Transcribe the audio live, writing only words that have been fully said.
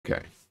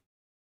Okay.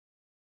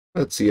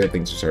 Let's see how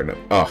things are starting up.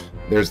 Oh,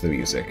 there's the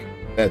music.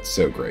 That's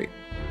so great.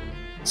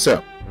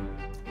 So,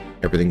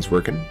 everything's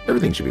working.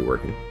 Everything should be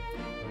working.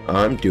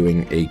 I'm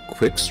doing a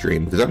quick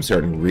stream because I'm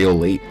starting real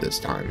late this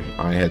time.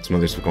 I had some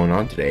other stuff going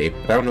on today,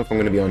 but I don't know if I'm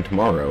going to be on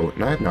tomorrow,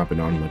 and I have not been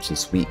on much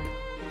this week.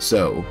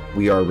 So,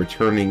 we are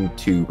returning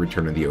to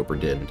Return of the Obra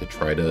Dinn to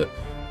try to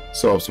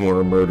solve some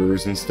more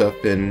murders and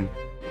stuff in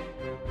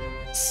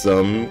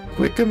some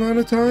quick amount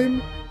of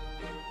time.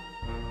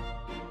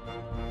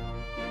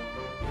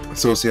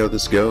 So we'll see how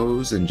this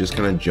goes and just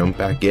kind of jump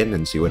back in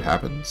and see what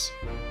happens.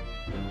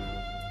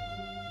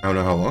 I don't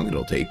know how long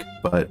it'll take,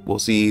 but we'll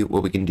see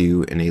what we can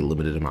do in a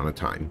limited amount of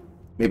time.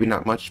 Maybe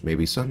not much,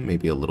 maybe some,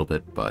 maybe a little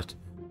bit, but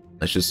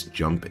let's just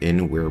jump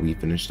in where we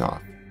finished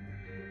off.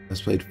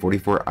 Let's played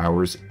 44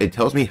 hours. It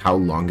tells me how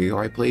long ago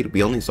I played.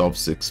 We only solved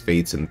 6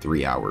 fates in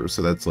 3 hours,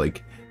 so that's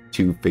like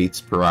 2 fates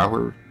per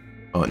hour.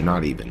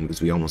 Not even,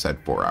 because we almost had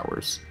 4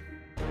 hours.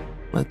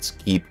 Let's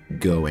keep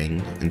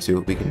going and see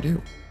what we can do.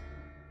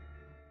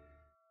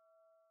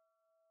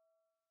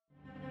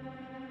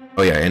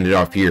 Oh yeah, I ended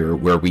off here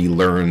where we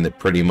learn that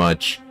pretty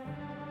much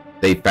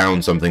they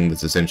found something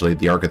that's essentially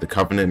the Ark of the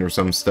Covenant or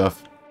some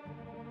stuff.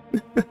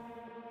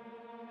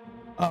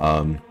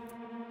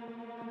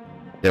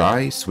 Did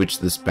I switch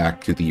this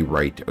back to the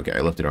right? Okay,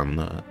 I left it on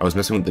the... I was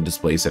messing with the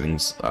display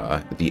settings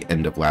at the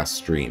end of last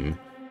stream.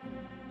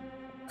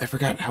 I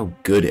forgot how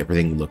good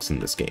everything looks in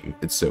this game.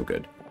 It's so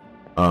good.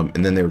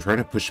 And then they were trying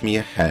to push me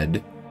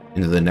ahead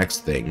into the next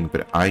thing,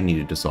 but I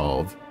needed to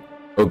solve...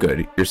 Oh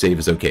good, your save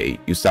is okay.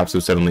 You stopped so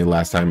suddenly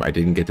last time, I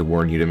didn't get to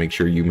warn you to make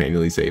sure you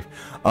manually save.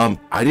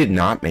 I did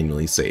not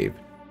manually save.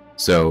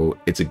 So,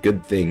 it's a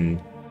good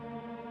thing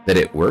that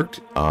it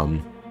worked.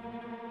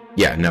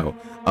 Yeah, no.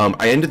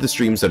 I ended the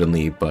stream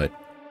suddenly, but...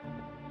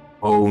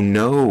 Oh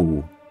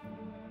no!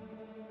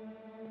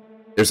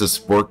 There's a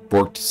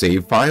borked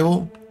save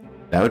file?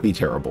 That would be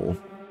terrible.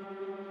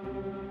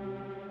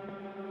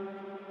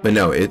 But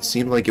no, it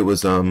seemed like it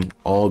was,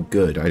 all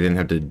good. I didn't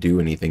have to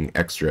do anything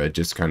extra,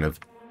 just kind of...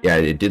 Yeah,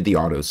 it did the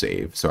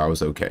autosave, so I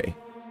was okay.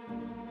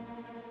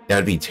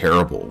 That'd be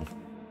terrible.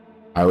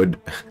 I would...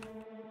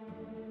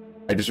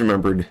 I just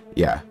remembered,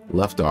 yeah,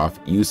 left off.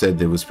 You said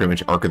there was pretty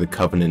much Ark of the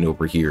Covenant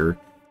over here.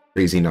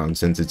 Crazy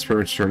nonsense. It's pretty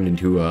much turned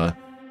into a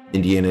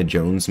Indiana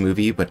Jones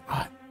movie, but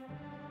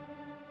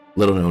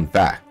little known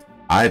fact,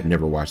 I've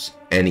never watched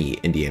any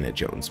Indiana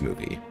Jones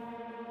movie.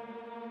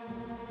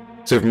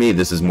 So for me,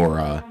 this is more,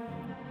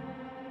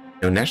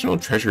 you know, National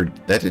Treasure,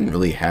 that didn't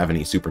really have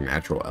any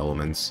supernatural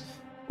elements.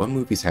 What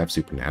movies have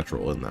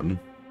supernatural in them?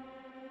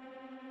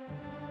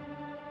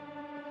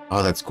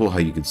 Oh, that's cool how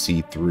you could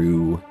see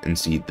through and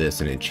see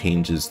this, and it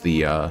changes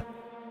the, Oh,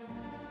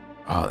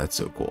 that's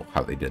so cool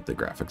how they did the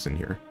graphics in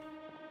here.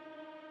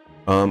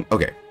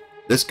 Okay.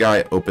 This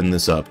guy opened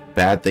this up.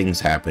 Bad things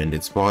happened.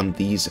 It spawned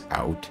these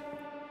out.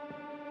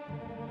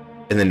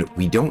 And then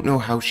we don't know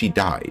how she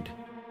died.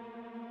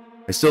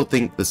 I still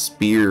think the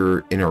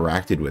spear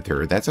interacted with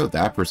her. That's how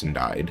that person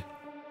died.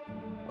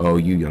 Oh,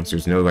 you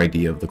youngsters, no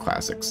idea of the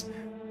classics.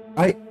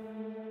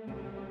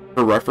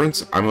 For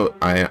reference,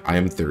 I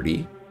am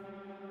 30.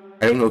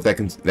 I don't know if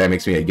that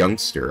makes me a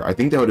youngster. I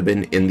think that would have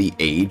been in the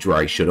age where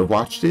I should have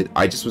watched it.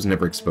 I just was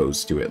never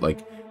exposed to it.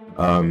 Like,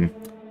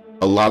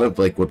 a lot of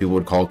like what people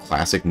would call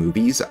classic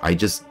movies, I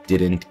just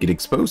didn't get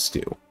exposed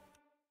to.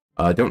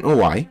 Don't know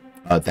why.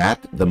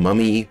 That, The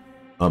Mummy,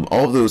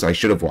 all of those I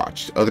should have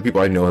watched. Other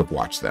people I know have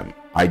watched them.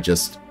 I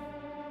just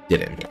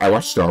didn't. I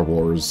watched Star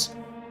Wars.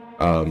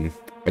 I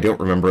don't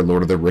remember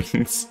Lord of the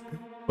Rings.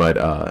 But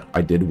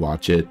I did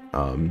watch it.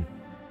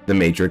 The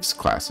Matrix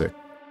classic.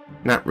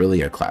 Not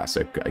really a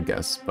classic, I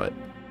guess, but...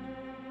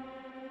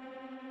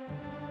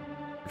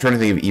 I'm trying to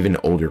think of even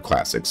older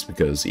classics,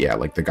 because, yeah,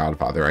 like The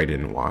Godfather I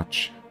didn't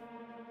watch.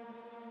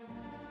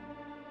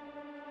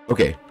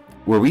 Okay,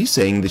 were we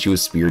saying that she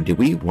was speared? Did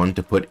we want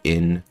to put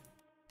in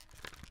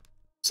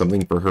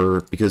something for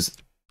her? Because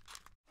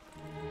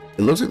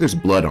it looks like there's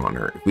blood on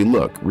her. If we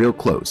look real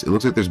close, it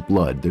looks like there's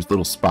blood. There's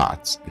little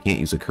spots. I can't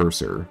use a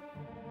cursor.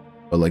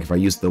 But like if I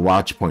use the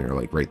watch pointer,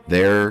 like right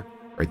there,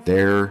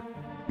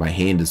 my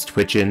hand is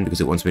twitching because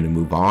it wants me to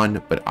move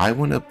on, but I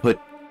want to put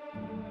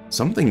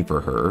something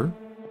for her.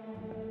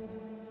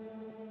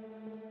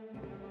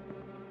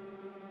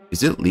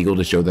 Is it legal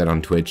to show that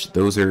on Twitch?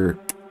 Those are,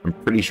 I'm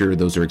pretty sure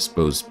those are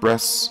exposed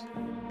breasts.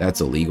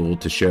 That's illegal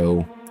to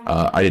show.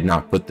 I did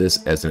not put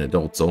this as an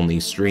adults only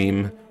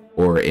stream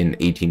or an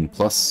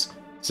 18+,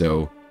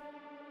 so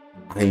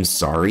I'm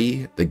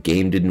sorry. The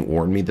game didn't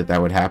warn me that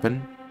that would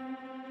happen.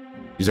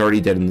 She's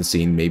already dead in the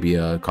scene. Maybe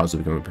a cause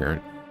will become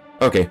apparent.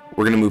 Okay,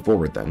 we're going to move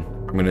forward then.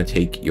 I'm going to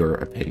take your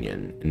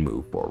opinion and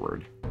move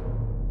forward.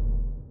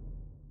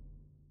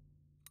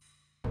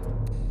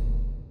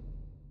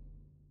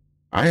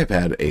 I have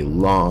had a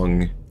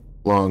long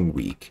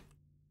week.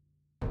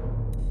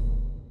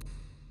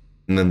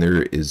 And then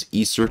there is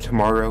Easter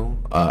tomorrow.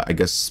 I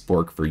guess,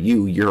 Spork, for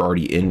you, you're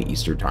already in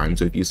Easter time.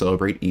 So if you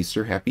celebrate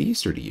Easter, happy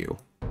Easter to you.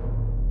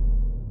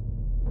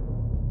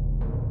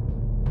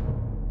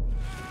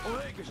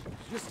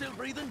 You still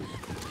breathing?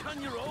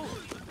 Can you roll?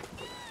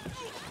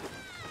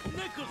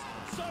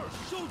 Sir,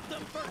 shoot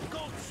them for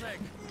God's sake!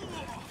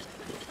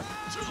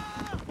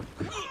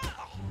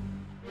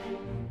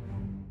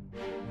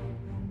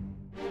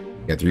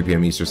 Yeah, 3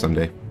 p.m. Easter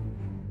Sunday.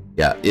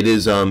 Yeah, it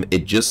is,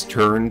 it just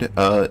turned,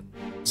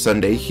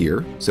 Sunday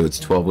here, so it's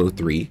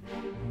 12:03.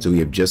 So we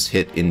have just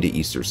hit into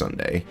Easter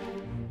Sunday.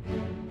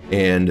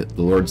 And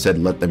the Lord said,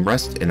 let them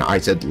rest, and I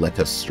said, let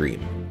us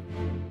stream.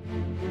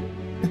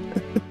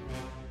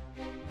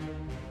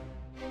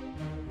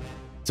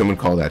 Someone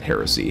call that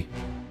heresy.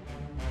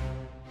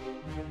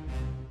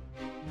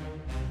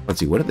 Let's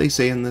see, what did they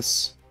say in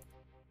this?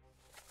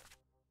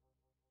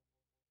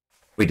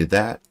 Wait, did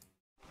that?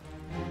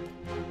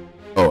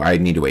 Oh, I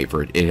need to wait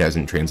for it. It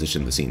hasn't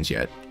transitioned the scenes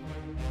yet.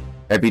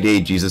 Happy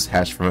day, Jesus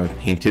hatched from a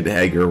painted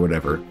egg or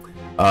whatever.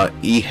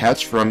 He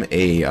hatched from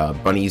a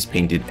bunny's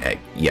painted egg.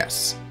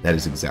 Yes, that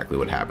is exactly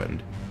what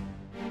happened.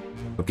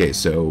 Okay,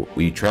 so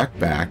we track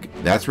back.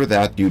 That's where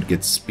that dude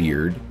gets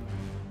speared.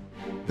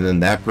 And then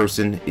that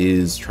person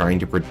is trying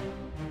to...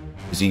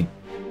 Is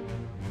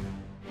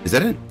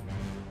that it?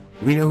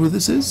 Do we know who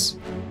this is?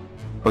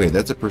 Okay,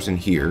 that's a person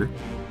here.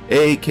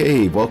 Hey,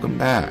 Cave, welcome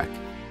back.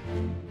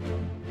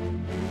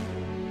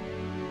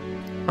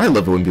 I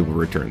love it when people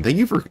return.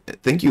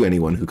 Thank you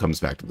anyone who comes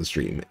back to the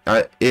stream.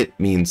 It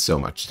means so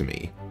much to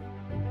me.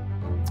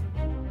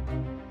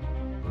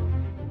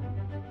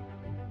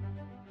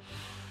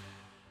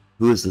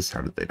 Who is this?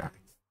 How did they die?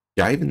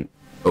 Did I even...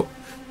 Oh.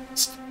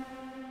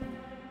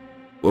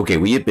 Okay,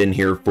 we have been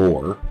here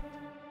for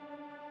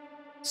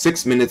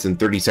 6 minutes and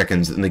 30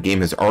 seconds, and the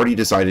game has already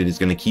decided it's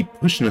going to keep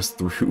pushing us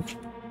through.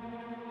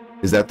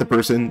 Is that the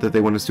person that they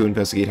want us to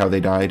investigate how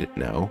they died?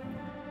 No.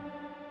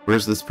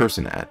 Where's this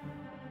person at?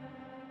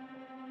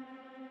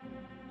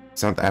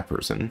 It's not that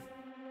person.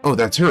 Oh,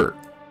 that's her.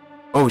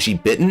 Oh, is she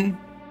bitten?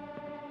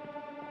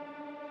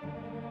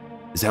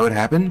 Is that what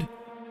happened?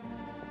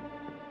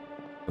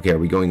 Okay, are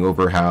we going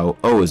over how...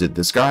 Oh, is it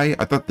this guy?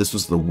 I thought this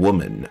was the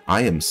woman.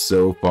 I am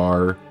so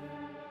far...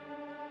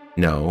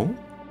 No?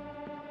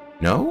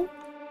 No?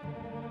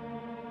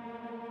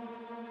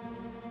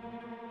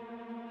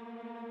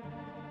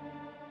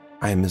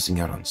 I am missing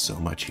out on so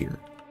much here.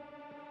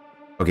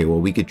 Okay, well,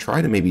 we could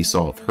try to maybe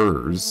solve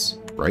hers,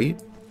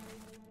 right?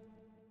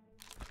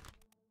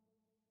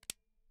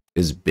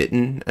 Is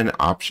bitten an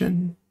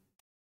option?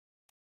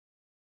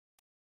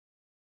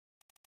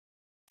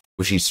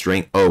 Was she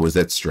Oh, was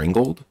that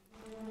strangled?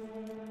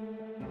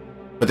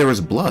 But there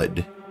was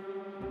blood.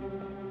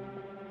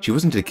 She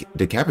wasn't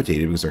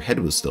decapitated because her head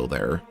was still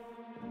there.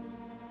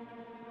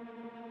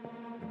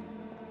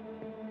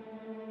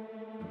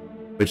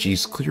 But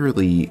she's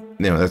clearly...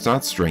 No, that's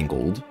not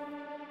strangled.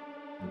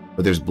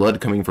 But there's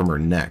blood coming from her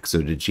neck.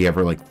 So did she have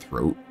her, like,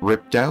 throat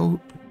ripped out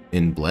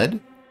and bled?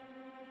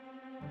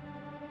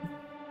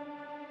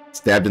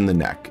 Stabbed in the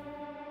neck.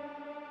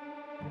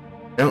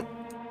 No.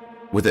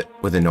 With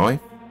a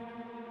knife?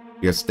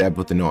 You got stabbed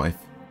with a knife.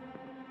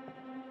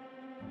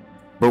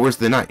 But where's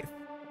the knife?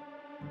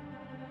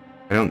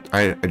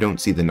 I don't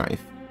see the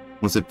knife.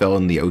 Unless it fell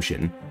in the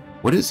ocean.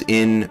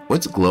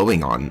 What's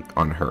glowing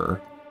on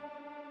her?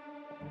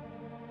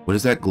 What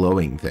is that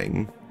glowing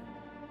thing?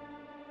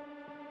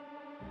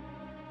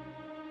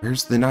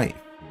 Where's the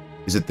knife?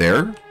 Is it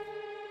there?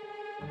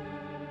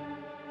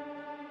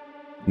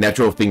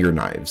 Natural finger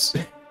knives.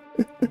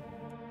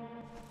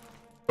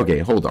 Okay,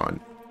 hold on.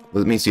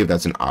 Let me see if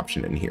that's an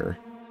option in here.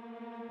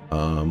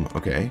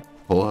 Okay.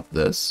 Pull up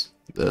this.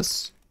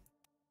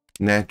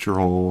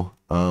 Natural,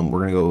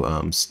 we're gonna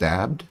go,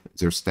 stabbed.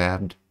 Is there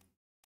stabbed?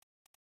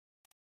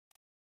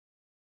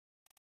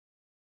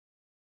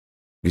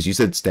 Because you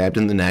said stabbed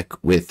in the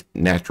neck with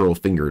natural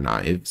finger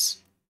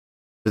knives.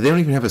 But they don't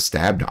even have a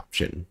stabbed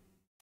option.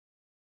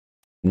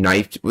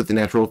 Knifed with the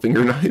natural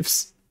finger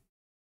knives?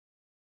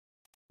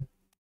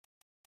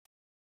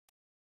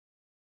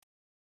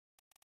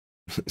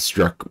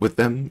 Struck with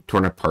them?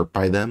 Torn apart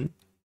by them?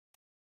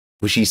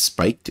 Was she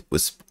spiked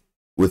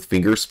with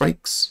finger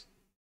spikes?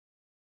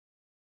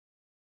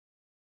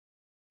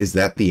 Is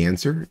that the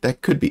answer?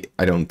 That could be.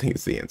 I don't think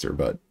it's the answer,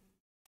 but...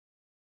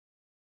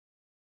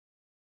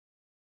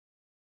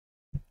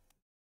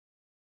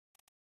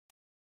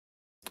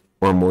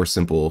 Or more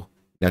simple,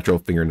 natural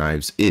finger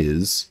knives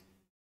is...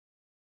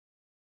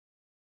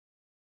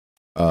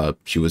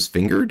 she was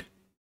fingered?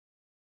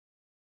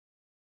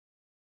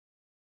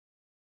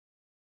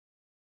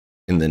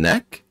 In the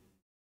neck?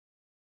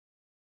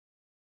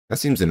 That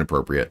seems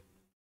inappropriate.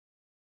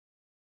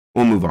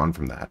 We'll move on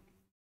from that.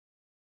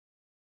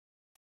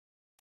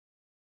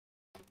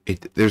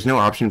 There's no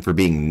option for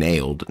being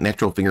nailed.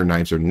 Natural finger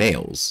knives are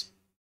nails.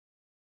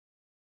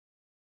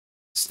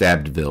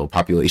 Stabbedville,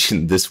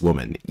 population, this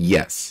woman.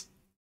 Yes.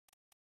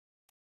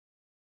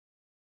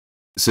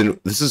 So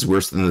this is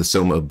worse than the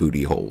Soma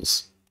booty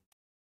holes.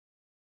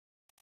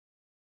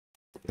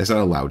 That's not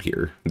allowed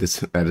here.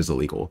 That is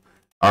illegal.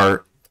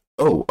 Oh,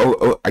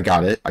 I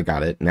got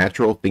it.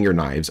 Natural finger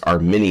knives are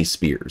mini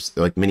spears.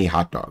 They're like mini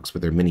hot dogs,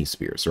 but they're mini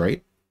spears,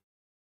 right?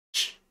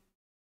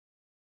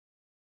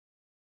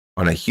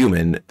 On a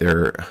human,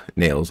 they're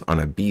nails. On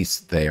a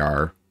beast, they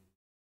are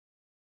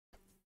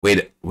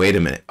Wait a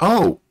minute.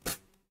 Oh!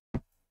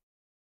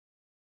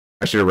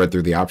 I should have read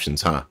through the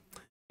options, huh?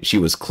 She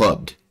was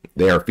clubbed.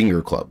 They are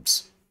finger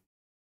clubs.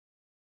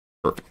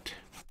 Perfect.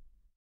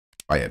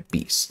 By a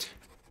beast.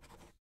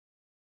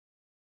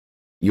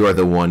 You are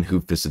the one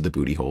who fisted the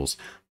booty holes.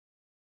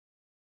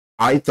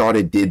 I thought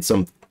it did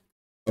some...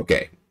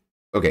 Okay.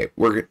 Okay,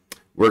 we're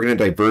going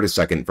to divert a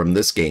second from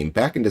this game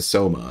back into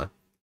Soma,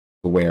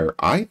 where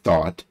I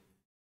thought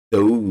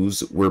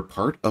those were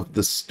part of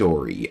the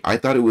story. I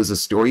thought it was a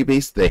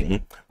story-based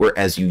thing, where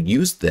as you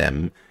used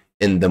them,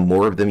 and the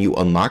more of them you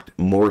unlocked,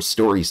 more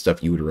story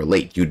stuff you would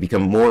relate. You would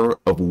become more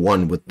of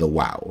one with the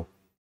WoW.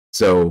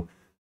 So,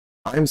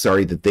 I'm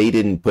sorry that they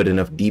didn't put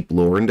enough deep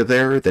lore into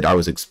there that I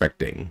was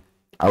expecting.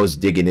 I was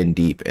digging in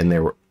deep, and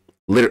there were...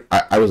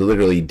 I was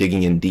literally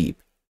digging in deep.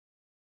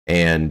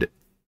 And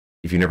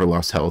if you never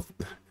lost health,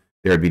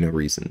 there would be no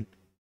reason.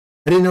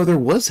 I didn't know there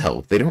was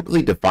health. They don't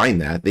really define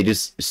that. They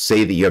just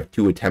say that you have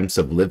 2 attempts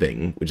of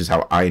living, which is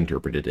how I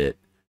interpreted it.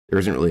 There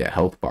isn't really a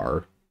health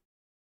bar.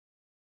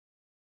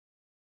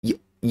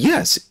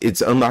 Yes,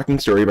 it's unlocking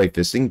story by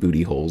fisting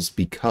booty holes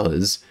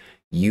because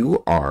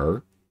you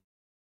are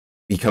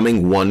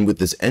becoming one with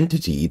this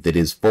entity that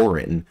is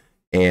foreign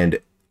and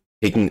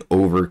taking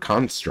over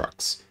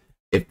constructs.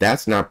 If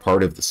that's not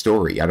part of the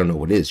story, I don't know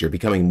what is. You're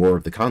becoming more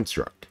of the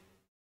construct.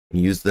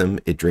 You use them,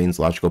 it drains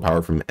logical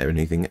power from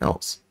anything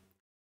else.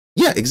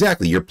 Yeah,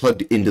 exactly. You're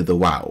plugged into the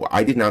WoW.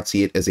 I did not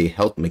see it as a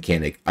health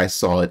mechanic. I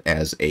saw it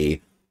as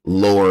a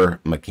lore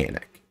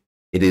mechanic.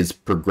 It is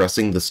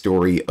progressing the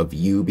story of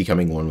you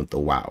becoming one with the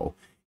WoW.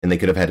 And they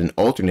could have had an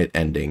alternate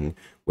ending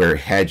where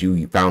had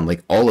you found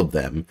like all of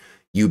them,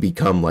 you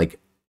become like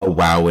a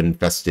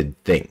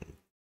WoW-infested thing.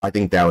 I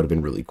think that would have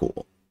been really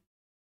cool.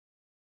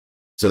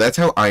 So that's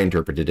how I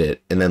interpreted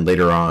it. And then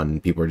later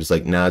on, people are just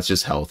like, nah, it's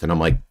just health. And I'm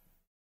like,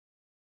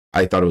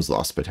 I thought it was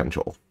lost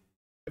potential,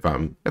 if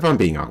I'm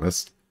being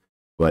honest.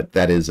 But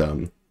that is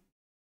how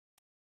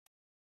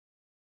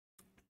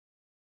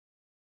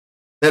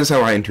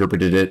I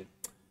interpreted it.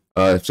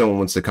 If someone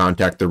wants to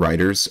contact the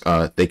writers,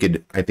 I think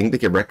they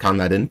could retcon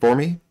that in for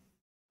me.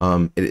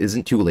 It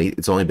isn't too late.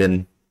 It's only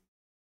been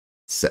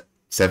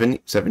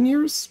 7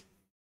 years.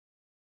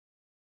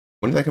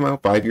 When did that come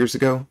out? 5 years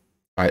ago?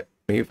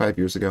 Maybe 5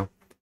 years ago.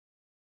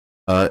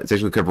 It's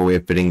actually a clever way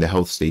of fitting the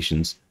health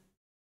stations.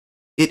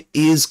 It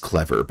is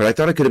clever, but I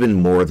thought it could have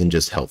been more than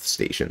just health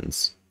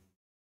stations.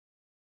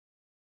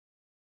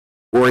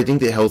 Or I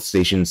think the health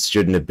stations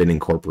shouldn't have been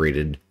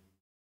incorporated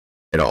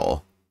at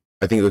all.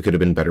 I think it could have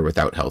been better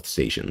without health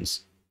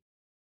stations.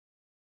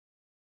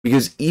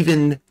 Because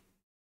even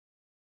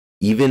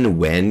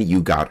when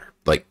you got,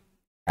 like,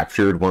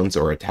 captured once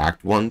or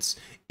attacked once,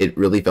 it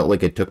really felt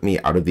like it took me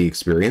out of the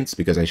experience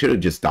because I should have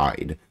just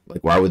died.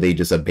 Like, why would they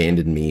just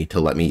abandon me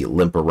to let me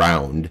limp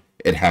around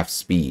at half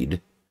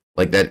speed?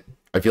 Like, that,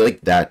 I feel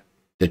like that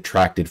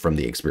detracted from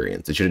the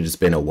experience. It should have just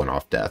been a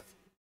one-off death,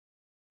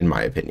 in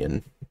my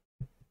opinion.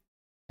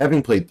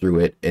 Having played through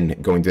it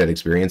and going through that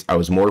experience, I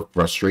was more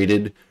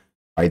frustrated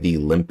by the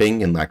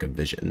limping and lack of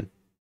vision.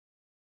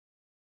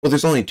 Well,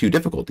 there's only 2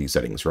 difficulty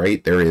settings,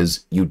 right? There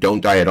is you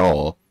don't die at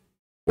all,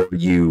 or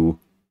you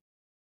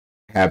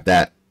have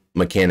that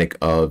mechanic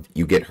of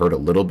you get hurt a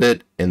little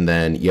bit, and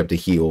then you have to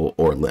heal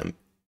or limp.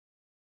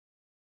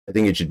 I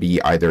think it should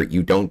be either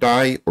you don't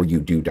die or you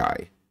do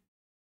die.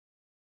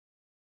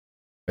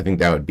 I think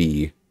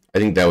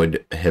that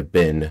would have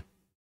been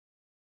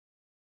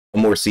a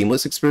more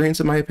seamless experience,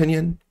 in my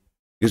opinion.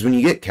 Because when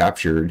you get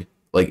captured,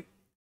 like,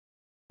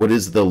 what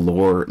is the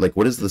lore, like,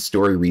 what is the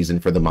story reason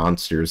for the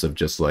monsters of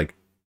just, like,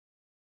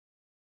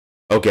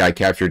 okay, I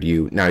captured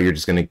you, now you're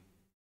just gonna,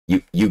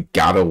 you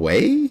got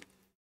away?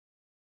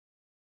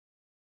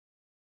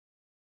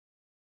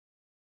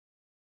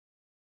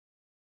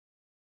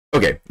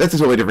 Okay, that's a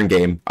totally different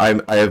game.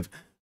 I've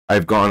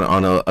gone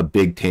on a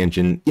big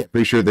tangent. Yeah,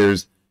 pretty sure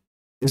is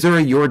there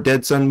a Your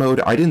Dead Son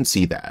mode? I didn't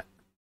see that.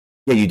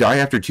 Yeah, you die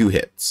after 2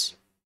 hits.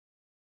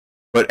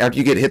 But after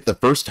you get hit the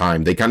first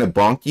time, they kind of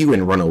bonk you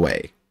and run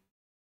away.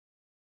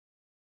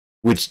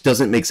 Which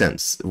doesn't make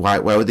sense. Why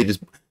would they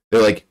just...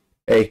 They're like,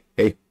 hey,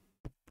 I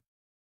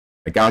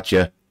got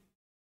you.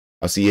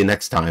 I'll see you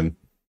next time.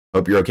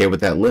 Hope you're okay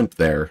with that limp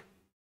there.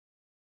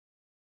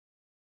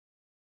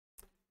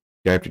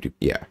 Yeah, I have to do...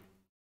 Yeah.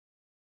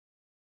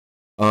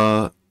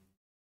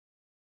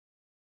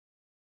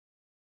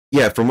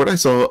 Yeah, from what I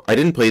saw, I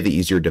didn't play the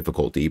easier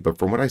difficulty, but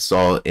from what I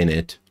saw in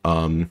it,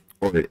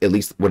 or at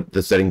least what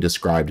the setting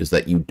described is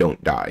that you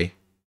don't die.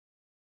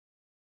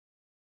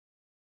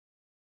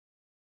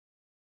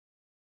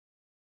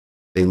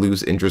 They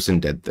lose interest in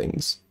dead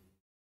things.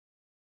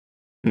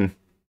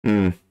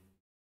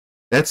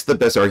 That's the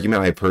best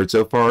argument I've heard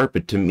so far,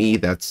 but to me,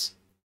 that's...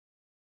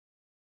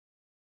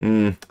 I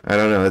don't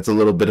know, that's a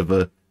little bit of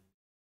a...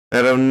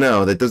 I don't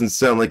know, that doesn't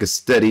sound like a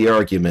steady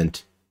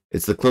argument.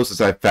 It's the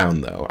closest I've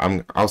found, though.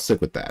 I'll stick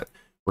with that.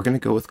 We're gonna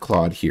go with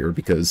Claude here,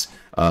 because,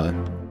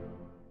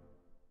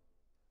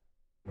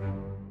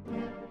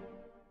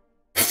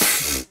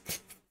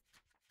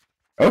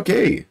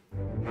 okay.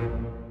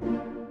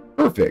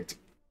 Perfect.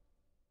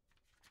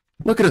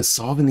 Look at us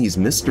solving these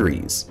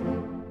mysteries.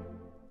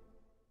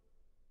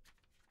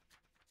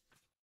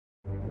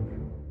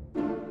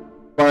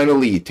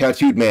 Finally,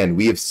 Tattooed Man,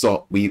 we've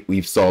solved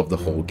the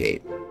whole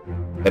game.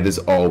 That is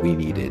all we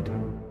needed.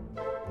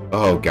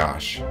 Oh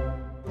gosh.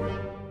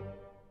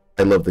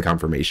 I love the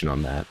confirmation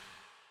on that.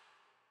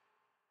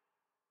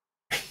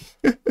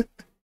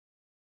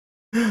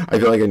 I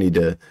feel like I need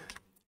to...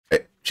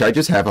 Should I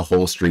just have a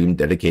whole stream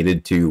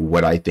dedicated to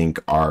what I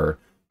think are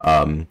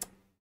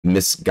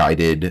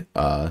misguided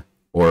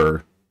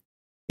or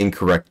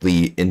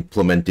incorrectly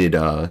implemented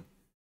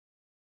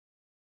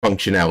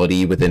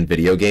functionality within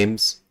video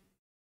games?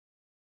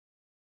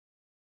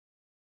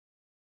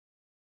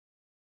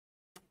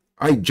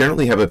 I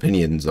generally have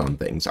opinions on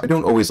things. I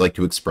don't always like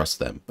to express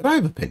them, but I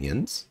have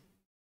opinions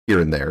here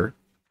and there.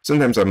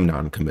 Sometimes I'm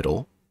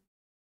non-committal.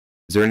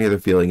 Is there any other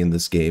feeling in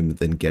this game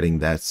than getting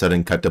that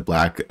sudden cut to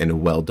black and a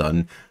well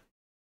done?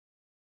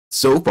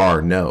 So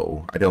far,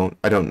 no. I don't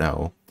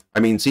know. I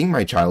mean, seeing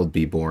my child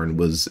be born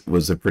was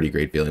a pretty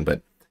great feeling,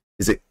 but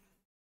is it?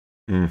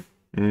 No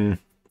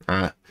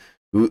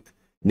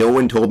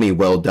one told me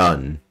well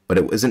done, but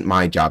it wasn't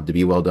my job to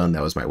be well done.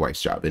 That was my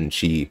wife's job, and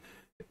she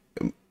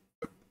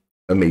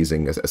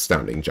amazing,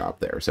 astounding job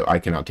there. So I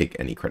cannot take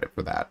any credit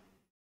for that.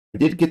 I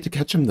did get to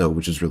catch him though,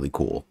 which is really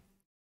cool.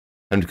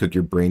 Time to cook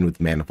your brain with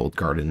Manifold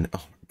Garden.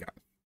 Oh my god.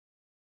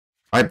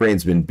 My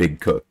brain's been big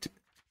cooked.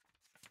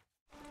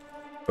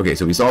 Okay,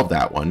 so we solved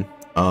that one.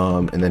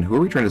 And then who are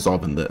we trying to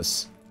solve in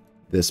this?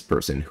 This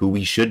person, who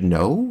we should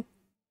know?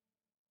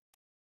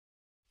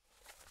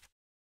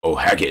 Oh,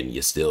 Hagen,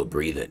 you still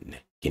breathing?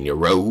 Can you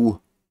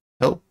row?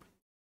 Help.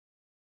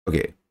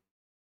 Okay.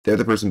 They're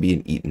the person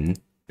being eaten,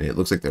 and it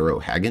looks like they're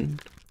O'Hagan.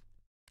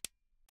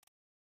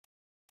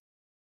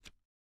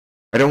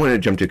 I don't want to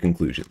jump to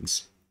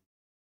conclusions.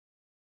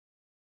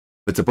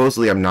 But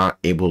supposedly I'm not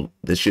able...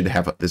 This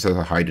has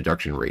a high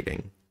deduction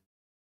rating.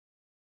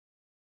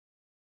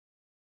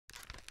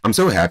 I'm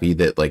so happy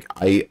that, like,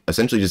 I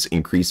essentially just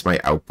increased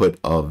my output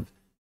of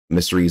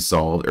mysteries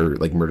solved, or,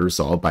 like, murders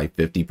solved by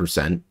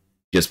 50%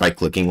 just by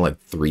clicking, like,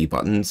 3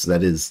 buttons.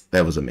 That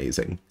was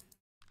amazing.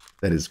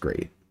 That is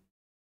great.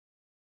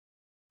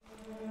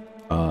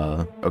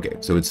 Okay,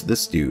 so it's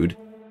this dude.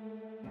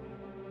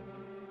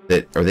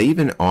 Are they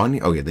even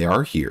on? Okay, they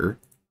are here.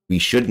 We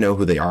should know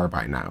who they are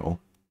by now.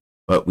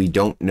 But we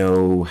don't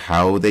know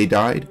how they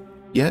died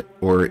yet?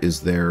 Or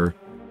is there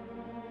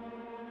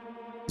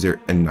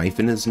a knife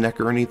in his neck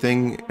or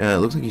anything? It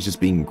looks like he's just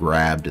being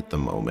grabbed at the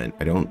moment.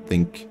 I don't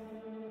think...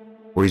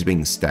 Or he's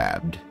being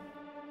stabbed.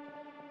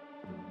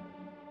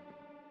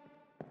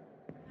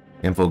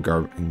 Handful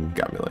got me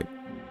like...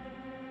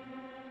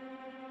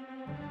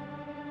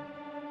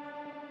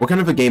 What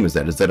kind of a game is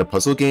that? Is that a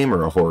puzzle game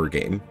or a horror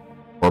game?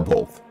 Or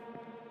both?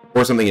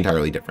 Or something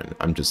entirely different?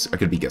 I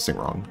could be guessing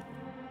wrong.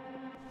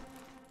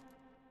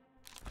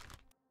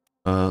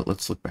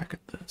 Let's look back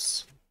at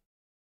this.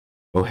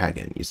 Oh,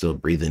 Hagen, you still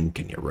breathing?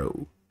 Can you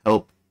row?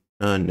 Help.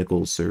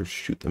 Nichols, sir,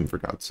 shoot them for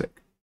God's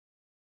sake.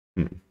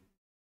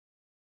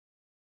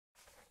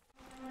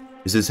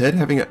 Is his head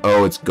having a...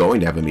 Oh, it's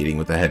going to have a meeting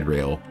with the head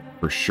rail.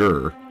 For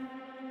sure.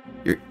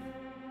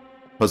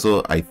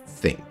 Puzzle, I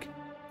think.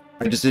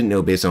 I just didn't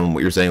know based on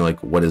what you're saying,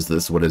 like, what is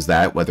this, what is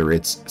that? Whether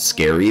it's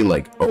scary,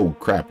 like, oh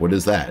crap, what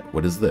is that?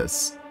 What is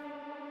this?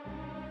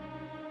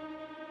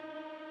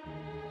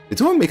 Did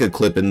someone make a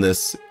clip in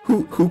this?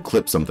 Who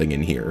clipped something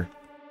in here?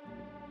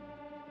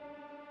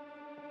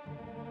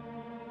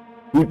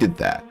 Who did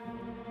that?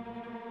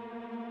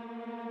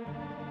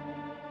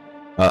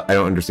 I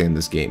don't understand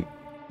this game.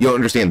 You don't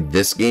understand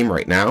this game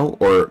right now,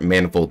 or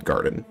Manifold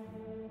Garden?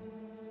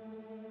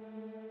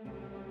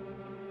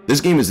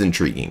 This game is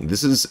intriguing.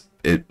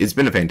 It's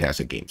been a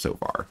fantastic game so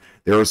far.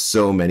 There are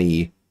so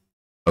many...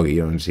 Okay, you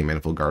don't understand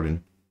Manifold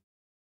Garden?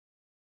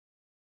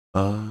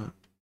 I'm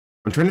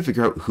trying to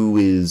figure out who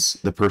is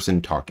the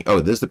person talking. Oh,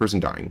 this is the person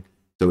dying.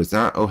 So it's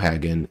not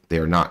O'Hagan. They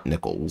are not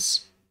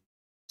Nichols.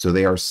 So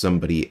they are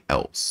somebody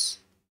else.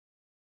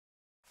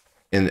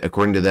 And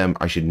according to them,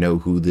 I should know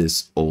who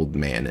this old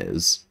man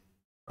is.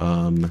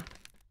 How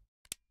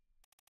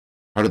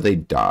did they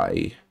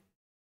die?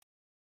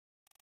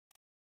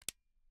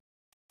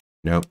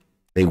 Nope.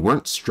 They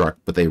weren't struck,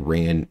 but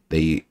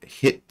they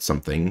hit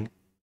something.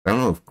 I don't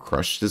know if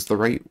crushed is the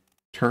right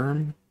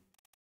term.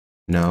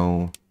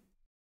 No.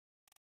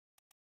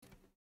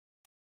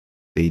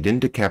 They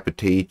didn't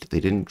decapitate, they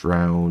didn't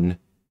drown.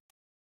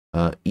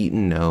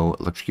 Eaten, no.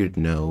 Electrocuted,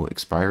 no.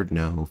 Expired,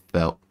 no.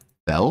 Fell?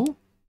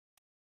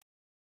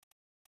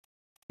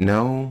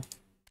 No.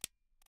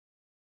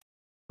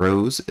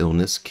 Froze,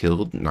 illness,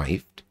 killed,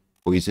 knifed,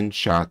 poisoned,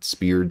 shot,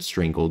 speared,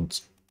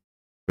 strangled.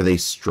 Were they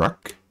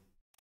struck?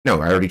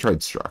 No, I already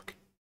tried struck.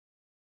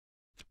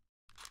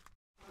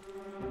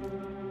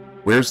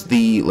 Where's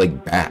the,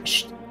 like,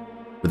 bashed?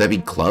 Would that be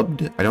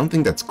clubbed? I don't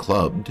think that's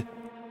clubbed.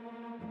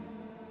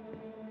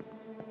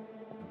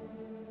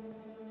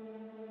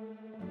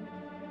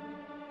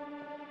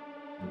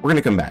 We're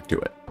gonna come back to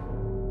it.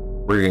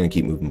 We're gonna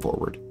keep moving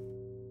forward.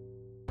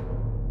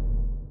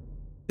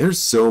 There's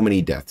so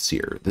many deaths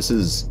here. This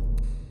is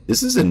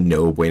This is a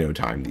no bueno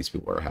time these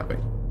people are having.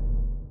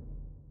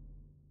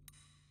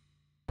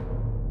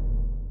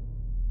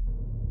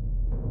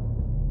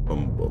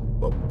 Bum, bum,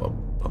 bum,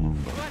 bum, bum.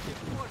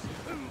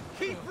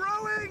 Keep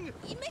rowing!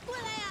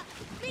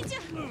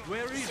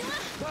 Where is it?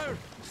 There!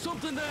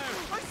 Something there!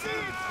 I see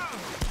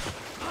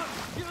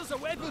it! Give us a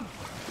weapon!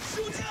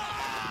 Shoot it!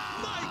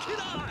 Mike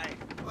and I!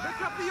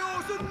 Pick up the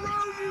oars and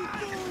row, you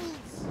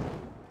fools!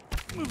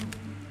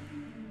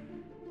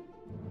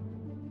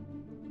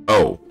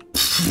 Oh.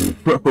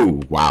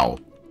 Oh, wow.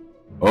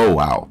 Oh,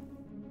 wow.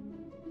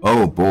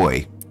 Oh,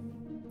 boy.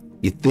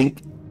 You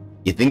think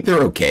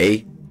they're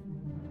okay?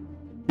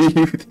 Do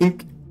you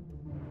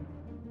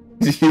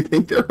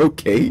think they're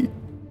okay?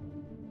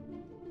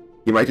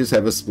 He might just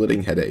have a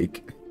splitting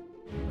headache.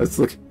 Let's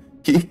look.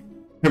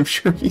 I'm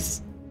sure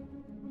he's...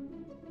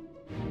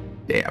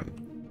 Damn.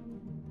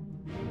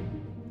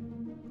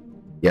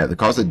 Yeah, the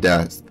cause of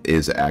death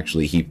is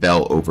actually he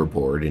fell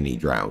overboard and he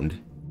drowned.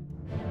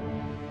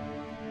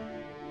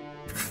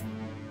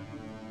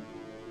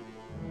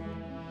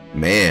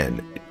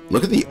 Man,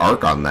 look at the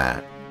arc on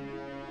that.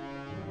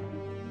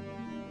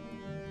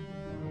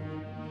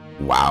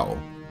 Wow.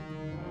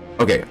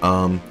 Okay,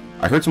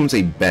 I heard someone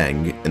say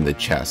Bang in the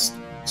chest.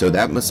 So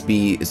that must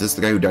be, is this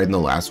the guy who died in the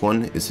last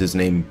one? Is his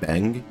name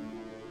Bang?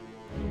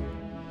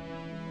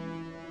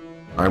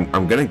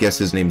 I'm gonna guess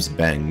his name's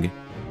Bang,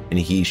 and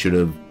he should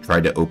have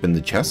tried to open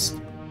the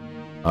chest.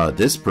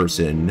 This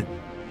person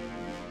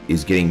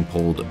is getting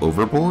pulled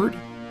overboard.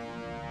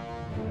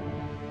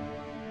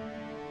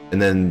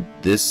 And then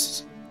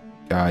this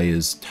guy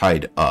is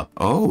tied up.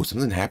 Oh,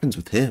 something happens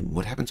with him.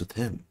 What happens with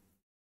him?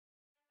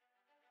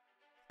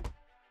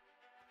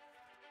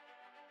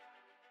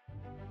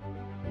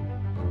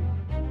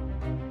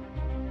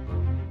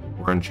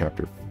 We're on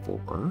chapter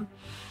 4.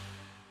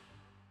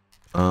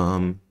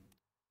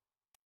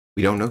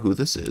 We don't know who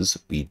this is.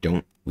 We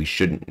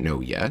shouldn't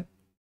know yet.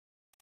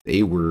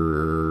 They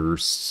were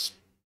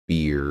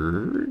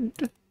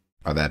speared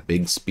by that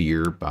big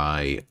spear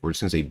by, we're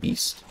just gonna say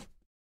beast.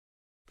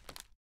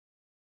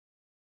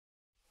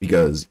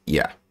 Because,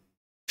 yeah.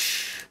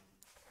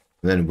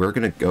 And then we're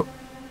gonna go.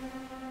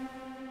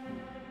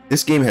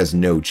 This game has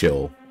no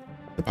chill.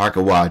 The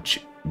pocket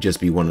watch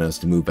just be wanting us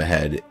to move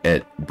ahead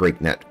at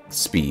breakneck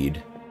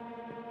speed.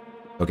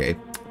 Okay,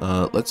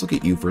 let's look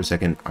at you for a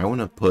second. I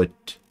want to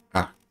put...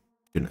 Ah,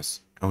 goodness.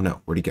 Oh no,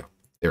 where'd he go?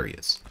 There he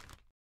is.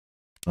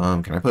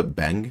 Can I put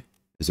Bang?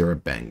 Is there a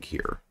Bang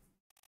here?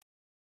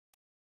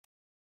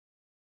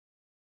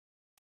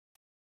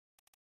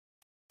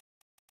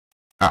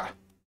 Ah,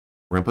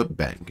 we're gonna put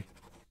Bang.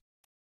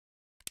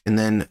 And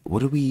then what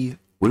do we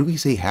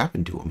say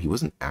happened to him? He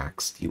wasn't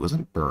axed, he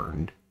wasn't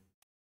burned,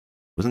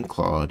 he wasn't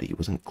clawed, he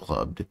wasn't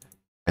clubbed.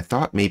 I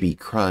thought maybe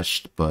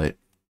crushed, but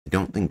I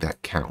don't think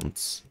that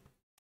counts.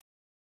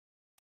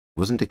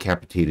 Wasn't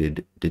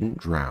decapitated, didn't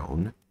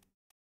drown,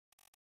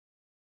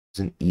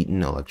 wasn't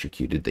eaten,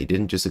 electrocuted. They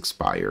didn't just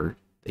expire.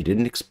 They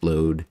didn't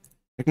explode.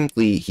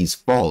 Technically, he's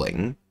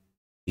falling.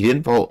 He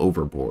didn't fall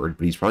overboard,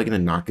 but he's probably going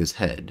to knock his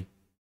head,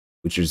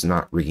 which is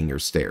not rigging your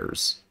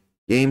stairs.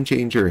 Game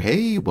changer,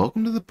 hey,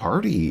 welcome to the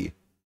party.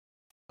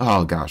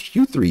 Oh gosh,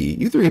 you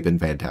three have been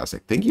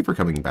fantastic. Thank you for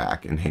coming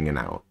back and hanging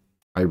out.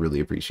 I really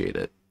appreciate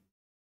it.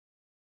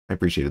 I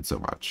appreciate it so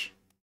much.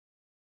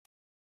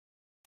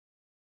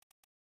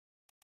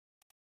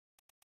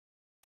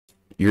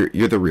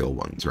 You're the real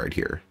ones right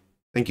here.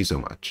 Thank you so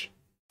much.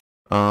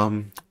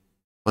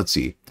 Let's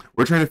see.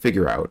 We're trying to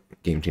figure out,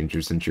 Game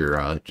Changer, since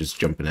you're just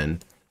jumping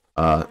in.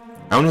 I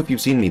don't know if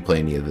you've seen me play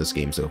any of this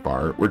game so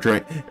far. We're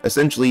trying,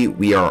 essentially,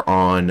 we are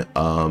on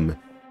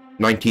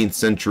 19th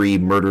century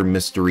murder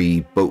mystery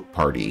boat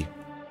party.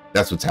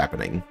 That's what's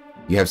happening.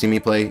 You have seen me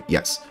play?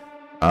 Yes.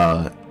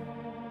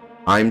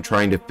 I'm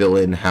trying to fill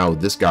in how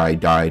this guy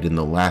died in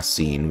the last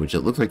scene, which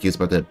it looks like he's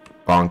about to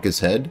bonk his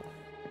head,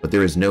 but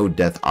there is no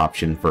death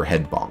option for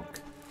head bonk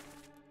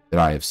that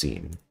I have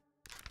seen.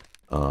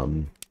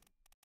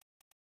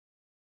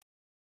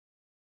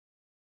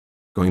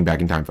 Going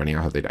back in time, finding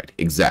out how they died.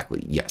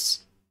 Exactly, yes.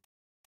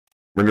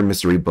 Murder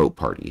mystery boat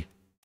party.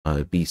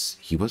 Beast,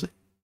 he wasn't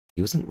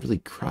really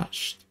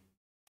crushed.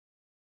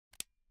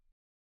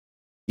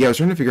 Yeah, I was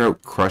trying to figure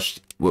out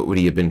crushed, what would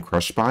he have been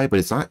crushed by, but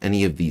it's not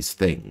any of these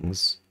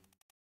things.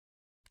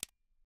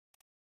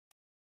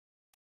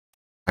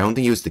 I don't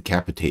think he was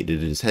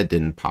decapitated. His head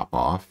didn't pop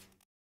off.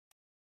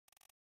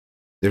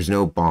 There's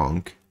no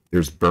bonk.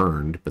 There's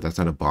burned, but that's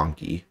not a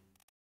bonky.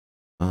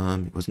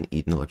 It wasn't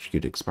eaten,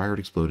 electrocuted, expired,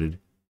 exploded.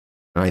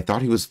 And I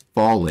thought he was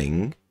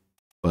falling,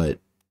 but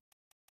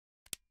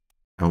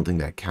I don't think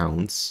that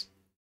counts.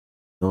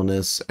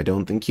 Illness, I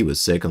don't think he was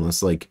sick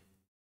unless, like,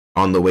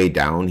 on the way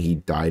down, he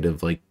died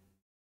of, like,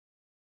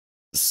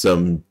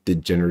 some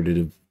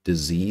degenerative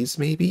disease,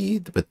 maybe?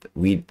 But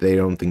they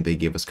don't think they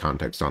gave us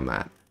context on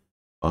that.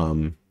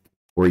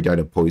 Or he died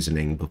of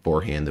poisoning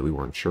beforehand that we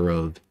weren't sure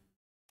of.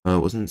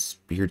 Wasn't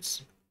speared...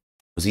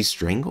 Was he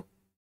strangled?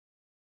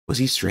 Was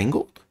he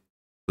strangled?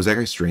 Was that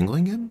guy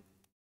strangling him?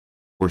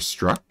 Or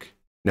struck?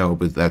 No,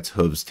 but that's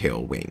Hoof's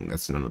tail wing.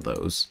 That's none of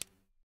those.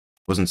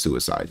 wasn't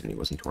suicide and he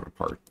wasn't torn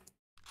apart.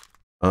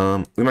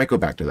 We might go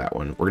back to that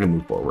one. We're gonna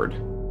move forward.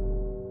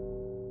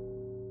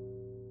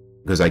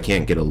 Because I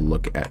can't get a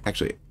look at...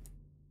 Actually,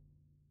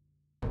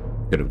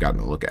 could have gotten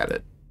a look at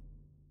it.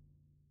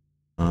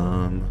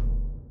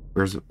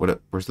 Where's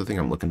the thing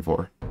I'm looking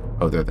for?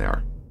 Oh, there they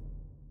are.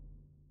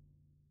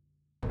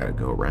 Gotta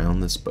go around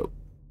this boat.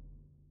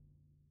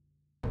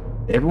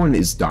 Everyone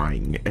is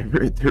dying.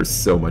 There's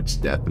so much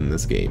death in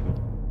this game.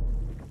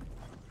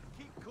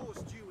 Keep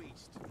course due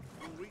east.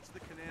 We'll reach the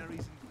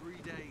Canaries in 3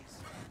 days.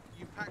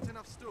 You packed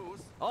enough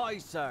stores? Aye,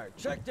 sir.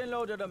 Checked and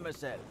loaded them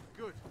myself.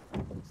 Good.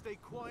 Stay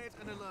quiet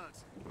and alert.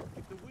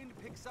 If the wind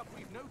picks up,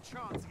 we've no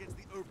chance against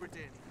the Obra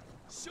Dinn.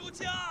 休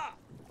假，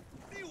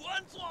你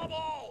玩抓不？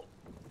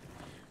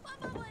我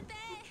冇问题，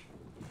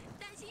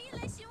但是伊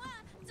来想啊，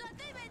绝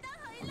对袂当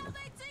互伊落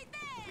在水底。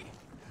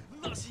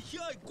那是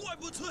遐个怪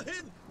物出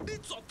现，你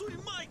绝对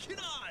卖起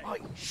来。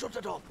 Aye, shut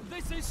it up.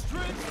 They say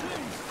strange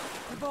things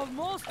about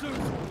monsters.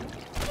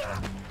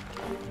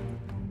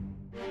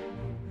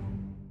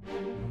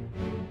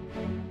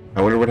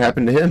 I wonder what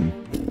happened to him.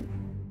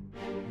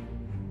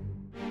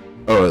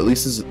 Oh, at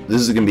least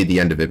this is going to be the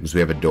end of it because we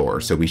have a door,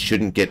 so we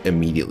shouldn't get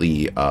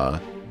immediately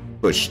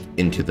pushed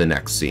into the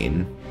next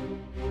scene.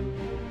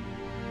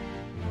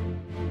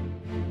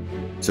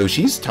 So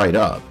she's tied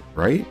up,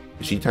 right?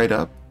 Is she tied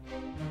up?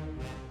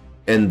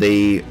 And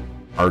they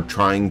are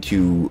trying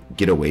to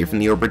get away from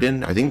the Obra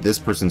Dinn. I think this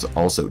person's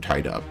also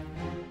tied up.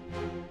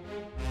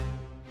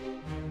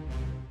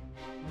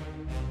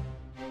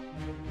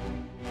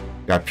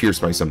 Got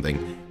pierced by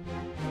something.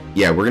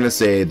 Yeah, we're gonna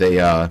say they,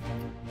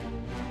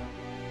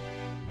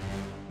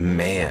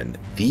 man,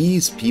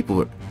 these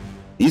people,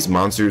 these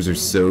monsters are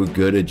so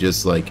good at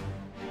just, like,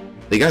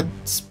 they got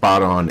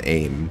spot-on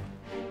aim.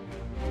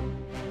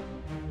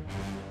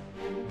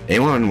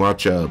 Anyone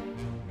watch,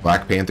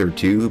 Black Panther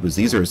 2? Because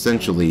these are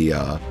essentially,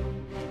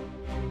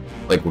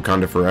 like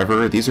Wakanda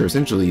Forever. These are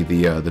essentially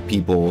the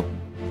people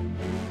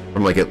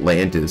from, like,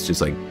 Atlantis just,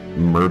 like,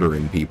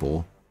 murdering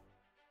people.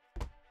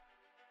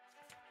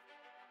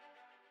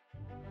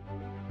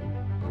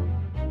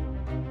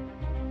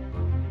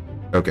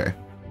 Okay.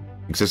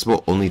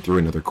 Accessible only through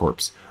another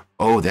corpse.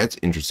 Oh, that's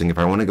interesting. If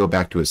I want to go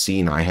back to a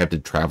scene, I have to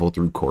travel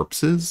through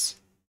corpses?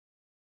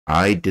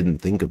 I didn't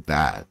think of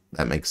that.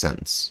 That makes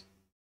sense.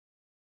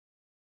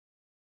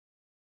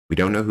 We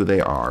don't know who they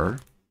are.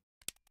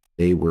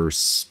 They were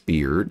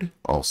speared,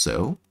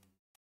 also,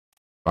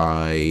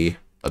 by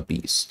a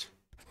beast.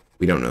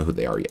 We don't know who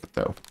they are yet,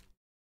 though.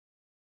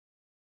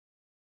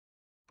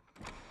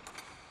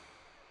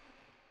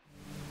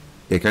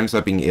 They kind of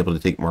stopped being able to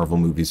take Marvel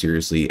movies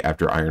seriously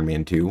after Iron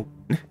Man 2.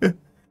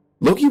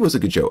 Loki was a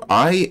good show.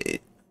 I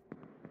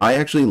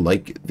actually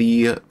like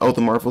all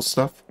the Marvel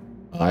stuff.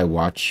 I've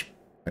watched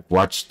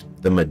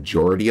the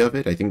majority of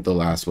it. I think the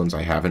last ones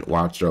I haven't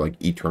watched are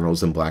like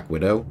Eternals and Black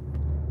Widow.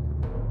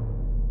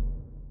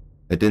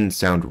 That didn't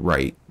sound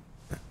right.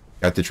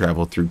 Got to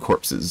travel through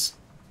corpses.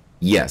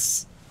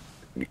 Yes.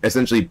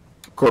 Essentially,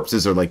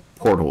 corpses are like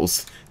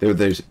portals. They're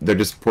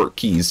just port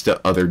keys to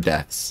other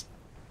deaths.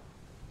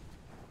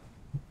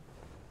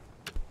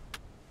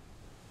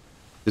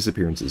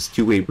 Disappearances.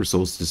 2 Obra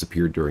souls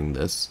disappeared during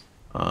this.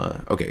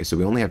 Okay, so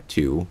we only have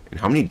 2. And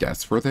how many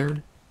deaths were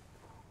there?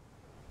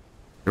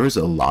 There was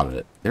a lot of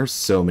it. There's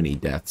so many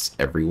deaths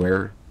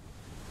everywhere.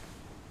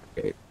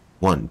 Okay,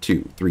 1,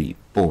 2, 3,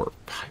 4,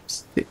 5,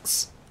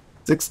 6.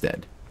 6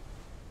 dead.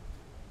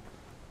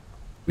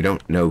 We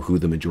don't know who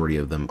the majority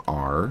of them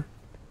are.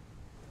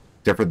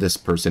 Except for this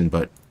person,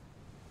 but...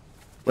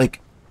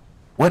 like,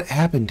 what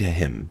happened to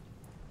him?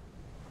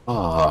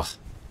 Oh,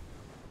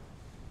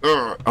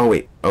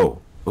 wait. Oh,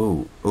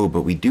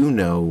 but we do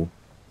know...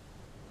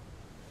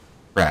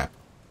 Crap.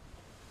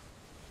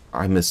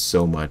 I missed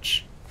so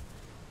much.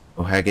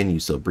 O'Hagan, you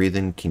still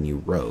breathing? Can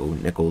you row?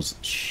 Nichols,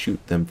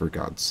 shoot them for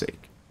God's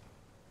sake.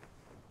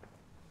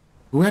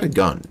 Who had a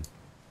gun?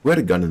 Who had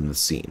a gun in the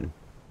scene?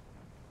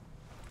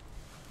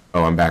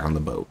 Oh, I'm back on the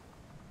boat.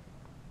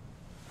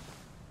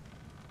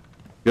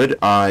 Should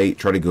I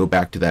try to go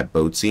back to that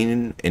boat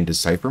scene and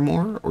decipher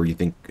more? Or you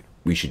think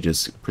we should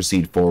just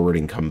proceed forward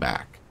and come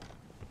back?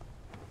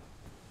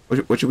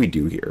 What should we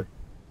do here?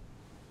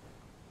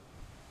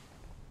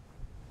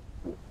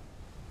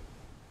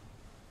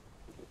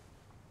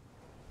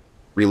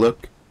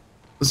 Relook?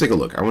 Let's take a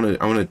look. I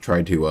wanna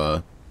try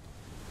to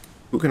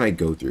who can I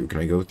go through? Can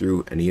I go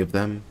through any of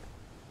them?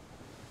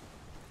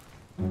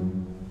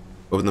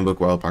 Open the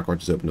book while Pocket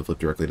Watch is open to flip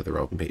directly to the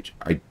relevant page.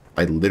 I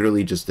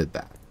literally just did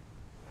that.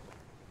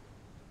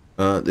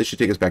 This should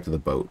take us back to the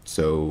boat,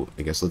 so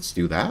I guess let's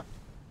do that.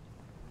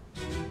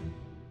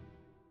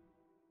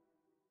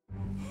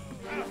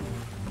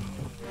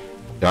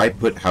 Did I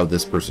put how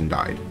this person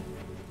died?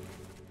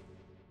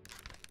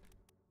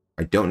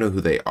 I don't know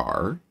who they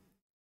are.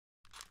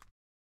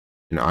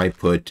 And I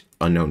put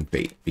unknown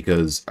fate,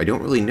 because I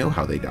don't really know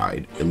how they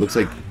died. It looks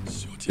like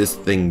this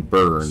thing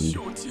burned.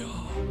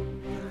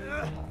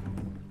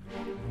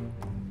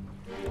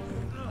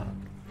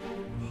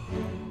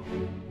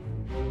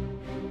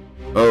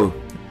 Oh.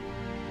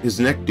 His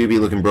neck do be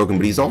looking broken,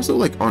 but he's also,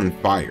 like, on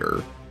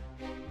fire.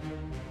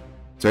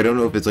 So I don't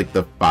know if it's, like,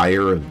 the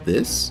fire of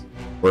this,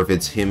 or if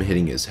it's him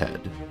hitting his head.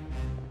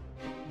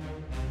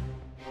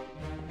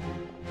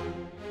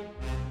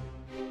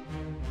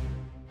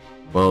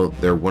 Well,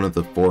 they're one of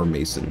the four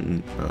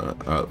Masons.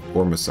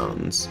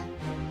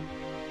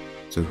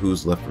 So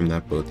who's left from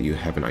that boat that you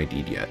haven't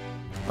ID'd yet?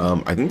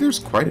 I think there's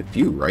quite a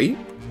few, right?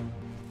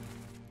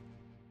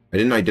 I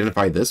didn't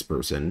identify this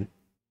person.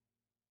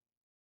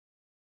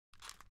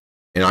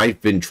 And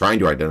I've been trying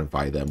to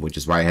identify them, which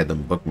is why I had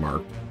them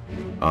bookmarked.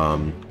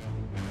 I'm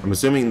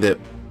assuming that...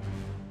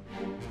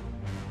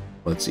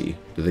 Let's see.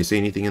 Do they say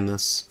anything in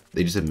this?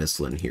 They just have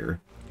Misslin here.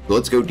 So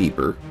let's go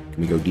deeper.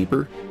 Can we go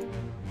deeper?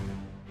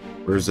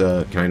 Where's,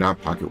 can I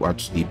not pocket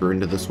watch deeper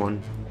into this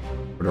one?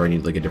 Or do I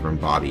need, like, a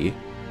different body?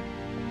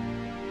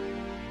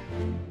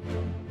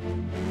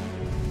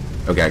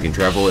 Okay, I can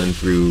travel in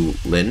through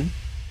Lynn.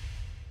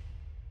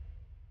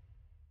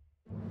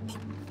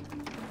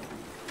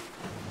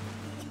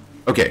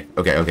 Okay.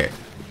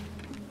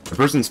 The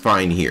person's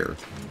fine here.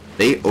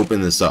 They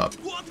open this up.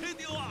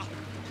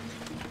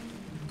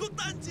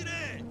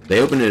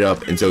 They open it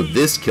up, and so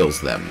this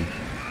kills them.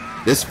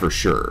 This for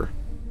sure.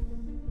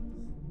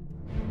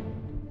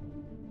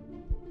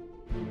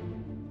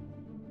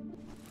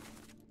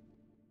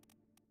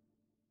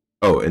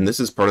 Oh, and this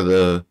is part of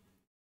the...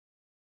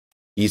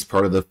 He's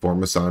part of the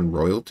Formosan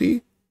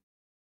royalty?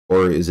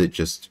 Or is it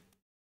just...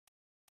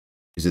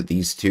 Is it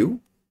these two?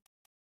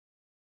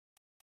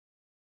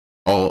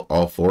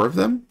 All four of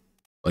them?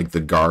 Like the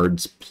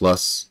guards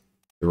plus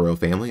the royal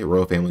family? A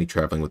royal family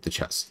traveling with the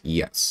chest.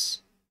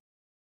 Yes.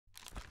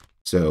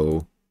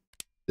 So,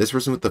 this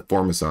person with the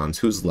Formosans,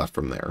 who's left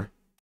from there?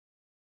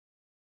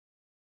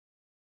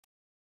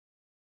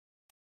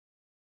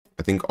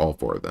 I think all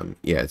four of them.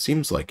 Yeah, it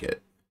seems like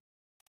it.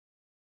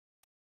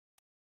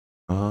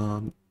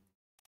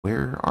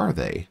 Where are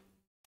they?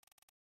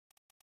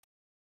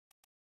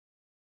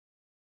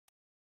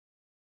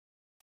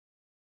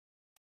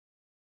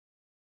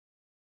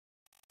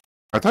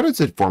 I thought it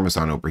said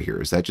Formosan over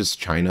here. Is that just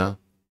China?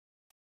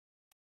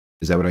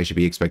 Is that what I should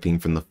be expecting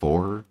from the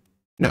four?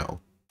 No.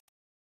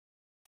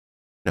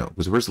 No,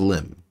 because where's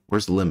Lim?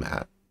 Where's Lim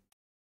at?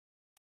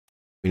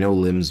 We know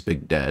Lim's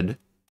big dead.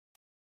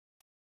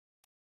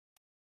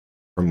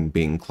 From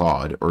being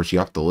clawed. Or is she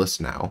off the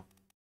list now?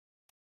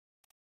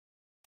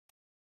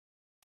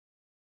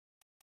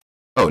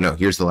 Oh, no,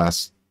 here's the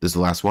last... This is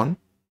the last one?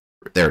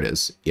 There it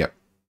is. Yep.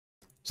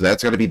 So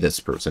that's got to be this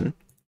person.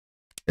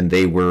 And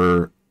they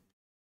were...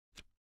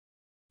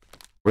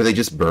 Were they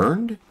just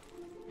burned?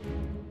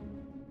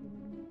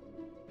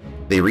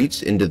 They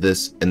reached into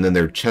this, and then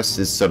their chest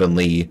is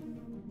suddenly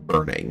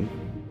burning.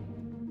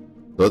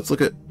 So let's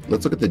look at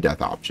the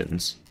death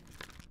options.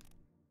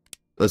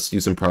 Let's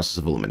do some process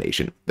of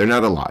elimination. They're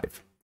not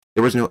alive.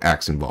 There was no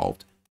axe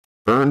involved.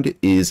 Burned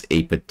is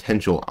a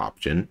potential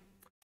option.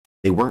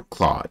 They weren't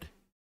clawed.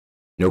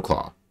 No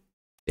claw.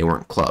 They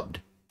weren't clubbed.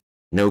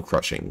 No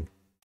crushing.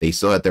 They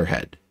still had their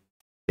head.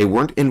 They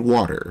weren't in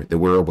water that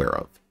we're aware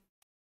of.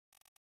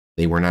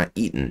 They were not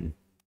eaten.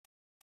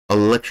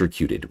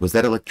 Electrocuted. Was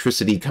that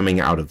electricity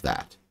coming out of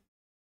that?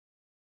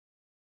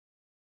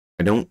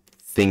 I don't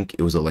think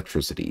it was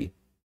electricity.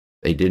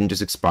 They didn't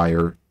just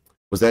expire.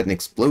 Was that an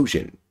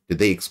explosion? Did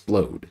they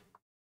explode?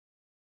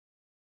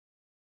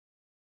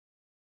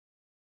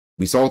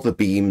 We saw the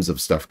beams of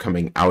stuff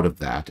coming out of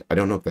that. I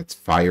don't know if that's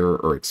fire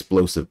or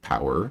explosive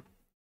power.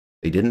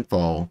 They didn't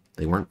fall.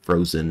 They weren't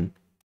frozen.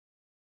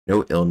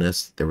 No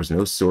illness. There was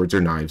no swords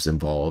or knives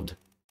involved.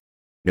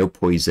 No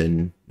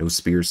poison. No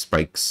spear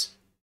spikes.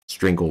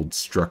 Strangled,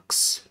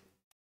 strucks.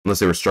 Unless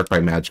they were struck by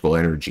magical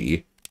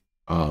energy.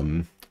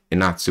 And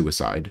not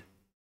suicide.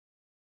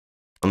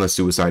 Unless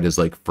suicide is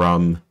like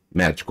from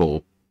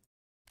magical...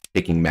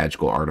 Taking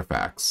magical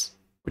artifacts.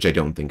 Which I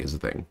don't think is a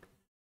thing.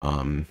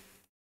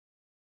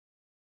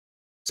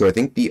 So I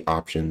think the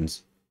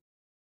options...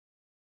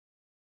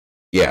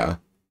 Yeah.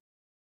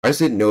 I just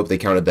didn't know if they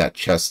counted that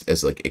chest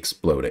as, like,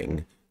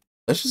 exploding.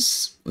 Let's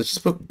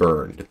just put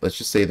burned. Let's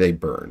just say they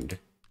burned.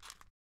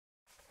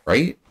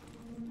 Right?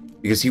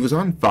 Because he was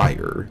on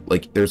fire.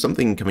 Like, there's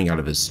something coming out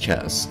of his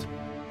chest.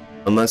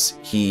 Unless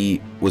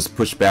he was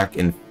pushed back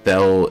and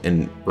fell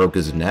and broke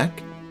his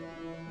neck?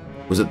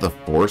 Was it the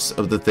force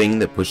of the thing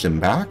that pushed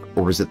him back?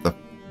 Or was it the...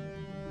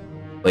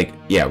 Like,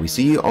 yeah, we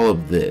see all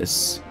of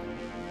this...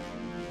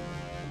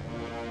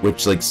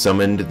 which, like,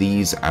 summoned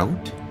these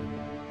out.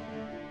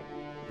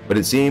 But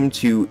it seemed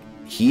to...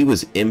 He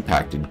was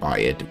impacted by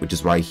it, which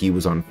is why he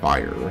was on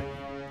fire.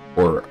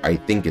 Or, I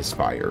think it's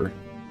fire.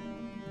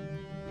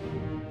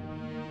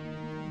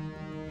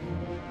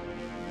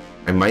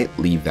 I might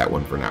leave that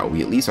one for now.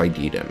 We at least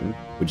ID'd him,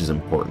 which is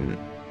important.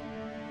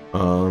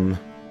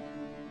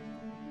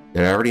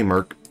 Did I already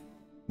mark...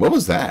 What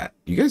was that?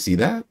 You guys see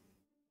that?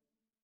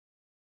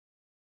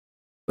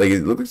 Like,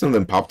 it looked like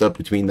something popped up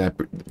between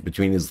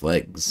his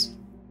legs.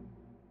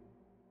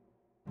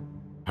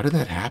 How did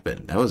that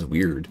happen? That was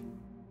weird.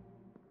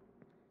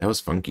 That was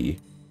funky.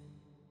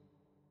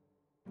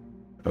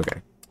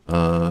 Okay.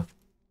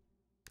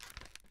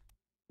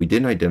 We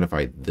didn't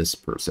identify this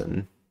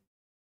person.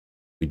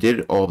 We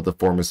did all of the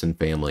Formison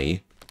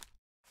family.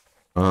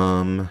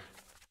 Do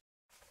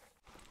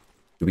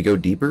we go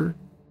deeper?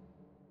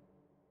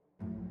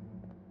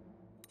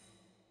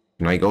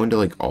 Can I go into,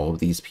 like, all of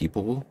these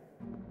people?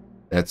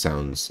 That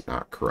sounds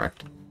not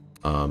correct.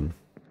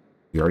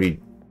 We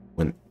already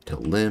went to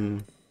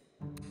Lim.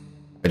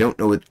 I don't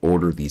know what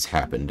order these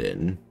happened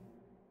in.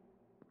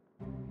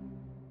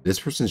 This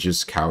person's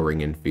just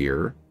cowering in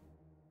fear.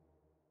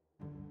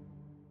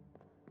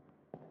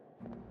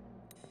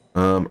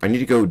 I need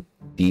to go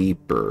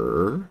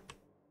deeper.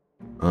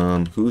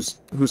 Who's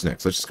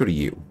next? Let's just go to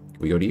you. Can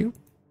we go to you?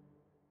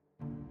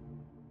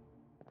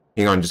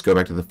 Hang on, just go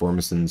back to the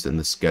Formisons in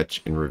the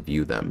sketch and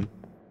review them.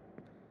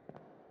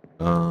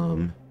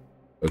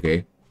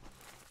 Okay.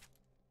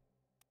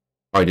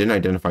 Oh, I didn't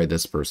identify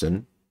this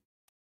person.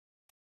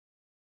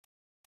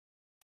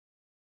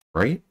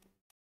 Right?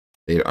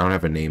 I don't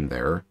have a name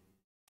there.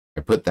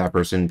 I put that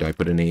person. Did I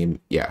put a name?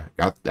 Yeah,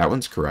 got that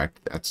one's correct.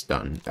 That's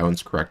done. That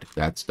one's correct.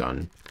 That's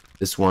done.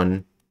 This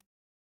one.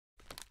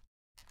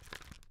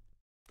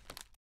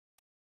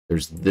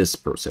 There's this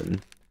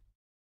person.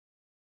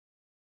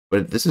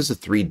 But this is a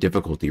 3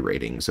 difficulty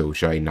rating, so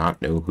should I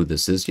not know who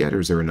this is yet,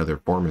 or is there another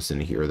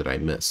Formison here that I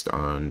missed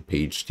on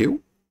page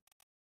 2?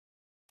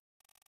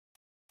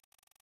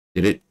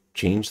 Did it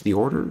change the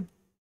order?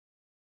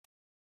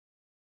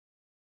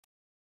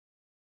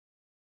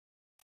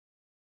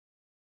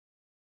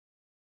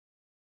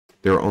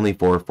 There are only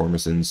 4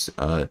 Formisons.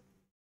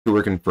 2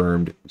 are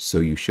confirmed, so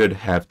you should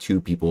have 2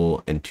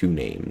 people and 2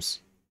 names.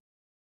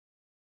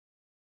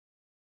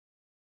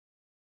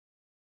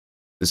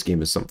 This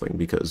game is something,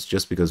 because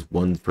just because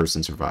one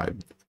person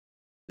survived,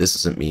 this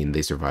doesn't mean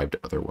they survived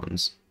other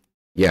ones.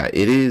 Yeah,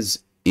 it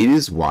is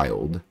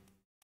wild,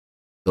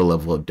 the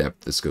level of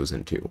depth this goes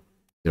into.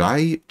 Did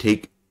I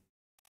take...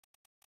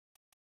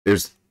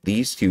 There's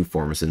these 2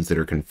 Formisons that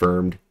are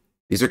confirmed.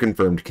 These are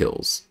confirmed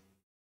kills.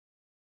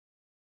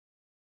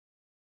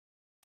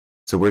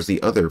 So where's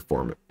the other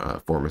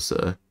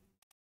Formisa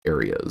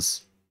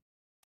areas?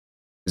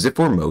 Is it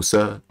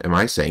Formosa? Am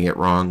I saying it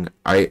wrong?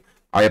 I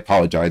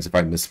apologize if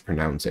I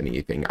mispronounce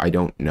anything. I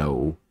don't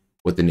know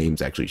what the names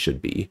actually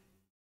should be.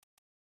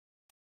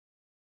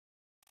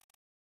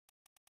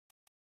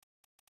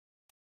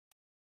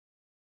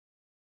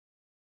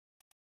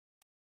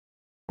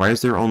 Why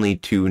is there only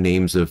 2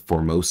 names of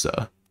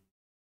Formosa?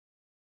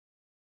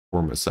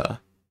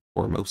 Formosa.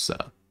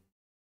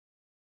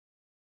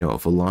 No,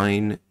 if a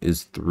line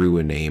is through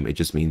a name, it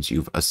just means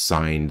you've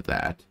assigned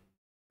that.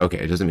 Okay,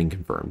 it doesn't mean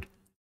confirmed.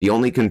 The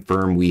only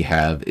confirm we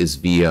have is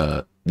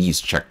via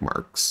these check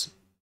marks.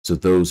 So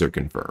those are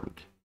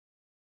confirmed.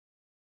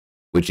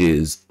 Which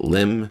is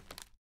Lim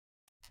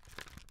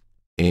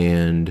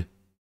and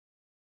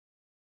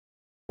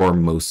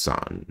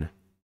Formosan.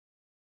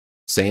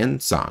 San?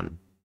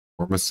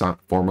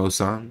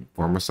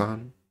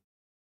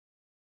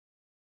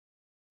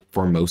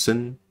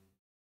 Formosan?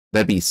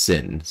 That'd be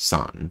San.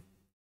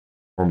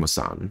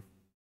 Formosan.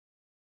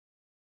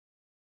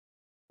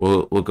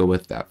 We'll go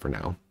with that for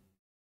now.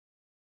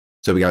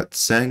 So we got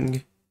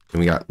Seng and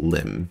we got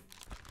Lim.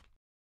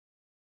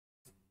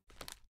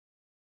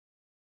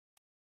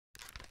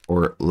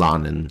 Or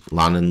Lanin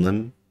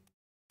Lim.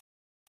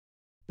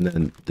 And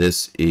then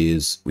this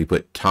is, we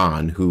put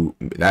Tan, who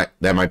that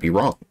might be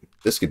wrong.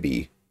 This could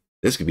be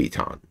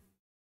Tan.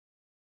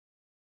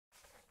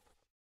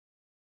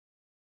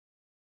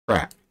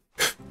 Crap.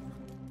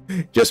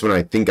 Just when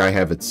I think I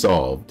have it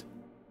solved.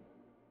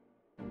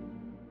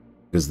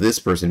 Because this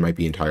person might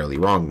be entirely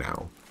wrong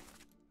now.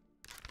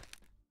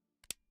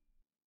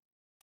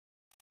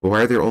 But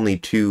why are there only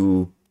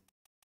 2?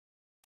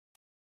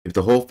 If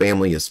the whole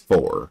family is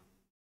 4.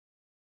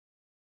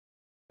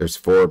 There's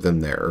 4 of them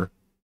there.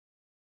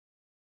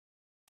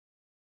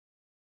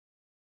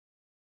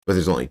 But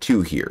there's only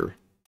 2 here.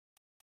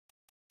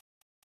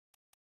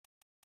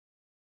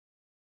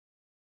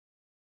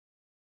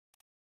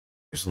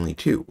 There's only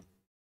 2.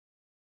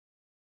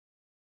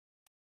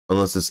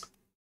 Unless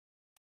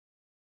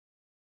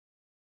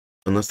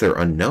they're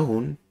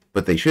unknown,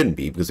 but they shouldn't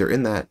be because they're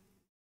in that.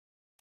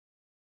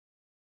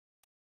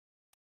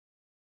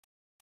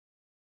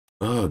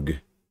 Ugh.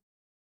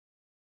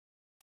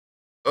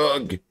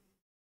 Ugh.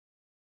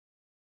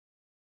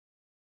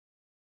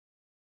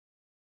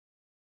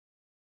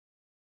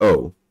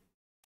 Oh.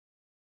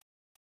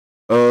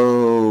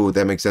 Oh,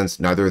 that makes sense.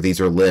 Neither of these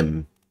are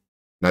Lim.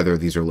 Neither of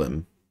these are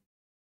Lim.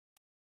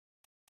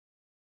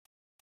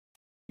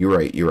 You're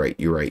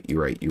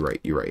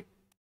right.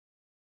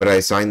 But I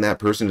assigned that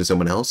person to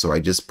someone else, so I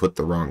just put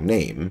the wrong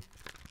name.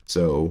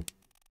 So...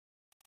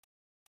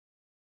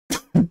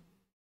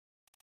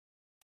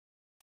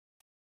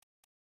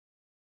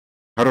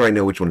 How do I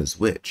know which one is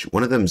which?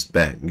 One of them's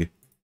Beng.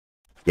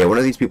 Yeah, one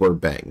of these people are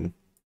Beng.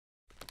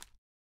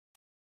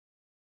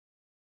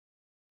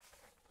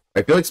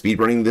 I feel like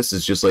speedrunning this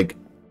is just, like,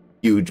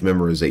 huge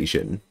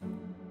memorization.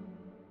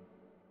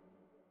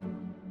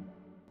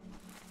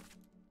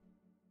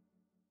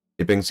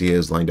 It bangs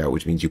is lined out,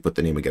 which means you put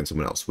the name against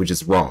someone else, which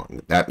is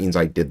wrong. That means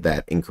I did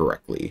that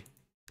incorrectly.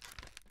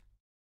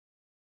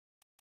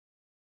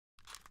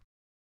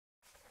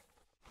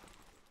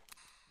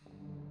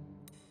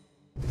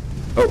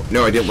 Oh,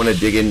 no, I didn't want to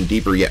dig in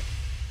deeper yet.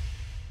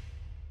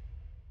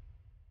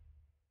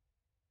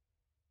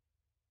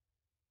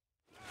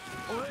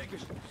 O'Hagan,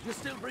 you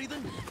still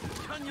breathing?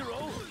 Can you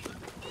roll?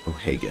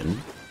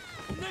 O'Hagan.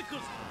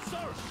 Nichols,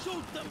 sir,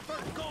 shoot them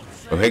for God's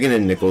sake! O'Hagan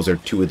and Nichols are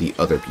two of the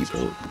other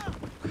people.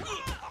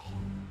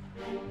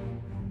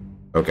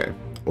 Okay,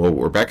 well,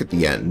 we're back at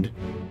the end.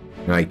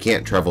 And I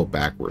can't travel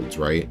backwards,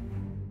 right?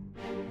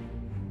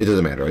 It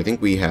doesn't matter. I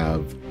think we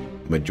have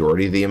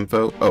majority of the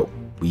info. Oh,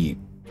 we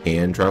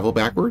can travel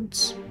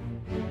backwards?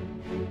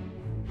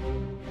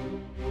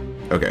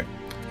 Okay,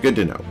 good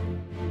to know.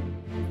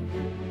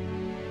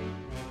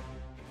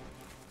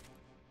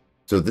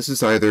 So this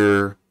is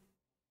either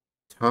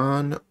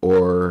Tan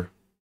or...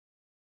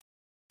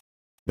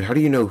 But how do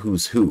you know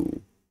who's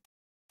who?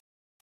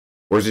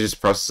 Or is it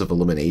just process of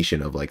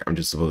elimination of, like, I'm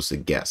just supposed to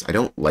guess? I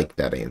don't like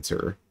that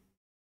answer.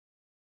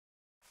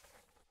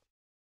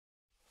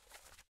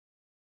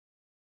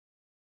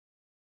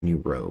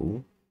 New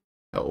row.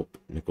 Help.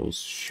 Nichols,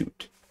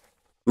 shoot.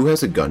 Who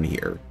has a gun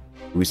here?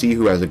 Do we see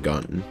who has a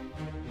gun?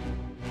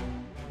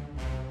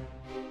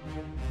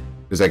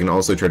 Because I can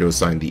also try to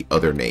assign the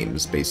other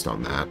names based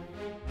on that.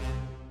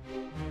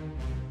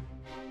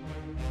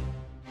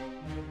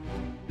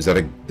 Is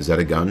that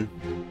a gun?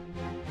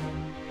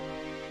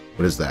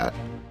 What is that?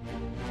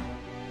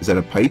 Is that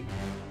a pipe?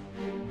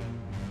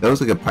 That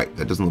looks like a pipe.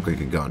 That doesn't look like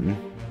a gun.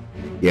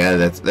 Yeah,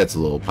 that's a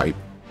little pipe.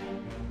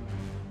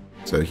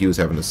 So he was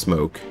having a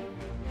smoke.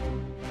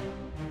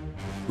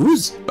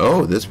 Who's...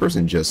 Oh, this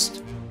person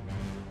just...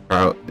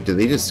 Did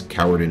they just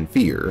cowered in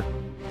fear?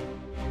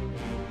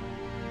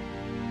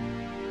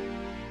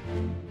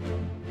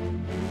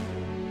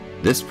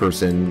 This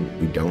person,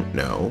 we don't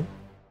know.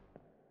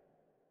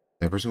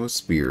 That person was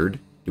speared.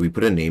 Do we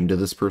put a name to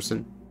this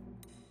person?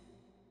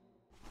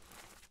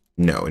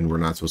 No, and we're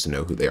not supposed to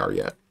know who they are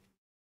yet.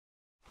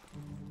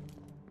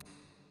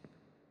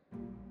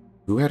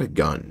 Who had a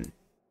gun?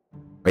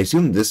 I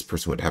assume this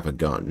person would have a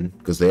gun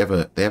because they have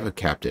a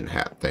captain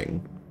hat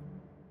thing,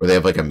 or they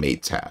have like a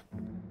mate's hat.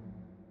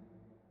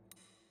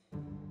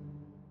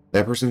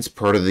 That person's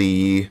part of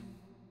the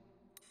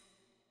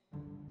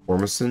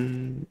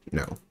Formison?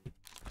 No,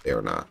 they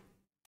are not.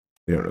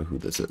 We don't know who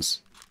this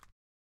is.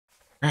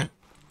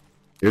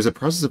 There's a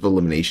process of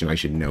elimination I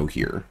should know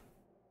here.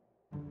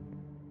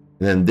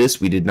 And then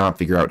this, we did not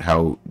figure out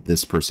how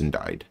this person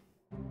died.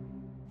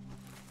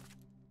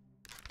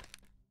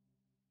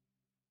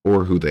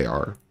 Or who they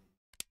are.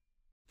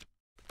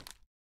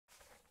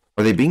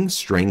 Are they being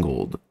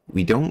strangled?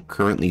 We don't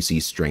currently see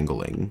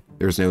strangling.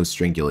 There's no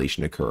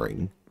strangulation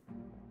occurring.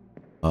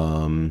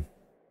 And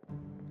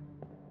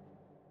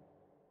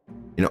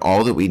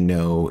all that we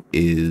know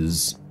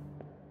is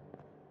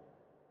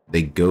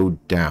they go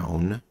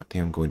down. I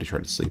think I'm going to try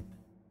to sleep.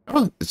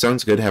 Oh, it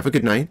sounds good. Have a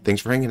good night.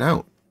 Thanks for hanging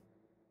out.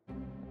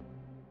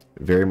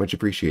 Very much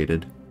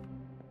appreciated.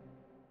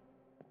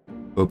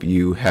 Hope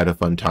you had a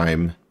fun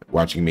time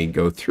watching me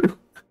go through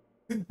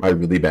my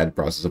really bad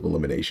process of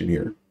elimination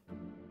here.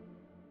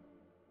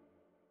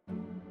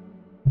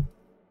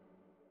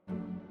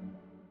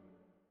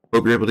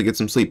 Hope you're able to get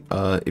some sleep.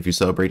 If you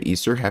celebrate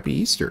Easter, happy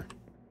Easter.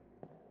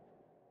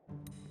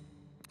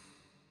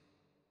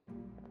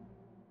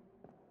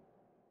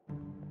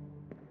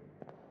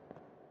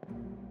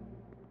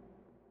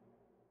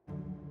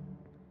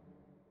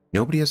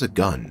 Nobody has a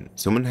gun.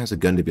 Someone has a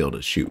gun to be able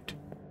to shoot.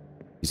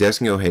 He's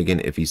asking O'Hagan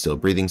if he's still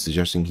breathing,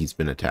 suggesting he's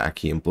been attacked.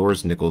 He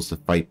implores Nichols to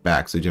fight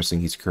back, suggesting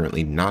he's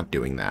currently not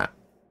doing that.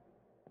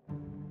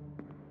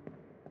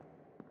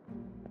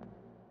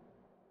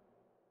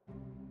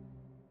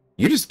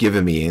 You're just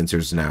giving me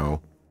answers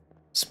now.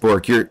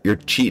 Spork, you're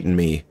cheating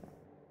me.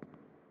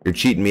 You're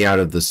cheating me out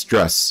of the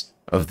stress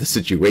of the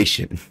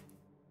situation.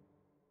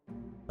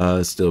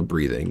 Still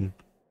breathing.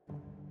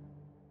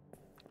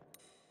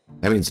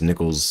 That means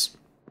Nichols...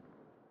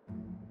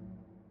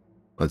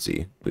 Let's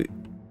see.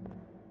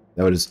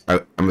 That was,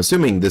 I'm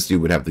assuming this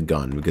dude would have the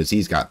gun because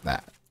he's got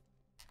that.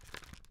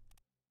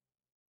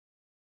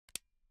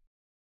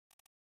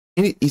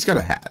 And he's got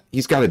a hat.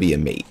 He's got to be a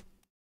mate.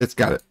 That's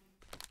got it.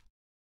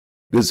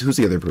 Because who's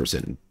the other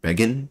person?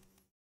 Began?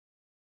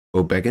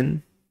 Oh,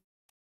 Began?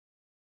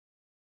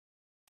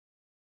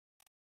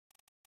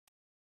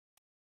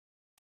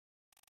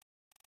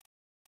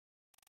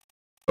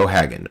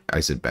 O'Hagan. I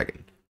said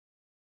Began.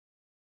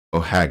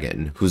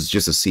 O'Hagan, who's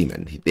just a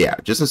seaman. Yeah,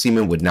 just a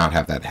seaman would not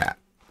have that hat.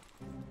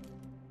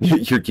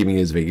 You're keeping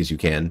it as vague as you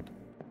can.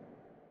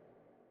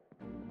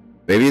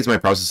 Maybe it's my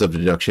process of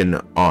deduction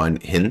on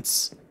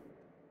hints.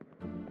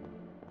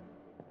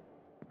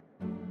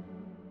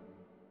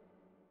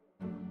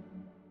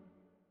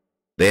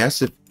 They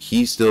asked if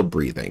he's still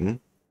breathing.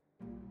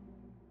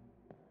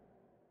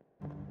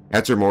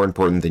 Hats are more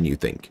important than you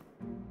think.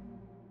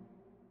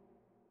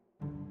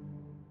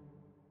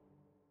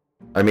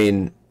 I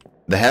mean,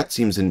 the hat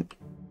seems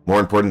more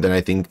important than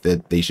I think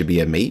that they should be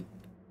a mate.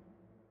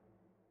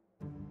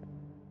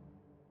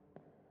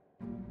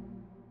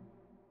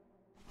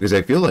 Because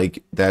I feel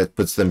like that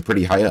puts them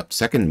pretty high up.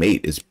 Second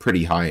mate is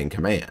pretty high in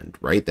command,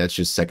 right? That's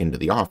just second to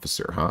the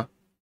officer, huh?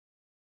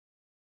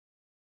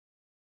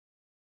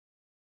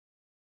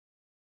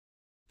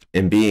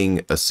 And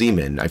being a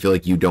seaman, I feel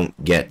like you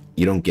don't get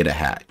a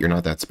hat. You're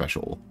not that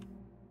special.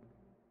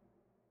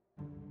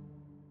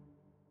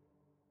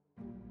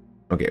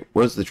 Okay,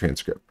 what's the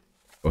transcript?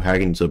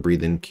 O'Hagan, still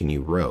breathing. Can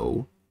you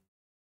row?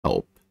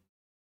 Help.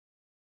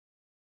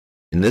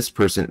 And this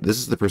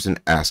is the person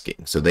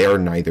asking. So they are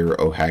neither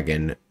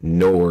O'Hagan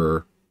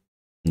nor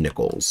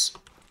Nichols.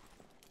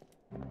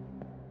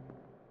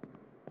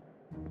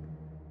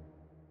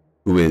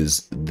 Who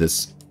is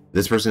this?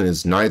 This person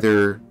is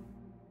neither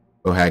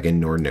O'Hagan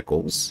nor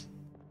Nichols.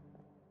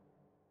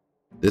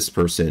 This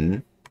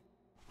person...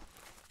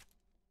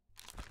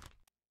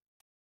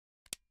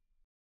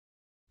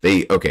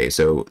 Okay,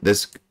 so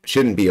this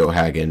shouldn't be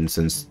O'Hagan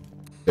since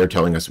they're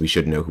telling us we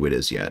shouldn't know who it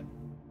is yet.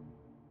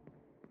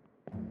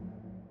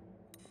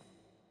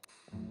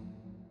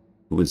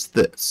 Who is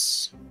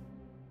this?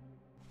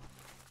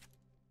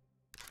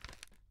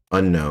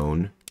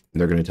 Unknown.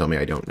 They're going to tell me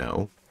I don't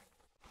know.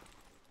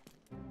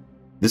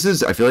 I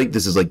feel like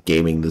this is like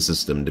gaming the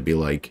system to be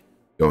like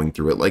going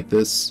through it like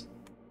this.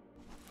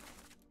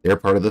 They're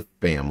part of the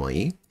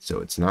family, so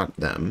it's not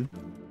them.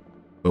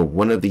 But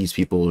one of these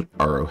people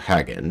are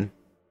O'Hagan.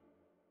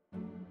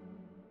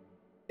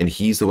 And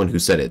he's the one who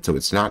said it, so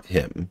it's not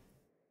him.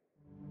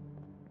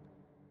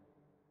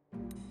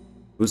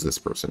 Who's this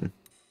person?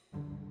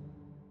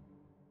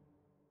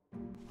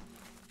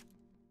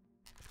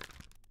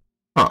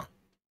 Huh.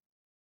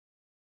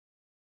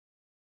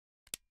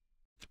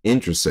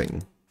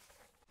 Interesting.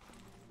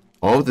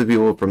 All of the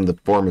people from the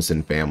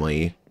Formison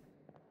family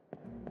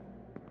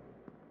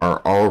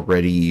are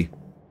already...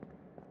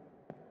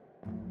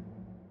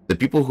 The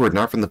people who are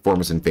not from the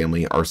Formison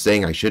family are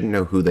saying I shouldn't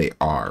know who they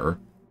are,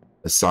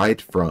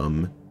 aside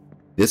from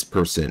this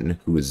person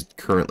who is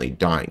currently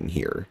dying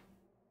here.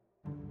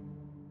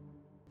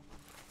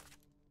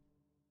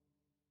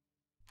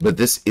 But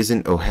this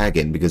isn't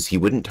O'Hagan because he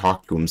wouldn't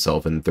talk to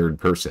himself in third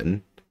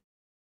person.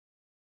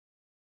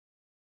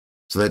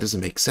 So that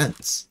doesn't make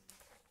sense.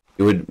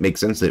 It would make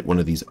sense that one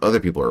of these other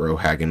people are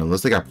O'Hagan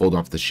unless they got pulled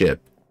off the ship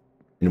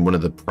in one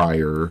of the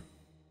prior...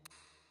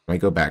 Can I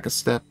go back a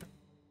step?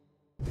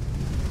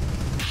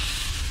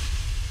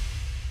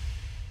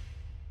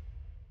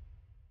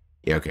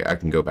 Yeah, okay, I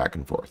can go back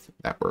and forth.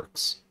 That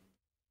works.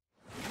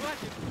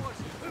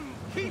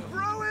 Keep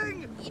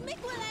rowing!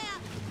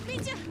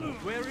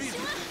 Where is it?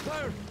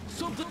 Where?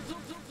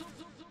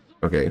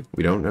 Okay,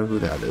 we don't know who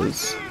that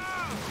is.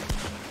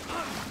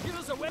 Give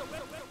us a way.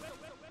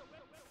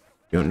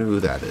 Don't know who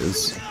that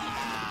is.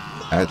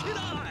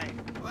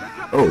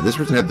 Oh, this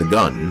person had the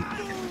gun.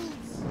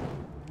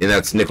 And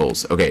that's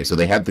Nichols. Okay, so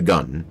they had the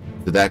gun.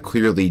 So that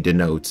clearly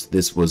denotes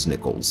this was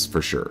Nichols,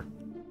 for sure.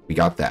 We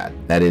got that.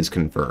 That is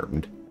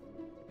confirmed.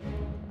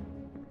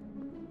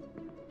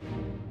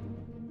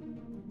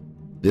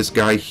 This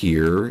guy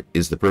here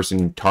is the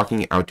person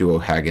talking out to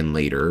O'Hagan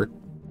later.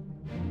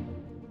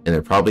 And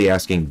they're probably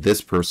asking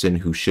this person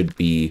who should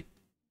be...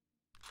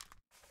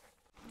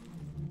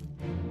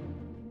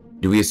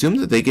 Do we assume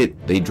that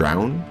they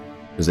drown?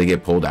 Because they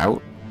get pulled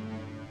out?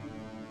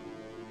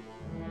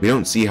 We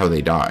don't see how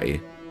they die.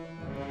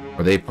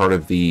 Are they part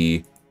of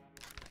the...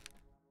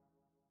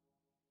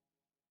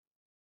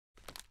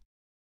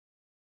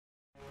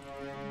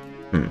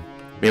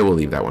 Maybe we'll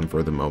leave that one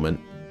for the moment.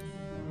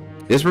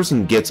 This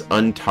person gets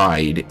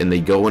untied and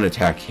they go and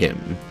attack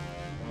him.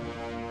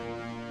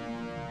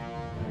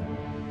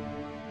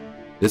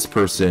 This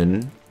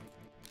person...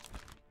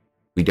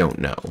 we don't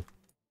know.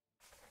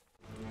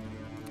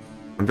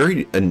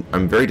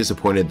 I'm very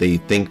disappointed they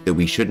think that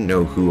we shouldn't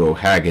know who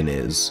O'Hagan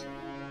is.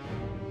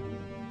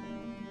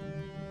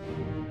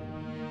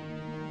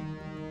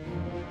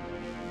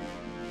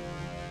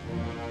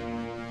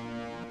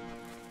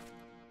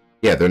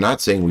 Yeah, they're not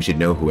saying we should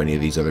know who any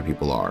of these other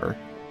people are.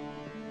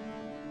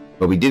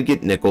 But we did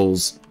get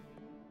Nichols.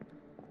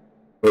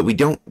 But we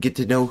don't get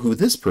to know who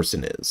this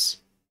person is.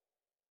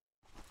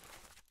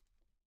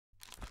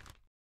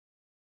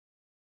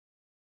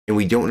 And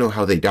we don't know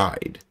how they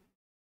died.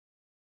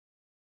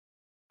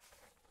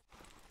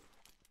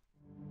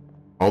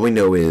 All we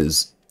know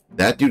is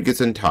that dude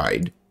gets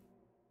untied.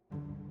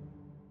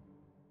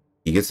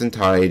 He gets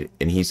untied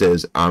and he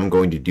says, I'm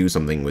going to do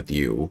something with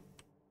you.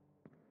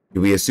 Do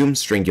we assume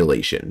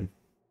strangulation?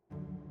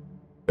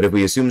 But if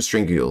we assume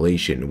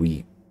strangulation,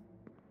 we...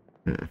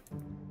 Can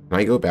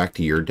I go back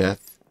to your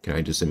death? Can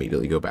I just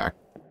immediately go back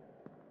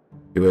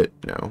to it?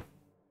 No.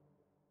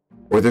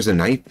 Or there's a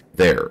knife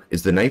there.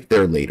 Is the knife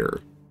there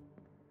later?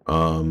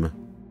 Can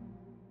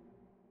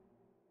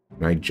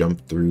I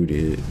jump through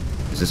to...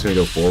 Is this going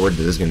to go forward?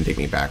 This is going to take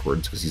me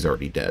backwards because he's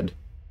already dead.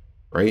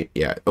 Right?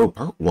 Yeah. Oh,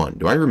 part 1.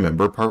 Do I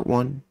remember part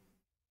 1?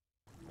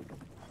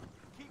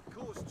 Keep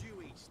course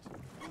due east.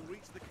 You'll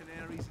reach the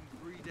Canaries in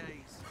 3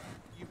 days.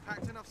 You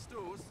packed enough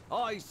stores?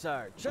 Aye, Aye,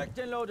 sir. Checked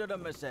and loaded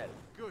them myself.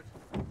 Good.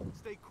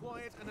 Stay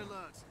quiet and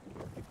alert.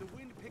 If the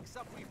wind picks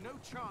up, we've no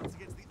chance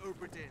against the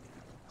Obra Dinn.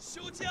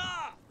 休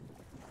假，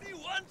你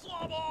玩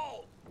抓不？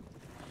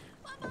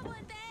我无问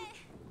题，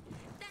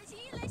但是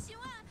伊来想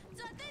啊，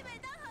绝对袂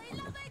当互伊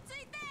落到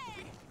水底。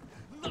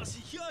那是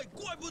遐个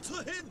怪物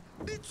出现，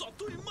你绝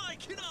对卖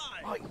起来。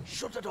 Aye,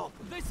 shut it up.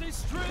 They say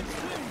strange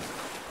things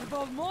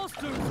about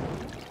monsters.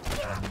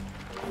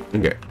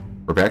 Okay,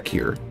 we're back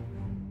here.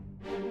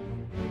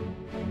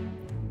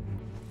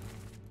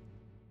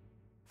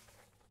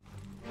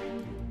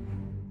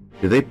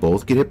 Do they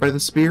both get hit by the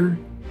spear?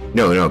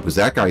 No, because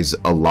that guy's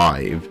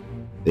alive.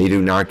 They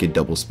do not get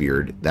double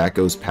speared. That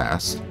goes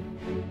past.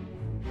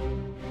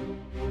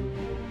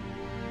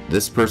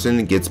 This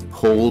person gets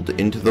pulled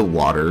into the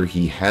water.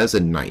 He has a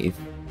knife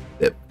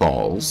that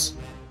falls.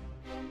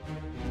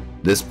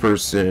 This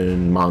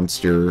person,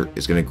 monster,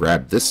 is going to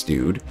grab this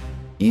dude.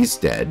 He's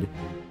dead.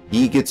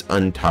 He gets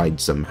untied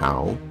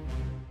somehow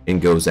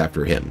and goes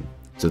after him.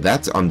 So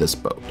that's on this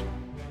boat.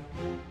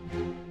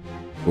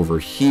 Over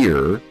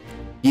here,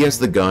 he has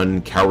the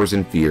gun, cowers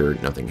in fear,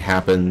 nothing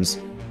happens.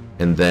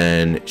 And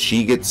then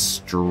she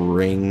gets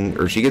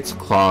she gets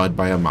clawed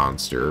by a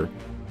monster.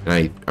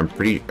 And I'm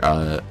pretty,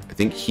 I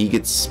think he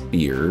gets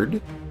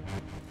speared.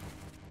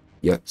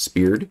 Yeah,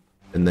 speared.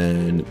 And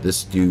then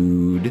this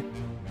dude,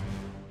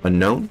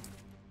 unknown?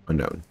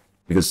 Unknown.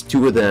 Because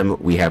two of them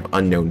we have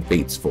unknown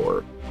fates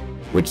for,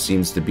 which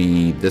seems to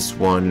be this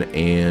one,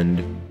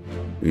 and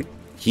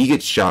he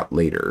gets shot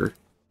later.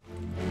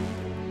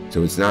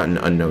 So it's not an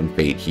unknown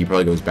fate. He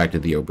probably goes back to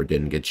the Obra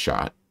Dinn and gets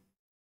shot.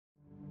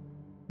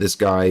 This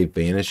guy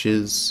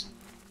vanishes.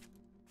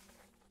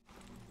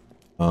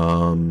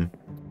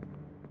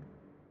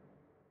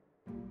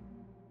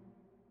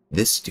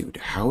 This dude,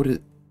 how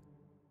did...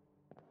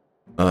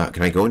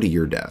 can I go into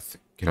your death?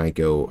 Can I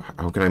go...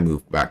 How can I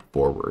move back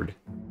forward?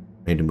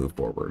 I need to move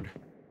forward.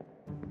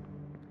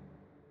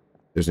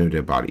 There's no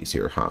dead bodies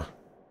here, huh?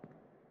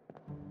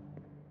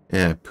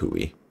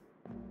 Pooey.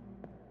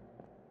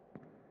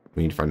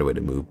 We need to find a way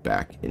to move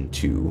back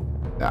into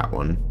that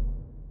one.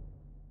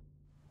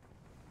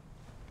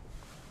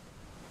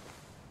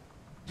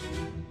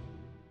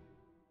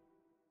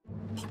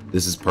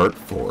 This is part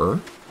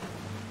 4.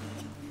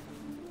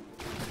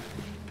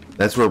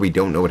 That's where we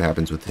don't know what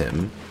happens with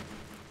him.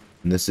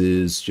 And this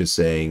is just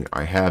saying,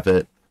 I have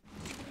it.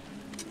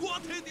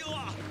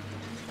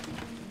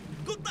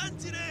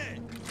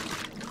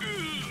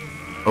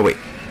 Oh, wait.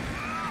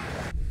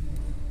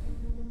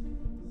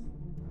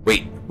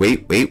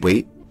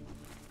 Wait.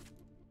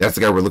 That's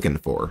the guy we're looking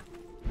for.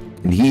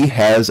 And he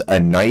has a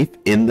knife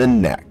in the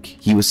neck.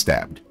 He was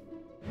stabbed.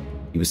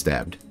 He was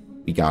stabbed.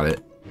 We got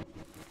it.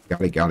 Got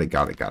it.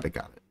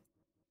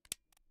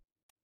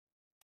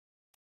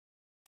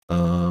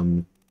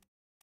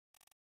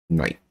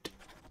 Knight.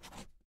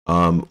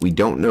 We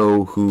don't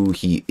know who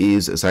he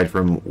is aside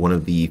from one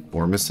of the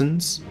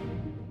Formosans.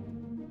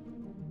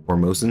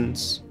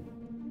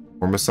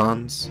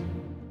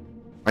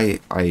 I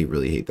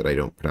really hate that I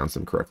don't pronounce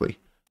them correctly.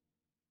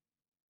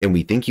 And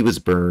we think he was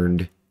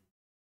burned.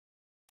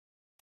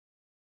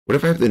 What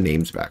if I have the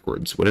names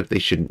backwards? What if they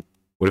shouldn't?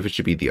 What if it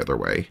should be the other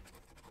way?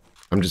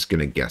 I'm just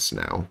gonna guess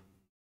now.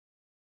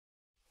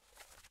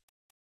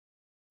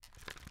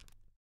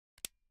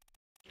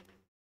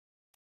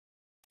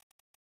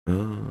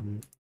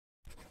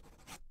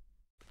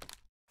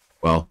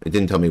 Well, it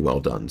didn't tell me well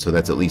done, so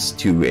that's at least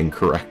 2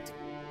 incorrect.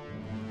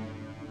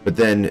 But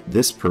then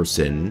this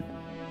person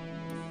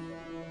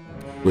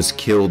was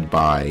killed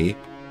by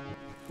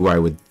who I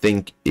would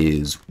think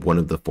is one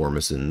of the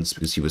Formosans,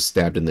 because he was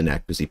stabbed in the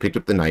neck because he picked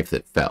up the knife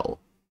that fell.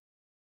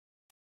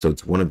 So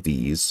it's one of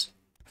these.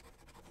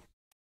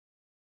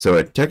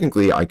 So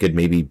technically I could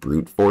maybe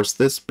brute force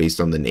this based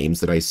on the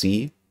names that I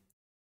see.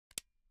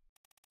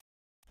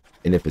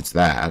 And if it's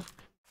that,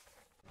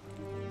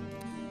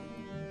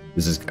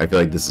 I feel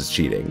like this is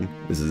cheating.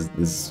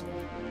 This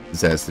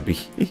has to be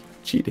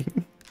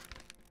cheating.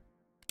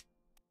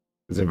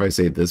 Because if I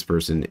say this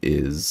person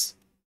is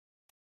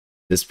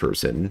this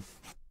person,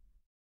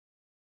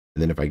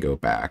 and then if I go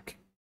back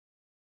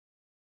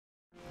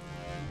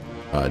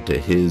to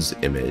his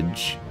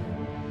image,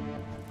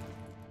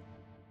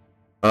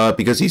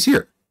 because he's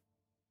here.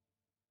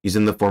 He's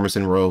in the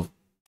Formosan royal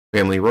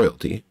family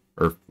royalty,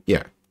 or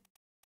yeah,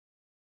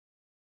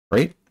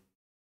 right?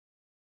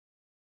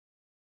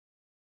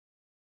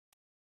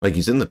 Like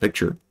he's in the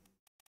picture.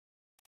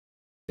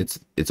 It's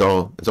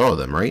all of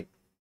them, right?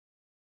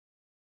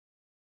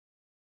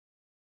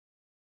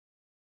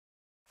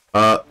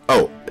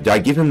 Oh, did I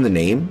give him the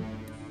name?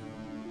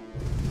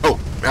 Oh,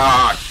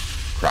 crap.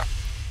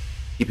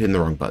 Keep hitting the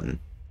wrong button.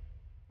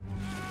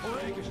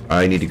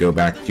 I need to go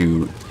back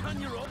to...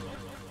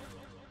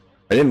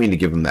 I didn't mean to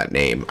give him that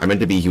name. I meant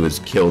to be he was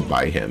killed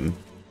by him.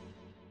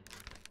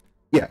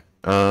 Yeah,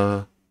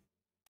 did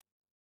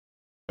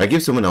I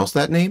give someone else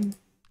that name?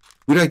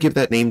 Who did I give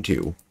that name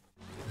to?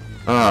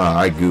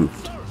 I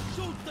goofed.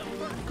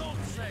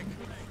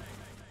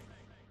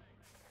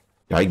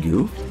 Did I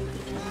goof?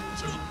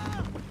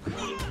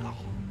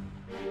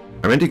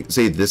 I meant to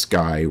say this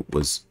guy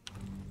was...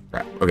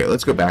 Crap. Okay,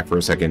 let's go back for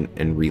a second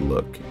and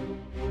re-look.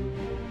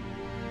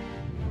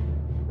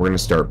 We're going to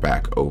start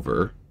back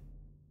over.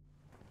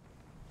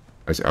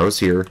 I was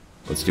here.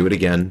 Let's do it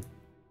again.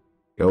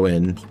 Go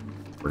in.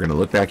 We're going to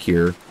look back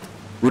here.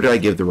 Who did I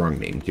give the wrong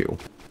name to?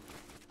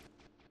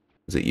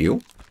 Is it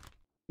you?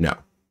 No.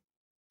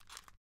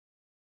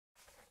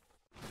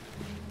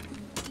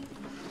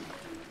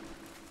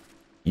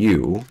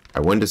 You, I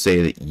wanted to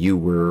say that you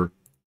were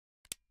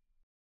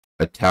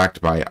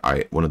attacked by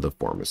one of the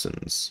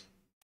Formosons.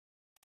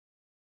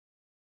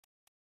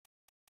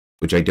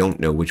 Which I don't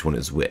know which one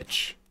is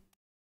which.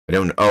 I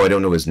don't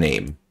know his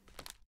name.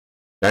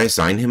 Did I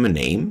assign him a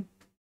name?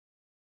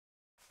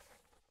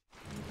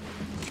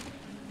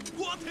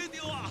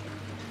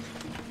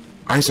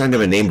 I assigned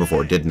him a name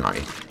before, didn't I?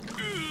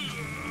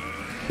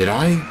 Did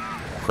I?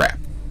 Crap.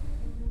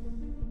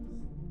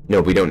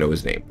 No, we don't know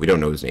his name. We don't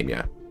know his name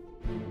yet.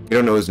 We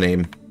don't know his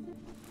name.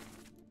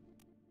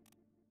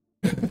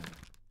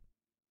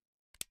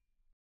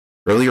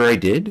 Earlier I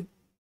did?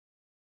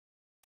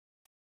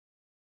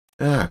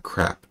 Ah,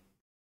 crap.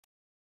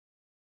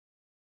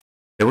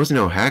 There was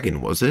no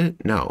Hagen, was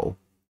it? No.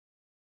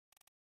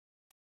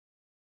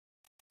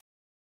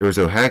 There was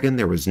O'Hagan,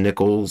 there was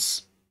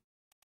Nichols.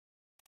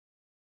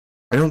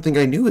 I don't think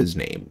I knew his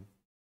name.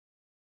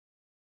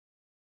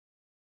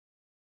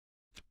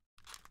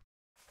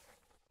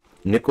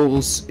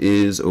 Nichols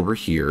is over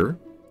here.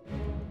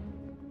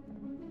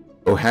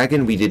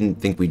 O'Hagan we didn't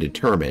think we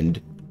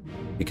determined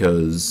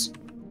because...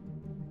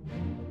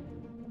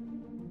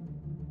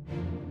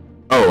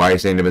 Oh, I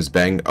assigned him as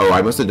Bang. Oh,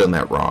 I must have done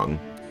that wrong.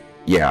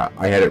 Yeah,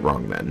 I had it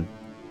wrong then.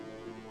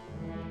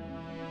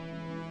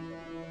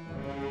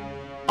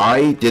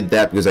 I did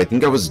that because I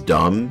think I was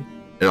dumb,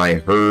 and I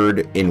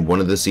heard in one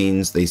of the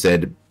scenes they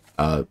said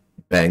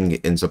Bang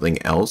in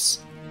something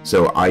else.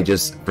 So I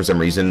just, for some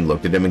reason,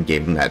 looked at him and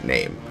gave him that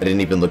name. I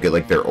didn't even look at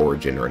like their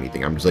origin or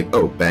anything. I'm just like,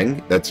 oh,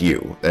 Bang, that's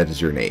you. That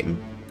is your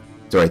name.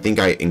 So I think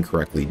I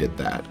incorrectly did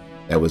that.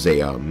 That was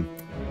a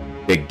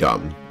big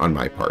dumb on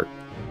my part.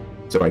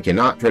 So I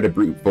cannot try to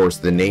brute force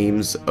the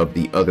names of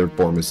the other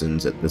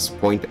Formosons at this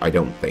point, I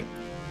don't think.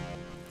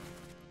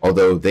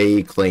 Although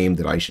they claim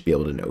that I should be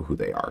able to know who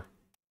they are.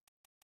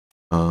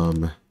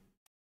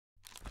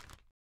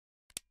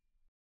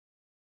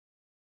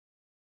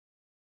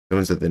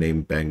 Someone said the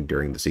name Bang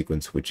during the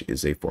sequence, which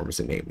is a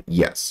Formosan name.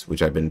 Yes,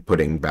 which I've been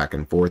putting back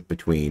and forth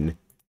between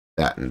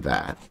that and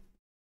that.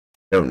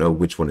 I don't know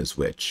which one is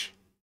which.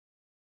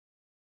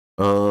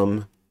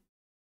 Are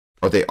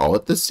they all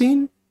at this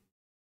scene?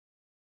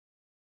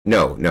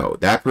 No,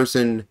 that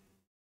person,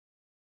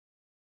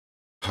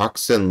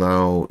 Hoxen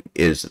Lao,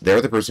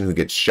 they're the person who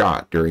gets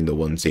shot during the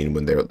one scene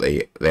when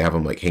they have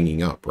him like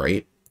hanging up,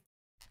 right?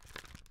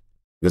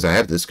 Because I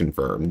have this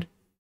confirmed.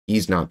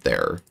 He's not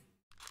there.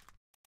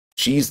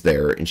 She's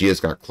there, and she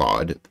just got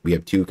clawed. We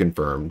have 2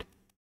 confirmed.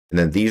 And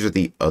then these are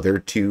the other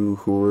 2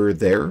 who are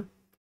there,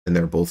 and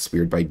they're both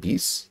speared by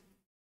beasts.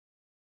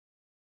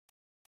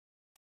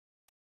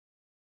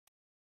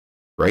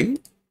 Right?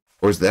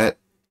 Or is that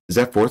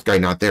 4th guy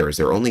not there? Is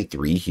there only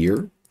 3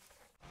 here?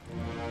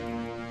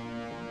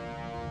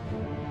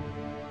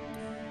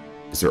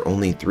 Is there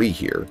only 3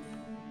 here?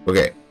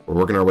 Okay, we're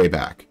working our way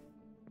back.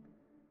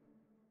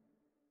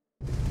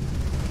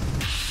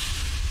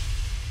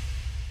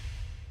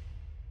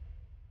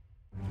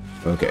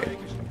 Okay.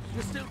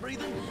 You're still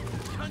breathing?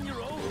 Can you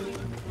roll?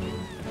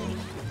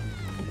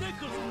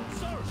 Nichols,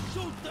 sir,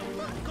 shoot them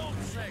for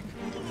God's sake!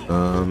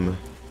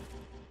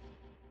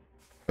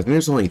 I think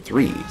there's only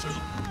 3. I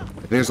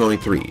think there's only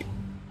 3.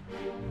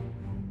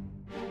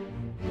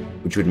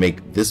 Which would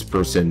make this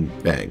person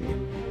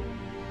Bang.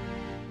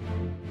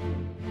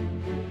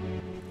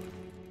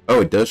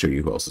 Oh, it does show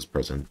you who else is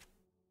present.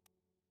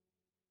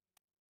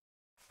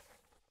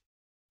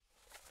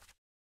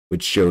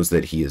 Which shows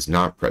that he is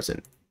not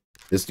present.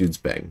 This dude's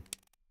Bang.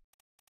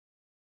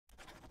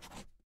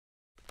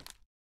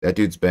 That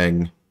dude's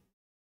Bang.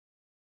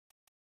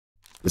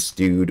 This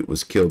dude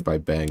was killed by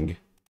Bang.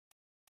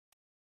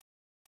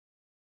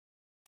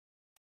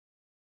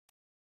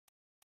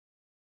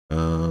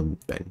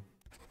 Bang.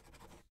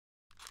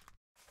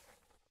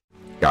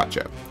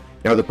 Gotcha.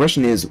 Now the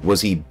question is,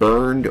 was he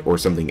burned or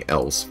something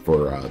else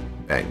for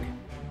Bang?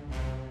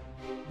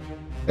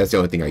 That's the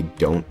only thing I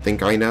don't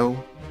think I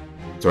know.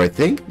 So I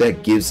think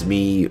that gives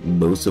me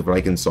most of what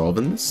I can solve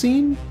in this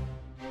scene.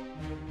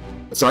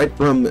 Aside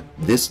from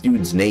this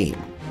dude's name,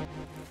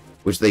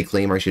 which they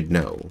claim I should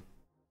know.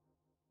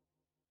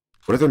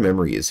 What other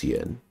memory is he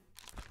in?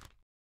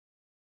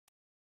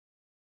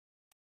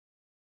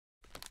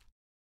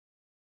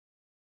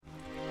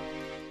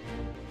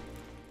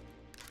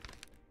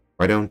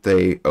 Why don't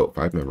they... Oh,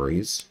 5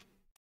 memories.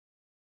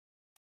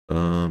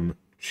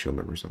 Show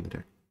memories on the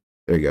deck.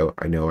 There you go.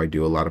 I know I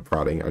do a lot of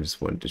prodding. I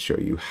just wanted to show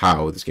you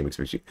how this game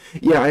expects you.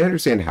 Yeah, I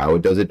understand how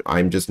it does it.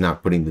 I'm just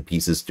not putting the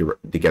pieces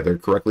together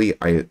correctly.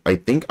 I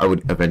think I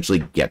would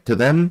eventually get to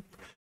them,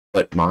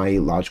 but my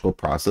logical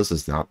process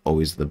is not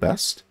always the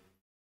best.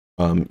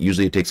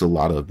 Usually it takes a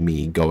lot of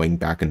me going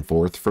back and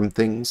forth from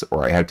things,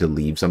 or I have to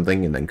leave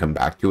something and then come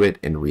back to it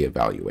and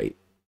reevaluate.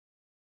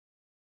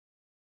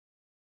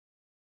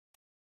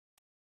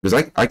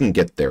 Because I can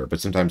get there,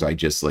 but sometimes I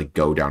just like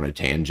go down a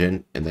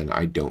tangent and then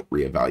I don't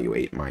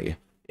reevaluate my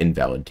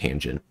invalid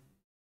tangent.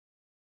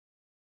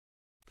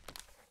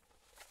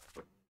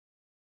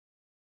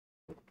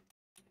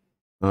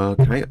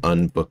 Can I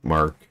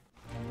unbookmark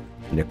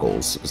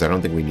Nichols? Because I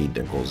don't think we need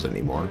Nichols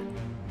anymore.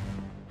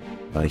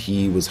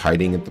 He was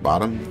hiding at the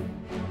bottom.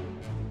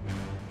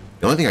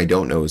 The only thing I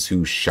don't know is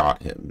who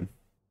shot him.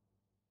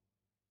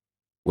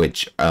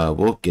 Which,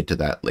 we'll get to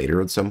that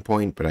later at some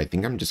point, but I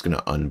think I'm just going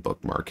to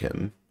unbookmark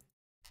him.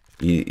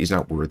 He's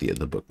not worthy of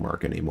the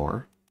bookmark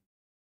anymore.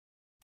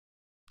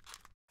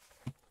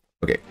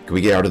 Okay, can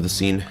we get out of the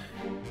scene?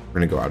 We're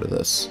going to go out of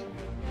this.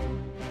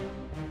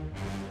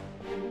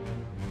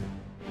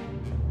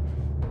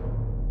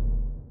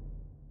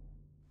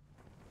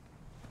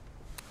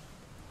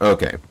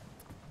 Okay.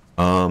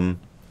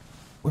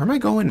 Where am I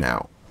going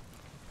now?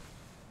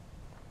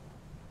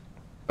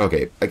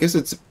 Okay, I guess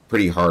it's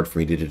pretty hard for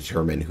me to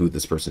determine who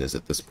this person is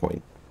at this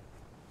point.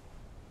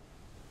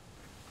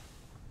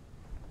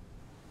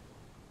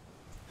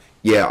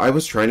 Yeah, I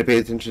was trying to pay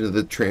attention to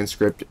the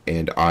transcript,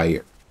 and Did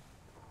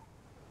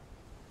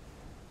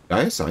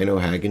I assign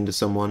O'Hagan to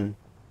someone?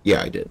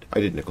 Yeah, I did.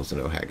 I did Nicholson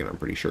O'Hagan, I'm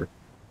pretty sure.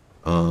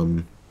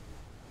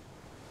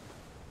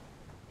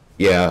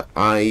 Yeah,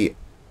 I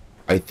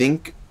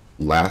think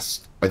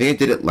I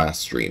did it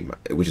last stream,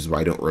 which is why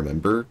I don't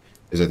remember,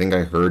 is I think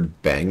I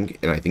heard bang,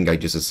 and I think I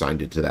just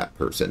assigned it to that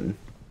person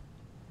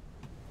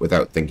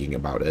without thinking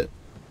about it.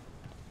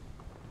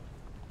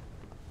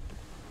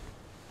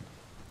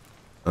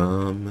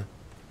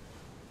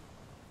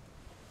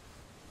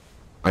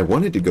 I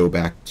wanted to go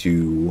back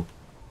to...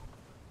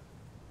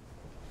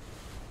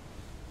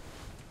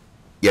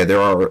 Yeah, there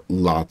are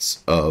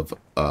lots of,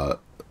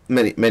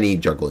 many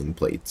juggling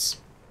plates.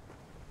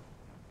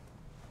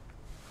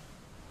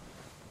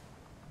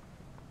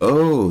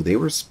 Oh, they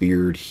were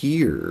speared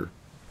here.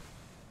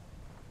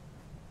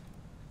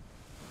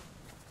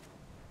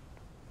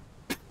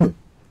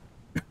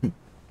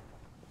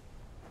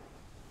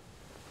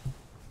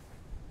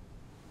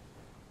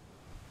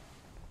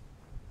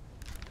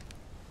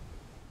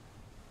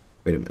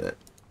 Wait a minute.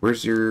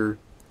 Where's your...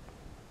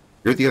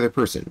 You're the other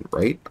person,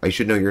 right? I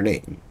should know your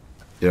name.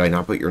 Did I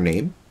not put your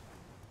name?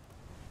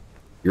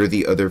 You're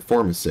the other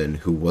Formison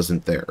who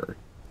wasn't there.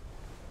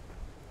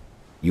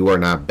 You are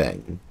not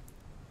Beng.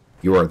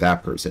 You are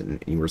that person,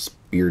 and you were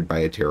speared by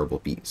a terrible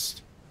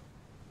beast.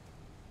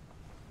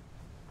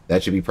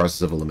 That should be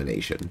process of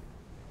elimination.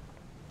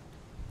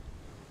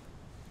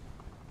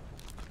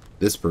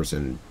 This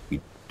person, we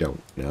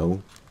don't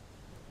know.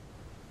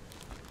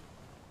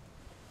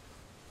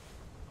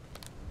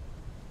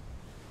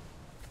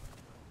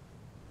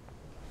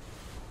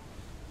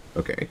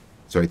 Okay,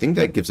 so I think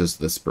that gives us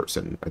this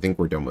person. I think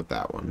we're done with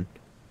that one.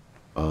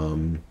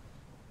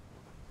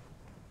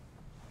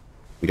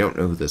 We don't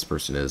know who this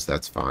person is.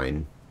 That's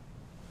fine.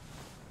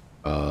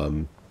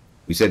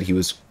 We said he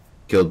was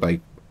killed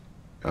by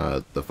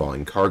the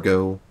falling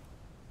cargo.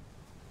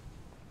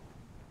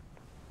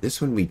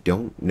 This one we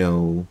don't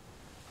know.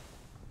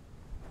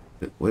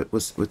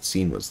 What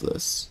scene was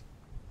this?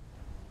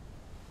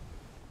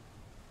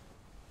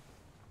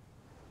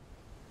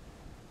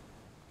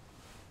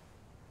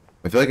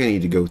 I feel like I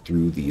need to go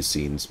through these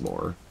scenes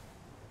more.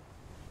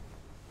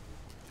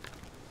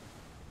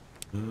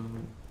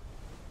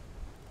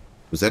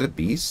 Was that a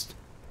beast?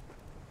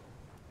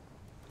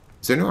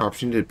 Is there no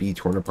option to be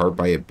torn apart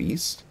by a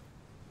beast?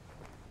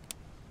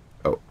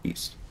 Oh,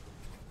 beast.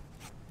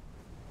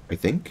 I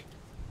think.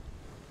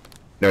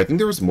 No, I think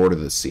there was more to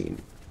this scene.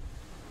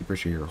 Keep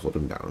pressure here, hold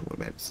him down. What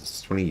man? This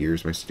is 20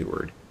 years, my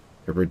steward.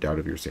 Never a doubt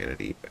of your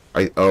sanity.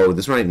 Oh,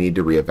 this one I need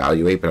to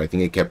reevaluate, but I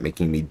think it kept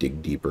making me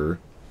dig deeper.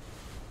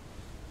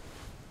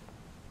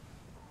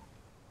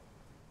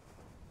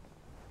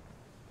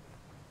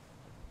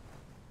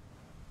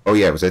 Oh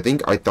yeah, because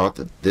I thought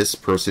that this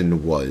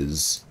person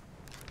was...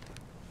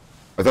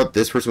 I thought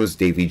this person was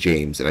Davy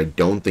James, and I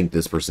don't think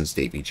this person's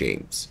Davy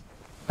James.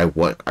 I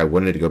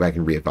wanted to go back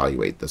and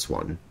reevaluate this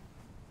one.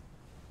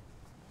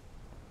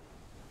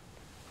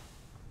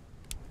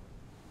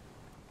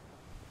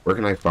 Where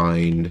can I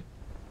find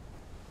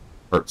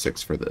part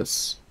 6 for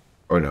this?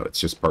 Oh no, it's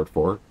just part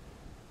 4.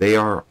 They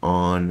are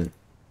on...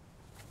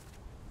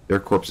 Their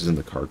corpse is in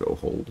the cargo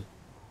hold.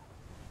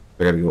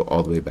 I gotta go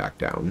all the way back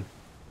down.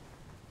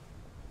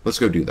 Let's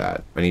go do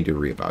that. I need to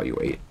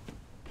reevaluate.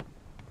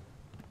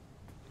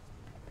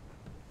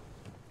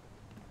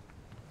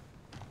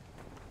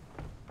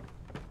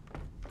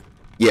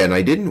 Yeah, and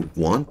I didn't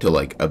want to,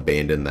 like,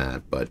 abandon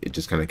that, but it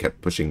just kind of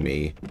kept pushing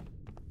me.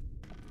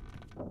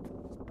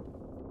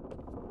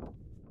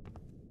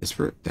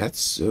 That's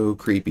so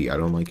creepy. I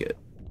don't like it.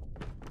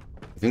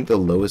 I think the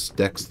lowest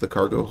deck's the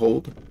cargo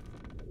hold.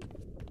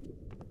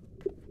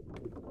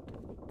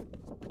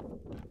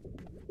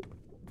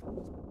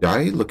 Did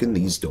I look in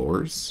these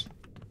doors?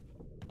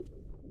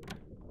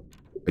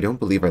 I don't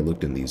believe I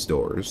looked in these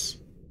doors.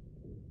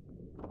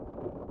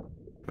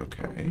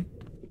 Okay.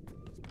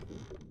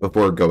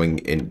 Before going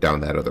in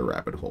down that other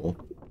rabbit hole.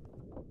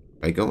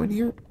 I go in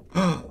here?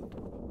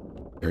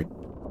 There...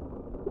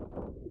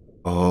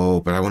 Oh,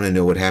 but I want to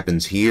know what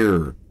happens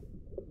here.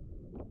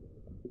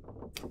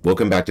 We'll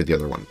come back to the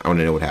other one. I want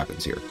to know what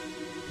happens here.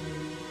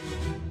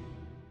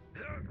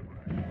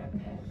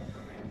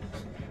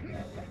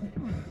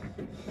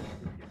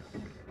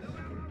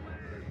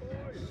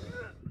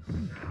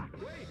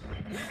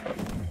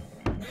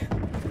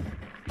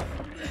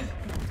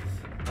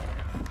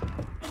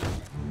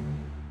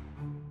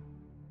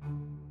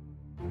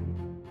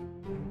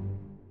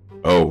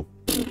 Oh.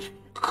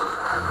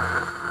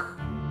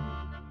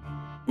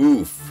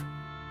 Oof.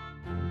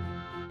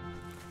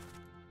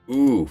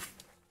 Oof.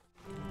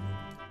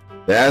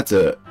 That's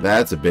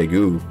a big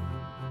oof.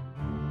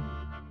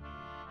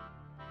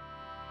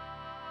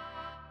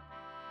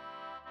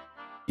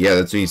 Yeah,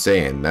 that's what he's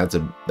saying. That's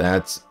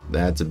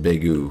a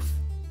big oof.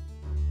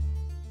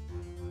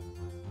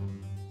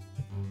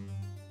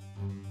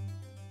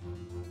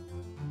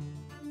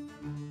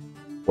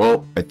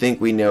 Well, I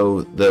think we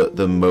know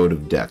the mode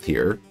of death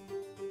here.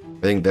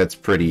 I think that's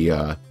pretty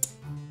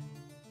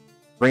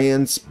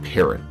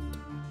transparent.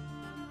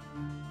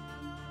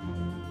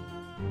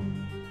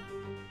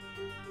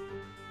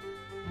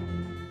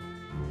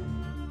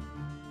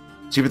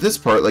 See, for this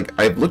part, like,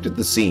 I've looked at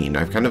the scene,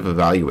 I've kind of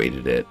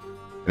evaluated it,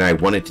 and I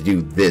wanted to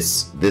do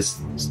this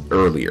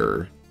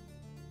earlier.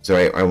 So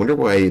I wonder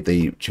why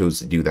they chose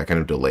to do that kind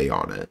of delay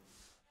on it.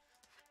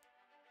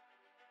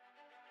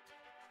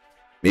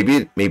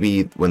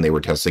 Maybe when they were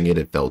testing it,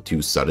 it felt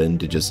too sudden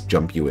to just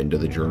jump you into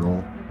the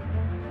journal.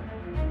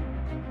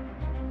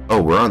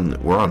 Oh, we're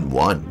on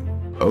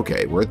 1.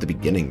 Okay, we're at the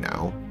beginning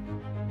now.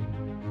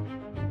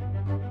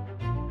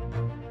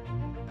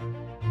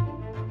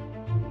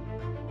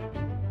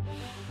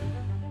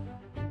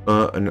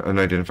 An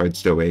unidentified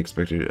stowaway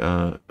expecting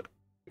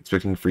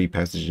free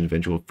passage and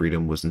eventual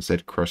freedom was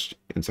instead crushed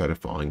inside a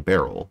falling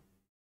barrel.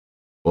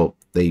 Well,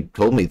 they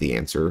told me the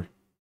answer.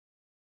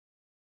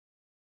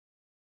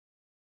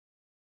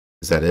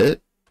 Is that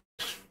it?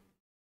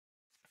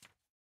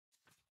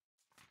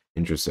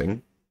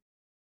 Interesting.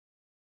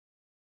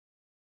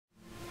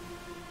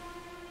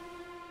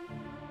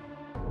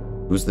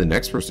 Who's the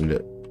next person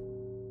to...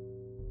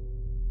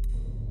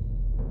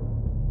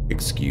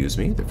 Excuse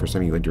me? The first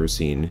time you enter a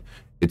scene,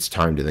 it's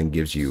timed and then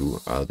gives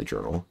you the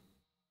journal.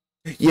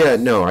 Yeah,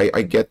 no,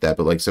 I get that,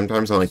 but like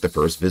sometimes on like the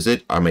first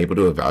visit, I'm able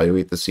to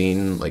evaluate the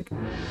scene, like,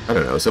 I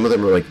don't know, some of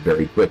them are like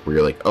very quick where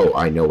you're like, oh,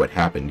 I know what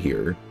happened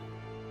here.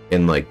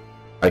 And like,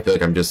 I feel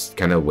like I'm just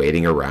kind of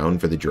waiting around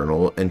for the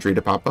journal entry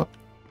to pop up.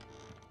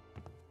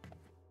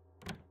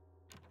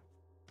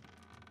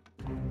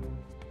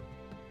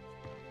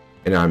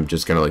 And I'm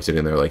just kind of like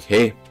sitting there like,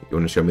 hey, you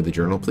want to show me the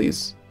journal,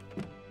 please?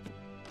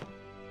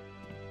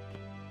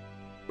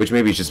 Which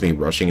maybe it's just me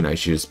rushing and I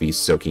should just be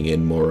soaking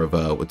in more of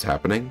what's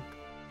happening.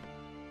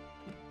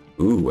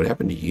 Ooh, what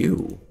happened to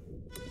you?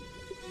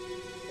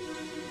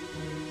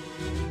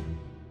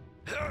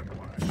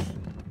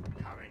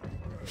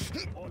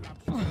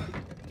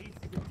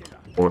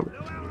 Or...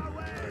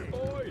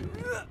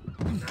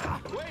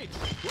 Wait!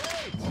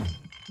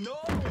 No!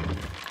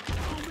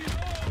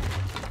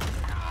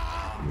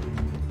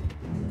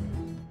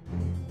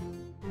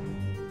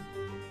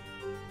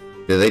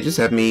 Did they just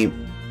have me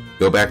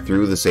go back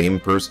through the same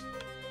person?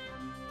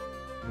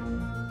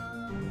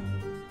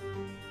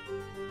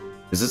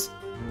 Is this...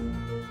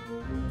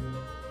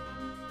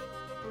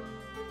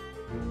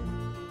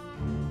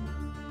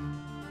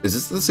 Is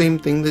this the same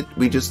thing that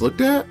we just looked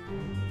at?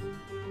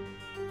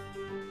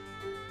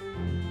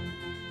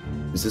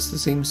 Is this the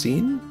same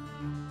scene?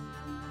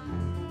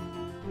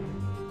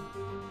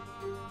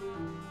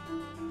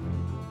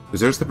 Because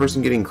there's the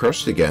person getting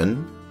crushed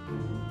again.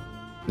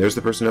 There's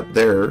the person up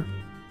there.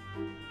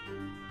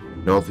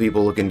 And all the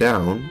people looking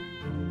down.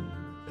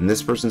 And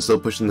this person's still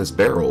pushing this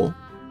barrel.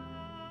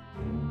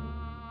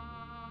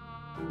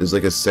 There's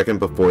like a second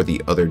before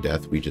the other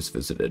death we just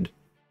visited.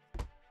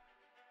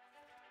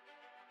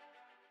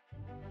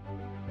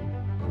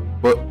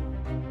 What?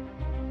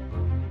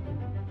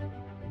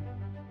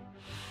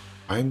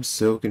 I'm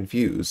so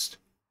confused.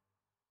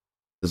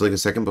 There's like a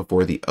second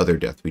before the other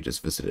death we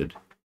just visited.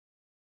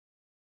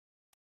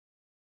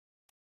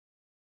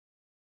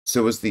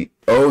 So was the...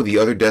 Oh, the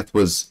other death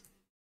was...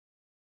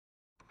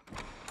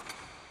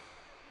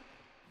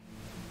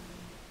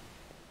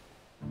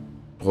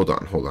 Hold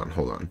on.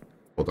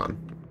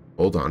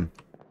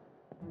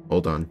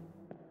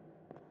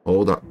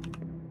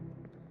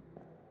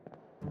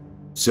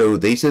 So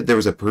they said there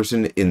was a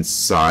person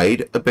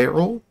inside a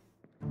barrel?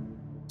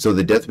 So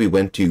the death we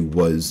went to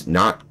was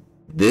not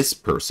this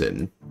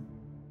person.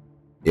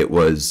 It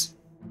was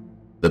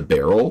the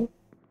barrel?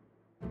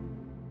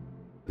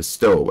 The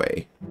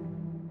stowaway.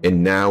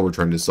 And now we're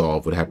trying to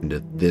solve what happened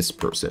to this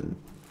person.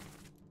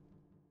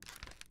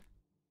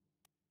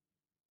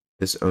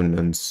 This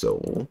unknown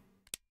soul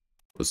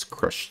was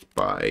crushed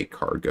by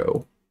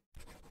cargo.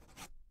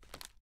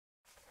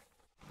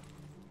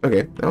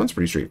 Okay, that one's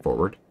pretty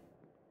straightforward.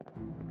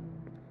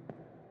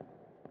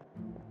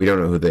 We don't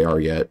know who they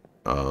are yet.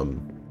 Don't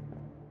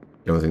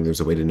think there's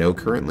a way to know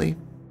currently.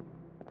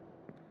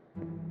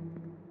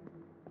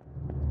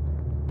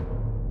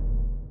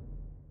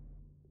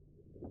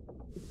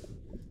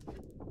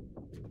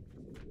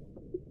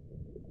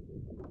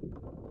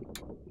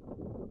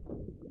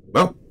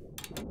 Well,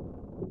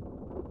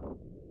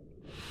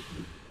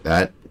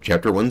 that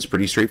chapter 1's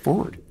pretty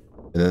straightforward.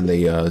 And then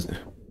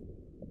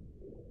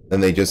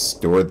they just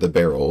stored the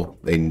barrel.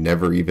 They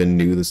never even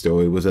knew the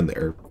stowaway was in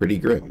there. Pretty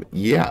grim.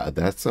 Yeah,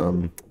 that's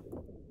a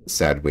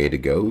sad way to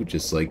go.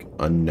 Just like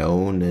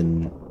unknown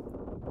and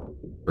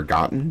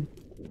forgotten.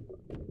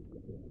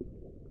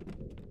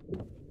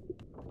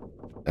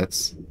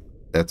 That's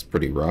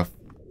pretty rough.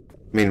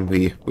 I mean,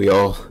 we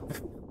all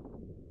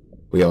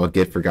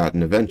get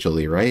forgotten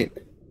eventually, right?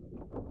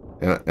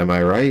 Am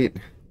I right?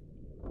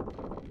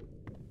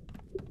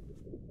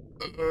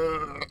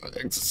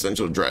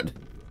 Existential dread.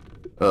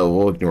 Oh,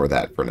 we'll ignore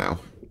that for now.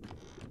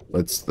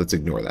 Let's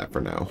ignore that for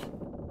now.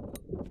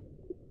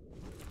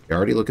 I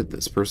already look at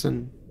this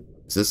person.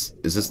 Is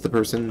this the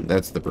person?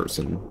 That's the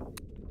person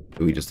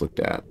who we just looked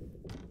at.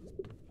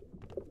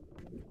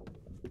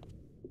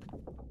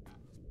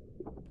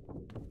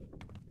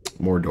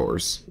 More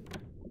doors.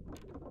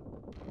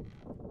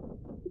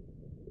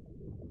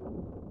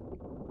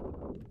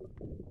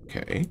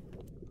 Okay.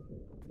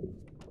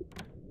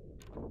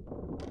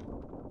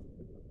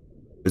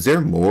 Is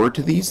there more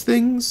to these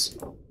things?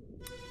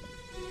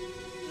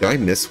 Did I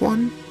miss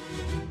one?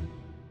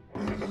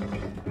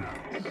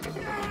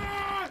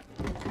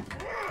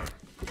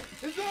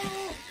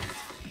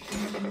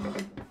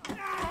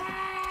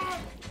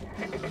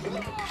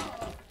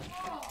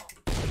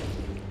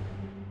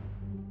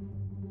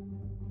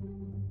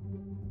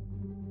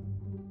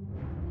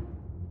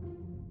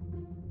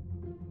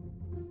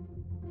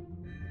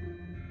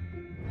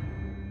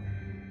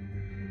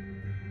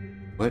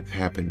 What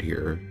happened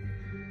here?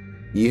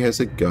 He has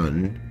a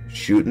gun,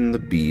 shooting the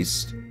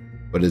beast,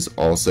 but is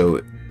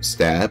also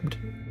stabbed.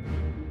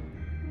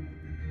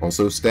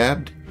 Also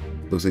stabbed?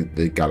 Looks like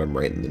they got him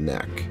right in the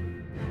neck.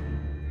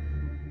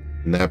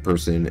 And that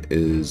person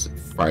is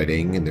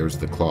fighting, and there's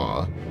the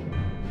claw.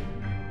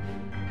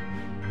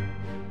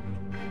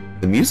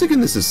 The music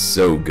in this is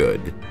so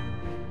good.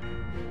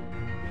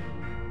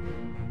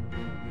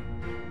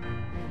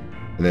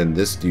 And then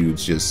this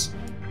dude's just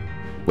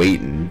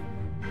waiting.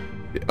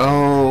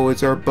 Oh,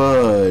 it's our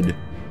bud.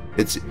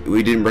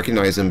 We didn't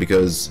recognize him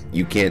because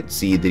you can't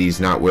see that he's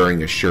not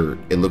wearing a shirt.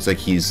 It looks like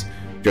he's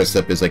dressed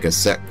up as like a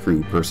set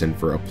crew person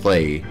for a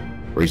play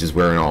where he's just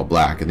wearing all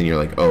black, and then you're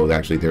like, oh,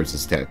 actually there's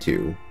his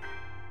tattoo.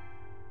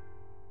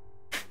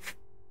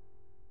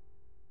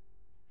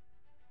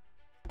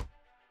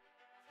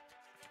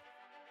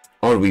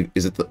 Oh,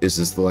 is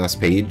this the last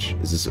page?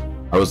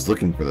 I was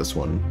looking for this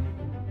one.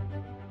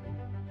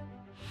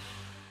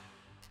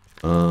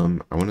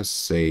 I want to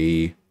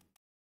say,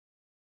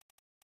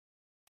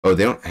 oh,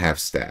 they don't have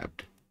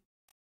stabbed.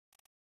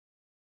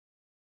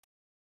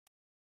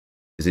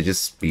 Is it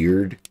just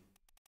speared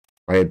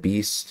by a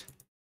beast?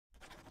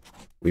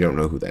 We don't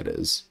know who that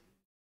is.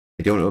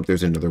 I don't know if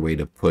there's another way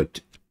to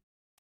put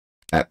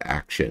that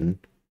action.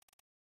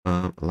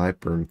 Alive,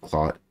 burn,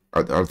 clawed.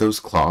 Are those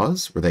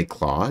claws? Were they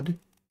clawed?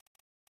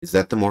 Is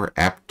that the more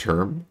apt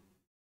term?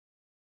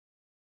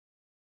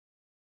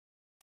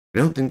 I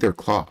don't think they're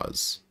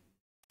claws.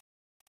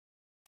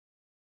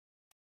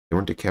 They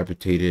weren't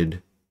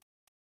decapitated.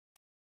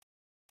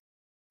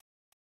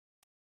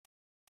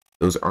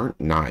 Those aren't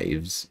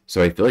knives,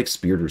 so I feel like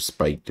speared or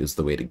spiked is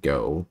the way to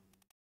go.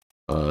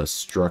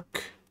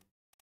 Struck.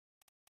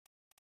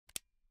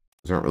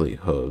 Those aren't really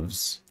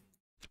hooves.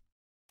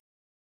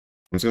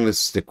 I'm just going to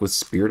stick with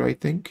speared, I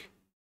think.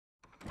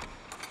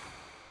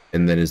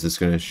 And then is this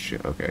going to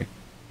show? Okay.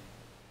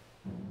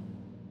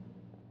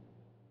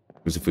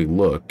 Because if we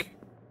look,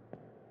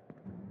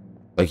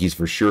 like he's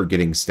for sure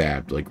getting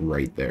stabbed, like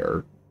right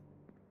there.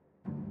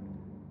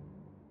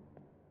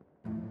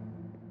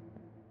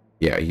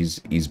 Yeah, he's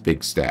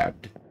big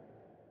stabbed.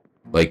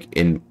 Like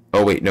in,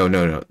 oh wait, no.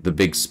 The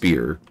big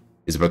spear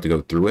is about to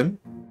go through him.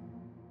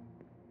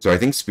 So I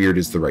think speared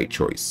is the right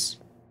choice.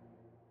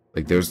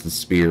 Like there's the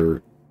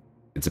spear.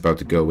 It's about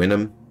to go in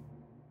him.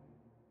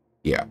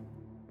 Yeah.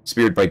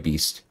 Speared by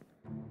beast.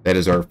 That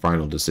is our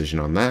final decision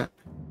on that.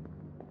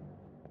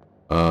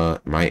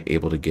 Am I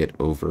able to get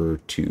over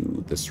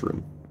to this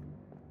room?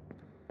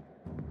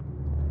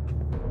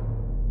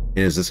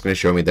 And is this going to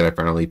show me that I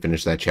finally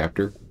finished that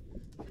chapter?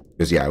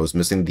 Because, yeah, I was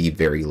missing the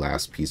very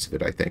last piece of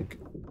it, I think.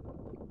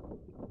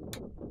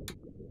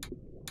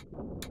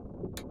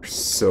 There's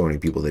so many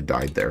people that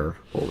died there.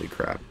 Holy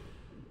crap.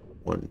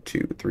 1,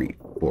 2, 3,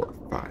 4,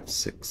 5,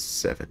 6,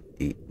 7,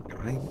 8,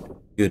 9.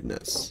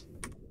 Goodness.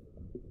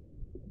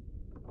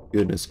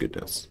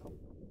 Goodness.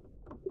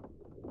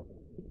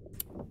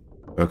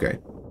 Okay.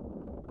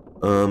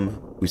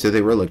 We said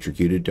they were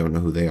electrocuted. Don't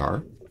know who they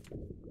are.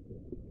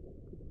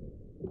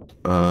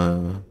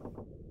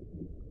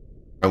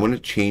 I want to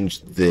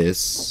change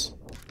this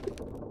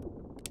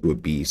to a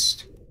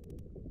beast.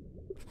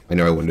 I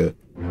know I want to...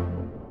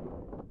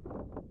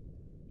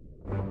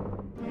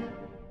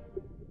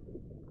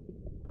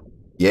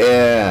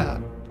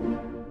 Yeah.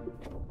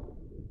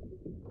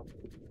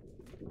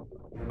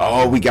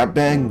 Oh, we got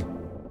Ben.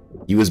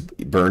 He was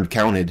burned,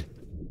 counted.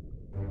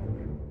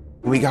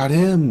 We got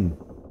him.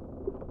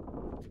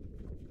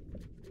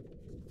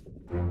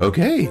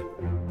 Okay,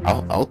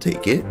 I'll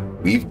take it.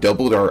 We've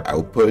doubled our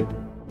output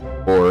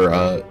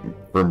for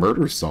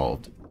murder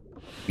solved.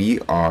 We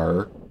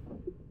are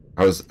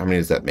how many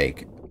does that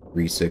make?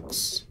 3,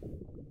 6,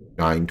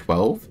 9,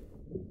 12.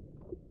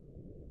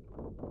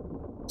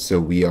 So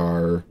we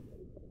are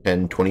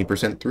 10,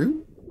 20%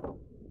 through.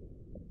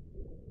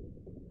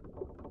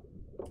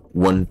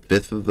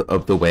 1/5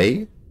 of the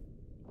way.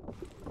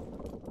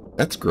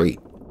 That's great.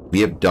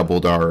 We have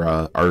doubled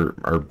our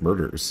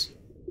murders.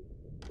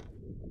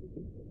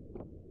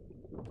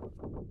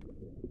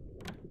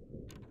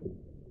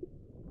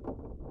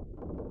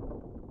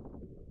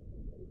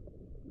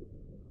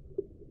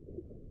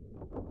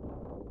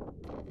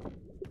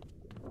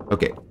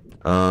 Okay.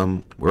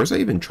 Where was I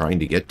even trying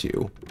to get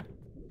to?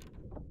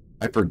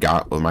 I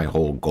forgot what my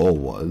whole goal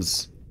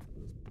was.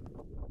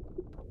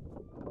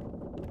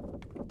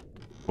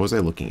 What was I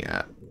looking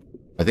at?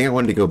 I think I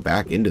wanted to go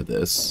back into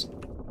this,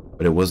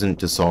 but it wasn't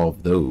to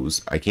solve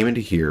those. I came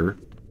into here,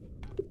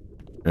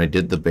 and I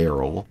did the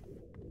barrel,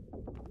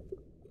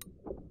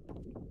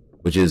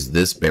 which is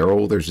this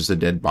barrel. There's just a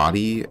dead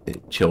body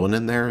chilling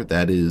in there.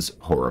 That is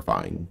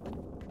horrifying.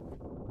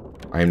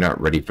 I am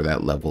not ready for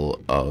that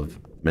level of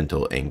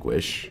mental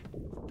anguish.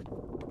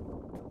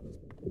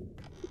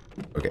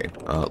 Okay,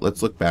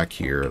 let's look back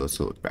here. Let's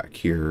look back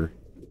here.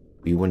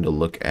 We wanted to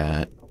look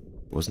at,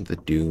 wasn't the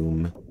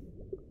Doom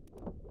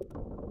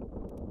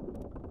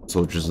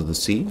Soldiers of the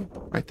Sea,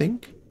 I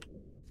think?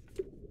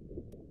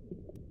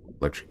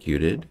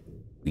 Electrocuted.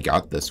 We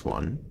got this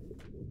one.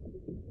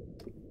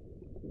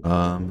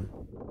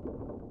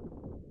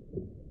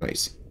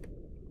 Nice.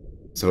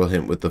 Subtle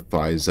hint with the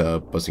flies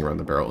buzzing around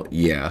the barrel.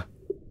 Yeah.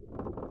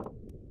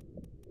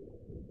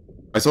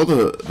 I saw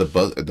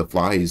the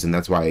flies, and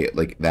that's why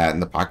like that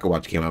and the pocket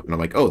watch came up, and I'm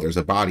like, oh, there's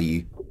a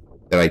body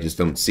that I just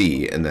don't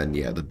see, and then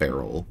yeah, the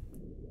barrel.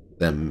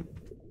 Them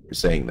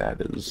saying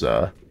that is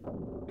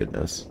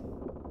goodness.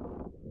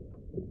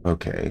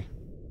 Okay.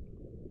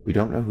 We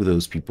don't know who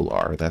those people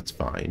are. That's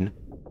fine.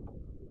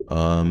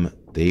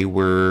 They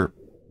were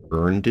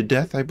burned to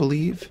death, I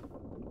believe.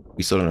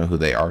 We still don't know who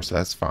they are, so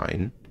that's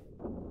fine.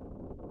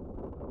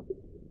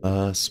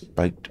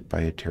 Spiked by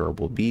a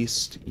terrible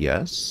beast.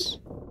 Yes.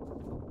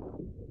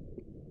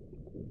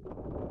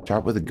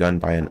 Shot with a gun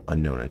by an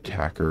unknown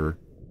attacker.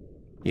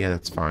 Yeah,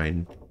 that's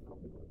fine.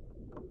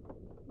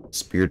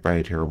 Speared by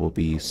a terrible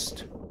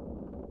beast.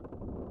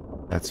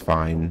 That's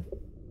fine.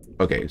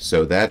 Okay,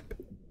 so that...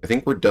 I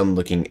think we're done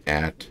looking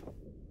at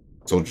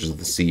Soldiers of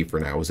the Sea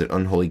for now. Was it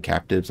Unholy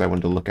Captives I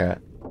wanted to look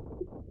at?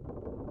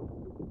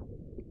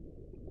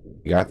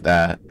 We got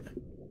that.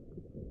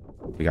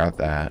 We got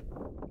that.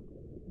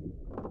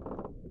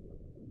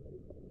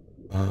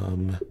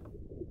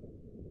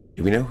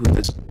 Do we know who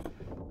this...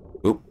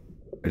 Oop.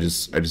 I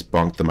just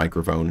bonked the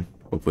microphone.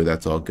 Hopefully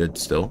that's all good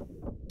still.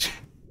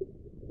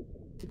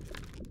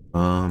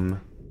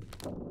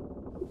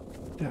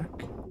 Deck.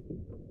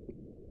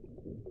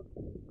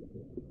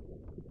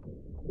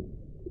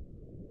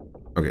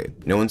 Okay,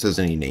 no one says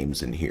any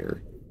names in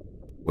here.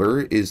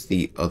 Where is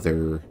the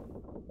other...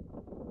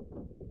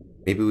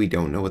 Maybe we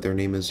don't know what their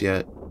name is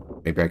yet.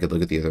 Maybe I could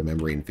look at the other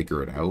memory and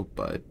figure it out,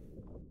 but...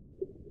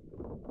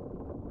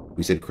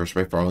 We said crushed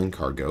by falling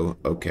cargo.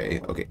 Okay,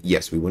 okay.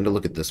 Yes, we wanted to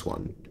look at this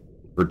one.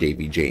 For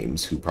Davy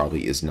James, who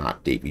probably is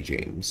not Davy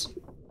James.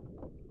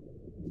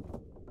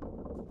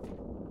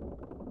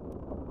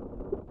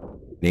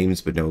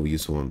 Names but no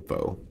useful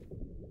info.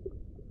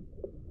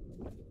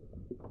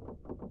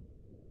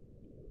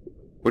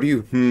 What are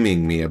you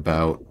hmming me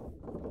about?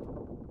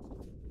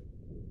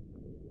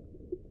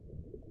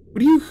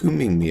 What are you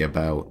hmming me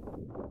about?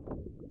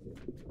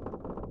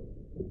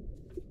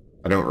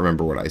 I don't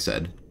remember what I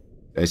said.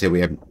 Did I say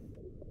we have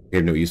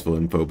no useful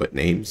info but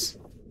names?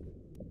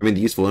 I mean,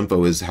 the useful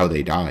info is how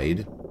they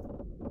died.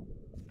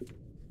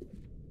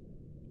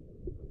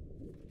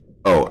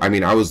 Oh, I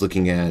mean, I was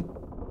looking at...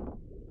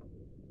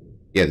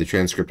 Yeah, the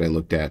transcript I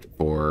looked at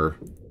for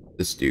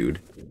this dude.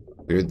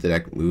 Clear the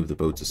deck, move the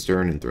boats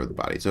astern, and throw the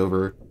bodies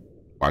over.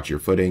 Watch your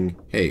footing.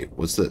 Hey,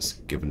 what's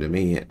this? Give them to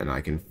me, and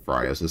I can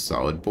fry us a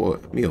solid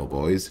meal,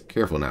 boys.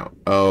 Careful now.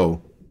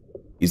 Oh,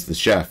 he's the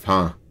chef,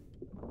 huh?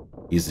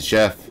 He's the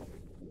chef.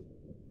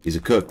 He's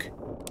a cook.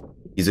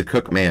 He's a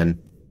cook, man.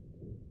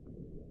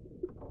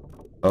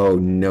 Oh,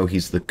 no,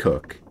 he's the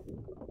cook.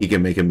 He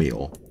can make a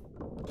meal.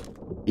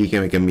 He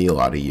can make a meal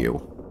out of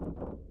you.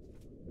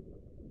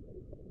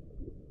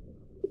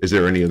 Is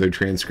there any other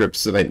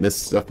transcripts that I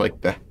missed stuff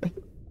like that?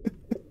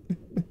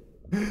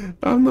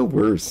 I'm the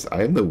worst.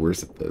 I am the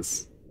worst at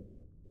this.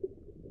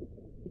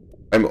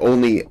 I'm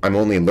only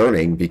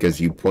learning because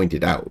you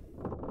pointed out.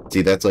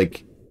 See, that's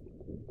like...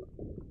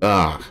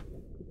 Ah.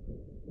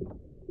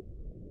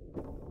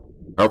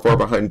 How far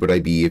behind would I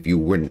be if you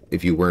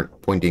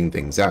weren't pointing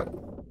things out?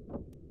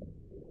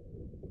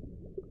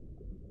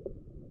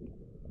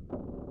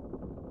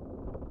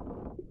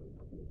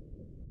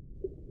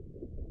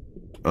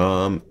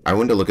 I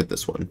wanted to look at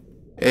this one.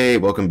 Hey,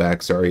 welcome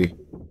back. Sorry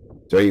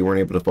you weren't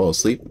able to fall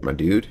asleep, my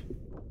dude.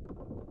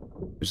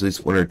 There's at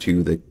least one or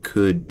two that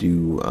could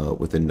do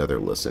with another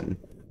listen.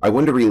 I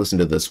wanted to re-listen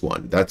to this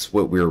one. That's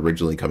what we were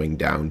originally coming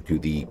down to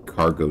the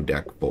cargo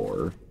deck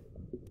for,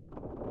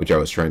 which I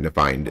was trying to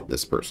find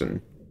this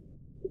person.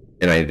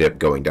 And I ended up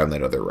going down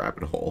that other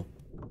rabbit hole.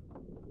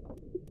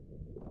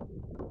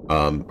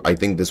 I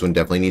think this one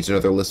definitely needs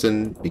another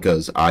listen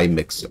because I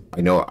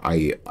know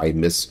I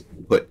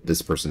misput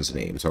this person's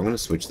name, so I'm going to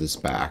switch this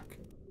back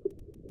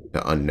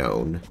to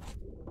unknown.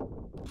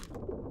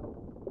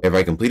 Have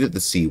I completed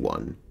the C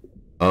one?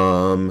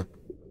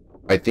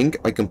 I think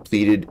I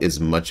completed as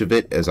much of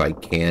it as I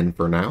can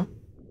for now.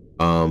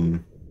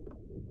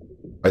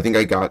 I think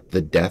I got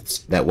the deaths.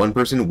 That one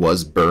person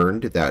was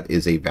burned. That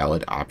is a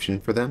valid option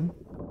for them.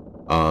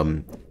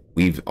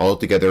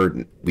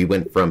 We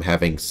went from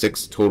having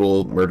 6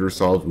 total murders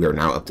solved. We are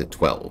now up to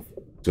 12.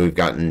 So we've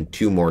gotten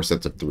 2 more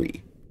sets of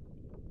 3.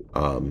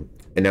 And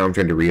now I'm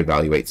trying to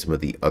reevaluate some of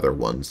the other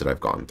ones that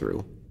I've gone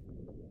through.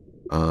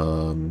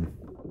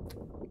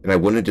 And I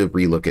wanted to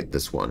relook at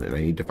this one, and I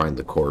need to find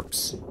the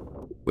corpse,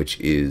 which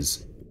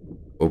is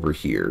over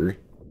here.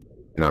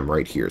 And I'm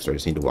right here, so I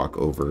just need to walk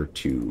over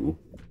to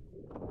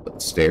the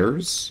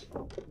stairs.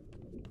 And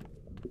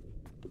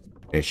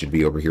it should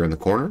be over here in the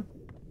corner.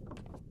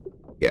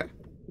 Yeah.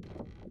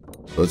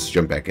 So let's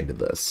jump back into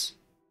this.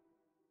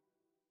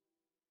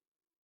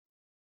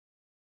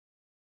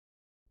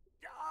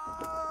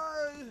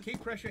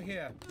 Keep pressure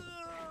here.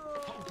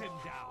 Hold him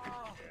down.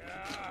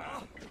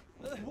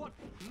 What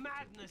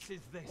madness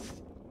is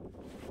this?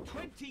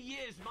 20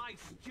 years my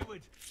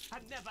steward,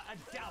 and never a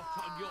doubt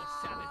on your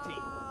sanity.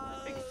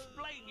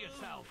 Explain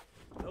yourself.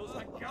 Those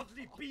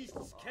ungodly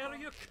beasts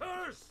carry a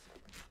curse.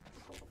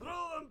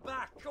 Throw them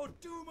back or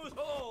doom us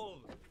all.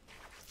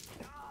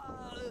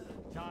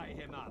 Tie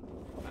him up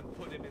and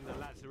put him in the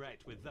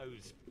lazarette with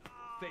those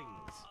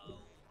things.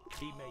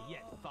 He may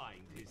yet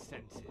find his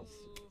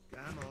senses.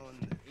 Come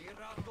on.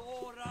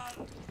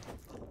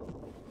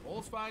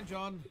 All's fine,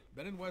 John.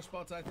 Been in worse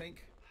spots, I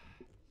think.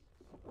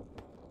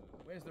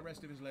 Where's the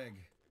rest of his leg?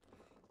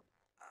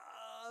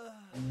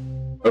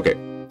 Okay.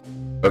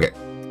 Okay.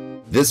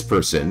 This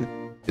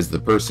person is the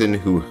person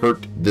who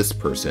hurt this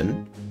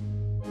person.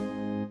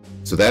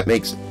 So that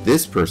makes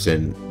this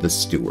person the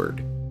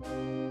steward.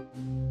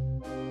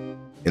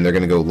 And they're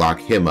going to go lock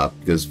him up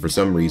because for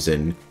some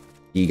reason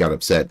he got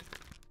upset.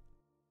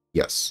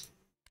 Yes.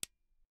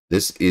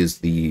 This is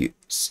the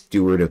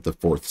steward of the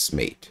 4th's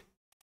mate.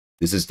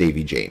 This is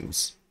Davy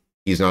James.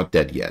 He's not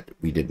dead yet.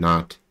 We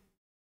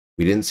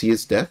didn't see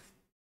his death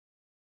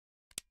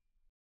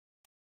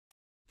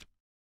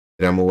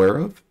that I'm aware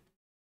of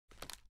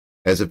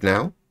as of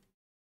now.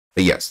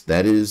 But yes,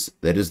 that is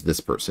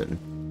this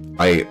person.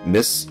 I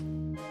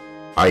misput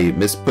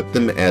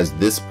them as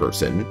this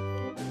person,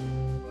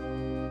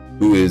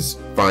 who is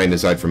fine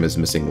aside from his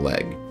missing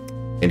leg.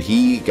 And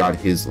he got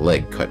his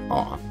leg cut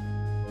off.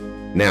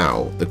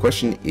 Now, the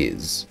question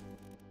is,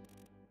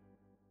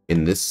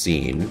 in this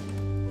scene,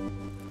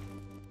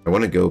 I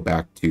want to go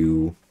back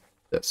to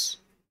this.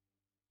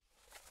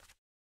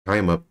 Tie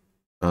him up,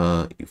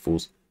 you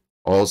fools.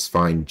 All's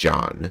fine,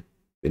 John.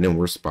 Been in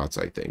worse spots,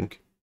 I think.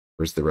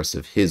 Where's the rest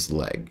of his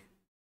leg?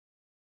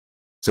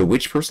 So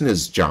which person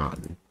is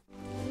John?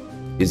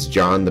 Is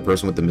John the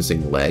person with the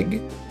missing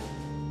leg?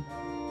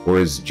 Or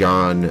is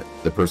John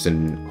the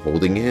person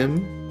holding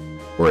him?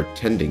 Or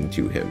attending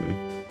to him?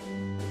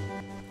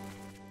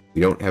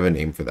 We don't have a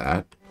name for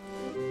that.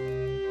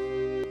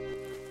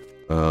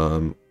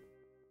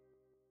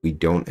 We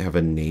don't have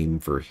a name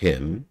for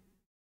him.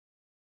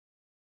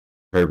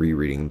 Try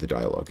rereading the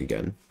dialogue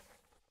again.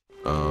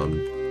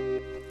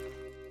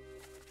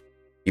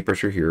 Keep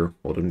pressure here.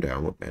 Hold him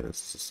down. What man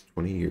is this?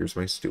 20 years,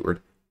 my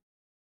steward.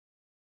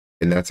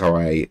 And that's how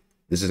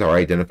this is how I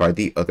identified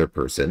the other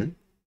person.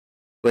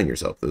 Explain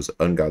yourself. Those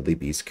ungodly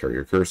beasts carry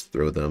your curse.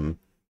 Throw them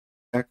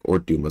back or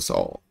doom us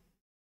all.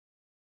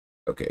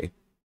 Okay.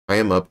 Tie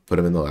him up, put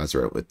him in the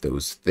lazarette with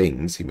those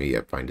things. He may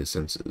yet find his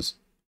senses.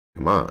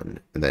 Come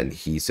on. And then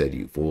he said,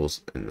 you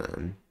fools. And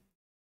then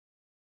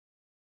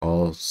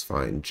all's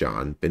fine,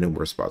 John. Been in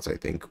worse spots, I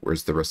think.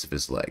 Where's the rest of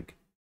his leg?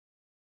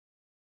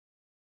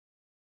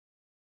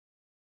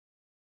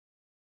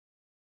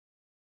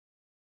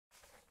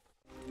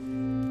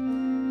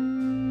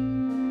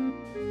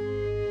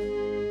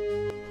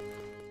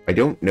 I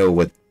don't know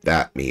what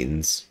that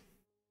means.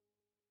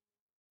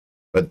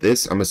 But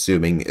this, I'm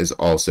assuming, is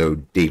also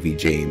Davy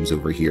James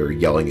over here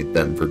yelling at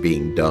them for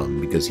being dumb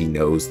because he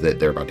knows that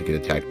they're about to get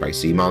attacked by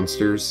sea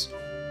monsters.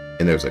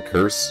 And there's a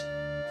curse.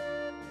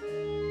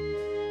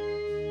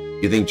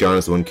 You think John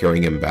is the one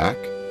carrying him back?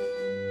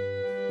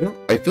 You know,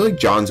 I feel like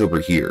John's over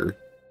here.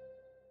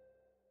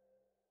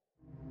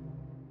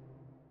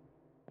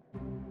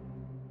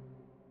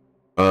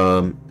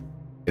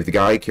 If the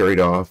guy carried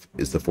off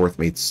is the 4th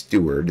mate's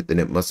steward, then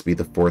it must be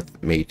the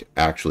 4th mate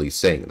actually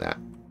saying that.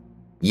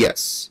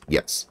 Yes,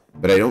 yes.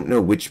 But I don't know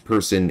which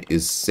person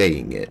is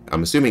saying it.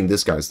 I'm assuming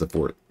this guy's the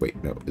 4th.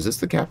 Wait, no. Is this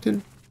the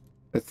captain?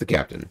 That's the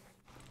captain.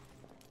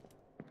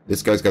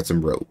 This guy's got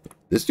some rope.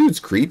 This dude's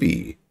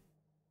creepy.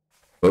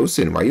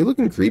 Bosun, why are you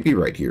looking creepy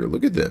right here?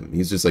 Look at them.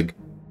 He's just like,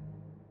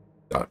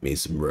 got me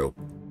some rope.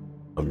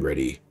 I'm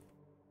ready.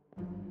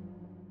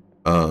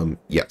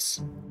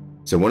 Yes.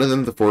 So one of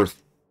them, the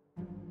fourth...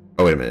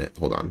 Oh, wait a minute.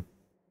 Hold on.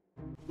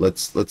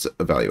 Let's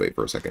evaluate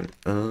for a second.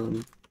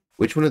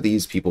 Which one of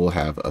these people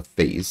have a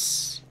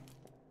face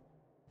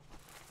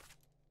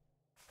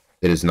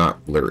that is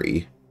not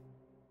blurry?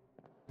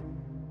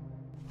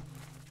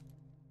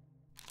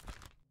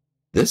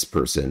 This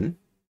person...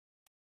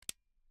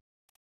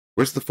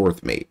 Where's the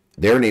fourth mate?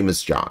 Their name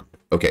is John.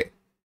 Okay.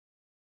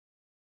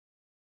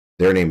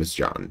 Their name is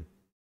John.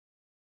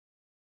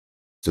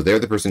 So they're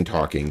the person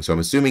talking. So I'm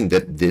assuming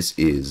that this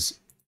is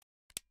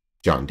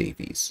John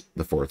Davies,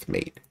 the fourth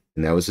mate.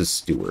 And that was his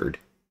steward.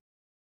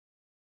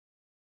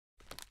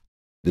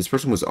 This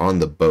person was on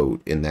the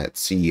boat in that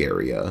sea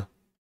area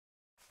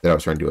that I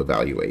was trying to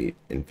evaluate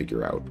and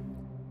figure out.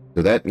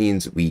 So that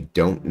means we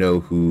don't know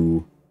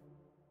who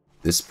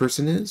this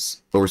person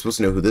is, but we're supposed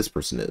to know who this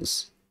person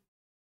is.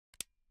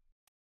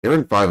 They're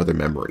in 5 other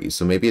memories,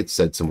 so maybe it's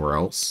said somewhere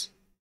else.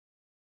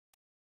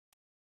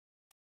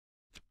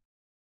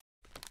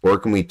 Or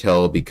can we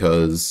tell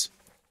because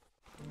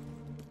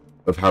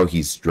of how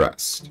he's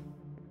dressed?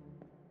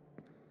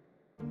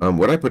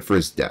 What I put for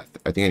his death?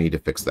 I think I need to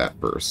fix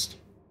that first.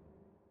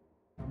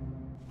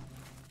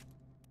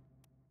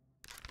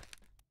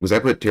 Because I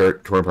put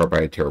torn apart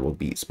by a terrible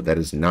beast, but that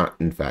is not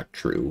in fact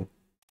true.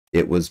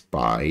 It was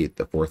by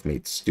the fourth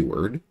mate's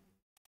steward.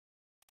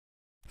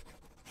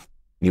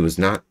 He was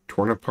not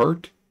torn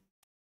apart?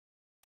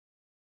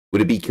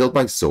 Would it be killed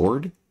by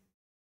sword?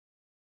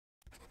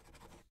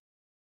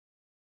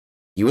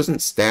 He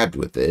wasn't stabbed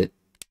with it.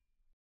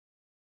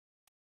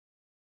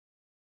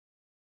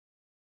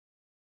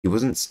 He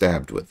wasn't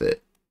stabbed with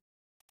it.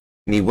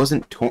 And he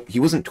wasn't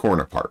torn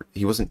apart.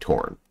 He wasn't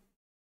torn.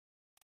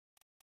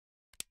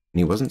 And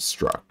he wasn't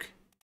struck.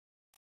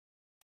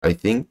 I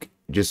think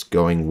just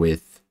going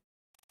with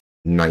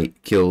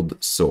knight killed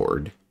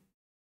sword.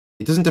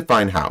 It doesn't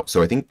define how,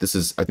 so I think this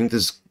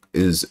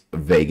is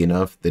vague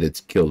enough that it's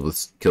killed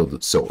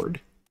with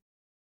sword.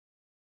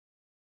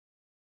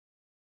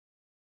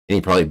 And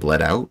he probably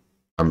bled out.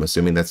 I'm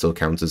assuming that still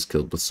counts as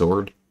killed with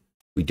sword.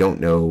 We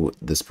don't know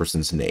this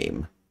person's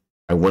name.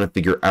 I want to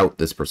figure out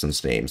this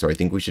person's name, so I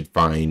think we should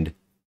find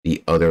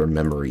the other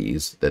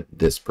memories that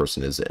this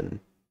person is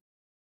in.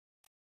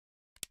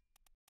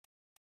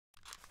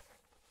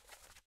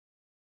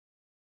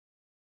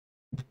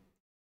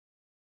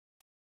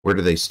 Where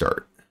do they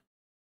start?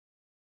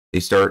 They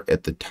start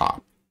at the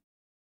top.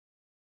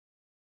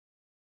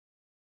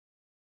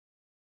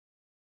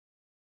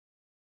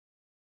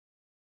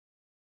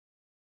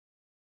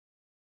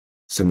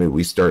 So maybe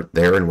we start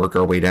there and work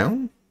our way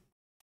down?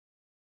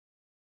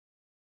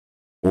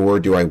 Or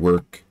do I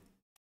work...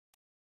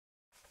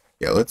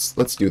 Yeah, let's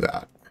do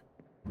that.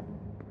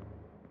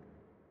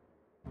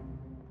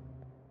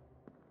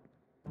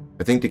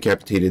 I think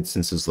decapitated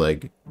since his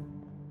leg...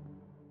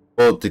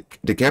 Well,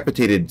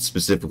 decapitated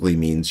specifically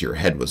means your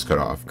head was cut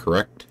off,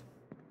 correct?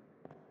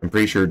 I'm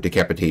pretty sure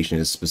decapitation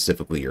is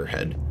specifically your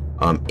head.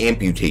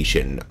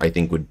 Amputation, I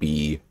think, would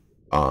be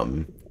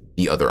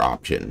the other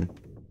option.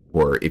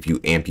 Or if you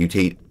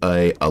amputate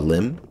a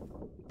limb.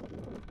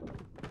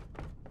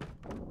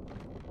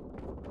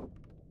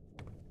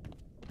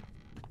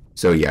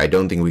 So yeah, I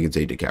don't think we can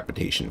say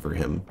decapitation for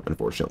him,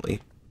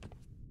 unfortunately.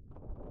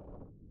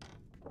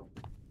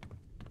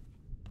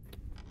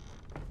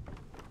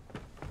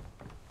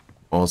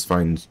 All's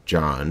finds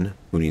John,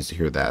 who needs to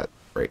hear that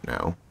right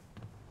now.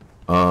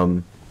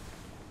 Well,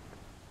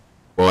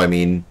 I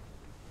mean...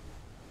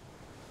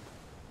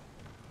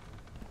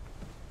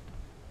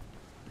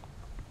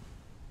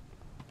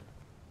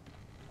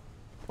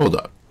 Hold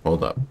up.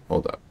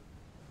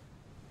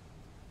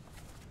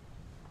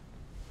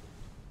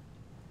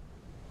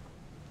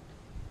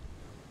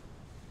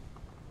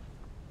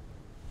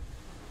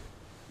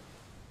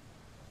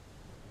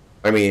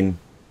 I mean...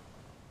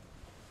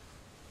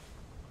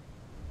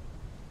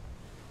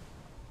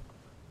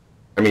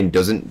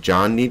 doesn't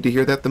John need to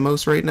hear that the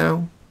most right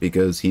now?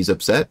 Because he's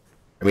upset?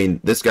 I mean,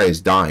 this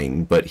guy's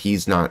dying, but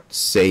he's not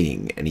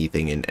saying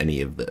anything in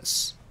any of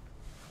this.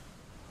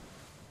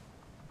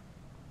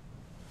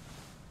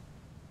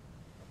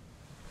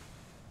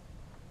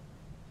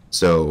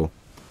 So...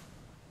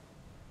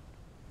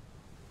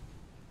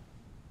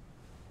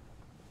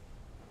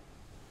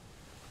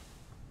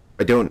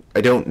 I don't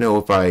know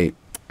if I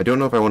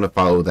want to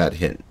follow that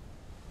hint.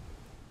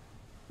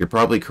 You're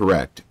probably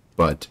correct,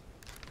 but...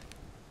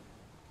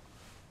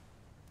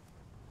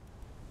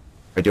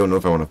 I don't know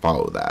if I want to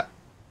follow that.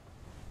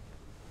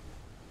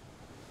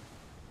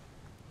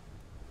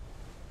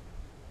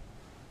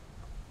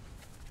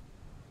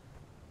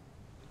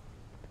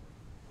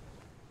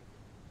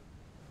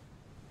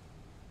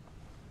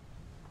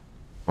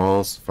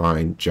 All's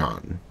fine,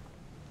 John.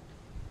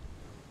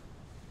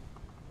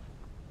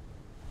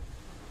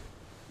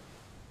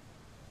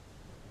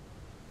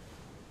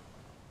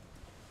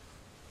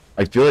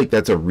 I feel like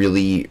that's a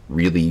really,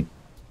 really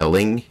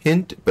telling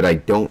hint, but I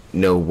don't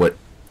know what...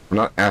 I'm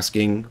not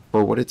asking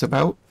for what it's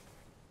about.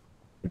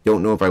 I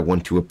don't know if I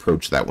want to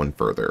approach that one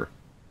further.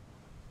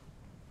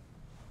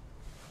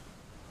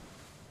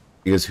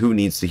 Because who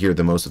needs to hear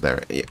the most of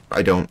that?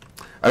 I don't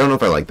know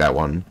if I like that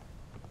one.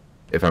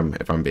 If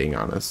I'm being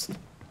honest.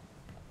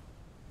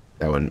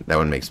 That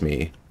one makes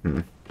me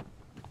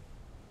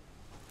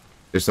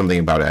There's something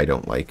about it I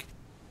don't like.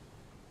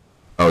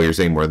 Oh, you're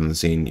saying more than the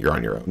scene? You're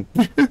on your own.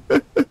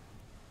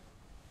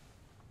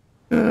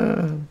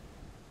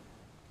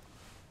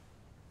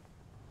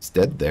 It's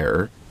dead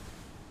there.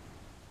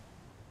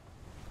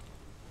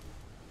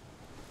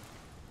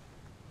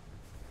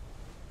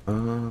 I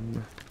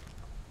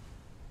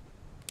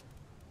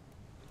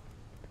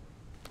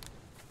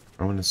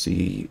want to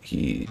see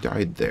he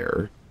died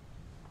there.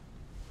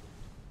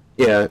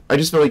 Yeah, I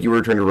just felt like you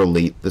were trying to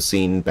relate the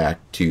scene back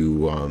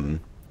to,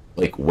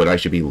 like, what I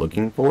should be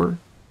looking for.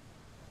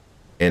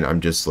 And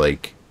I'm just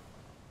like...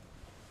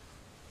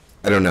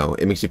 I don't know.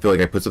 It makes me feel like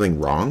I put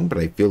something wrong, but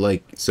I feel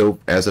like, so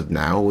as of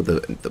now, with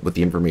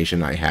the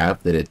information I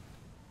have, that it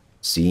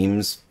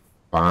seems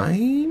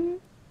fine?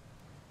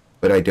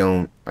 But I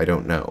don't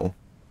know.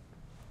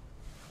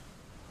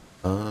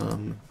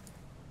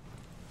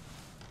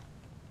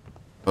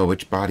 Oh,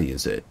 which body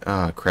is it?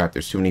 Ah, crap,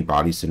 there's too many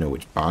bodies to know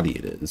which body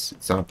it is.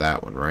 It's not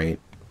that one, right?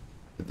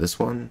 This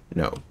one?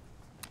 No.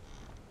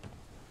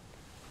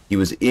 He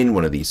was in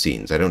one of these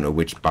scenes. I don't know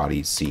which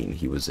body scene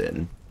he was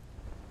in.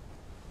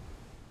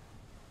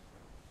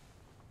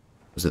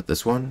 Was it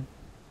this one?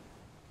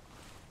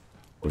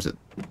 Or was it...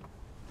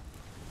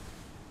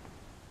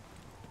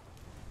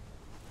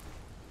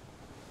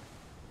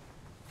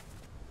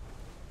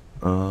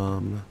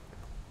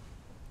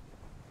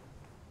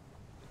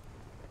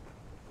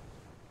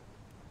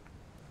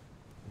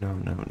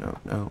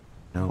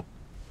 No.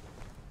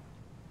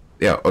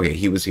 Yeah, okay,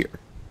 he was here.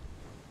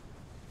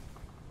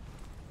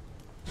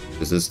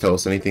 Does this tell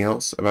us anything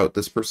else about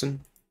this person?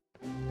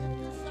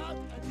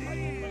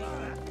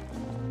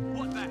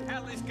 What the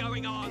hell is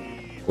going on?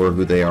 Or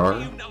who they What are?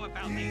 do you know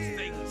about these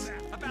things?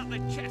 About the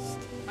chest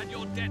and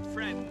your dead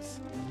friends?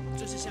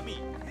 这是什么？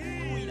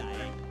未来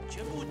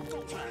全部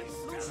做出来，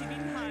都是名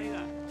牌的。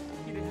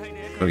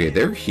 Okay,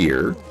 they're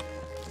here.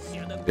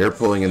 They're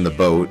pulling in the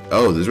boat.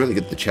 Oh, this is where they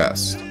get the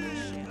chest.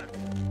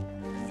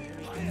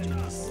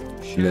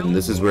 And then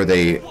this is where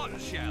they What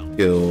shell?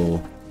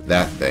 kill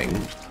that thing.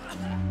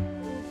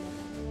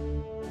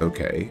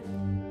 Okay.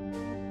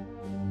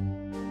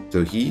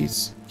 So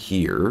he's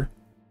here.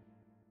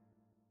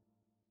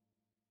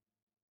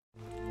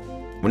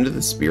 When did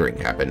the spearing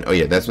happen? Oh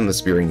yeah, that's when the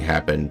spearing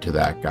happened to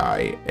that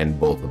guy, and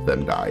both of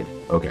them died.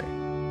 Okay.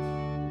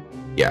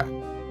 Yeah.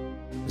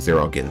 Because they're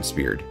all getting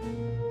speared.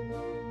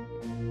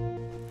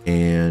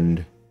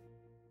 And...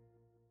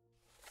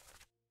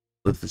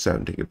 lift this out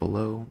and take it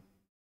below.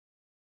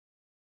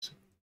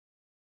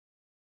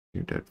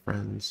 Your dead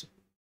friends.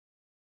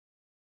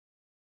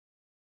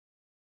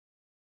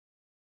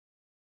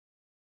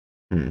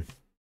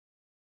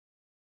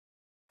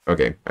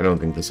 Okay, I don't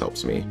think this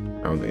helps me.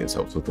 I don't think this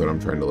helps with what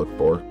I'm trying to look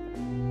for.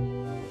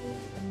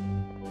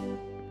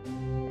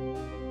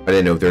 I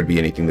didn't know if there'd be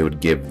anything that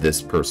would give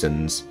this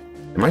person's...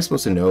 Am I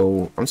supposed to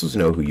know? I'm supposed to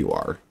know who you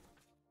are.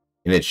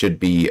 And it should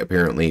be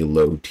apparently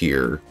low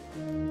tier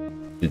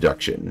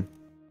deduction.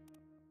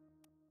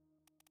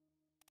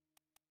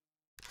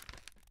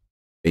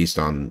 Based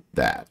on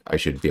that, I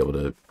should be able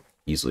to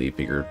easily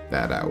figure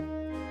that out.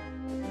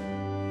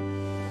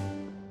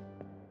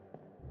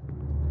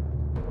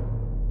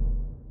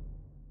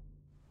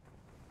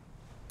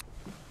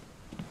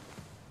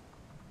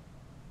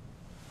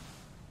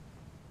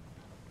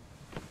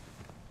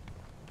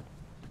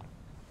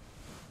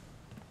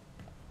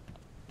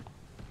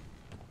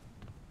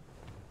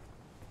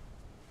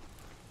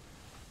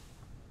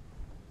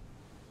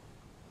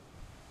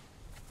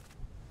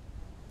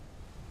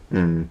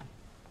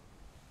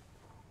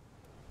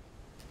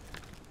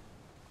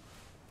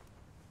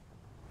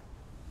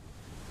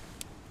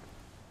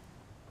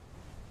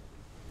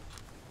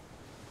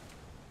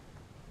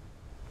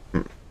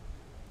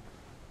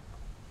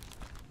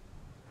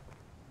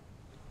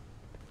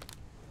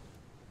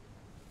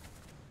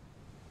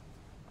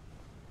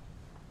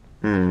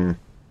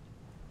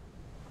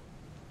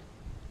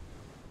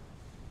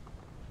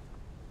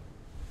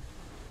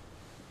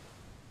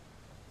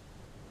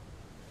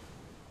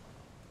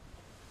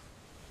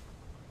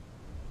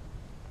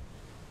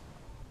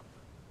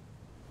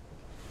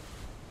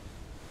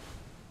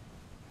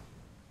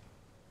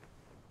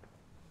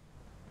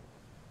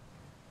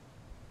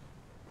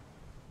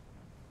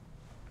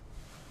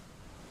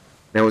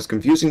 Now, it's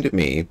confusing to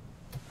me.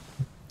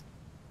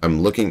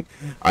 I'm looking...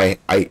 I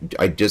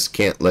just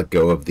can't let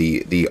go of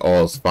the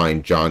all's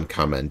fine John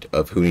comment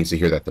of who needs to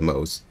hear that the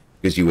most.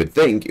 Because you would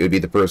think it would be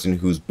the person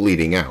who's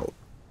bleeding out.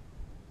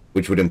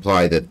 Which would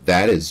imply that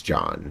that is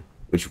John.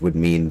 Which would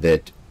mean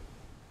that...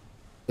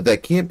 But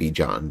that can't be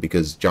John,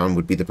 because John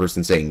would be the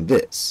person saying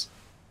this.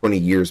 20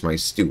 years my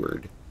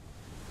steward.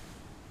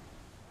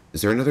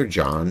 Is there another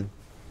John?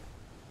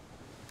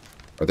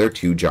 Are there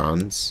two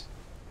Johns?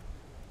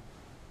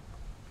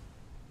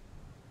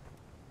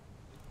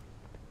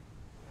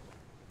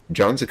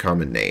 John's a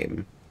common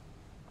name.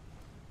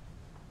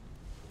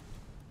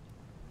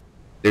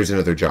 There's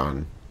another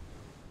John.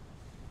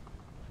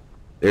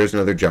 There's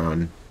another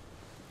John.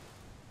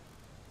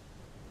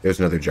 There's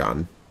another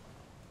John.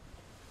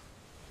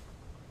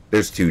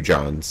 There's two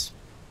Johns.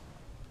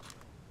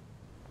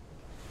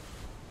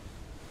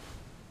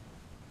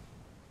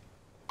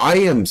 I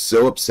am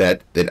so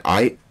upset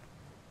that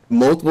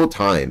multiple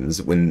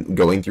times when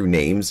going through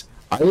names,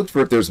 I looked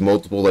for if there's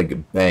multiple,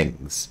 like,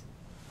 Bangs.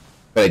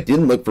 But I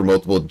didn't look for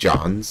multiple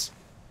Johns.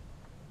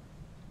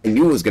 I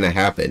knew it was going to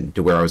happen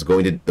to where I was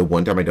going to, the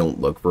one time I don't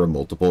look for a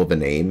multiple of a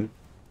name,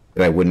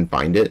 that I wouldn't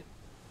find it.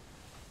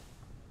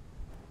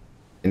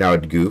 And I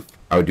would goof.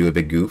 I would do a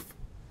big goof.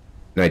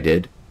 And I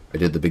did. I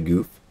did the big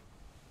goof.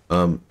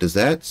 Does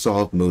that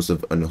solve most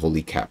of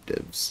unholy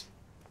captives?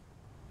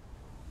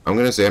 I'm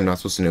going to say I'm not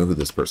supposed to know who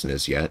this person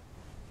is yet.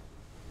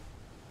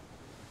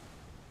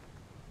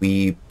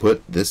 We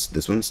put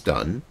this one's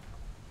done.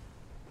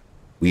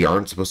 We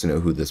aren't supposed to know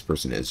who this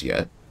person is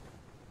yet.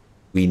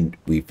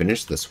 We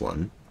finished this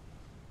one.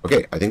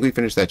 Okay, I think we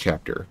finished that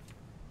chapter.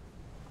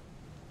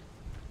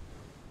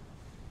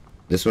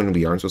 This one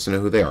we aren't supposed to know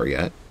who they are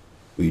yet.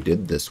 We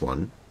did this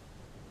one.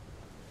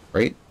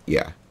 Right?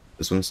 Yeah,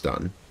 this one's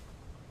done.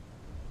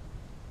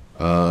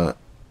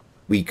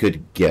 We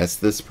could guess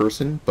this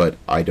person, but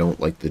I don't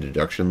like the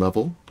deduction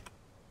level.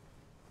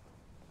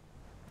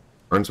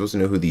 Aren't supposed to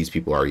know who these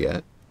people are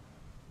yet.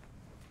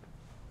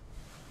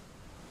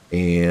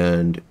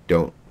 And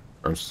aren't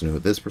supposed to know who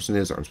this person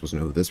is, aren't supposed to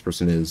know who this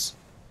person is.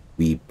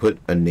 We put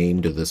a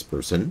name to this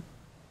person.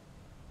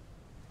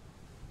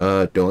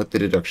 Don't like the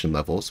deduction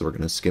level, so we're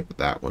going to skip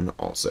that one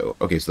also.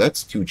 Okay, so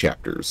that's 2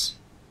 chapters.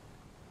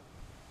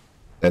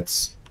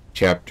 That's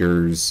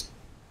chapters,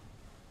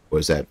 what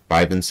is that,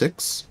 5 and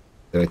 6?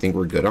 That I think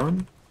we're good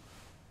on.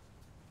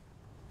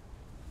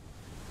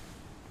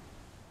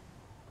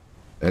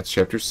 That's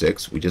chapter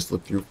 6. We just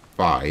looked through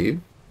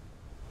 5.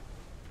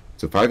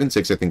 So 5 and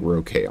 6 I think we're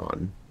okay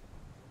on.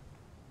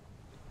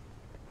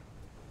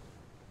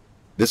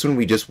 This one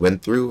we just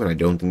went through, and I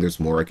don't think there's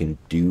more I can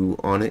do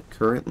on it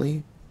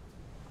currently.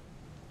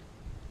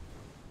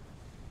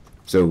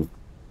 So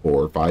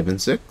 4, 5,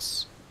 and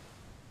 6.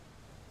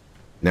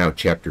 Now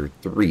chapter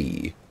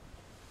 3.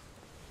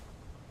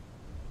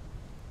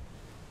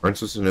 Aren't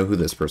supposed to know who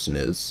this person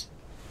is.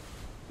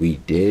 We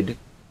did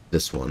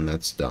this one.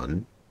 That's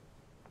done.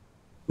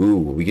 Ooh,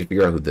 we can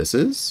figure out who this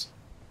is?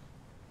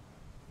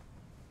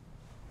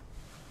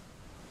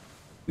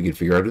 We can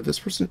figure out who this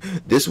person...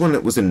 This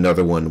one was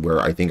another one where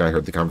I think I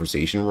heard the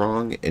conversation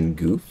wrong and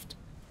goofed.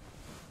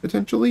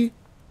 Potentially.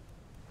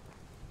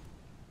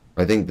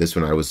 I think this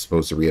one I was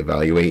supposed to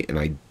reevaluate and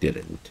I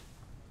didn't.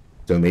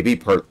 So maybe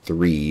part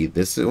 3.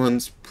 This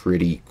one's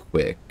pretty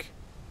quick.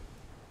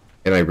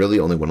 And I really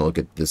only want to look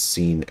at this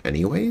scene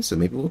anyway, so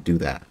maybe we'll do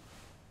that.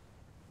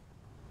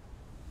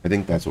 I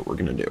think that's what we're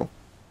going to do.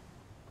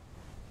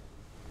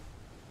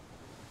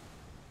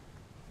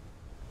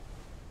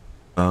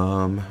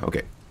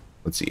 Okay.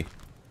 Let's see.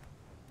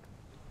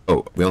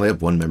 Oh, we only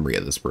have 1 memory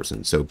of this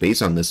person. So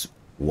based on this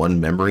 1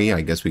 memory,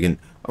 I guess we can...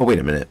 Oh, wait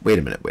a minute. Wait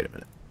a minute.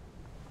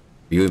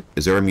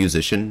 Is there a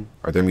musician?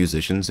 Are there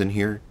musicians in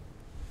here?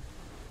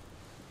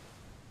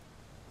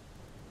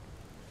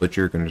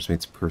 Butcher, gunner's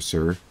mates,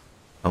 purser,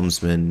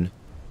 helmsman,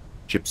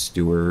 ship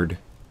steward,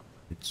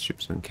 it's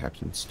shipsman,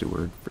 captain,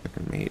 steward,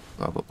 frickin' mate,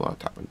 blah blah blah,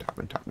 top and top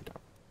and top and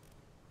top.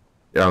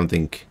 I don't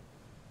think.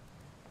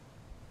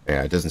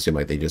 Yeah, it doesn't seem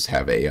like they just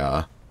have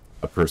a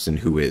person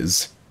who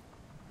is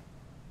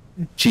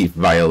chief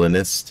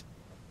violinist.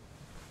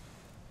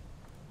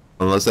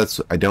 Unless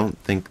that's, I don't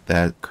think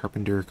that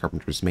carpenter,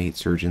 carpenter's mate,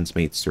 surgeon's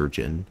mate,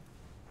 surgeon,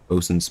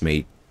 bosun's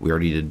mate. We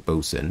already did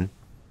bosun,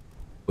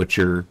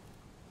 butcher.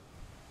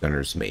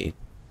 Gunner's mate.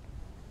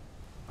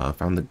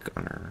 Found the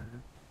gunner.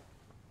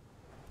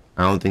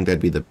 I don't think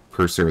that'd be the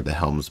purser or the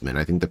helmsman.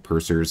 I think the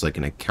purser is like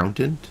an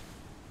accountant,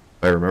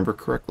 if I remember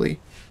correctly.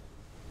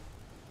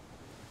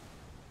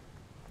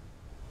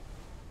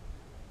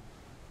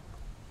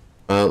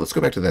 Let's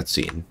go back to that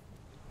scene.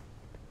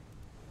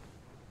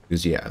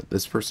 Because yeah,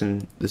 this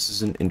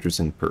is an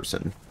interesting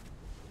person.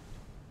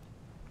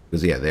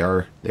 Because yeah, they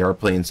are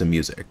playing some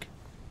music.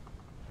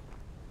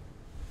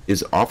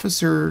 Is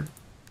officer...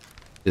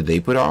 Did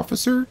they put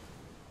officer?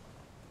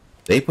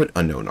 They put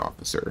unknown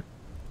officer.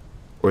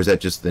 Or is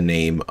that just the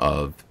name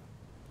of...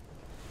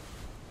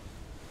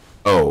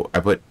 Oh,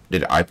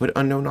 did I put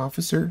unknown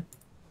officer?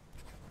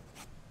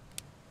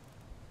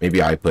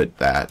 Maybe I put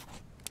that.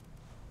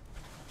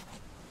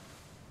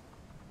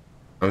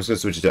 I'm just going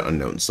to switch it to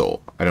unknown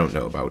soul. I don't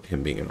know about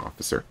him being an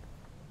officer.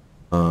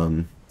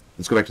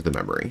 Let's go back to the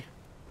memory.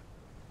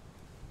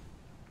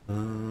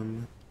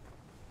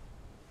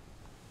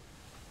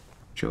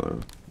 Show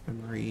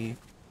memory.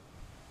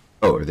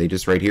 Oh, are they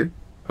just right here?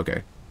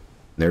 Okay.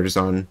 They're just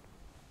on...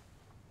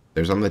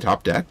 There's on the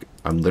top deck.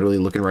 I'm literally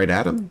looking right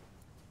at them.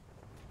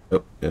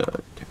 Oh,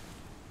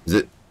 is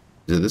it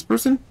this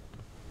person?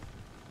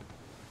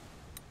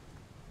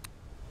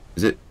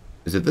 Is it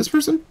this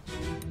person?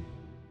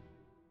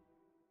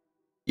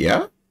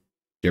 Yeah?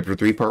 Chapter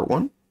 3, Part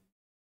 1?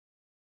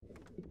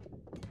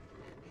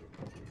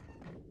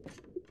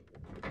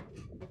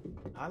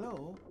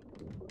 Hello?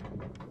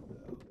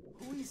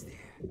 Who is there?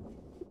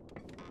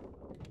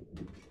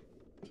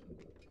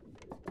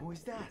 Who is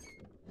that?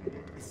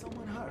 Is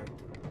someone hurt?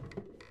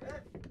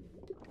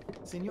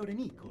 Signore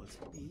Nichols,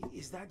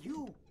 is that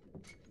you?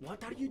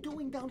 What are you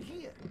doing down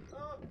here?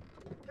 Hello,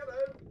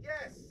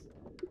 yes.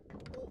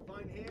 All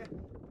fine here.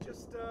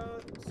 Just,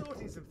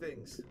 sorting some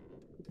things.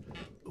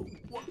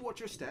 Watch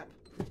your step.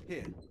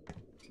 Here,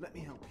 let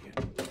me help you.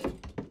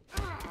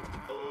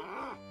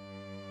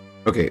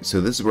 Okay, so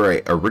this is where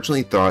I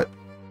originally thought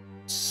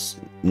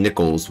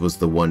Nichols was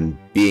the one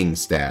being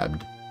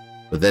stabbed,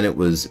 but then it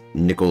was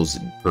Nichols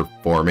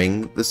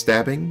performing the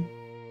stabbing.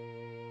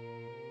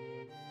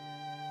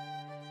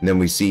 And then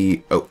we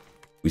see, oh,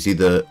 we see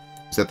the,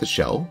 is that the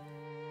shell?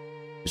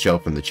 The shell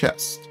from the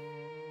chest.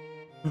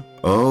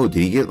 Oh,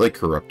 did he get, like,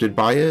 corrupted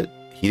by it?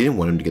 He didn't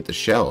want him to get the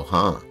shell,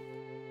 huh?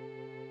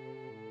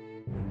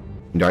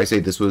 Did I say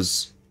this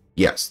was...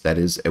 Yes, that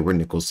is Edward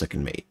Nichols'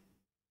 second mate.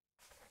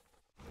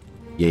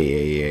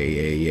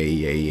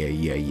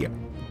 Yeah.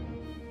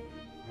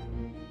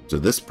 So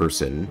this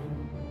person...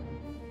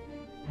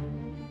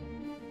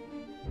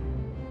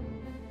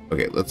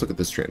 Okay, let's look at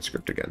this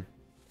transcript again.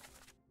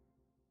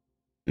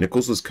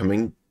 Nichols was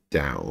coming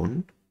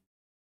down.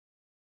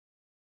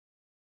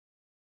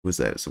 Who was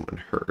that?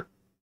 Someone hurt.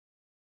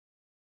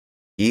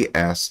 He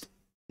asked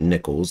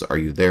Nichols, "Are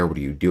you there? What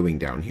are you doing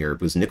down here?"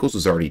 Because Nichols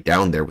was already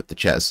down there with the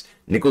chest.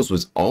 Nichols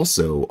was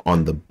also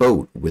on the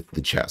boat with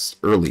the chest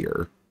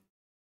earlier.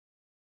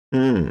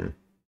 Nichols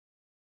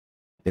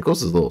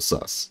is a little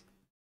sus.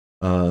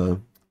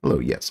 Hello,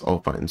 yes,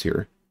 all fines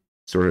here.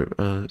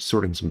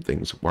 Sorting some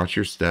things. Watch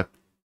your step.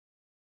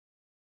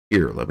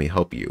 Here, let me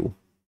help you.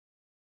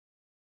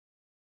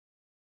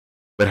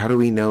 But how do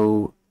we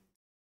know...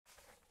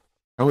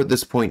 How at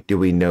this point do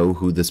we know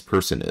who this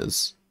person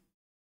is?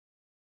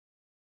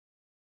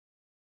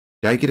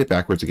 Did I get it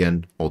backwards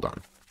again? Hold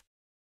on.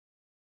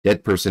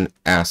 Dead person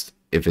asked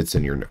if it's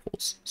in your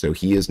Nichols. So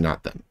he is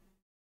not them.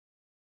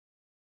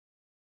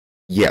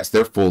 Yes,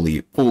 they're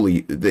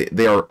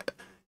they are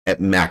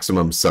at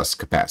maximum sus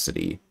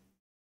capacity.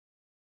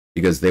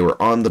 Because they're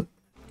on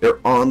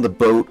the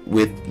boat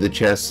with the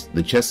chest.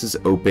 The chest is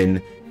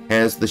open,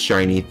 has the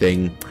shiny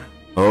thing.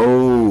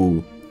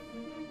 Oh,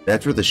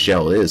 that's where the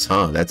shell is,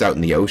 huh? That's out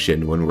in the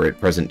ocean when we're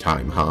at present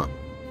time, huh?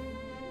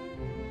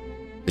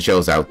 The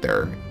shell's out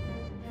there.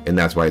 And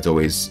that's why it's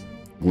always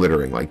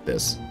glittering like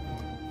this.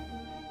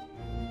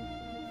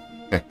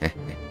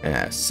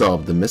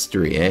 Solved the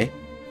mystery, eh?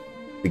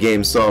 The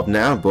game's solved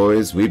now,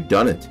 boys. We've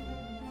done it.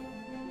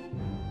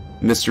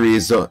 Mystery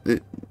is...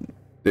 the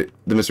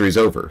mystery's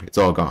over. It's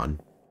all gone.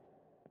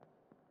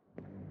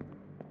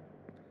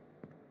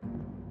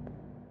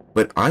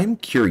 But I'm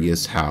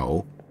curious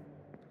how...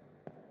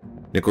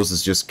 Nichols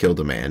has just killed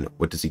a man.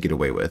 What does he get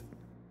away with?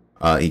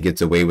 He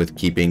gets away with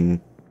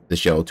keeping the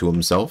shell to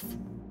himself.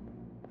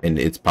 And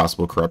it's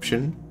possible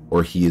corruption.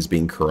 Or he is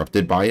being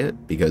corrupted by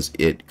it because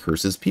it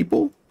curses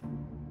people.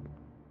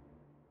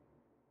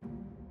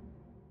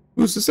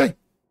 Who's to say?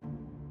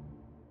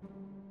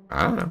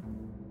 I don't know.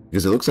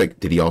 Because it looks like,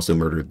 did he also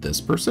murder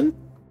this person?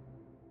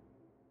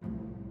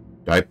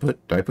 Did I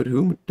put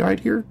who died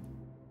here?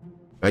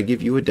 Did I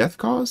give you a death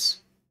cause?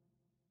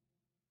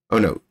 Oh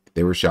no,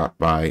 they were shot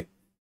by...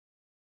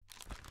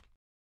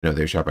 No,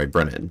 they were shot by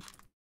Brennan.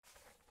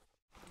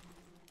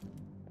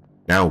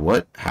 Now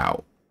what?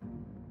 How?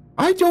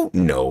 I don't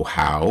know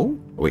how.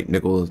 Oh, wait,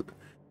 Nichols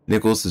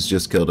has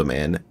just killed a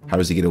man. How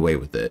does he get away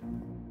with it?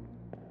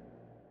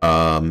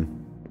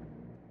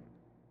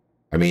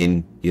 I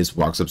mean, he just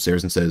walks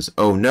upstairs and says,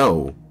 "Oh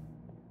no,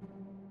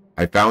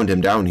 I found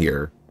him down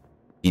here.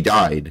 He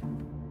died."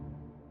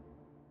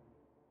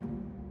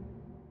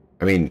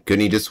 I mean,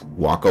 couldn't he just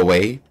walk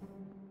away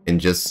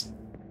and just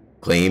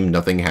claim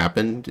nothing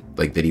happened?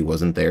 Like, that he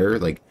wasn't there?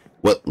 Like,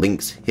 what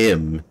links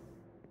him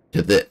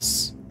to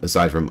this,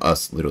 aside from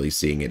us literally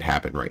seeing it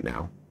happen right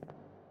now?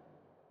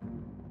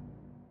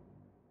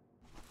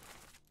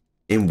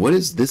 And what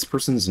is this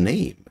person's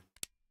name?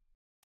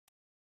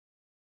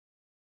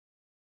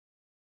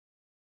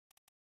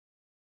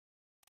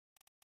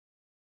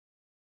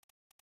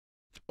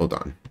 Hold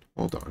on.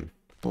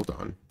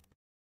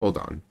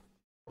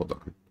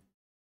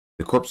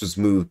 The corpse was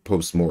moved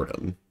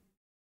post-mortem.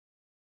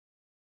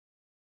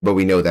 But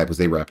we know that because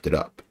they wrapped it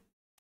up.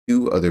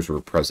 2 others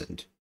were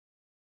present.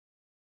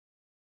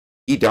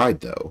 He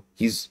died, though.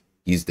 He's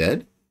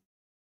dead?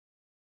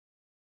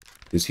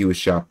 Because he was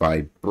shot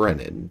by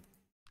Brennan.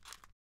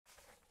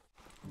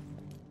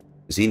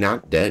 Is he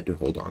not dead?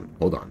 Hold on.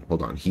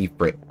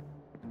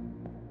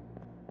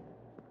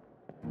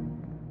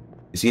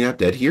 Is he not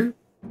dead here?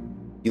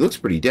 He looks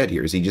pretty dead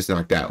here. Is he just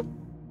knocked out?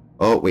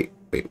 Oh, wait.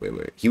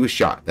 He was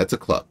shot. That's a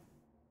club.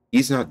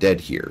 He's not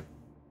dead here.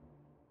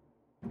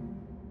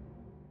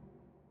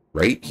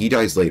 Right? He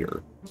dies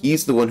later.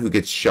 He's the one who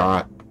gets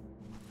shot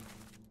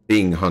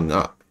being hung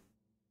up.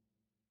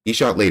 He's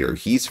shot later.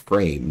 He's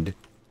framed.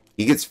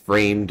 He gets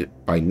framed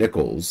by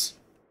Nichols.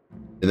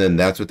 And then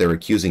that's what they're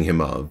accusing him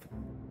of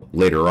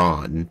later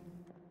on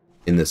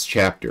in this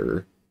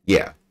chapter.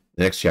 Yeah,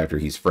 the next chapter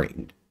he's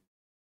framed.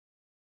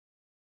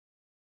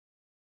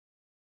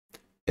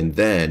 And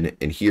then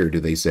in here do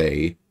they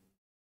say,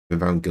 been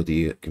found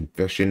guilty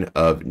confession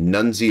of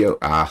Nunzio.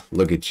 Ah,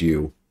 look at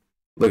you.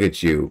 Look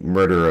at you.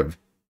 Murder of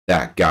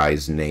that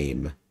guy's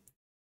name.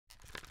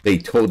 They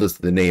told us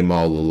the name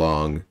all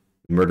along.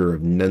 Murder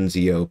of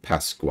Nunzio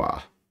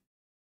Pasqua.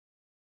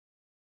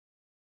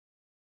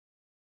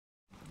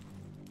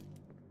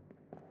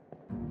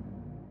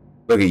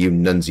 Look at you,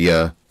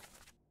 Nunzia.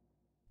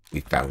 We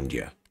found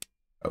you.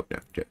 Oh, no.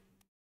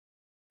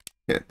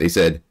 Yeah, they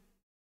said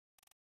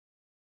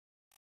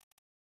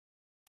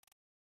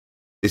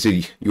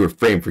you were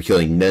framed for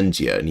killing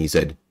Nunzia, and he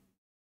said,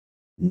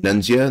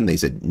 Nunzia? And they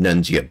said,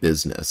 Nunzia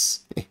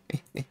business.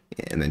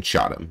 And then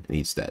shot him, and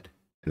he's dead.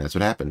 And that's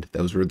what happened.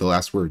 Those were the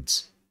last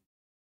words.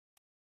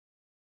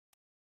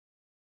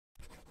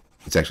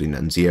 It's actually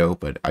Nunzio,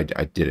 but I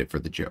did it for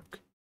the joke.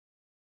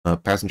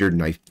 Passenger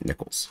knife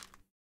nickels.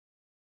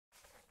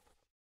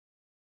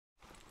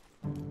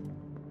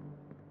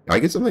 I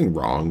get something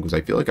wrong, because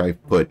I feel like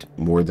I've put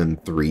more than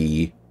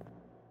 3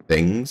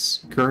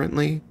 things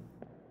currently.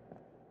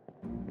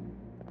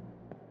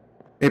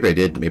 Maybe I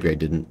did, maybe I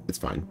didn't. It's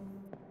fine.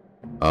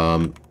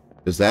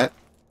 Does that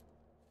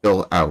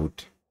fill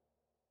out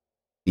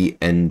the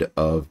end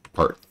of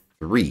part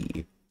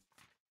 3?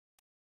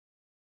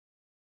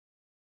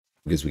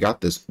 Because we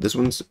got this. This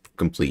one's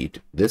complete.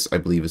 This, I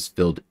believe, is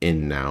filled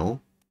in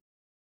now,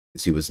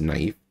 because he was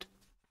knifed.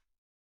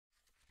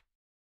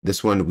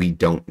 This one, we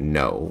don't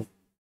know.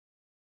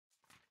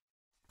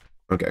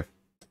 Okay.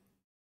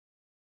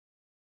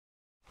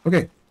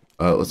 Okay.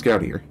 Let's get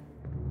out of here.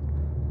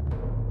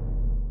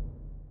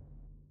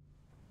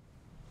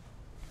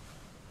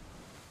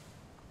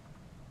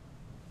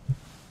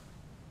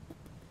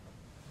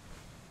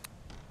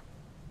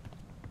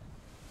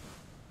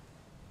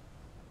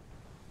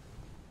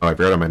 Oh, I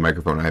forgot on my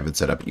microphone I have it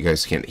set up. You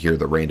guys can't hear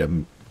the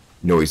random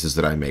noises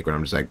that I make when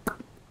I'm just like... I'm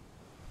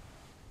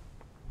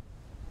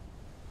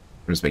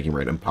just making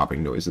random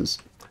popping noises.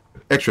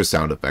 Extra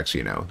sound effects,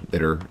 you know,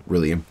 that are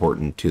really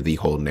important to the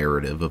whole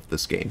narrative of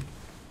this game.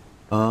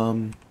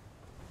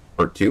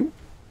 Part 2?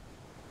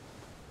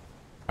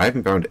 I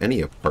haven't found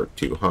any of part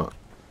 2, huh?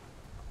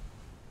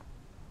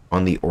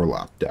 On the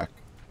Orlop deck.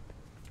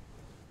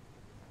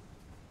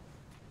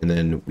 And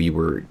then we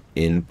were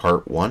in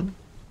part 1,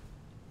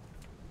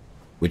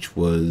 which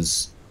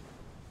was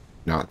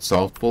not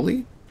solved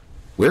fully.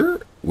 We're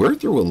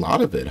through a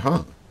lot of it,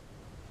 huh?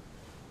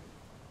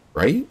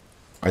 Right?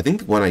 I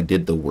think when I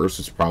did the worst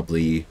was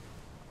probably...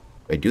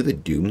 Did I do the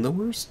Doom the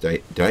worst?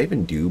 Did I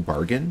even do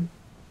Bargain?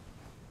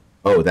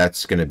 Oh,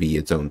 that's going to be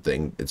its own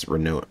thing. It's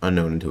unknown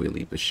until we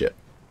leave the ship.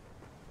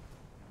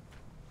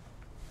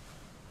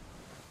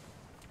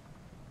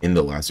 In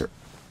the Lesser.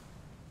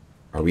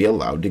 Are we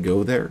allowed to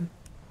go there?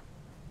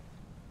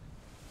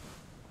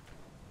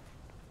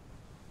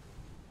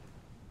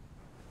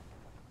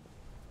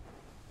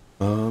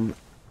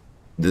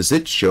 Does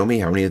it show me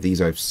how many of these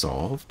I've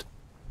solved?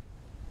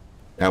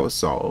 That was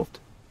solved.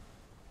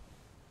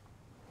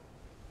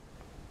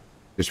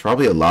 There's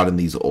probably a lot in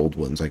these old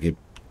ones I could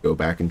go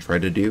back and try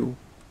to do.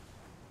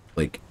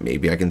 Like,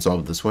 maybe I can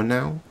solve this one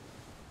now?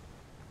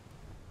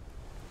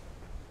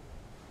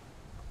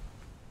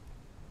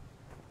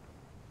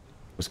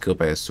 Was killed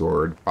by a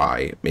sword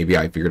by... Maybe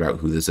I figured out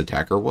who this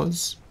attacker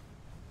was?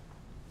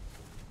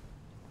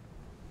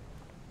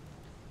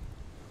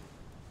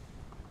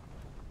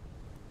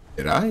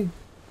 Did I?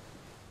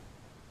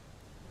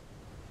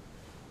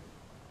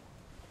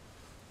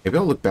 Maybe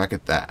I'll look back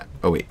at that.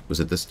 Oh wait, was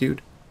it this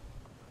dude?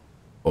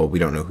 Well, we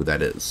don't know who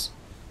that is.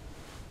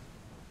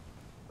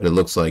 But it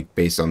looks like,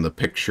 based on the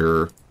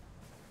picture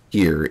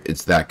here,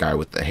 it's that guy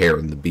with the hair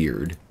and the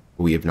beard.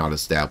 We have not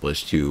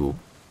established who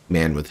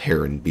man with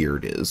hair and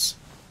beard is.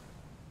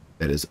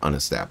 That is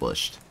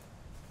unestablished.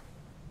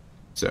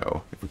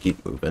 So, if we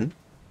keep moving...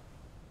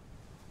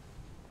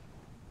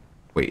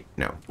 Wait,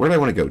 no. Where do I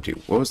want to go to?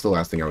 What was the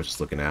last thing I was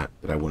just looking at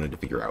that I wanted to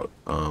figure out?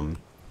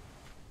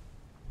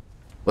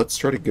 Let's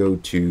try to go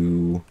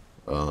to...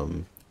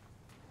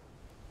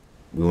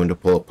 we want to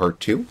pull up part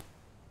 2?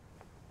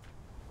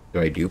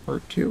 Did I do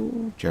part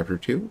 2? Chapter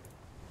 2?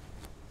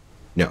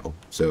 No.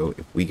 So,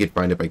 if we could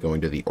find it by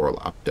going to the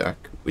Orlop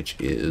deck, which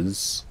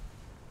is...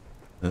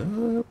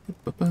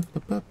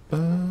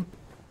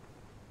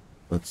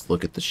 Let's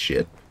look at the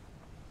ship.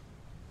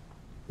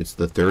 It's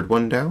the third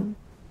one down?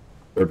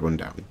 Third one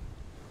down.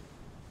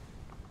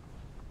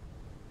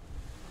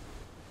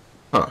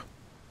 Huh.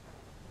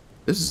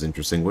 This is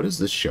interesting. What is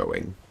this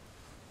showing?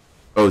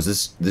 Oh,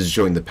 this is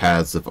showing the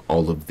paths of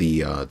all of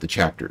the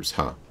chapters,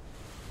 huh?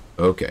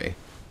 Okay.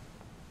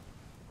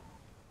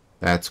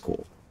 That's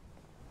cool.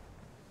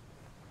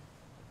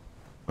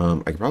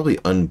 I could probably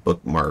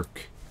unbookmark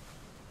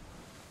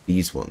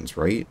these ones,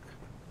 right?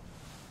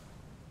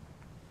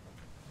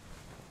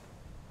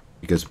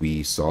 Because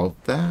we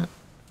solved that?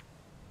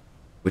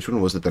 Which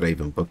one was it that I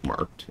even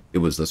bookmarked? It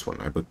was this one.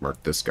 I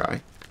bookmarked this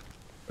guy.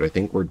 but I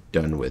think we're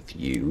done with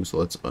you, so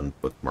let's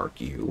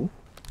unbookmark you.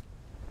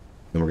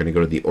 Then we're going to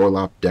go to the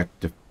Orlop deck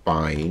to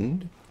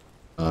find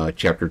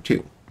Chapter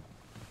 2.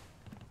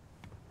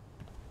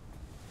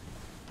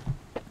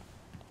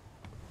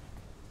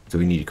 So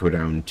we need to go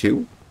down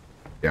 2,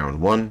 down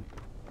 1,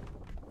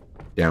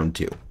 down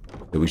 2.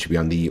 So we should be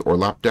on the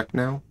Orlop deck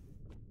now.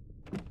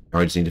 Now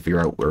I just need to figure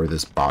out where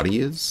this body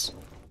is.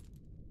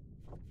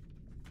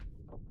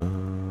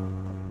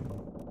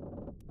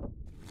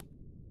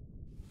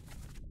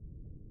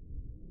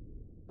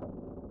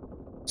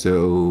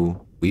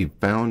 So we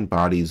found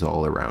bodies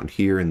all around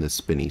here in this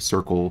spinny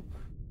circle.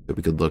 So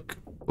we could look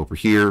over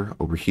here,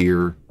 over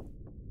here,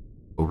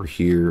 over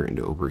here, and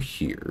over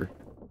here.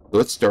 So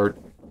let's start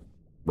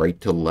right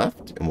to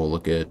left, and we'll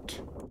look at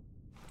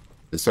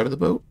this side of the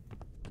boat.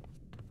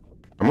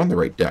 I'm on the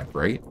right deck,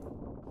 right?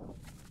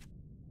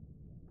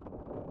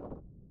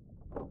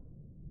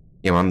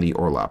 Yeah, I'm on the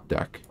Orlop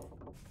deck.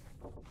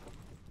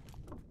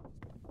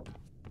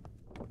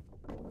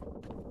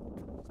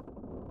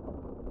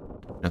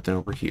 Nothing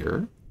over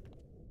here.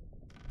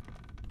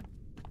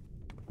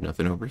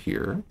 Nothing over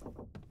here.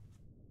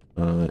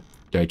 Did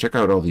I check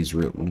out all these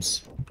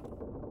rooms?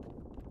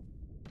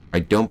 I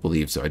don't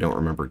believe so. I don't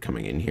remember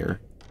coming in here.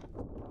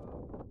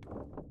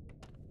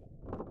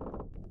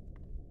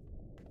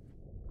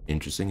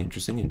 Interesting,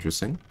 interesting,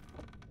 interesting.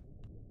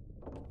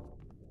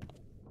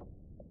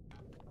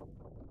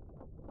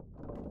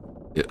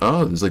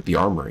 Oh, there's like the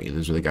armory.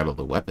 There's where they got all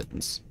the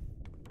weapons.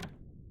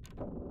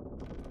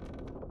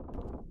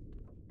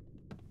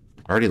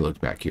 I already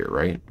looked back here,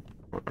 right?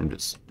 I'm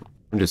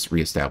just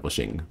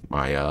reestablishing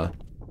my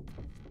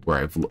where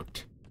I've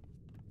looked.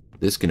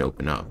 This can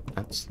open up.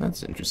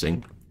 That's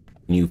interesting.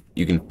 You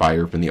can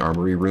fire from the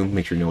armory room.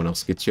 Make sure no one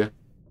else gets you.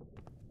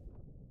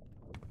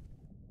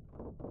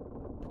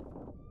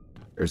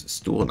 There's a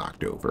stool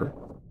knocked over.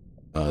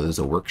 There's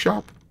a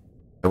workshop.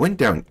 I went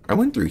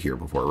through here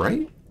before,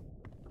 right?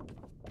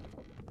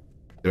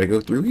 Did I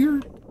go through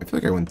here? I feel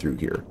like I went through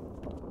here.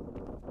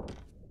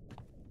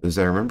 Because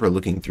I remember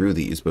looking through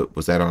these, but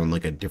was that on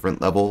like a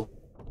different level?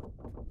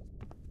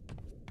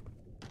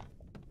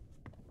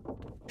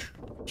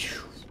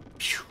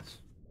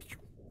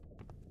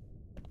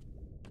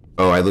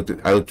 Oh, I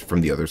looked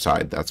from the other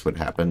side. That's what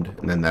happened.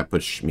 And then that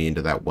pushed me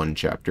into that one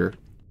chapter.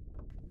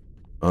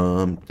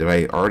 Did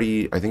I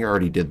think I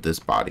already did this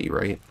body,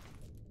 right?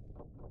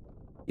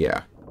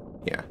 Yeah.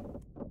 Yeah.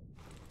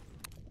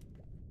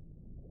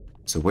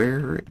 So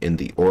where in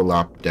the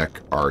Orlop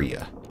deck are you?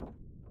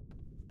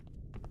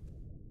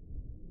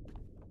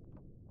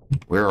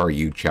 Where are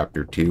you,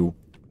 Chapter 2?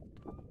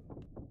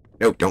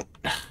 No, don't.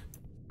 I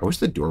wish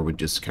the door would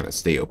just kind of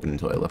stay open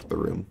until I left the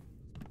room.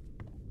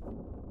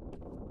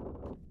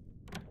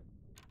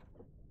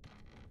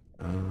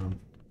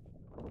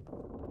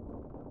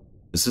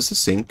 Is this a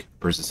sink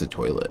or is this a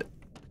toilet?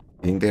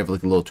 I think they have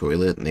like a little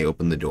toilet and they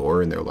open the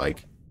door and they're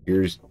like,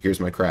 here's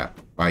my crap.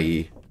 Bye.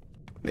 And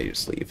they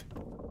just leave.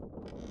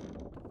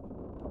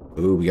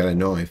 Ooh, we got a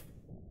knife.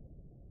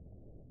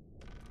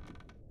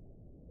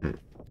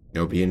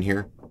 Nobody in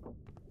here?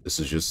 This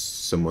is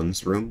just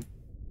someone's room?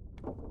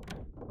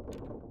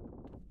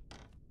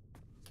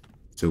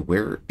 So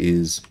where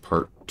is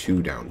part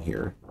 2 down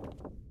here?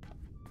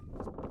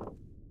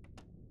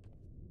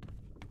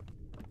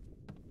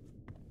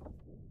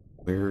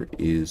 Where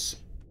is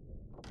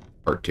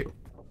part 2?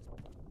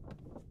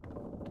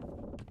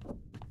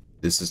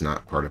 This is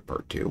not part of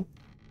part 2.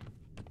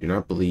 Do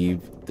not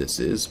believe this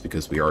is,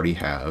 because we already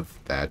have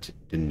that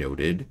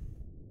denoted.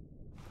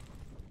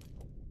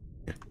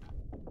 Yeah.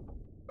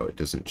 Oh, it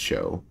doesn't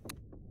show.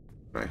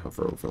 When I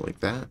hover over like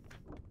that.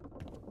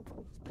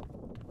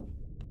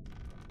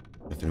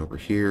 Nothing over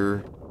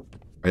here.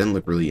 I didn't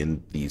look really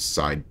in these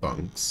side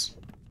bunks.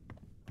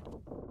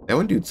 That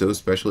one dude's so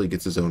special, he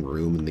gets his own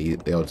room, and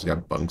they all just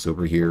got bunks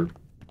over here.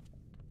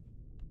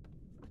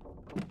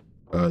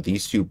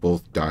 These two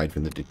both died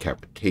from the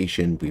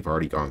decapitation. We've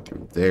already gone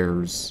through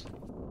theirs.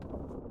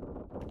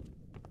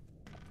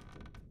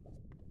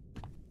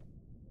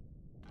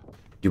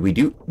 We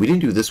didn't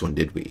do this one,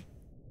 did we?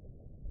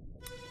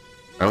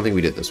 I don't think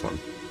we did this one.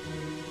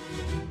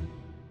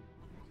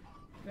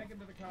 Take him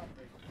to the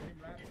cockpit. Bring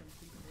wraps and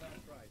keep him left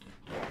right.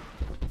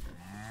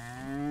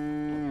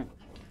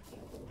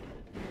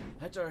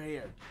 Heads are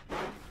here.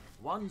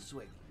 One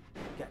swing.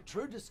 Get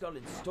through the skull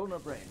and stone her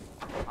brain.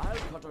 I'll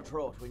cut her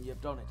throat when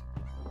you've done it.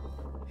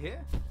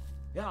 Here?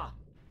 Yeah.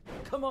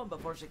 Come on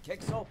before she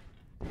kicks up.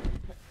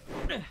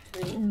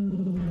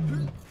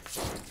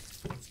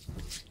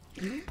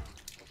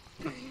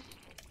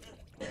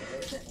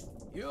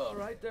 You all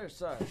right there,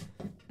 sir?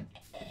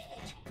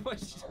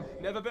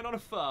 Never been on a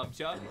farm,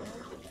 Chuck?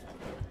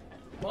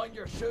 Mind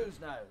your shoes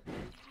now.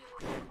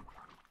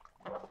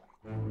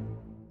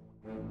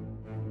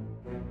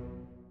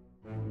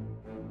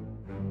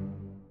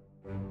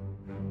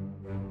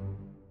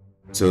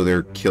 So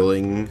they're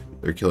killing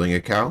a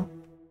cow?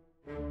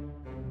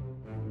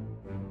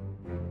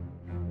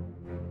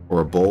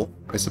 Or a bull,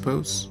 I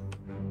suppose?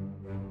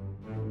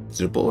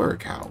 Is it a bull or a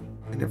cow?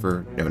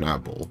 No, not a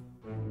bull.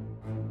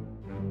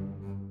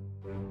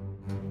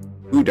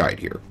 Who died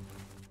here?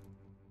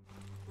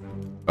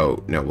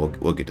 Oh, no,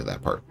 we'll get to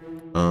that part.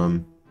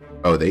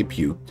 Oh, they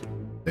puked.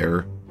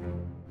 They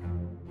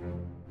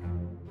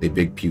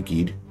big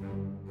puked.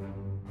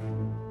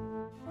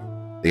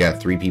 They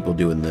got 3 people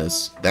doing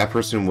this. That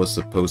person was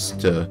supposed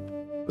to...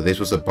 Were they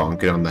supposed to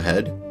bonk it on the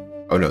head?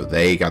 Oh no,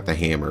 they got the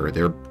hammer.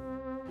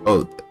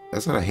 Oh,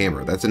 that's not a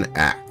hammer. That's an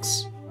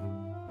axe.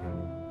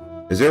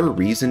 Is there a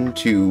reason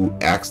to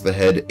axe the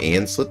head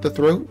and slit the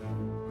throat?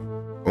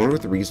 I wonder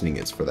what the reasoning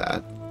is for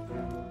that.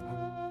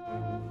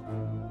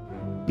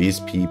 These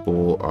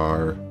people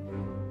are...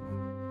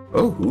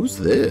 Oh, who's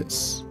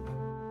this?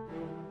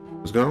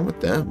 What's going on with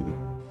them?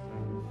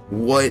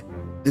 What?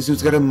 This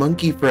dude's got a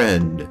monkey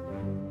friend.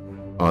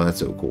 Oh, that's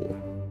so cool.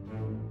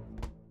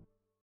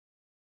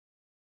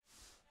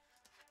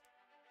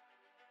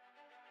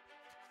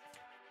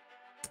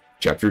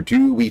 Chapter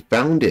 2, we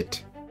found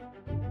it.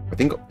 I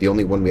think the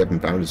only one we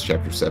haven't found is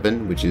Chapter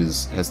 7, which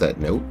has that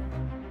note.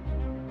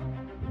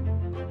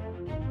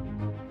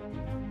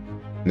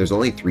 And there's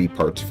only 3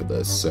 parts for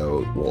this,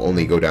 so we'll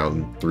only go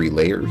down 3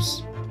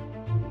 layers.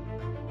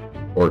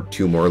 Or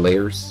 2 more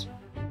layers.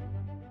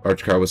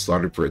 Large cow was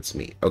slaughtered for its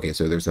meat. Okay,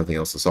 so there's nothing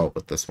else to solve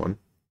with this one.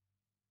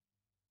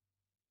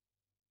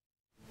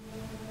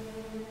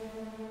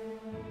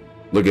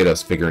 Look at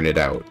us figuring it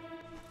out.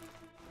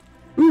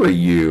 Who are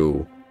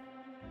you?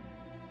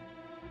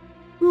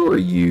 Who are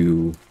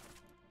you?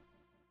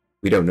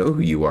 We don't know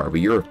who you are, but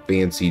you're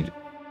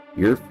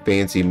a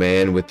fancy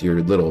man with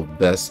your little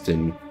vest,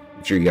 and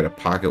I'm sure you got a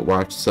pocket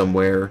watch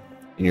somewhere,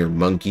 and your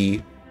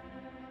monkey.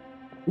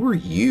 Who are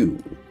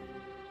you?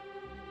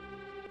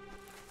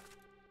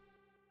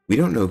 We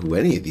don't know who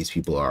any of these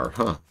people are,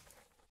 huh?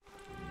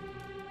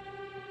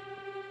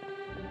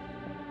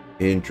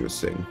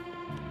 Interesting.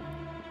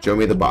 Show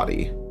me the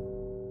body.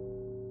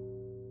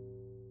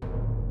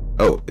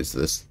 Oh, is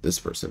this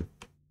person?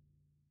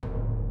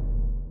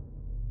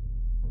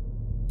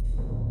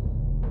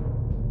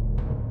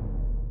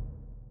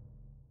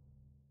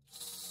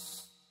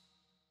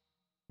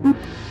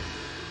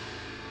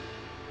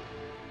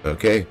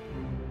 Okay,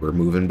 we're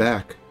moving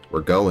back.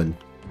 We're going.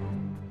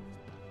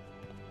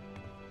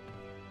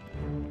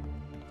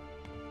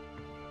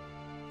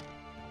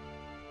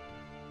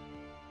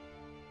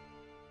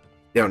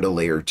 Down to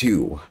layer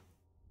 2.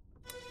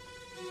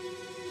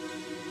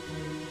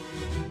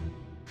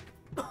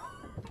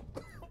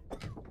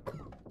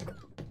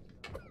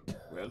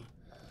 Well,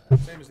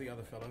 same as the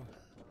other fellow.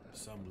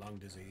 Some lung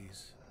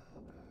disease,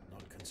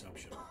 not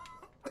consumption.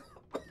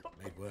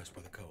 Made worse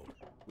by the cold.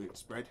 Will it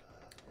spread?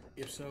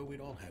 If so,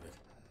 we'd all have it.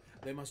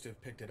 They must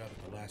have picked it up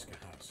at the Alaska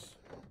house.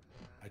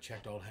 I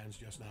checked all hands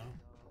just now,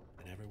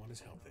 and everyone is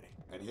healthy.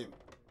 And him?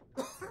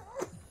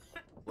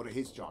 What are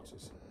his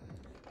chances?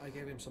 I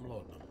gave him some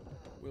laudanum.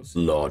 We'll see.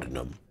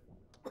 Laudanum.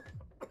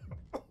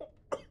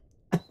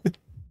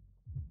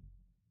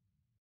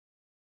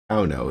 I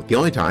don't know. The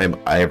only time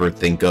I ever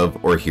think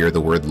of or hear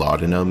the word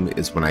laudanum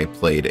is when I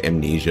played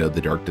Amnesia: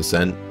 The Dark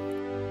Descent.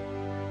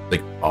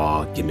 Like,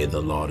 aw, give me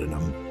the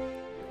laudanum.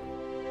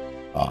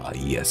 Ah,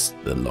 yes,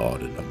 the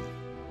laudanum.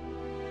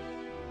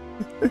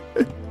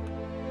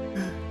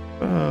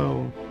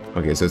 Oh.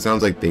 Okay, so it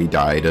sounds like they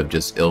died of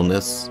just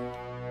illness.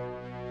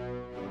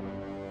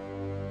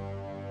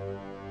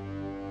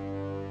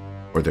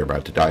 Or they're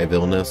about to die of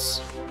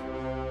illness.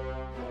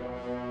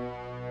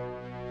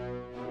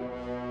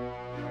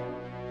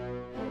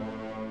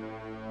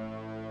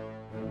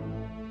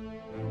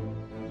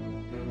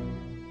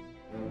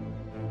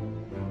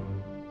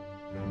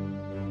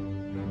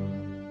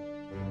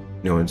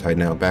 No one's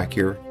hiding out back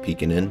here,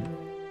 peeking in.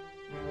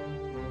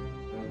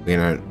 We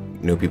got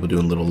no people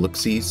doing little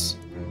look-sees.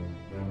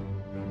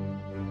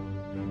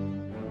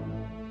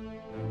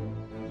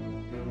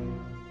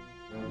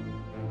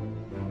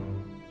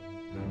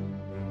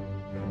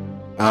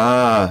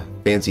 Ah,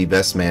 fancy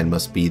vest man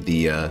must be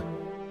the, I'm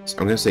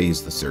gonna say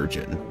he's the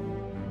surgeon.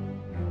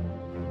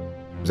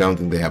 Because I don't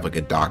think they have, like,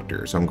 a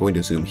doctor, so I'm going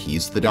to assume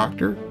he's the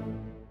doctor.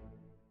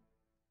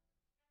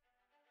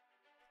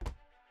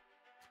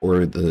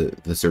 Or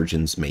the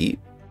surgeon's mate.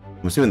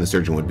 I'm assuming the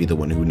surgeon would be the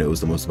one who knows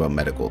the most about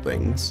medical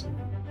things.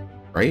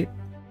 Right?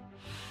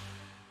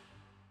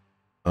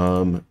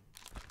 I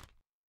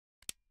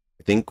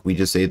think we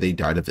just say they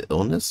died of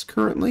illness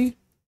currently.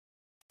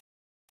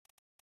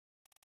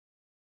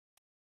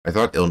 I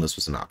thought illness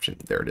was an option.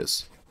 There it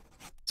is.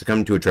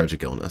 Succumbed to a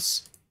tragic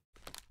illness.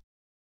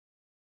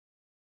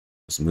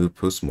 Let's move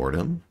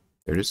post-mortem.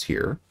 There it is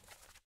here.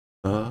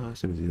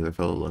 Same as the other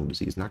fellow, lung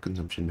disease, not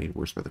consumption, made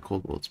worse by the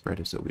cold. Will it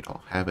spread? If so, we'd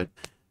all have it.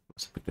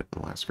 Must have picked up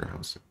in the Alaska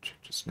house.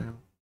 Check just now.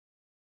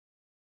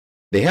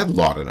 They had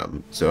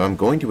laudanum, so I'm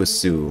going to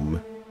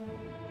assume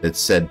that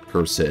said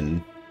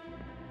person...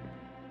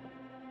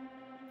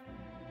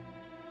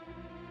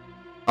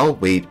 I'll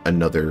wait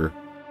another...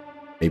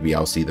 Maybe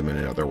I'll see them in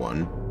another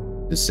one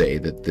to say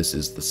that this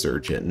is the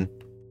surgeon.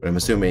 But I'm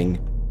assuming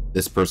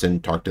this person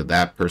talked to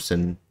that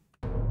person.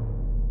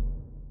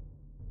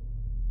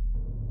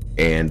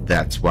 And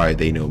that's why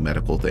they know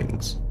medical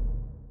things.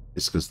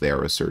 It's because they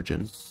are a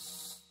surgeon.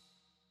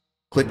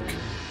 Click.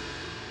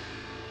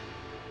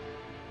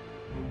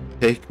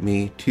 Take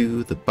me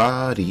to the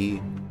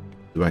body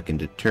so I can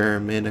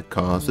determine a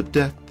cause of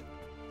death.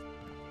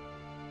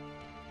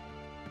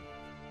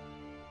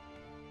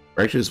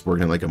 We're actually just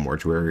working like a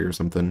mortuary or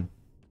something.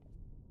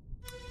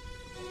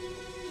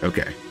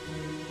 Okay.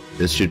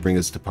 This should bring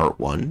us to part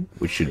 1,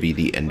 which should be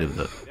the end of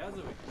the...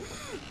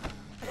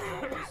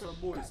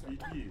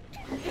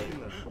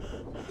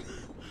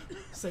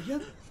 Saya?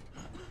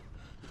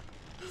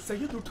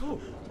 Saya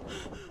tutup.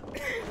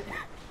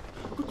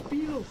 Aku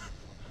terpilih.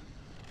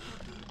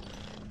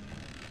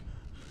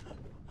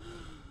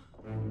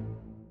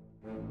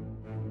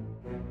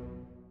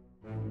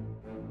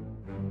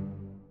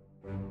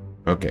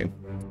 Okay.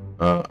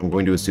 I'm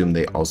going to assume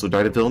they also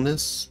died of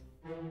illness.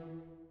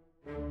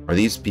 Are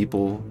these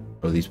people...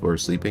 Oh, these people are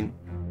sleeping?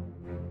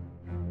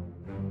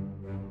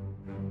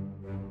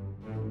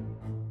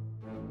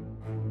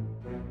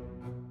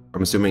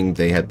 I'm assuming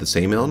they had the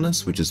same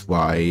illness, which is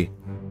why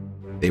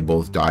they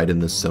both died in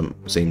the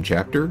same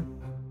chapter.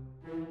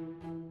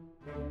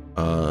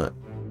 And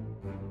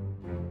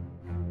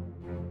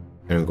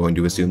I'm going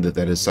to assume that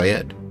that is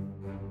Syed.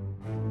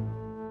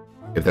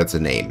 If that's a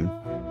name.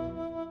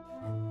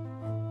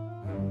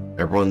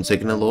 Everyone's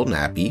taking a little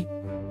nappy,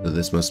 so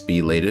this must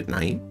be late at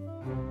night.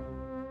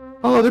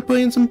 Oh, they're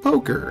playing some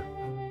poker.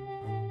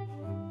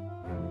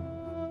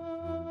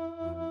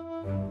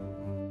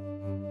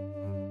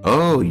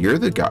 Oh, you're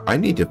the guy. I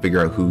need to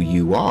figure out who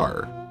you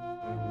are.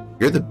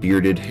 You're the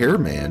bearded hair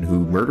man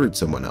who murdered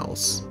someone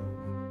else.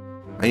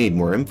 I need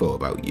more info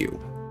about you.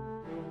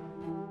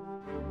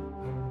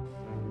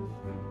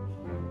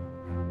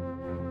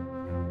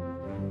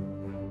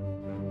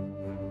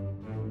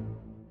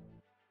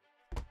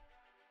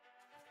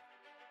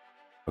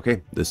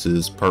 Okay, this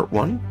is part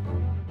 1.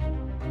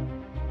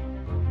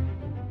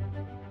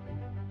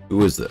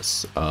 Who is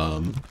this?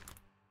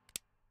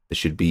 It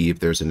should be, if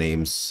there's a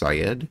name,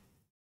 Syed.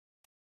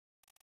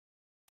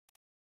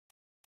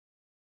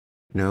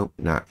 Nope,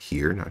 not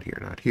here, not here,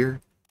 not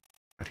here.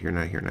 Not here,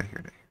 not here, not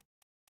here, not here.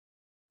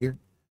 Here.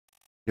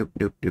 Nope,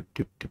 nope, nope,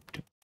 nope, nope,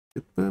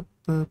 nope, nope,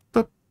 nope,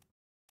 nope.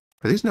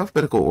 Are these in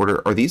alphabetical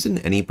order? Are these in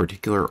any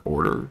particular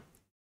order?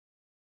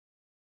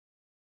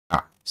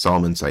 Ah,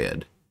 Solomon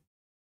Syed.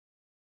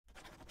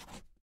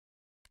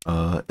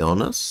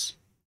 Illness?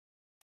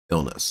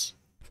 Illness.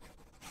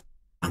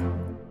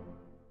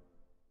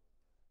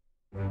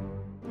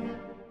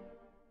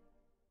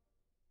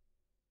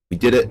 We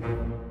did it.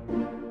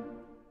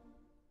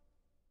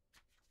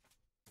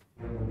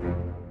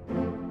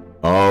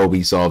 Oh,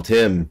 we solved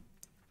him.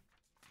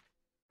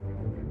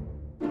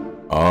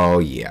 Oh,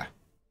 yeah.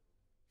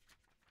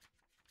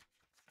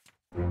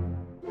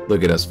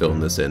 Look at us filling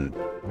this in.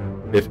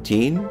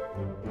 15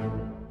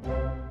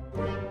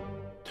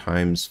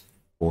 times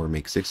 4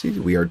 makes 60.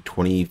 We are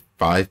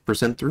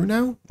 25% through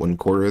now.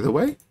 1/4 of the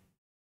way.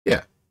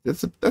 Yeah,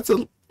 that's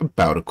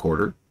about a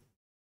quarter.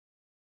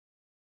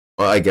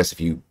 Well, I guess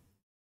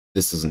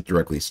this doesn't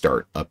directly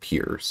start up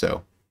here,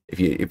 so if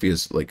you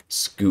just like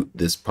scoot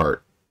this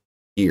part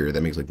here,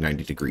 that makes like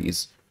 90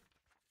 degrees.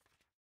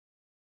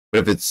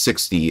 But if it's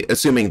 60,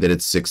 assuming that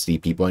it's 60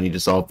 people I need to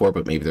solve for,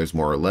 but maybe there's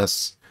more or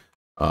less,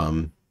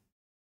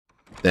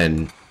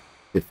 then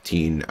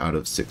 15 out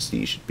of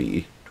 60 should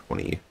be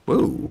 20.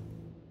 Whoa.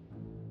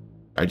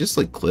 I just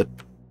like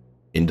clip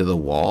into the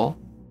wall.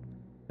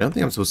 I don't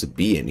think I'm supposed to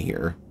be in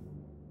here.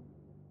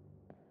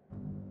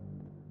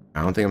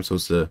 I don't think I'm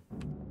supposed to...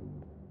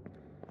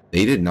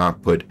 They did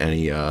not put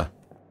any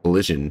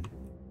collision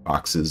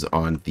boxes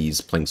on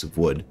these planks of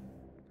wood.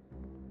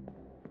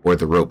 Or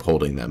the rope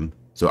holding them.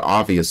 So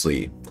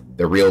obviously,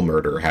 the real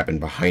murder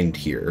happened behind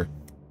here.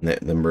 And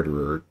the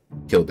murderer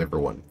killed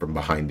everyone from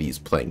behind these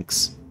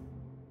planks.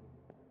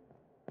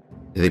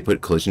 Did they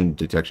put collision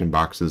detection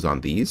boxes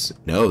on these?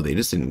 No, they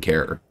just didn't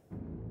care.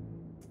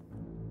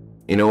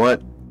 You know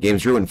what?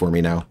 Game's ruined for me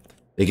now.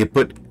 They could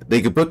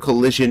put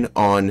collision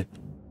on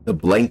the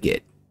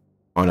blanket.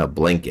 On a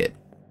blanket.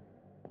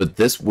 But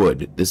this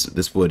wood,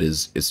 this wood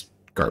is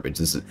garbage.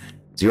 This is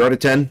 0 out of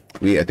 10.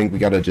 I think we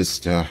gotta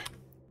just gotta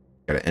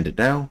end it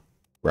now.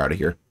 We're out of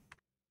here.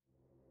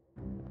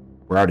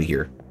 We're out of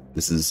here.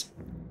 This is...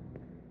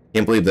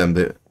 Can't believe them.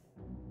 The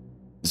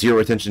 0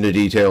 attention to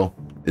detail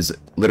is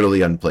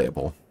literally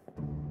unplayable.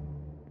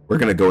 We're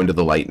gonna go into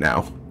the light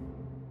now.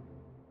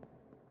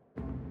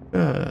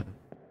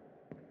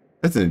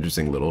 That's an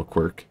interesting little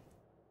quirk.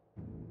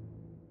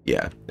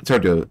 Yeah, it's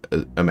hard to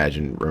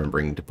imagine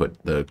remembering to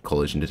put the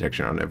collision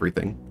detection on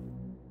everything.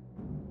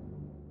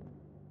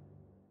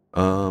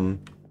 Do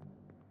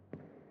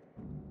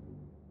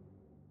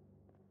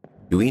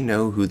we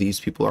know who these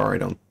people are? I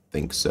don't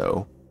think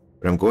so.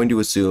 But I'm going to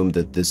assume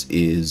that this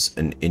is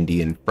an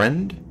Indian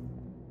friend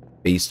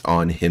based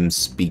on him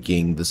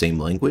speaking the same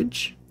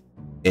language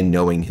and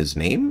knowing his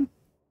name.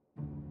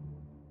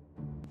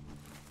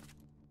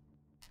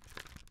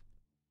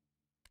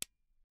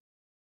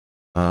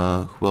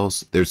 Who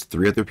else? There's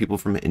 3 other people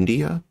from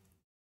India,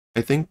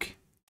 I think.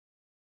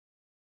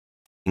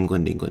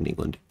 England, England,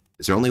 England.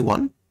 Is there only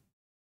one?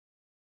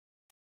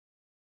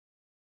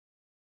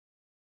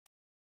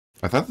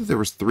 I thought that there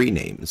was 3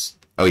 names.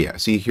 Oh yeah,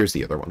 see, here's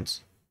the other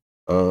ones.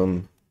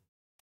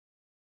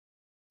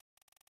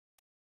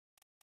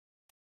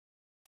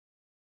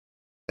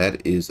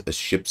 That is a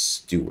ship's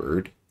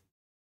steward.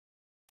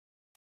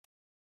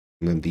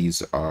 And then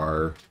these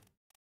are...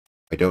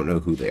 I don't know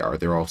who they are.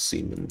 They're all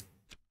seamen.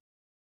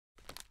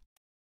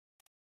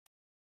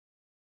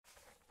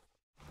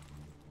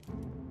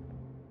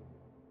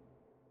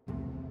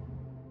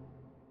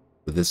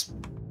 But this...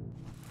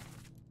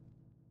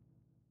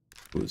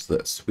 Who is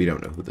this? We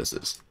don't know who this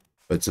is.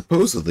 But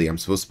supposedly, I'm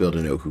supposed to be able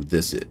to know who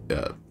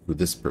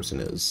this person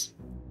is.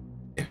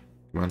 Yeah,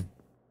 come on.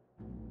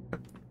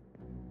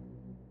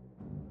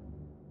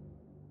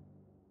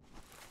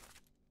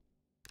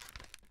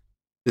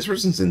 This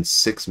person's in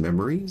 6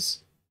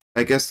 memories?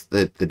 I guess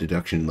that the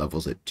deduction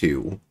level's at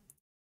 2.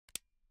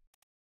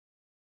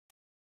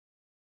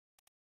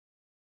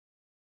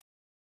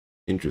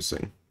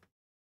 Interesting.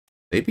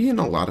 They'd be in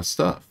a lot of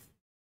stuff.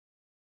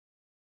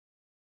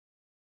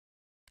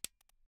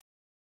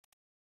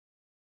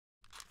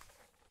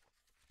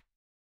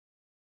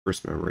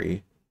 First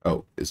memory,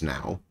 oh, is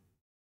now.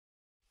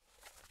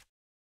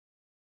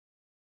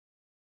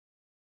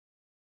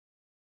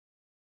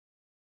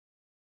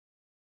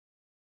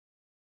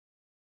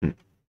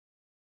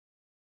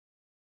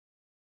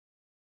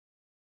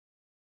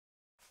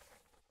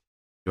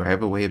 Do I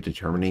have a way of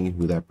determining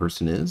who that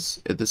person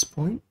is at this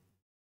point?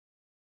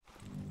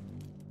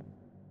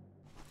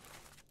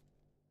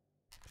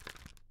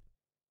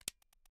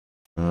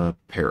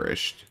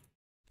 Perished.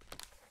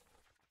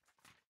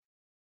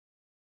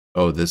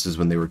 Oh, this is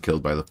when they were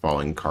killed by the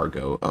falling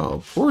cargo.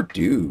 Oh, poor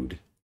dude.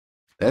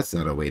 That's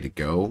not a way to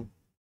go.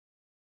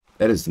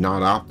 That is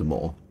not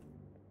optimal.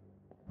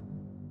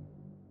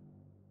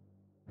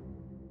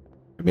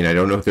 I mean, I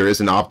don't know if there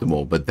is an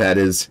optimal, but that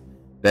is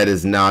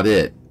not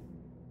it.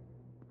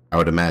 I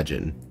would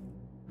imagine.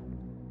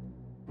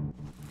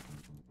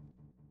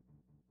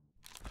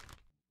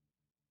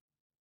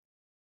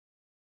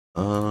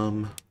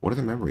 What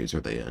other memories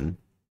are they in?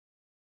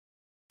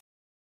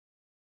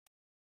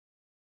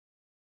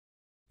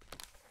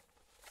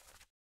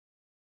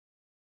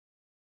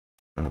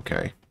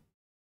 Okay.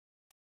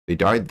 They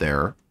died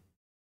there.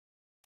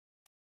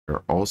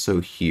 They're also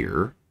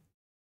here.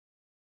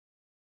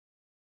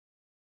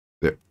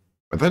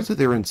 I thought that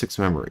they were in 6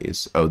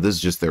 memories. Oh, this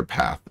is just their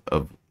path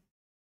of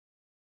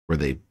where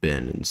they've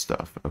been and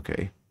stuff.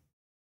 Okay.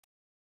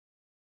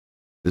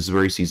 This is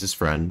where he sees his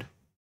friend.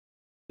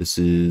 This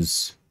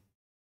is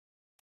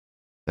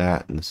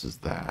that, and this is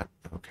that.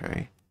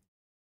 Okay.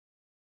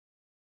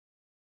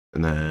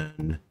 And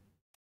then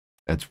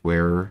that's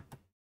where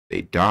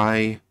they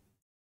die.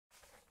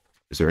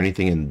 Is there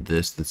anything in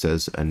this that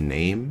says a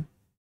name?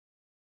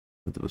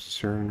 With the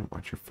concern,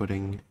 watch your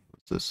footing.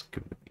 What's this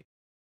going to be?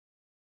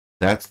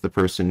 That's the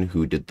person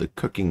who did the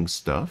cooking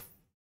stuff.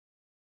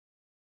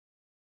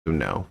 So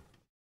no.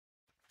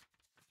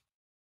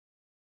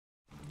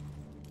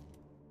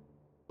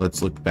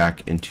 Let's look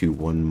back into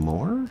one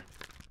more,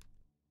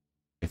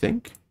 I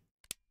think.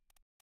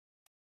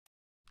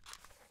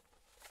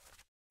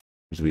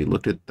 As we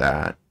looked at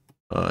that,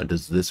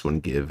 does this one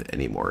give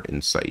any more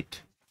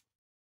insight?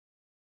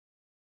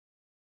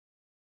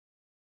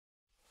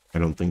 I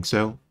don't think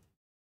so.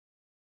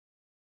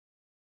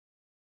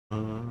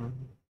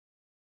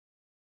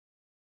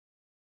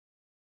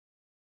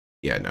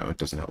 Yeah, no, it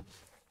doesn't help.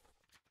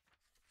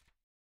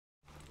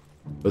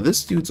 But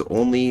this dude's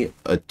only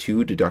a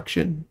 2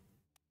 deduction.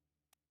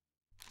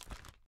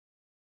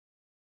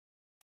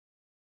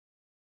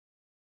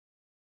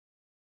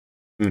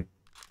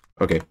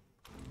 Okay.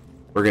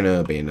 We're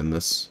gonna abandon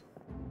this.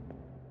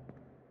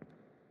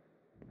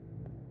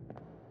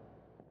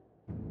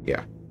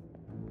 Yeah.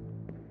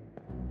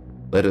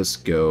 Let us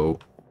go.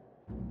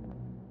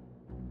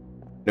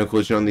 No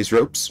collision on these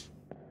ropes.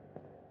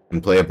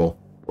 Unplayable.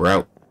 We're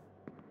out.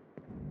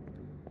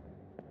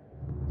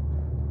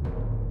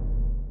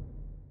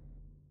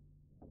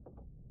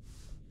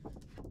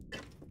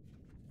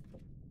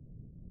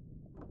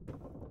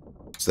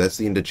 So that's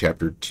the end of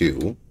chapter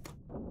 2.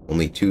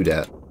 Only 2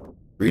 deaths.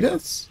 3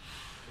 deaths?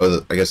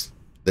 Oh, I guess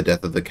the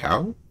death of the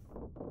cow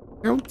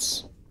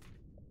counts?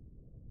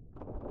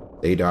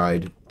 They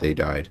died. They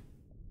died.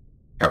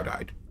 Cow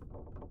died.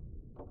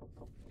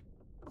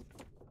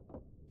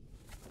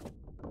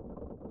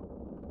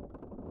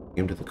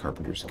 Came to the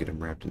carpenters to get him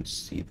wrapped and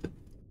see the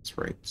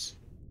rights.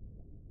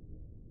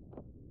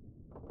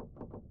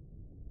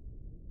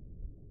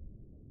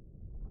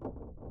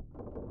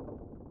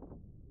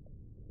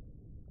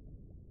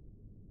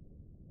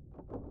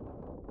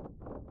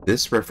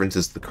 This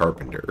references the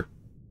carpenter.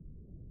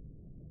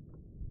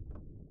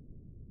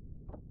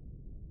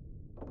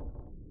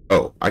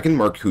 Oh, I can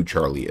mark who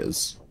Charlie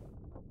is.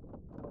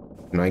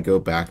 Can I go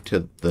back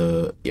to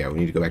the... Yeah, we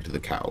need to go back to the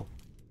cow.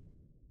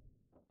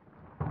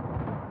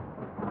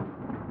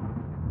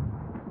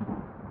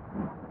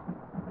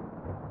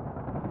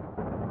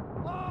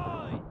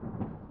 Oi!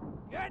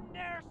 You in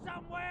there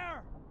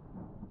somewhere?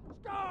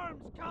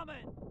 Storm's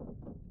coming!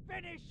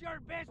 Finish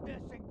your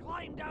business and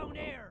climb down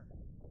here!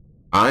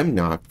 I'm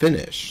not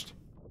finished.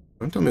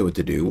 Don't tell me what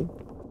to do.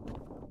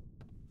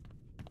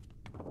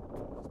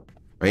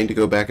 I need to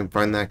go back and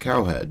find that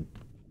cow head.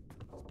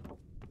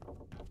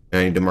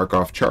 And I need to mark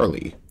off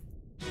Charlie.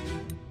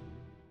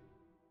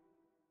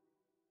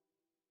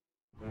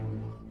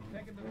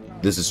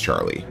 This is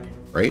Charlie,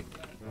 right?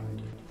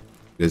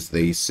 Because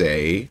they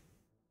say,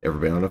 never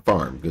been on a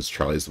farm, because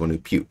Charlie's the one who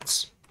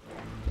pukes.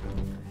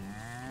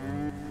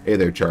 Hey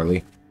there,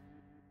 Charlie.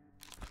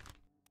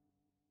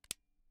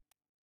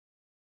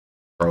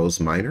 Charles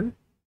Minor?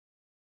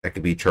 That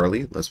could be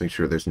Charlie. Let's make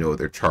sure there's no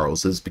other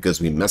Charleses,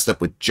 because we messed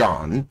up with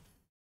John.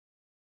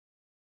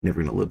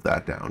 Never gonna live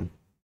that down.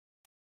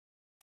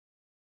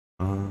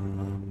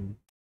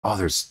 Oh,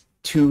 there's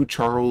 2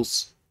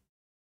 Charles.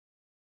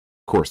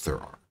 Of course there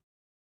are.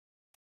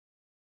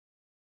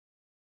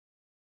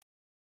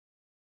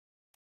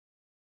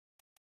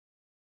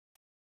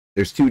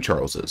 There's 2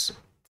 Charleses.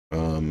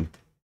 One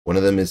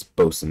of them is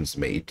Bosun's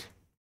mate.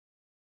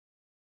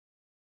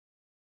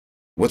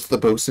 What's the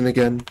bosun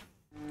again?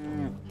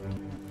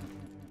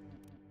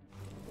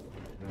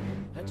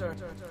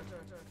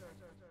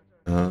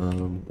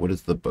 What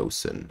is the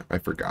bosun? I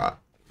forgot.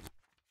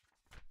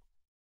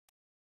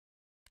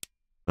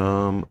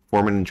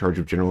 Foreman in charge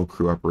of general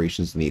crew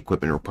operations and the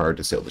equipment required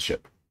to sail the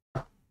ship.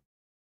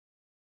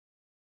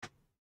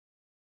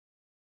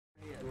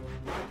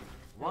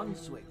 One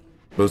swing.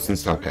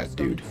 Bosun's top hat,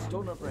 dude.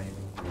 Stoner brain.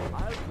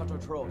 I'll cut her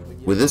throat when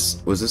you...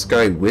 Was this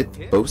guy with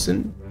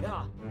Bosun?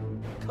 Yeah.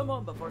 Come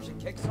on before she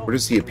kicks off. Where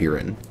does he appear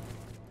in?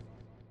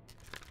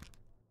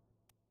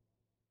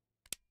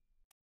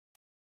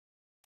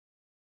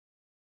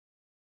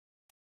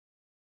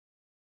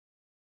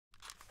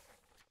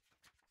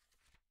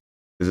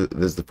 This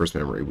is the first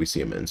memory we see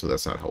him in, so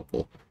that's not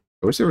helpful.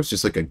 I wish there was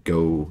just like a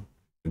go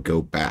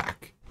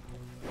back.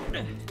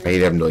 I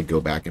hate having to like go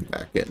back and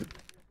back in.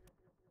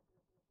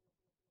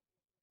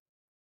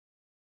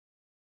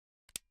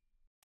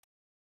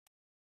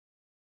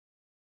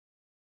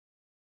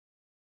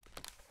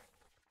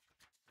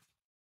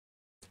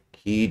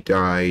 He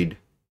died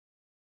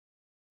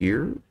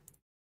here?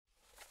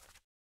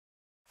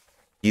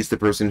 He's the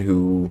person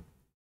who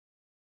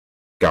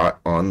got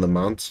on the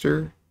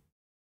monster?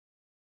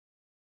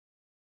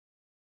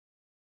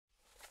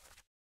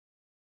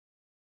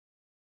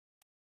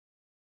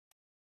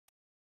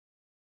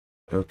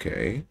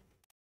 Okay.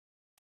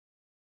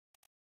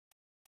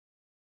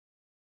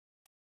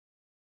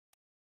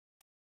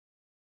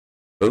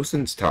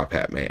 Bosun's Top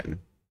Hat Man.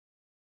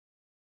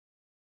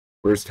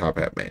 Where's Top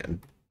Hat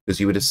Man?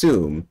 Because you would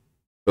assume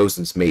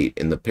Bosun's mate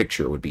in the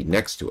picture would be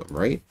next to him,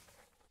 right?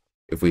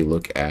 If we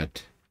look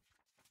at...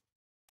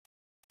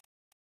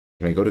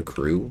 Can I go to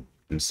crew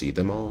and see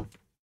them all?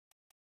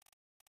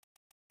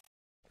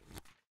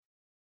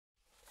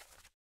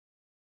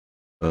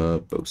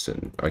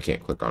 Bosun. I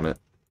can't click on it.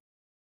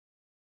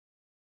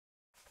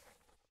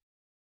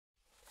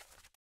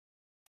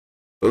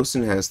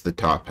 Bosun has the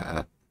top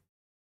hat.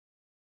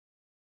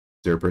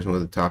 Is there a person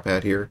with a top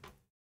hat here?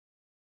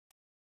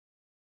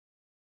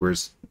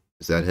 Is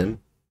that him?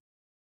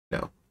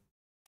 No.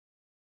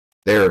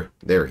 There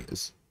he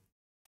is.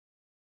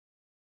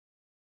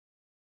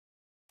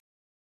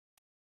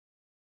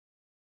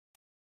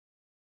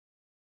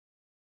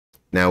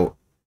 Now,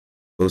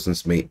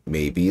 Bosun's mate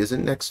maybe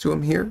isn't next to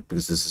him here,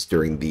 because this is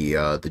during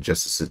the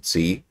Justice at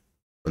Sea,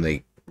 when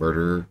they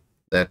murder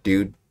that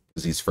dude,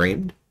 because he's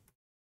framed.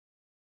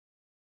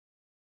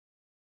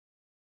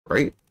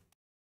 Right? Is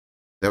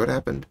that what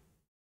happened?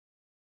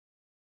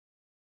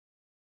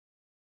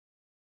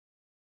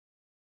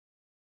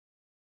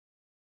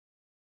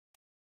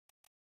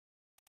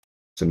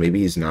 So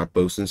maybe he's not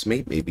Bosun's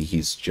mate, maybe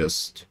he's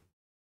just...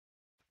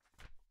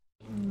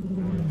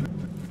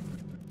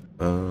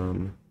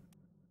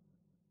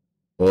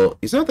 Well,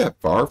 he's not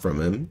that far from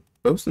him.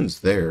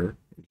 Bosun's there.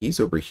 He's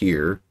over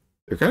here.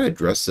 They're kind of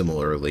dressed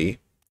similarly.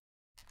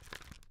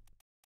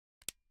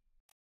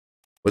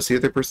 What's the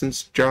other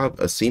person's job?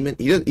 A seaman?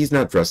 He's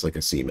not dressed like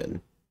a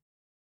seaman.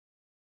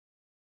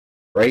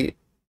 Right?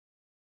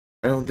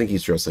 I don't think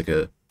he's dressed like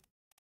a...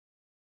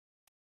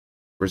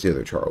 Where's the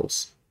other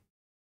Charles?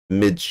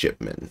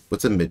 Midshipman.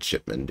 What's a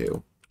midshipman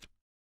do?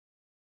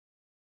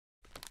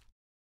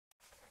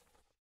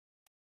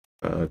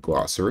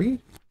 Glossary?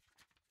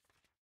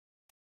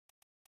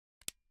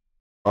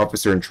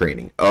 Officer in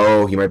training.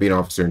 Oh, he might be an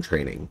officer in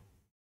training.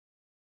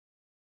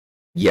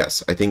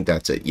 Yes, I think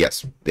that's it.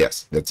 Yes,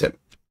 that's him.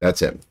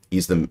 That's him.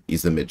 He's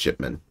the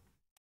midshipman.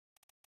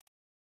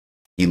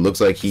 He looks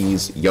like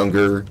he's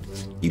younger.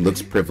 He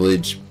looks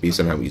privileged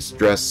based on how he's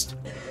dressed.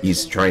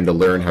 He's trying to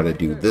learn how to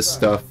do this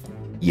stuff.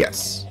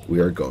 Yes, we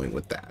are going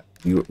with that.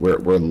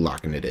 We're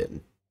locking it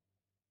in.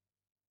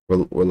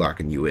 We're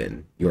locking you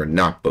in. You are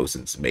not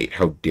Bosun's mate.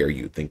 How dare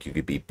you think you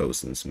could be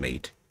Bosun's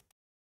mate?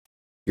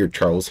 You're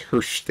Charles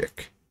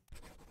Hirschstick.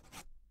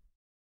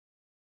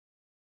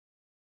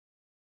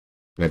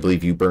 And I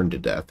believe you burned to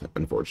death,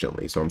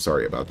 unfortunately, so I'm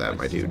sorry about that,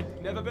 my dude.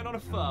 Never been on a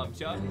farm,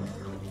 Chuck.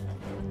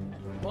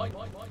 Your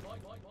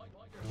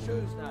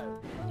shoes now.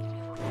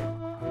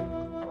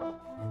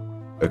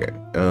 Okay,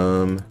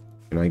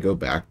 can I go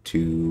back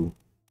to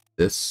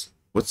this?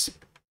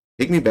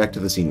 Take me back to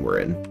the scene we're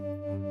in.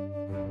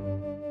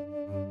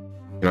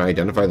 Can I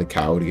identify the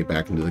cow to get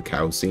back into the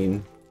cow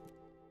scene?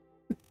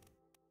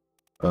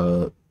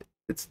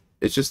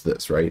 It's just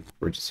this, right?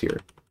 We're just here.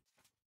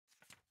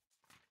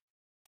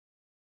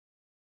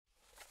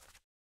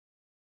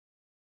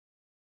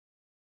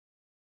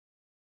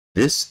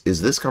 Is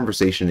this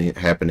conversation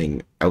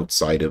happening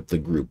outside of the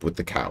group with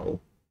the cow?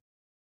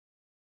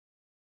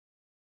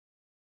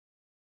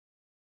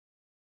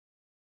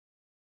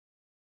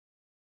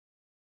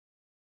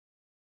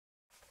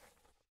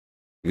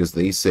 Because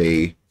they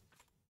say,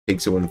 take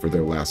someone for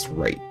their last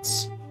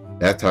rites.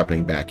 That's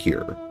happening back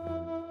here.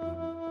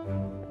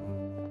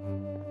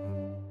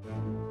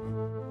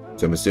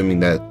 So I'm assuming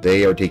that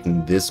they are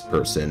taking this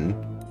person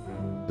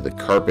to the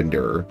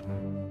carpenter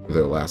for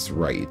their last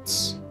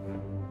rites.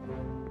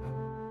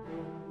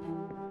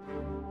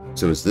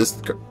 So is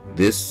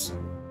this...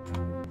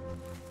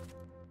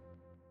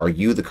 Are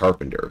you the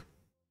carpenter?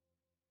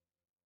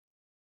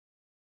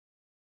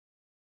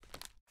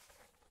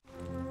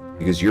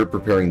 Because you're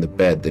preparing the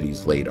bed that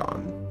he's laid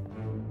on.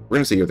 We're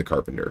gonna say you're the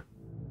carpenter.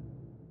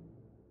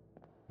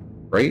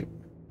 Right?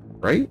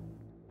 Right?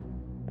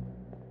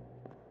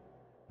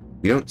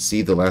 We don't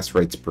see the last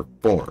rites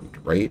performed,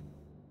 right?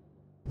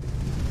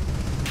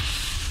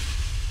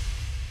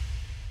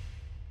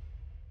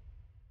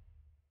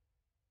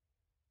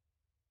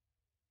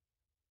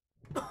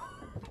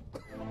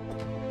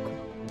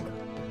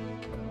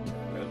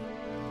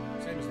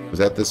 Was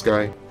that this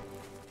guy?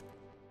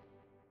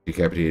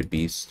 Decapitated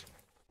beast?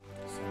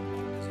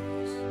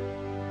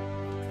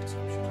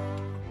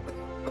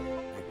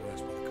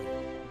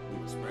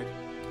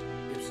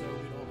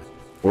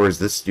 Or is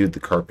this dude the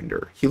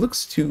carpenter? He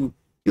looks too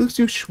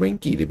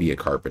schwanky to be a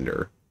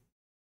carpenter.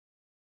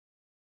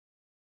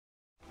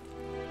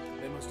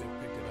 They must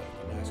have picked it up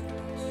at the last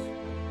house.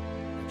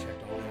 I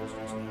checked all hands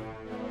just now.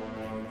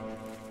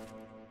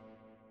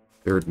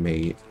 Third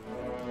mate.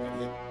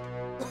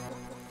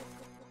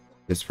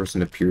 This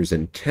person appears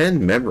in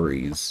 10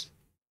 memories.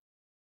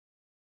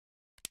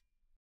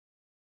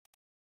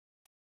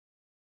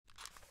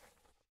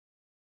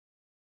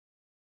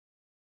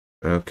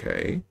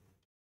 Okay.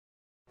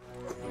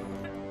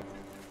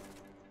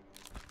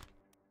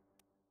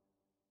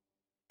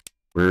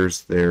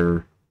 Where's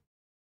their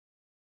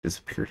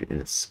disappeared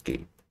and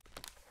escape?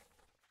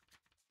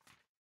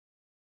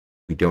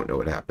 We don't know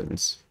what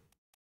happens.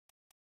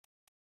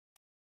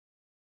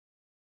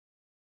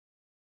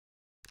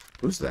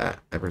 Who's that?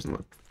 That person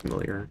looked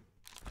familiar.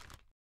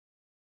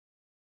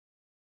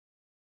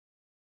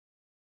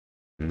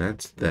 And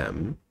that's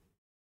them.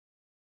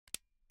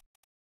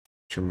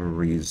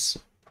 Marie's.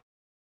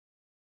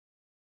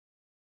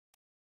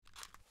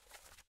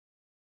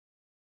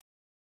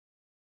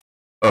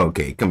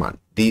 Okay, come on.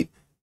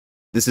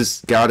 This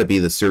has got to be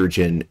the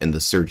surgeon and the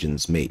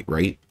surgeon's mate,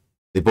 right?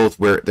 They're both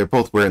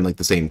wearing like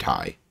the same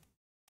tie.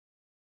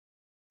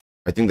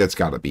 I think that's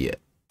got to be it.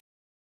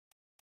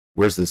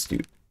 Where's this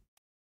dude?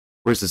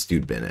 Where's this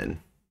dude been in?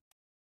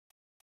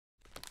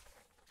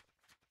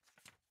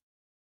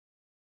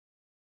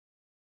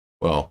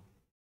 Well.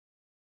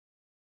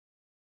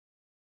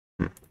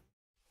 I feel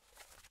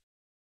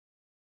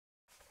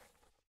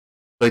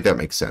like that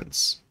makes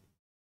sense.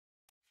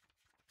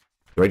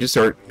 Do I just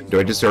start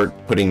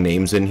putting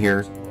names in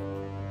here?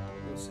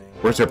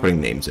 We're gonna start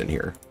putting names in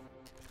here.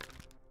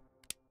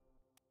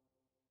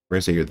 We're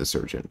gonna say you're the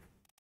surgeon.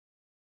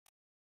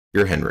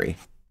 You're Henry.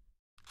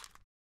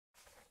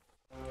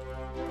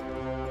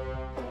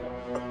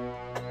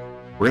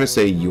 We're gonna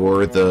say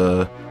you're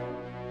the...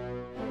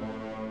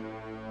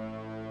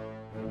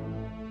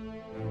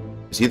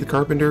 Is he the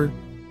carpenter?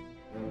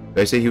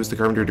 Did I say he was the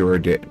carpenter, or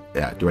do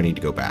I need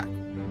to go back?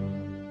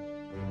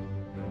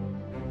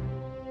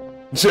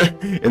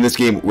 In this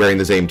game, wearing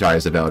the same tie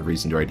is a valid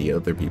reason to ID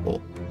other people.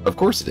 Of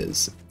course it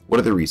is. What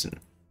other reason?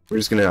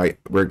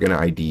 We're gonna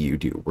ID you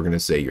too. We're gonna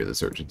say you're the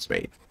surgeon's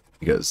mate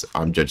because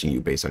I'm judging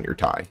you based on your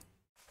tie.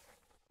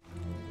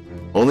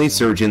 Only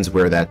surgeons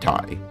wear that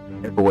tie.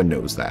 Everyone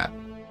knows that.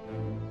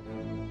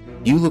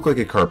 You look like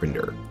a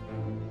carpenter.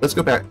 Let's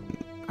go back.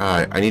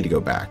 I need to go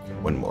back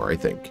one more, I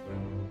think,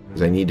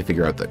 because I need to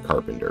figure out the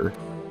carpenter.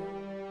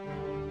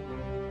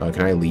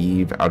 Can I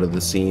leave out of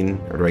the scene,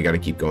 or do I gotta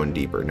keep going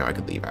deeper? No, I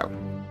could leave out.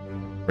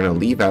 We're gonna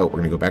leave out, we're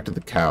gonna go back to the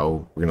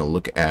cow, we're gonna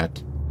look at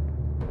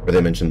where they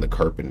mentioned the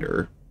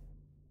carpenter.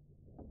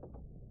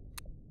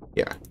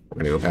 Yeah,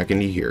 we're gonna go back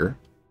into here.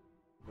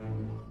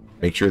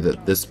 Make sure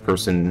that this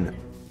person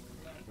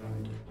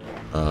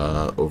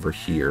over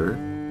here.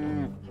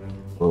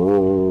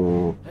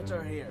 Oh.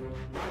 Enter here.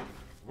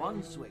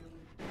 One swing.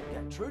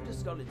 Get through the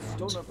skull in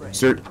stone or brain.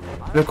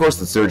 And of course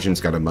the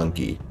surgeon's got a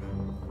monkey.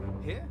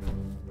 Here?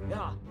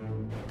 Yeah.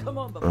 Come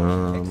on,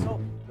 before she kicks off.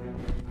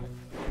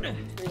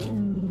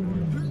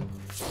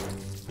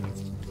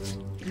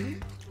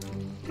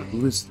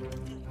 Who is...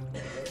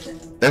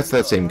 That's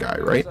that same guy,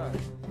 right?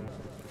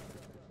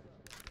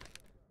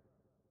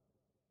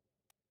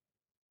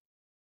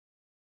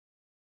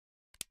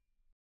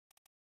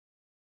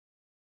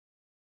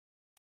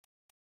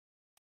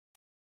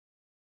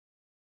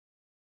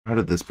 How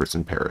did this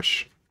person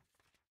perish?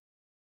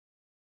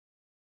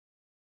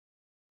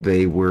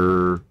 They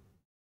were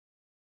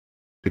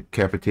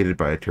decapitated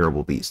by a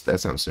terrible beast. That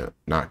sounds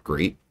not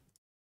great.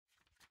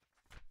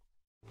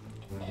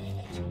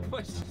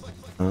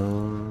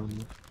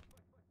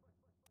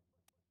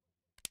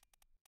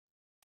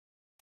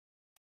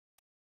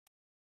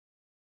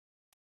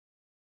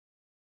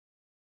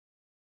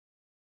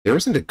 There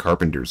isn't a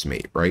carpenter's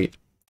mate, right?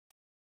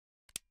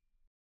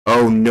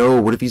 Oh no,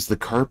 what if he's the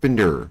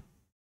carpenter?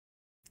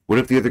 What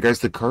if the other guy's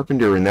the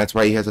carpenter and that's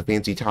why he has a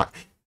fancy tie?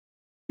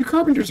 You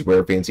carpenters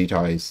wear fancy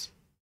ties.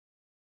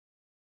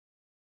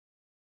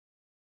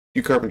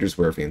 You carpenters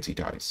wear fancy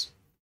ties.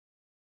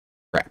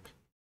 Crap.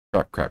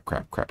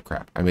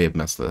 Crap. I may have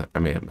messed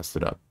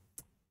it up.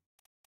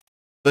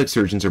 Like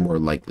surgeons are more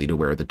likely to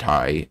wear the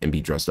tie and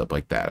be dressed up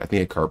like that. I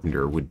think a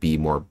carpenter would be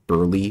more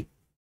burly,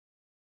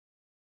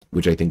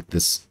 which I think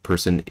this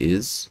person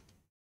is.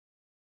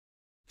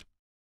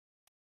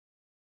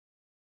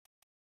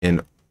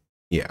 And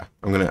yeah,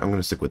 I'm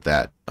gonna stick with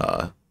that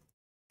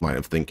line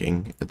of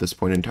thinking at this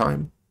point in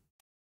time.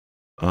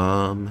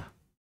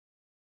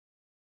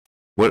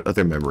 What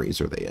other memories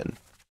are they in?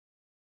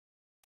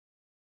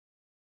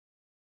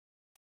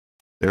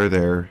 They're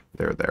there.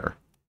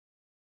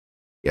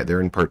 Yeah,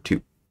 they're in part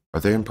 2. Are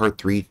they in part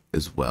 3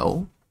 as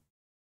well?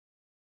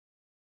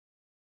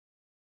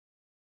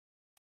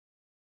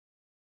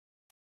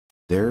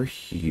 They're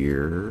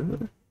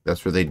here.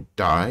 That's where they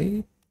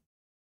die.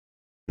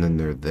 And then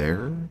they're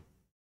there.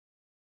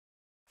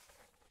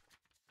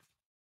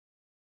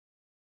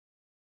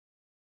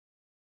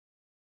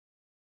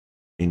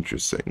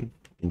 Interesting.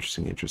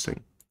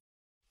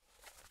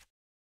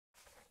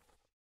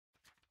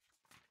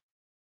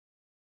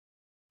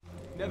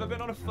 Never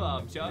been on a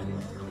farm, John?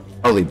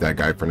 I'll leave that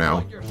guy for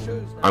now.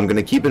 I'm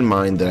gonna keep in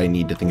mind that I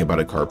need to think about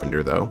a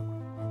carpenter, though.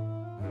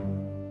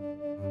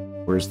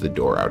 Where's the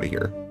door out of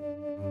here?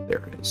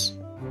 There it is.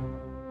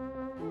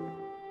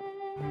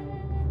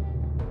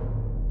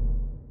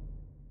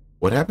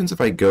 What happens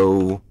if I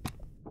go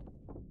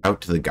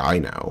out to the guy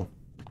now?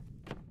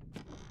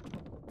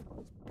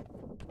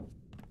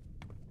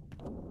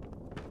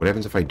 What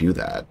happens if I do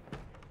that?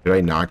 Should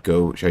I not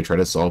go? Should I try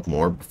to solve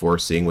more before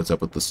seeing what's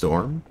up with the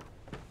storm?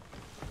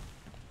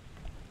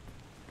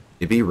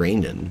 It'd be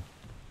raining.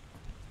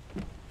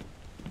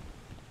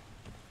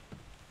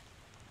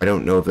 I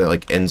don't know if that,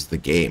 like, ends the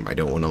game. I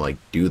don't want to, like,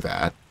 do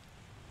that.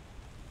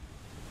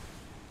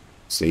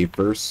 Save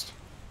first.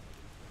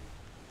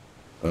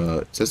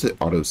 It says it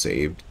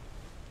auto-saved.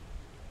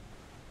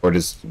 Or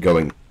just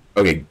going...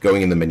 Okay,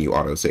 going in the menu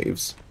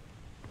auto-saves.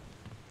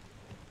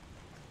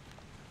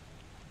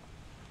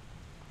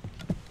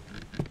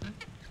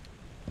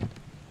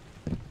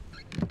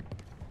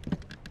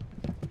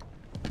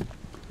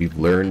 We've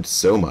learned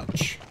so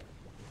much.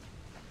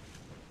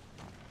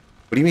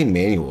 What do you mean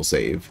manual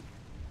save?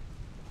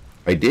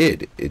 I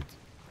did. It...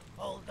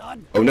 All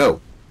done? Oh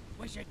no.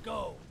 We should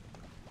go.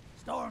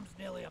 Storm's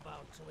nearly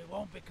about, so we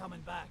won't be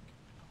coming back.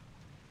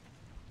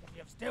 If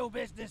you've still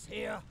business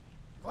here,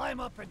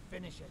 climb up and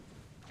finish it.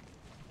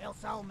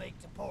 Else I'll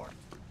make to port.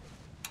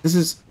 This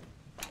is...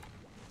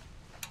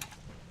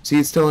 See,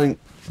 it's telling...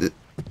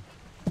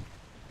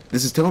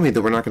 This is telling me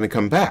that we're not going to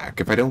come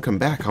back. If I don't come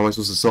back, how am I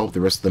supposed to solve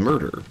the rest of the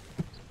murder?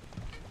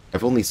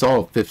 I've only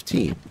solved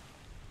 15.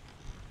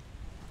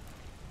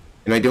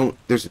 And I don't...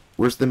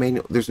 Where's the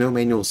manual... There's no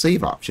manual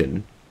save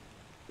option.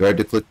 Do I have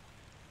to click...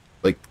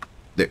 Like,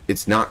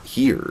 it's not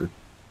here.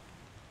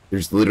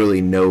 There's literally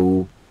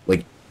no...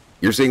 Like,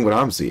 you're seeing what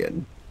I'm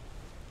seeing.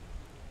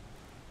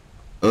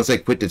 Unless I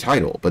quit the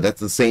title, but that's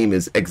the same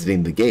as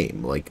exiting the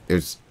game. Like,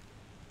 there's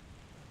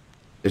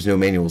no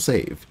manual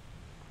save.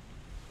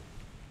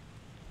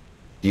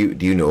 Do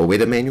you know a way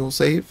to manual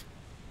save?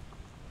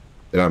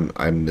 That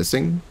I'm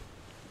missing?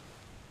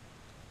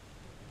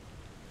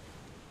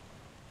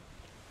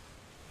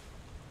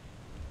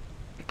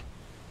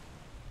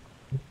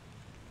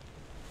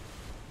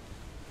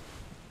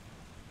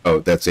 Oh,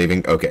 that's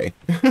saving? Okay.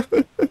 I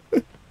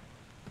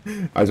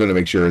just want to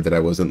make sure that I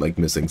wasn't, like,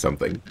 missing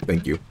something.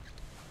 Thank you.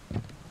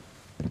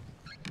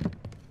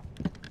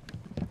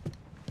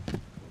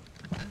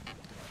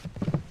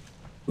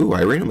 Ooh,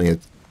 I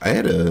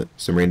had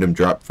some random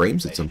drop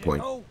frames at some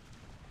point.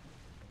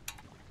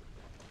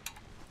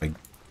 I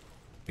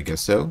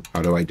guess so.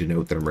 How do I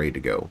denote that I'm ready to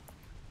go?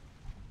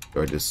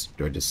 Do I just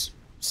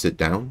sit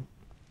down?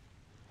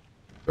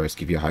 Do I just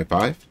give you a high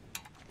five?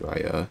 Do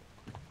I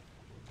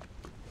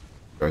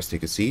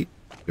take a seat?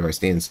 Do I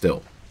stand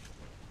still?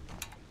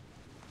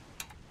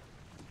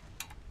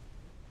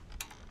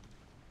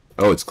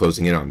 Oh, it's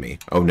closing in on me.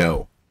 Oh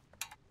no.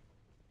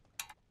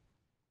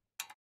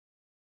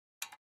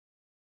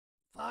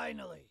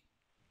 Finally.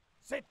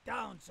 Sit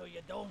down so you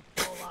don't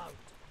fall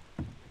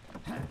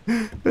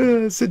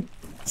out.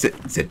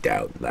 Sit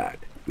down, lad.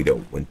 We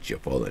don't want you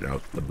falling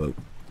out the boat.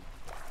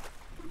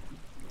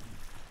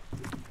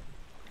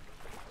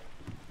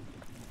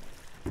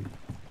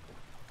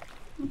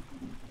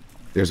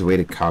 There's a way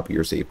to copy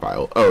your save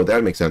file. Oh, that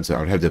would make sense. I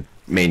would have to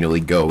manually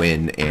go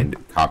in and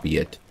copy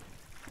it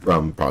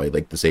from probably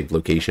like the saved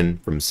location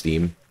from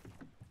Steam.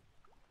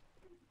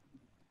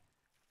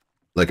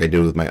 Like I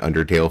did with my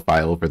Undertale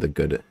file for the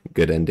good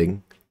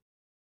ending.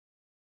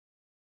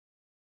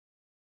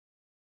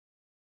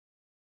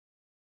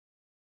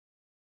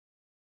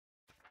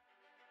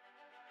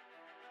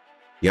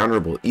 The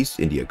Honorable East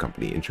India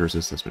Company ensures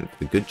assessment for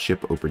the good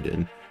ship Obra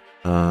Dinn.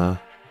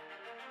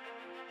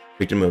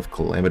 Victim of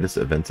calamitous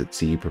events at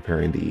sea,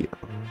 preparing the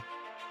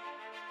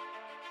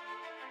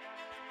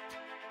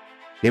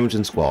damage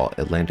and squall,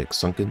 Atlantic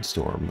sunken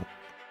storm,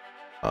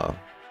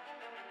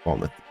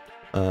 Falmouth.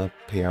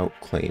 Payout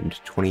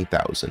claimed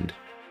 20,000.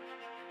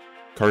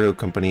 Cargo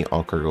company,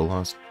 all cargo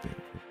lost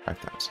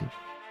 5,000.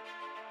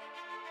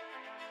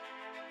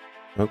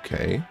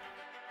 Okay.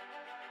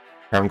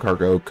 Crown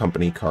cargo,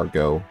 company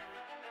cargo,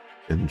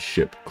 and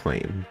ship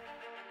claim.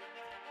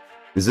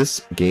 Is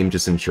this game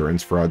just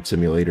insurance fraud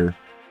simulator?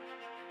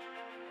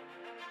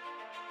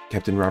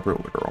 Captain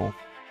Robert Witterall.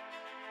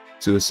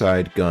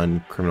 Suicide,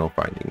 gun, criminal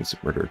findings,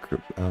 murder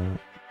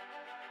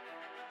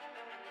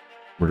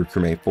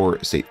crewmate 4,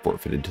 estate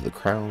forfeited to the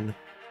crown.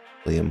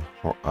 William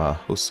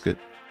Hosket.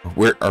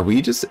 Where are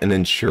we? Just an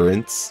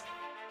insurance?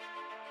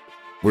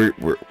 We're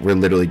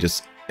literally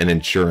just an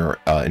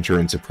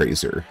insurance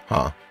appraiser,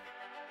 huh?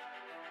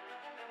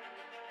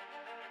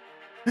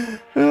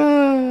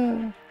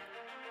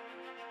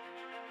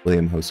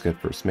 William Hosket,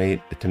 first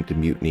mate. Attempted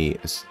mutiny,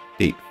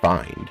 estate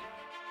fined.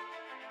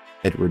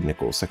 Edward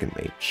Nichols, second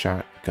mate.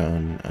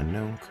 Shotgun,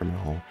 unknown,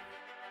 criminal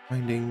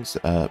findings.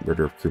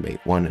 Murder of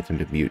crewmate 1,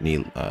 attempted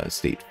mutiny,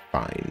 estate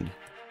fined.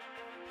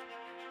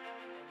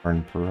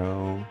 Arn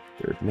Perot,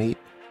 third mate.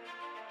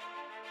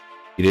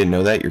 You didn't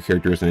know that? Your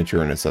character is an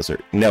insurance assessor.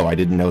 No, I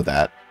didn't know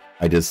that.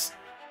 I just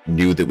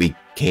knew that we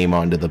came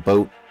onto the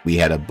boat, we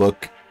had a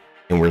book,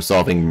 and we're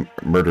solving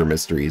murder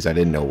mysteries. I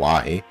didn't know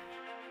why.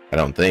 I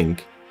don't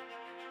think.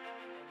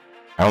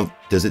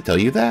 Does it tell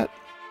you that?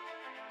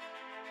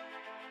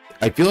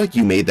 I feel like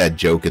you made that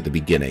joke at the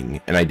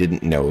beginning, and I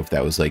didn't know if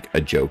that was like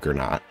a joke or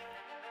not.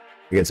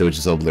 I guess it was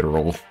just a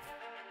literal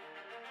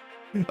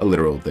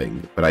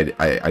thing, but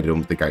I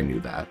don't think I knew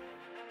that.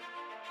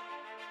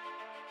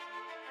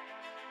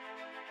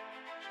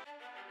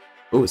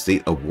 Oh,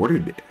 estate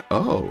awarded me.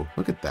 Oh,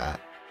 look at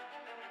that.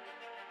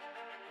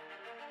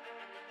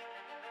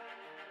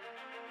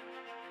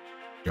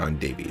 John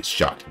Davies,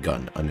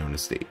 shotgun, unknown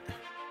estate.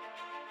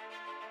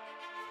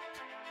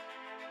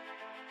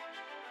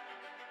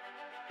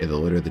 Yeah, the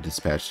letter that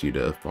dispatched you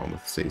to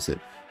Falmouth says it.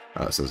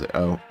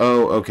 Oh,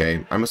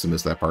 okay. I must have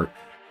missed that part.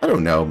 I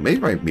don't know. Maybe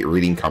my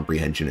reading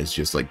comprehension is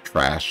just like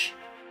trash.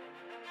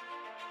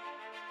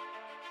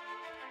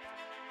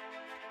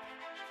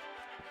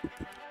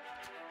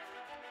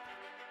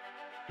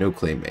 No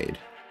claim made.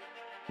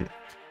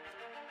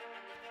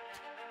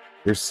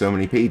 There's so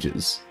many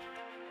pages.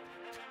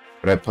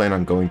 But I plan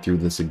on going through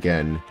this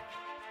again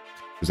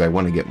because I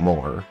want to get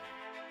more.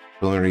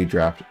 Preliminary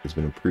draft has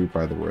been approved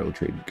by the Royal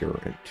Trade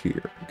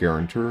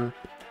Guarantor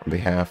on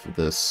behalf of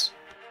this.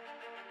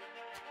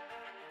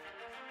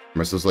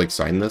 Am I supposed to like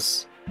sign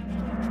this?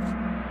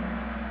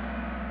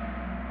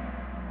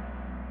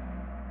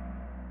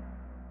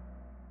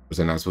 Was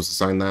I not supposed to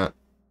sign that?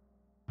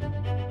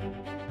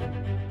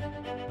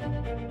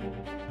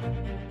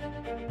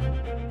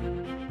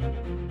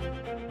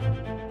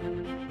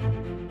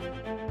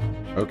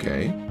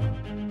 Okay.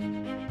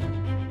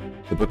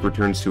 The book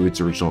returns to its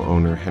original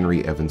owner,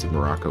 Henry Evans of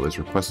Morocco, as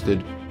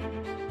requested.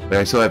 But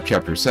I still have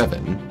Chapter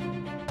 7.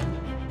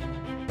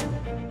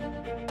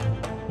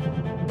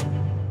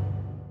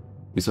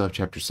 We still have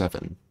Chapter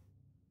 7.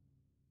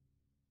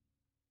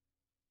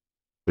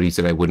 But he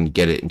said I wouldn't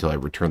get it until I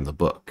returned the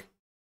book.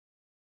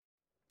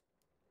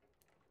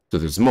 So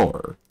there's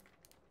more.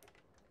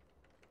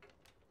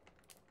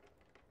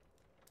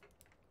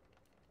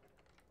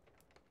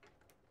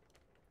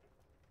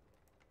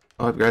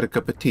 Oh, I've got a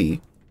cup of tea.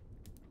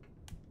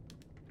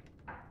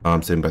 Oh,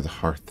 I'm sitting by the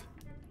hearth.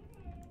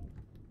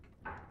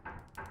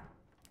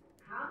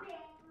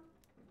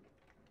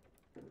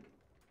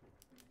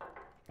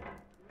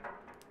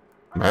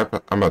 I'm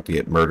about to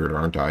get murdered,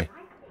 aren't I?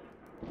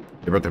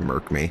 You're about to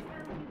murk me.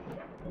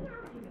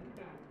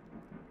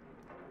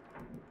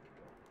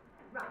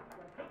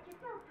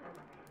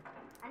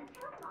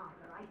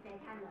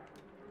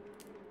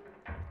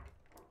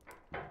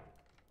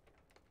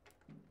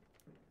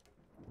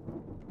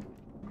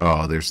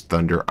 Oh, there's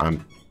thunder.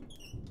 I'm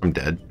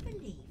dead.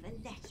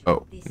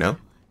 Oh, no?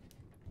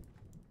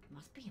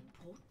 Must be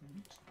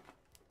important.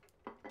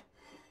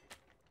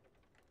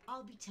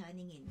 I'll be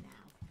turning in now.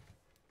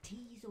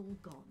 Tea's all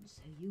gone,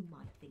 so you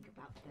might think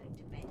about going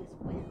to bed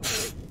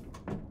as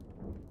well.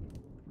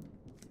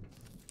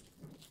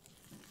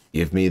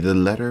 Give me the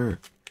letter.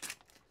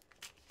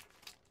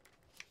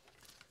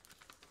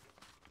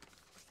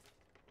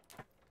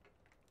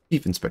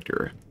 Chief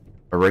Inspector,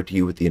 I write to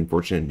you with the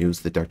unfortunate news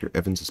that Dr.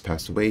 Evans has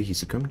passed away. He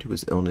succumbed to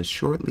his illness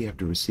shortly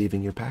after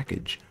receiving your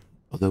package.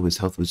 Although his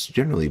health was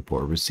generally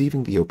poor,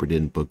 receiving the Obra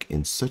Dinn book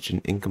in such an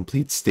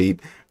incomplete state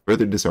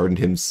further disheartened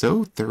him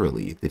so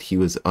thoroughly that he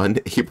was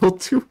unable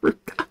to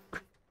recover.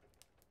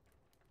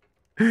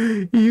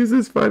 He used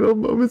his final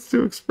moments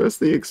to express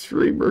the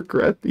extreme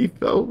regret he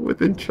felt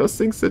with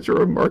entrusting such a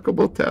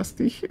remarkable task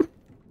to you.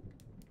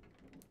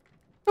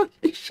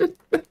 He should.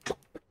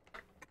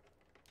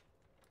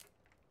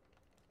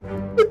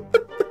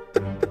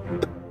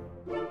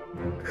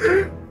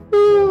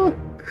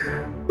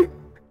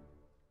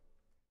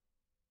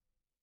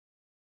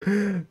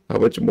 How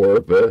much more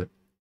of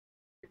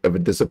a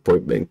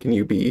disappointment can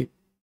you be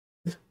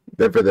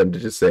than for them to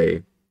just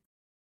say,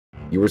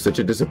 you were such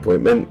a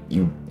disappointment,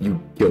 you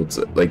killed,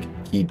 like,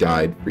 he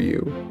died for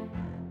you.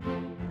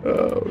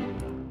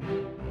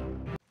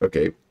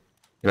 Okay.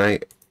 Can I...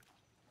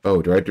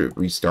 Oh, do I have to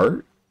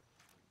restart?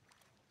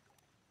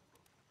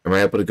 Am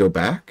I able to go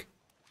back?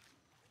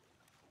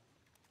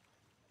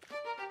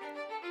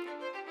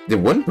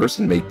 Did one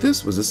person make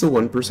this? Was this a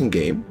one-person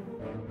game?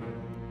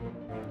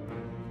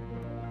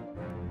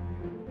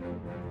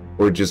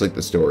 Or just like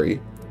the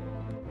story?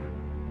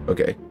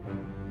 Okay.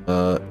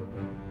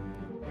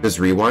 Does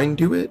rewind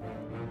do it?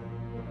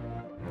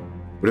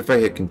 What if I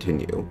hit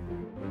continue?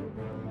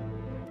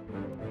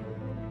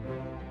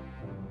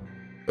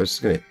 Let's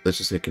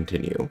just hit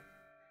continue.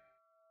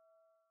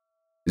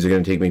 Is it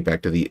gonna take me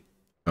back to the...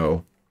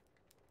 Oh.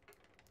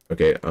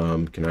 Okay,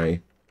 can I...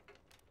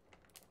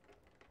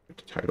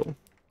 Title.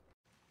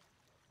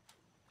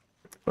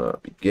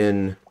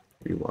 Begin.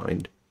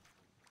 Rewind.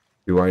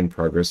 Rewind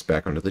progress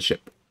back onto the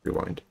ship.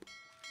 Rewind.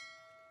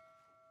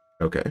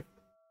 Okay.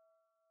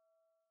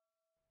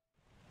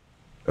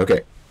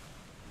 Okay.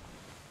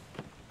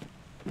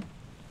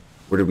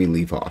 Where did we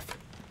leave off?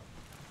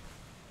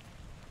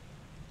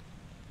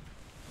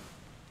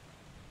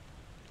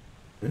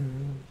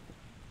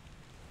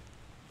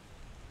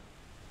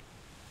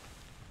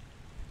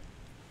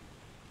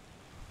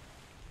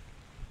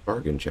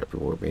 Bargain chapter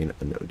will remain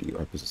unknown to you.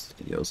 I possess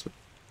the details.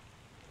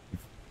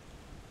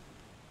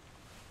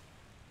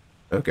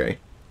 Okay.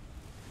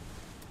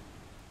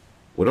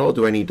 What all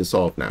do I need to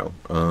solve now?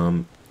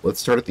 Let's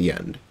start at the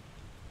end.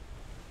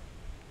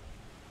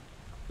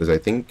 Because I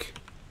think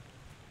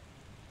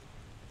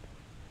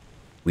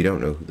we don't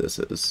know who this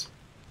is.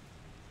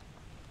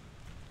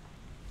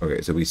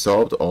 Okay, so we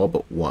solved all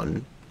but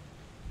one.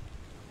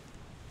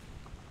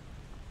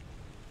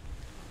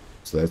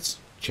 So that's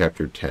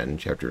chapter 10,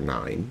 chapter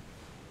 9.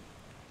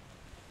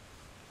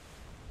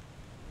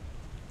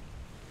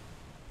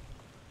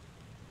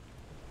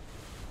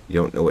 You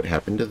don't know what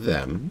happened to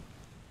them.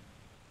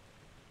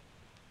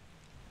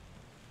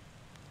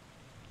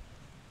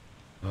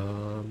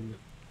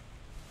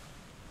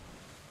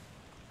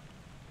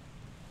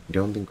 I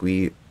don't think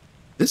we...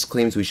 This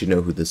claims we should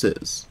know who this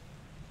is.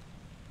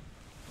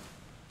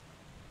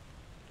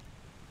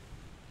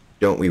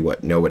 Don't we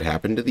know what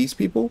happened to these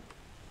people?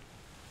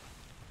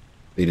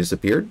 They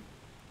disappeared?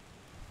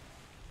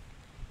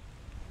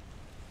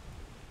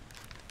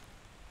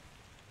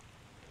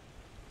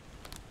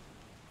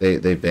 They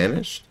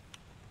vanished?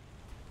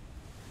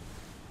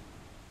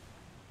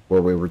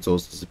 Four wayward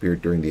souls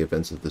disappeared during the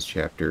events of this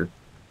chapter.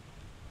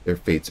 Their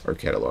fates are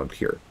cataloged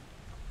here.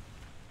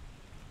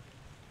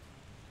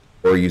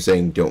 Or are you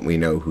saying, don't we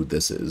know who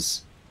this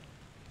is?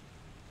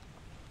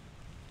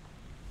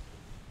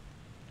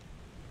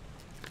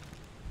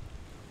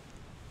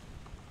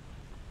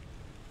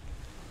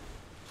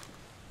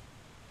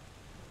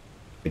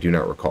 I do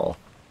not recall.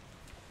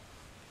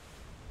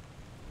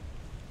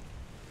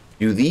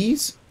 Do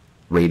these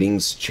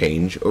ratings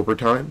change over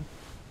time?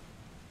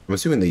 I'm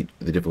assuming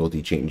the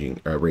difficulty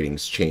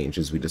ratings change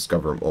as we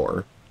discover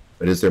more.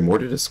 But is there more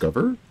to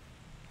discover?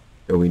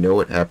 Do we know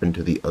what happened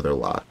to the other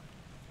lot?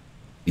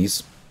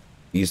 These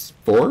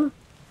four?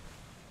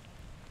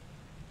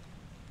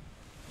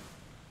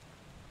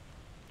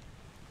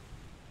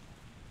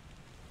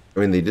 I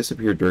mean, they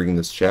disappeared during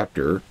this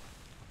chapter,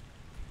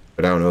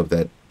 but I don't know if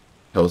that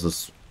tells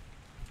us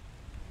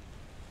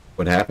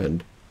what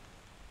happened.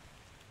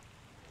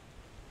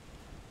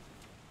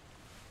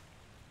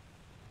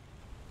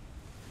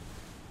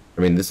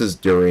 I mean, this is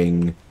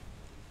during...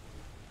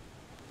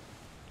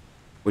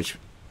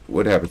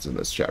 What happens in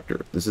this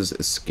chapter? This is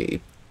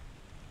escape.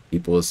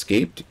 People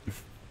escaped?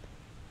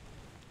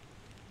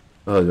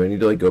 Oh, do I need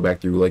to, like, go back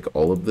through, like,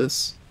 all of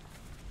this?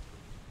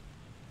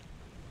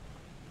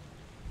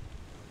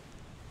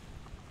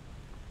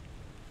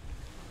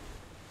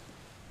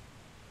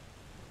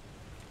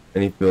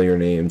 Any familiar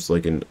names,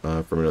 like,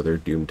 from another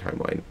Doom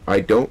timeline?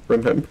 I don't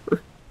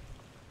remember.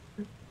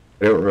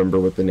 I don't remember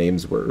what the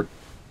names were.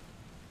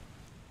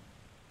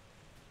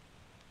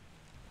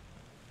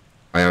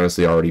 I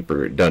honestly already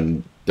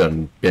been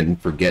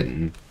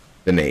forgetting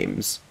the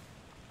names.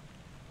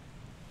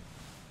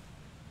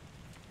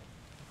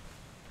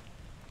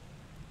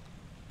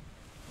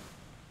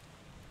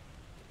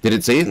 Did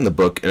it say it in the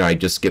book and I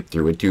just skipped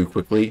through it too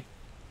quickly?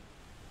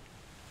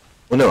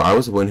 Well, no,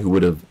 that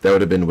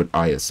would have been what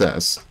I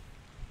assessed.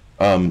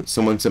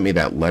 Someone sent me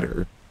that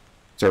letter.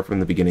 Start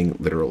from the beginning,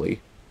 literally.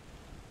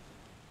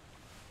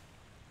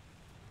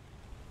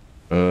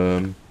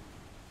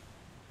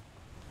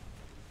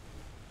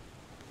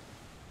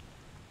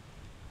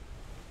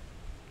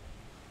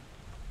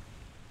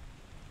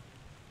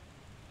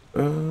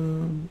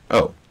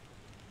 Oh.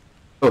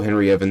 Oh,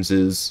 Henry Evans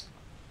is...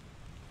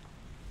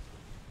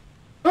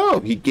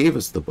 Oh, he gave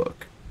us the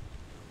book.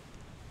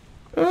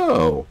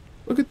 Oh,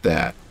 look at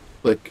that.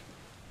 Click.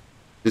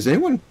 Does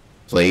anyone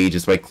play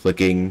just by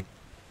clicking?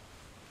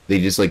 They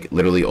just, like,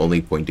 literally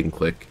only point and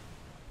click.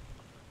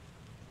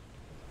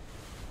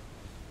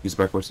 Use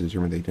backwards to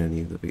determine the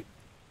identity of the beat.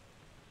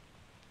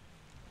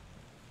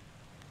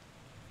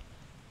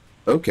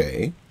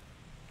 Okay.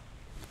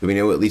 Do we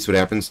know at least what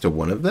happens to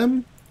one of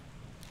them?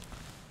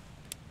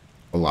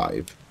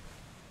 Alive.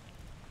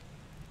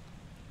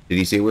 Did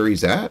he say where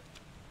he's at?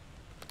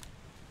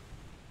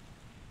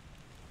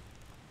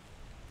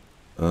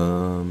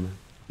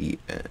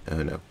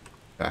 No.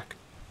 Back.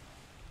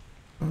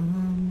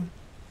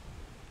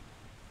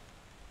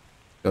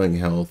 Spelling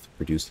health,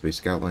 produce the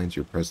basic outlines,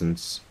 your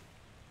presence.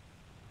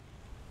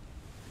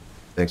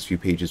 The next few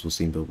pages will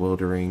seem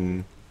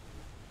bewildering.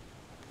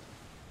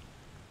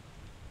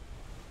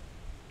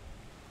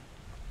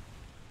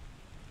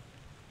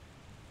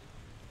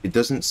 It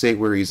doesn't say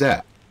where he's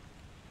at.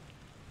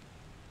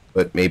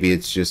 But maybe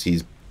it's just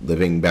he's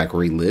living back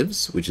where he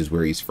lives, which is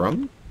where he's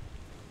from.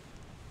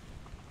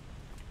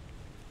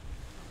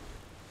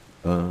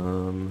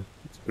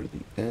 Let's go to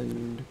the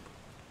end.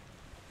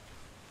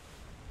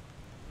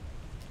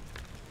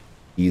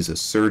 He's a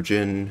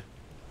surgeon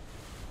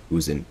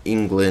who's in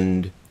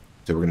England,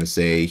 so we're going to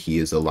say he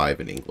is alive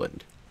in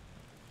England.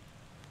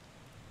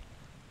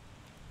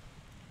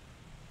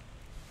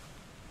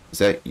 Is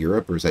that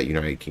Europe or is that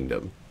United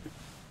Kingdom?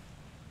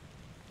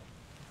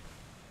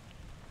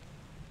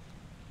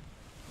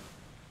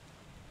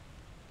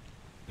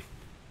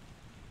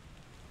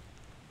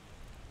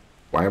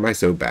 Why am I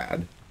so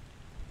bad?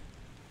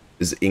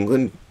 Is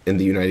England and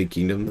the United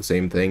Kingdom the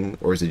same thing,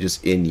 or is it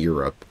just in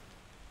Europe?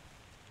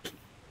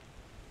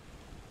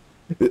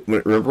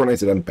 Remember when I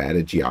said I'm bad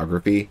at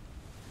geography?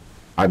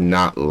 I'm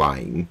not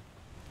lying.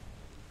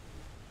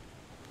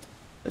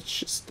 Let's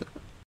just...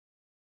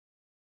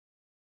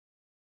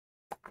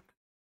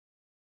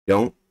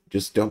 don't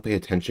pay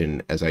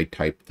attention as I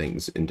type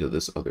things into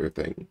this other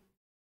thing.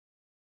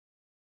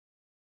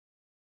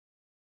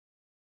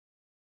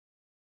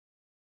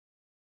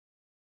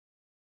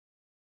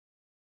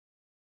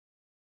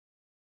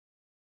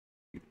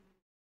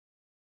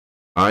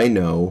 I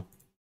know,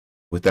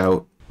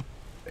 without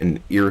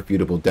an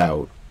irrefutable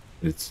doubt,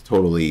 it's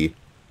totally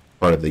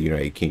part of the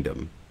United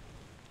Kingdom,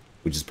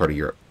 which is part of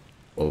Europe.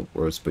 Well,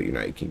 or it's but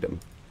United Kingdom.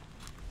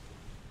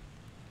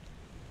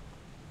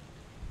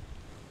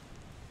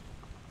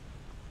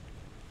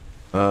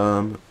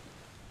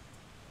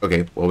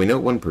 Okay, well, we know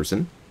one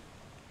person,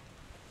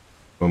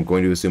 who I'm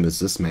going to assume is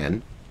this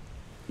man,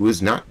 who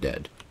is not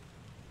dead,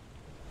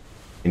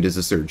 and is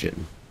a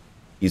surgeon.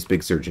 He's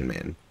Big Surgeon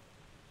Man.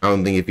 I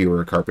don't think if he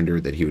were a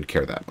carpenter that he would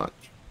care that much.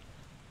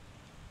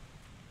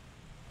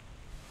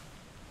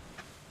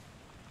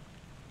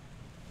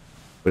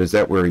 But is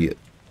that where he...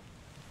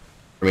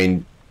 I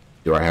mean,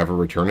 do I have a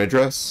return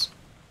address?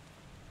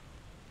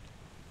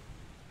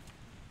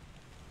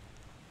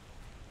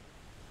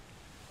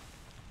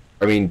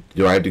 I mean,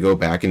 do I have to go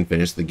back and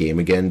finish the game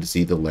again to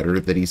see the letter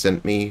that he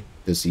sent me?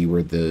 To see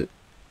where the...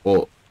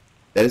 Well,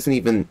 that isn't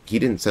even... He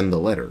didn't send the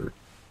letter.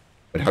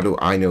 But how do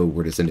I know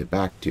where to send it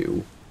back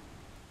to?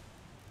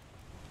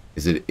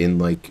 Is it in,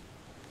 like...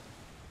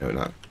 No,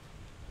 not...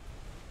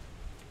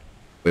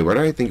 Wait, why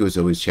do I think it was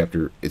always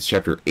chapter... It's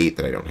chapter 8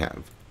 that I don't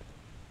have.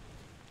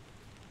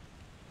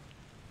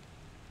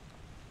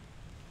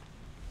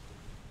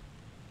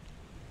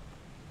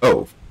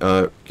 Oh,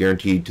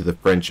 guaranteed to the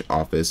French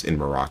office in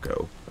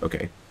Morocco.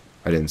 Okay.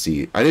 I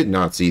did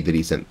not see that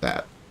he sent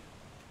that.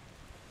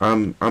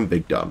 I'm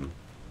big dumb.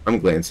 I'm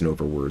glancing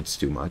over words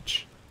too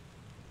much.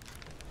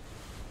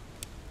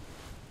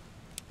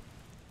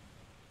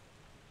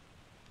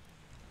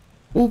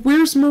 Well,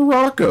 where's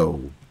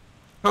Morocco?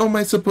 How am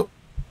I supposed...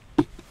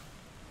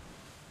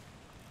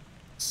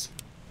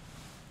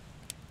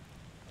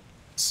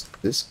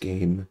 This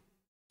game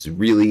is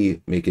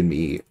really making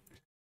me...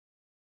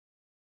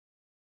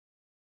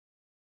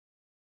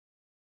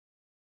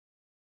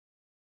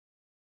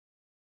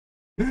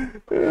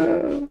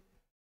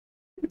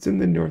 It's in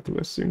the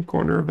northwestern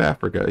corner of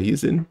Africa.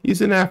 He's in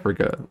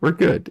Africa. We're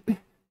good.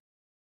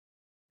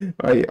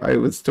 I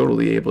was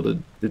totally able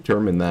to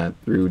determine that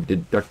through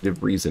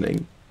deductive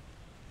reasoning.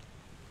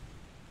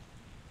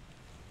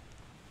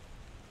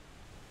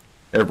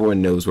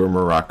 Everyone knows where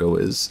Morocco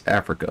is,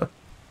 Africa.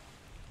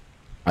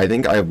 I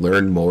think I've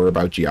learned more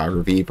about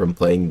geography from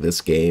playing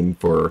this game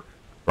for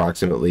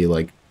approximately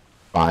like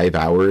 5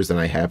 hours than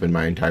I have in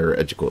my entire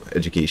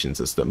education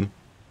system.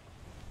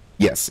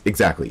 Yes,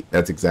 exactly.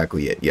 That's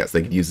exactly it. Yes,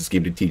 they could use this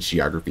game to teach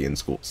geography in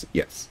schools.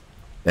 Yes,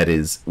 that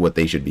is what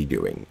they should be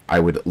doing. I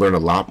would learn a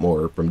lot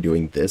more from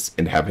doing this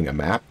and having a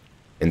map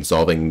and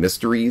solving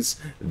mysteries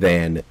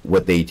than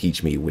what they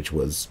teach me, which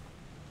was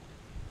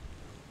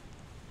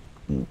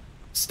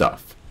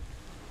stuff.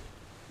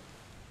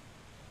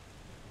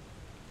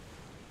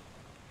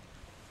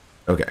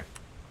 Okay.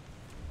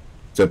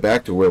 So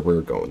back to where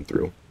we're going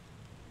through.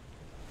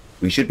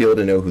 We should be able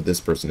to know who this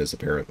person is,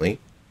 apparently.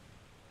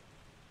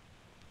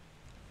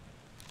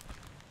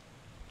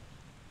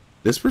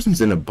 This person's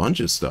in a bunch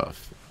of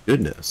stuff.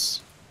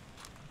 Goodness.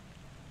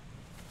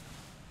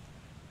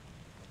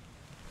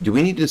 Do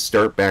we need to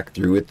start back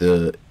through at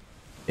the...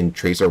 and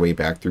trace our way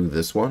back through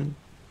this one?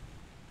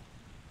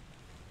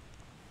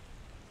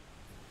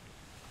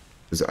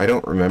 Because I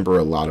don't remember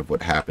a lot of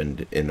what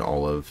happened in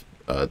all of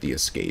the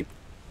escape.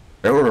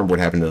 I don't remember what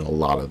happened in a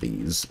lot of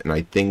these, and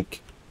I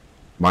think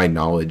my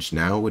knowledge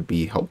now would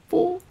be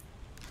helpful.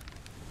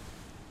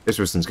 This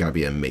person's gotta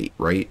be a mate,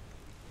 right?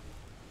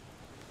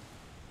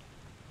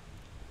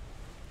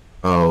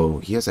 Oh,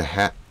 he has a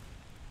hat.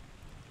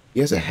 He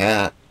has a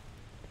hat.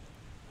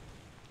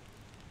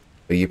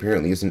 But he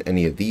apparently isn't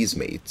any of these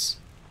mates.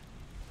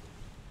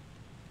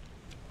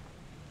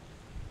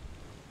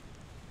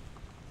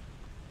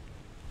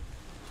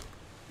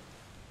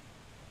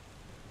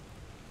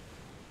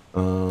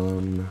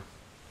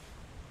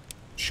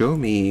 Show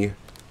me.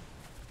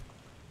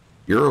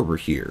 You're over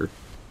here.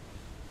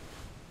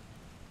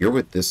 You're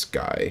with this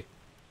guy.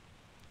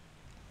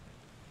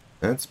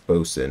 That's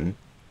Bosun.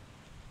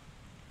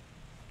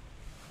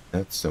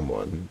 That's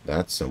someone.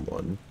 That's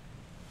someone.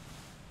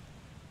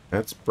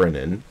 That's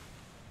Brennan.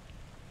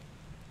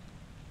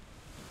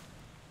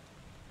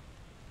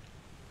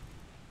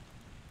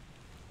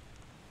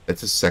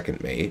 That's a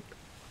second mate.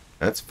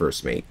 That's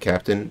first mate.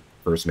 Captain,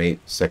 first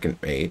mate, second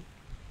mate.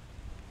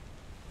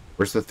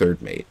 Where's the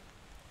third mate?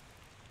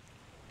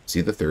 See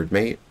the third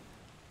mate?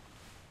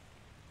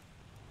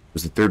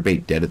 Was the third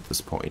mate dead at this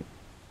point?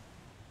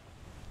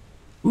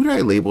 Who did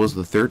I label as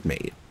the third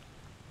mate?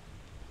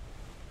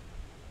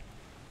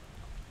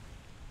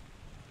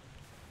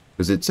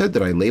 Because it said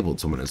that I labeled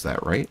someone as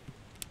that, right?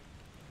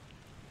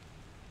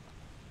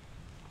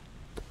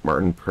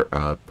 Martin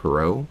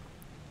Perot?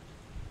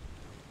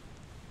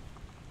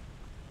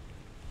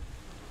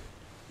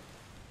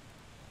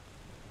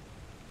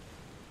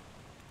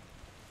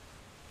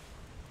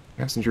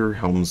 Passenger,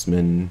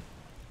 helmsman,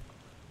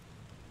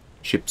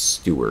 ship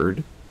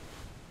steward.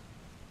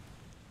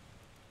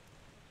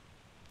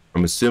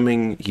 I'm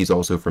assuming he's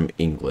also from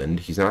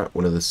England. He's not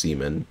one of the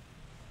seamen.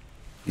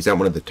 He's not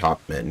one of the top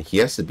men. He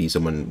has to be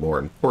someone more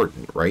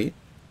important, right?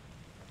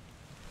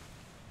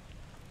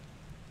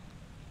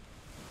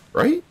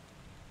 Right?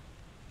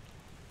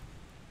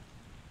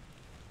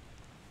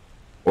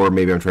 Or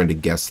maybe I'm trying to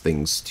guess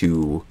things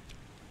too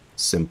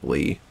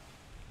simply.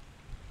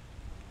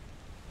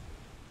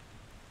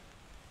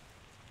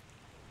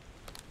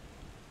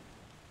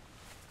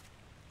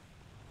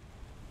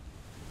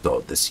 Oh,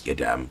 this you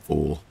damn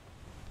fool.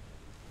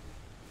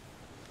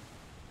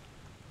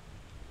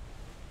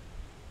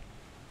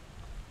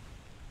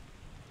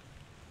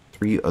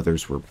 Three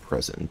others were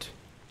present.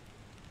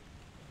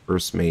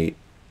 First mate.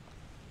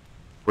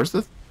 Where's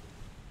the...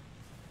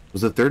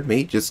 Was the third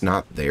mate just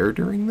not there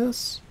during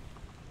this?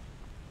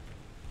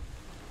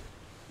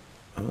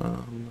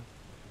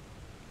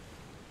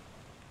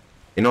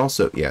 And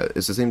also, yeah,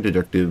 it's the same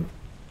deductive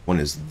one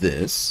as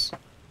this.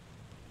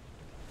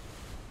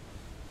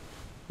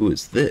 Who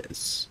is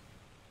this?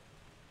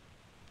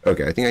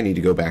 Okay, I think I need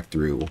to go back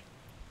through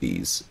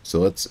these. So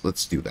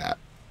let's do that.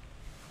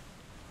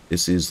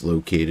 This is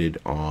located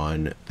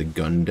on the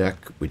gun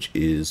deck, which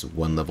is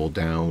one level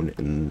down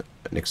and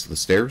next to the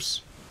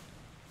stairs.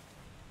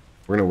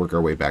 We're gonna work our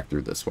way back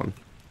through this one.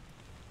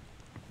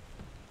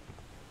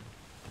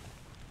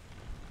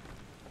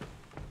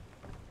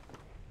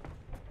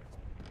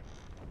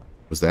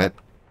 Is that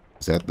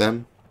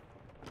them?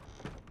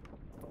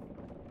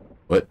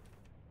 What?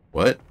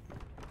 What?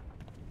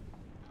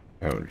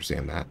 I don't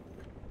understand that.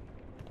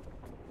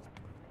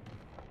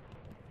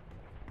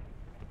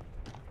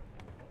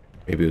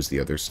 Maybe it was the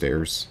other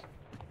stairs.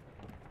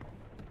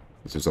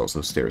 There's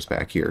also stairs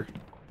back here.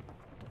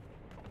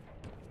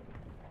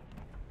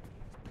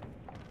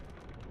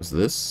 Was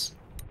this?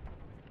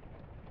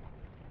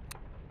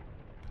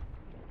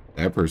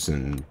 That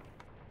person...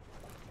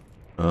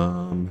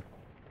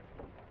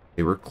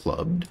 They were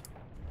clubbed. Did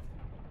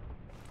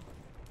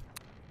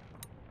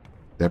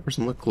that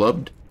person look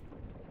clubbed?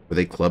 Were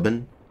they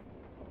clubbing?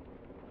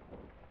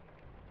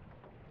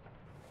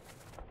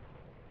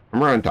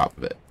 I'm right on top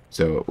of it.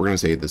 So we're going to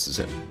say this is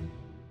him.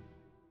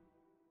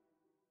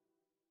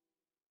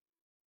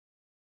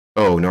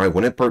 Oh, no, I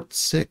won at part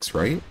 6,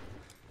 right?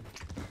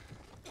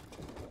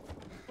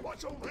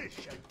 What's all this,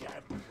 you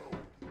damn fool?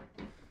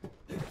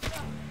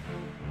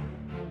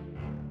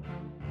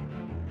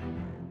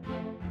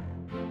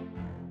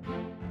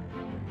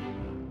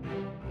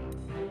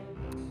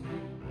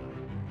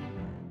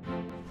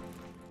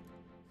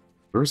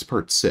 Where's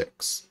part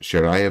 6?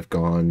 Should I have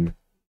gone...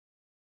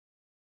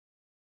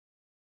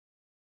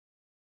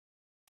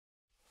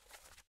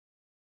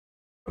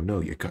 Oh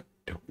no, you got...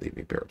 Don't leave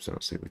me, Bear, so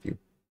I'll stay with you.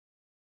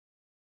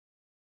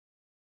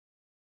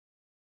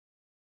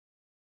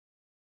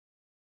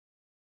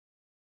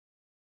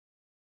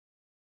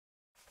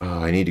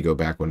 I need to go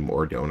back one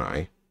more, don't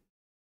I?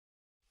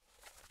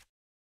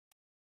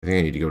 I think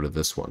I need to go to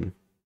this one.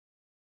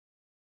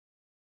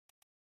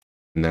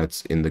 And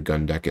that's in the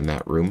gun deck in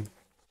that room.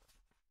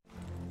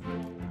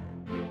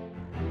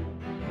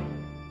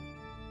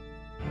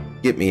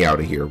 Get me out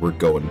of here. We're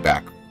going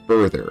back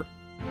further.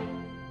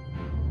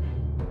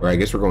 Or I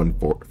guess we're going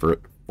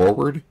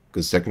forward,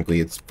 because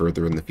technically it's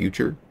further in the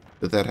future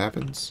that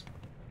happens.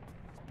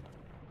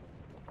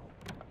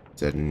 Is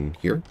that in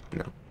here?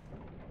 No.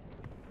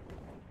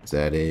 Is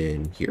that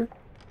in here?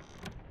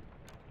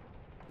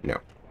 No.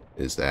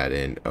 Is that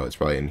in... Oh, it's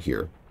probably in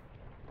here.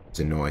 It's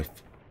a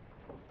knife.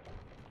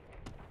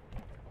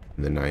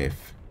 The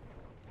knife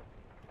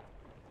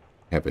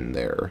happened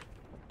there.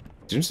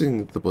 It's interesting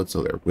that the blood's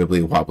still there.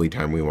 Wibbly wobbly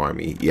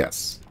timey-wimey.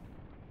 Yes.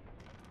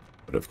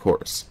 But of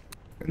course.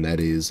 And that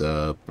is,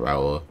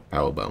 Power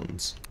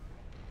Bones.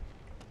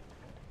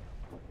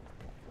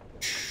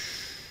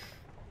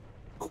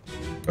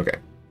 Okay.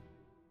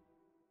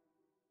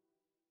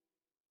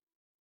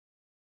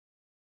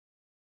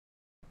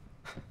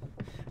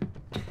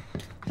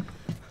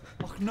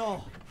 Oh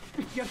no!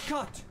 You're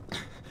cut!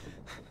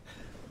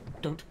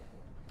 Don't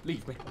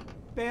leave me.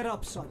 Bear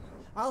up, son.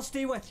 I'll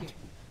stay with you.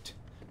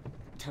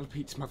 Tell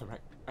Pete's mother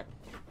I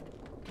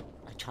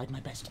tried my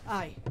best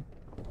Aye.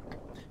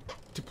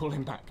 to pull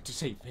him back, to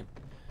save him.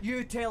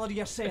 You tell her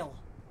yourself.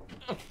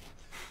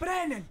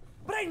 Brennan!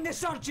 Bring the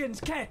surgeon's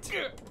kit!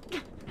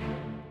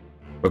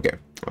 Okay.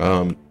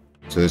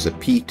 So there's a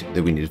Pete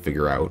that we need to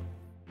figure out.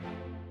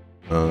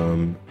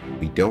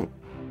 We don't...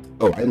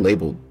 Oh, I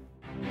labeled...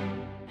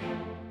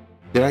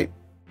 Did I...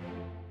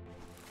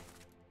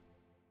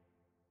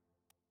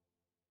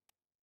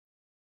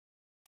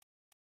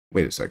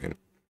 Wait a second.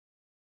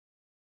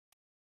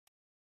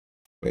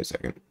 Wait a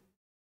second.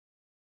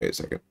 Wait a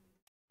second.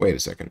 Wait a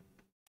second.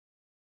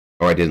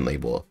 Oh, I didn't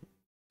label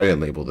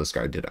this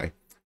guy, did I?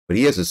 But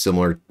he has a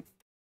similar...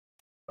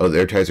 Oh,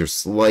 their ties are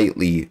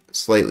slightly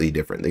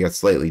different. They got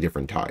slightly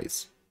different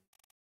ties.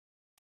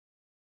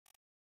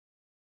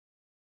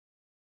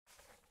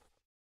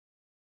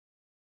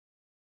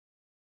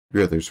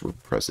 Three others were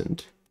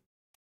present.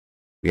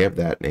 We have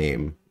that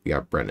name. We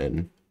got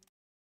Brennan.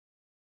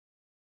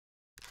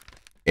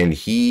 And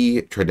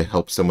he tried to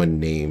help someone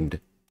named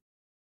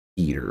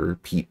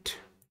Pete.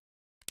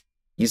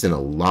 He's in a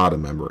lot of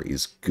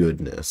memories.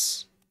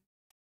 Goodness.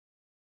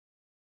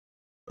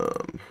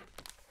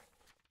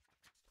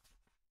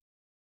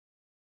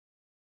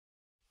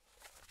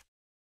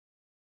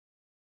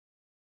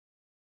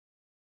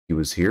 He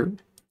was here.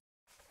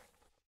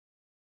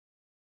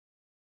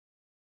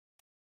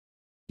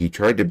 He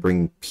tried to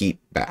bring Pete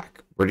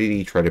back. Where did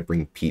he try to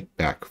bring Pete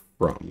back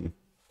from?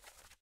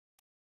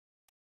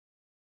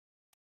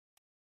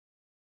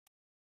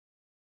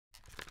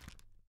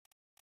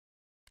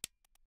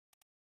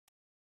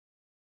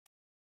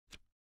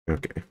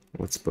 Okay,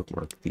 let's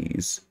bookmark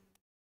these.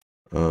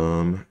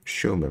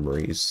 Show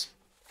memories.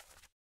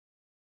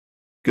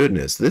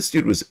 Goodness, this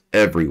dude was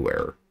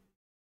everywhere.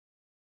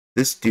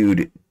 This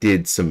dude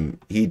did some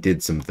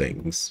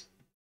things.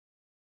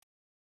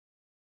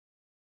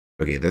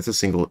 Okay, that's a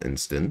single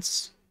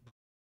instance.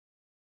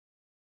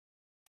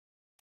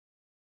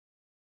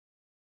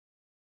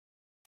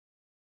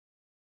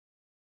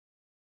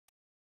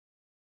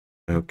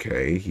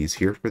 Okay, he's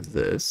here for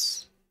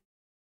this.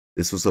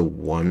 This was a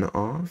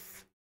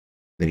one-off.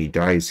 Then he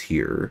dies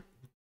here.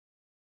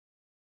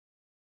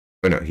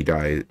 Oh no, he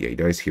dies. Yeah, he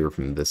dies here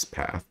from this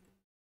path.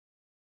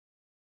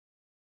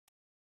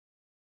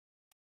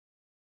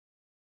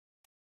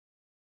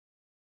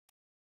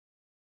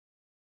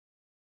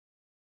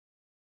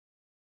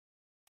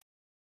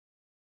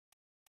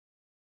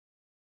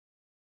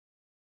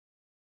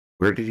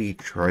 Where did he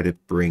try to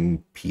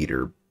bring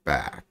Peter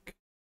back?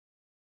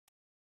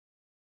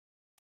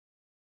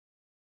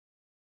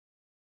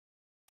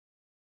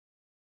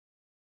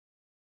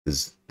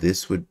 This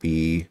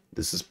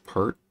is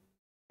part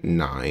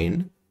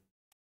 9.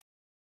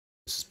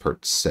 This is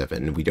part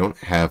 7. We don't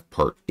have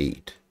part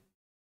 8.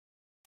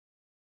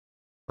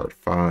 Part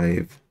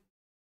 5.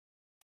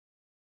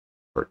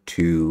 Part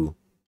 2.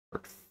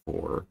 Part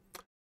 4.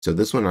 So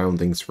this one I don't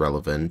think is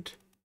relevant.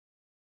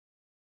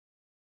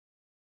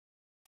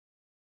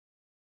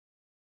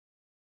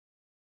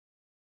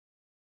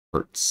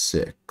 Part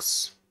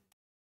 6.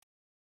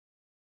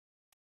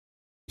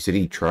 He said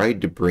he tried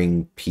to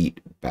bring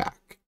Pete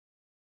back.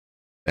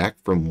 Back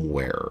from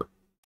where?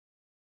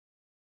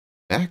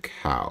 Back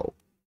how?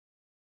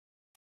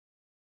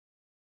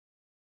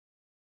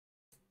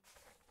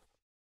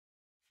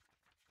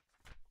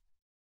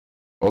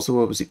 Also,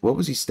 what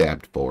was he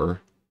stabbed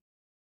for?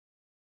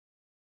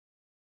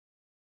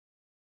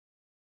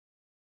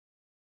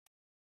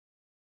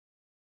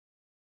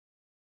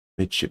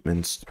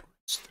 Midshipman starts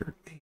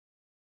 30.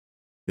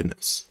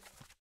 Goodness.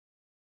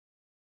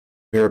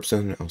 Bear up,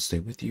 son. I'll stay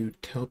with you.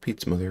 Tell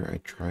Pete's mother I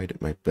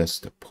tried my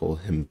best to pull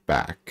him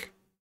back.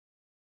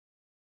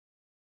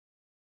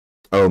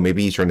 Oh,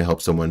 maybe he's trying to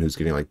help someone who's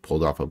getting, like,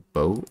 pulled off a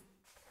boat?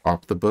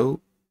 Off the boat?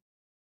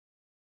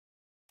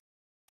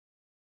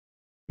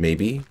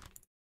 Maybe.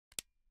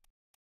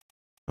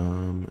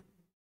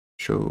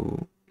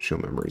 Show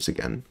memories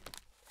again.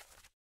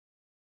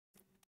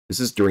 This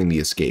is during the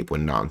escape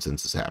when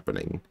nonsense is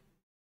happening.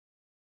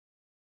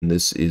 And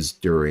this is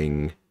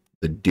during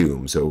the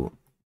Doom. So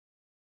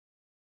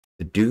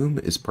the Doom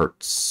is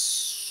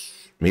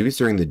maybe it's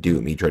during the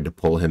Doom. He tried to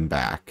pull him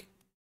back.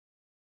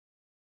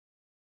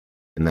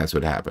 And that's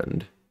what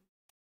happened.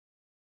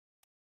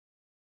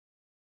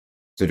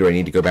 So do I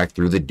need to go back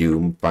through the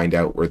Doom, find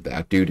out where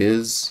that dude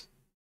is,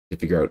 to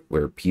figure out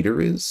where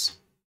Peter is?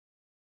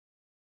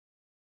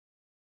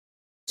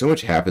 So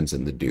much happens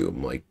in the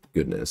Doom, like,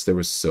 goodness, there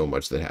was so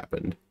much that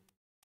happened.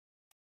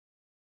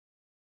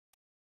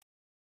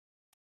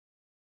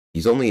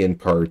 He's only in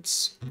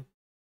parts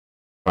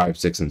 5,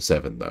 6, and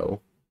 7,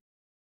 though.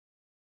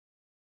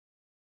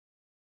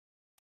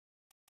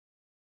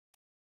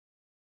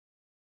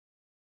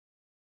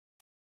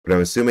 But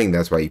I'm assuming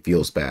that's why he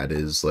feels bad,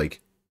 is,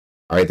 like,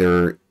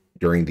 either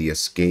during the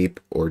escape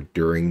or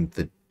during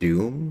the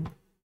Doom,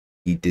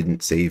 he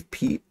didn't save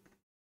Pete.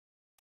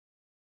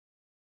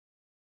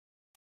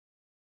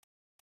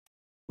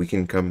 We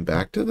can come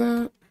back to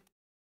that?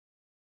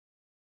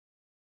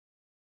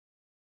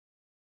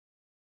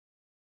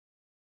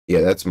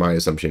 Yeah, that's my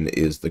assumption,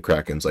 is the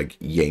Kraken's like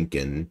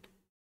yanking,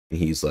 and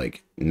he's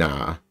like,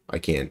 nah, I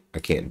can't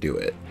do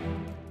it.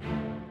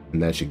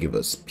 And that should give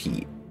us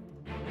Pete.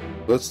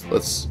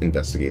 Let's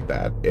investigate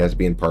that. It has to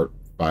be in part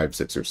 5,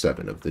 6, or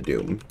 7 of the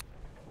Doom.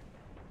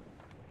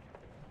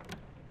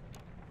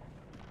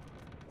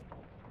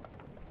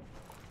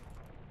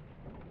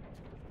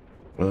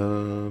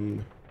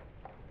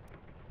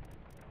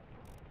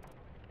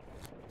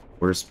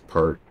 Where's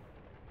part?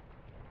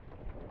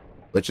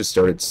 Let's just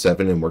start at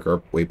 7 and work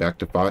our way back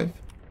to 5.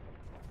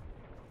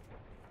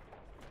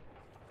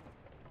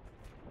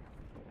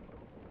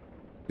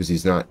 Because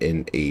he's not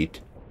in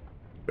 8,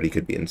 but he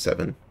could be in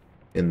 7.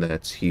 And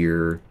that's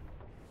here.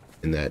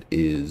 And that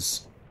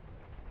is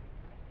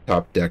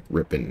top deck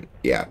ripping.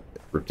 Yeah,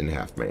 ripped in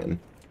half, man.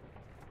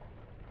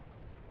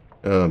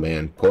 Oh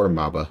man, poor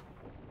Maba.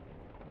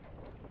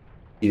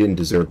 He didn't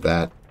deserve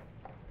that.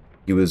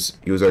 He was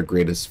our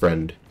greatest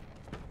friend.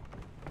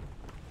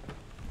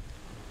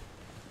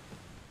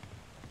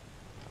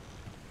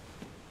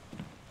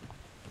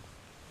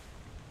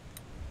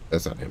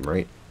 That's not him,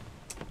 right?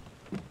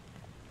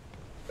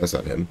 That's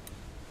not him.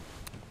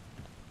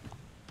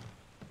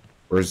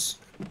 Where's...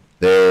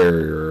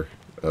 There...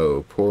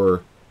 Oh,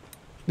 poor...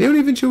 They don't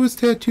even show his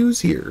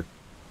tattoos here.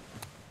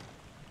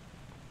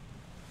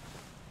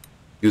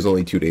 He was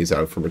only 2 days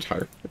out from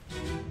retirement.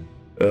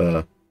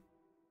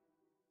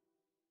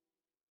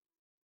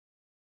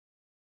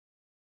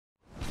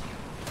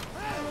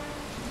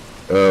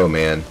 Oh,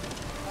 man.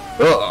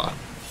 Ugh.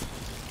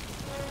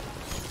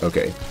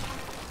 Okay.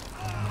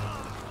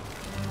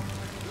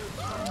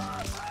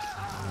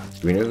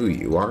 Do we know who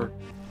you are?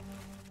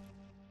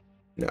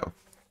 No.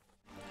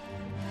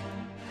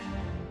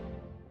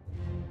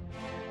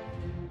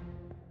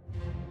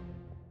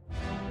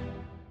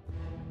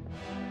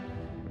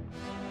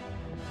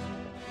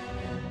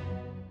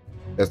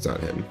 That's not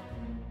him.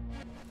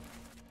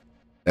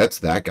 That's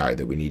that guy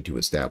that we need to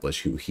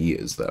establish who he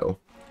is, though.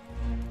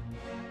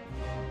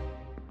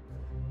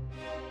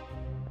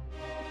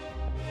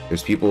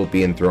 There's people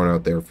being thrown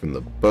out there from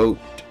the boat.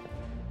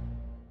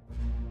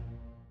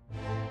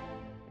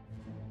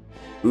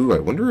 Ooh, I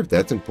wonder if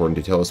that's important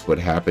to tell us what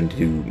happened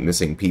to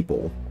missing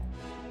people,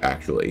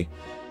 actually.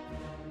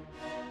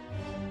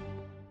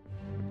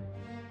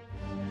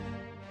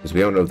 Because we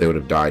don't know if they would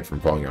have died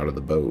from falling out of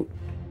the boat.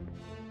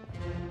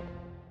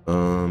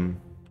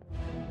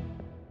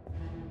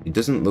 It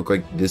doesn't look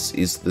like this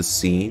is the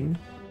scene.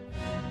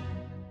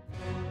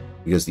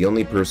 Because the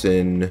only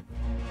person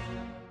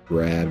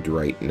grabbed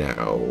right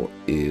now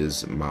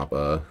is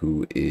Mappa,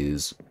 who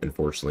is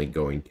unfortunately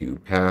going to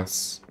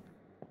pass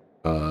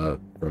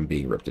from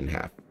being ripped in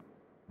half.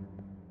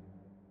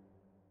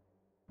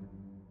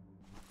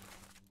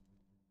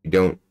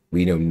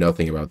 We know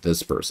nothing about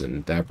this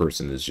person. That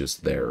person is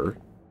just there,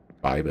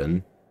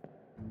 vibing.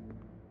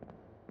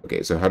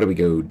 Okay, so how do we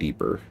go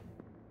deeper?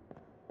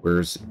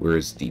 Where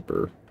is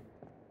deeper?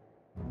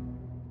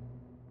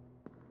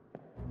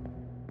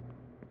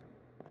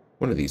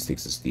 One of these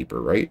takes us deeper,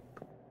 right?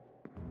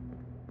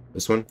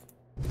 This one?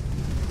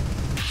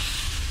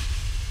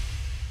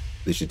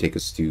 This should take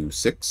us to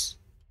 6.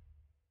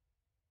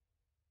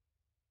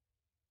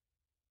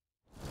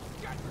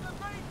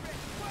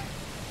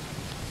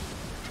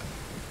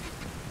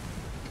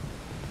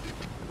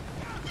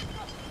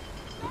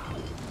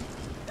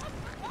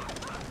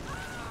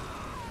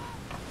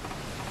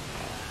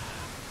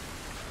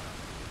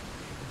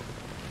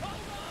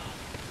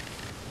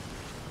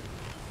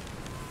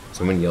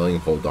 Someone yelling,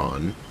 hold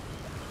on.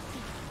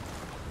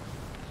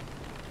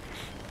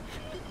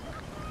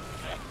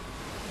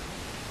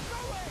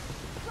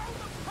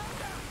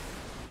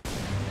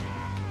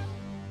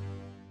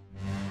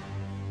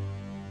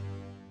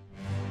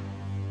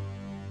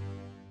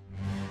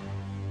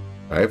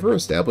 Did I ever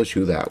establish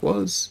who that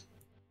was?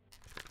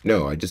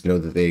 No, I just know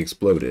that they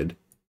exploded.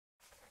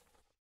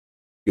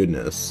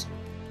 Goodness.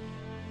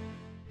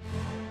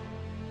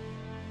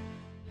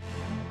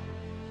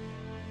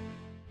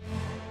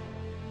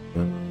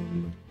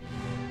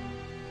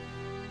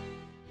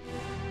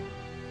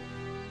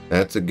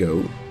 That's a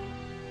goat.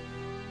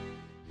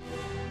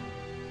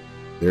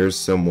 There's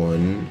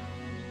someone...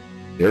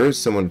 There is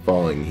someone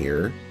falling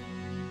here.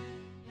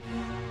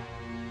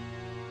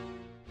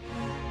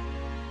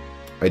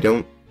 I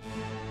don't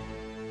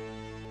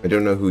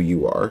know who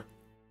you are.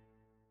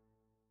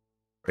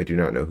 I do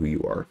not know who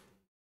you are.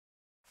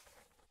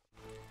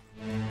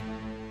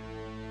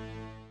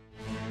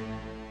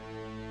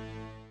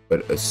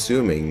 But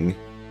assuming,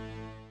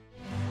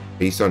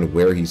 based on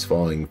where he's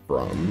falling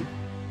from,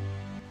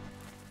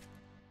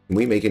 can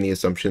we make any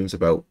assumptions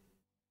about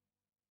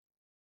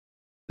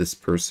this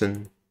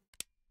person?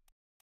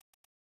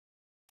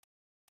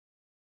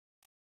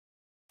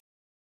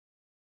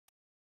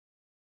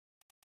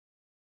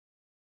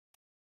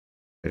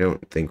 I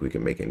don't think we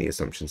can make any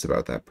assumptions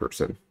about that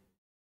person.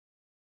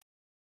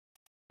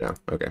 No,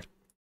 okay.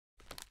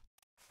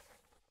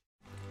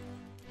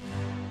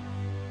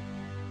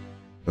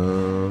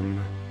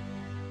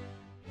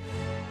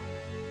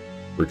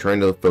 We're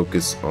trying to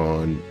focus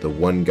on the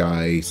one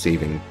guy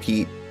saving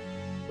Pete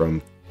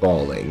from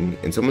falling,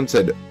 and someone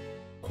said,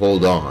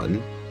 hold on,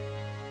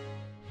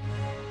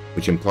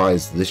 which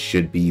implies this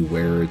should be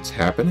where it's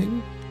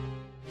happening?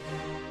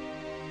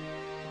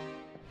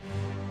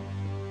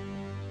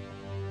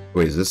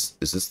 Wait, is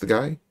this the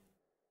guy?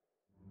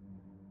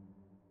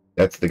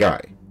 That's the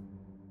guy.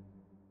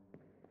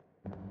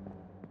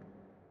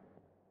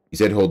 He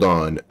said, hold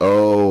on.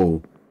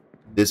 Oh,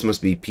 this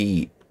must be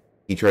Pete.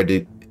 He tried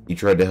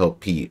to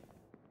help Pete.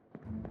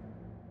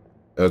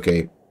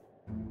 Okay.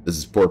 This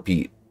is poor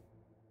Pete.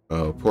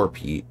 Oh, poor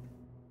Pete.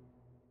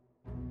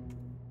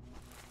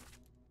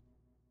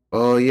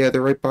 Oh, yeah,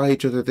 they're right by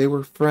each other. They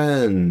were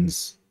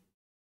friends.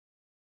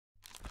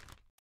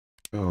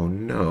 Oh,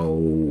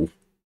 no.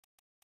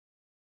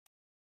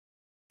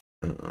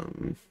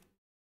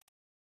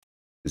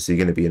 Is he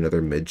going to be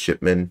another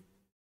midshipman?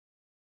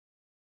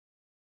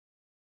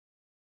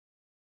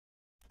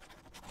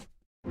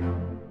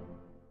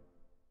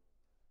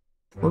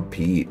 Poor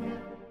Pete.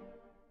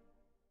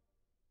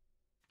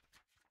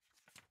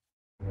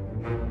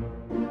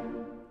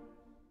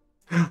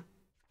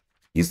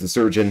 He's the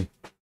surgeon.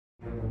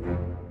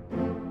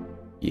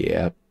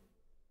 Yep.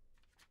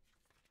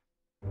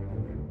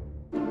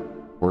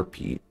 Poor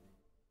Pete.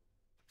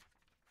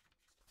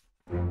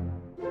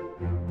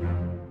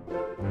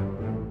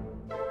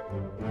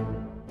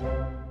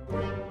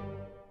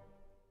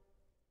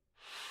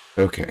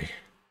 Okay.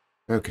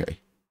 Okay.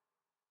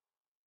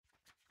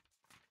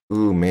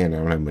 Ooh, man, I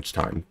don't have much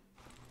time.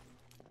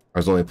 I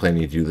was only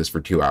planning to do this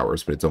for 2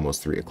 hours, but it's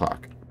almost 3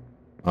 o'clock.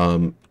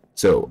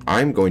 So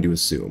I'm going to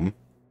assume...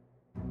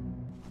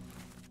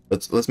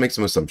 Let's make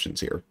some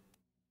assumptions here.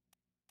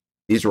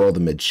 These are all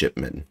the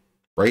midshipmen,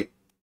 right?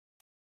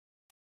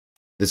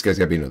 This guy's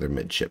got to be another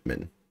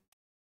midshipman.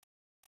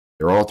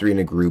 They're all three in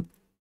a group.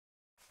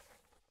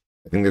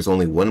 I think there's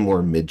only one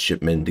more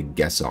midshipman to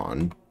guess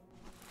on,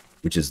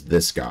 which is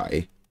this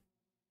guy.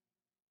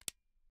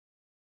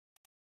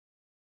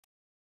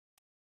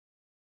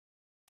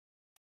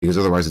 Because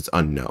otherwise it's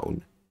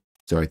unknown.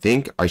 So I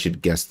think I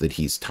should guess that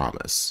he's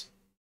Thomas.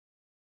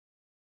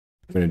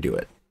 I'm going to do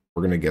it.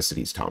 We're going to guess that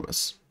he's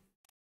Thomas.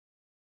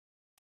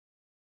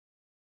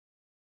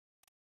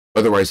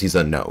 Otherwise he's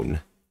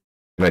unknown.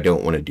 And I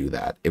don't want to do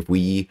that. If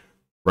we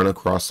run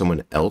across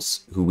someone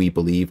else who we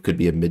believe could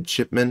be a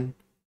midshipman,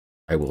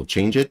 I will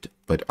change it,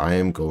 but I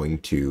am going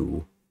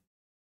to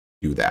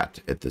do that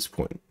at this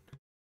point.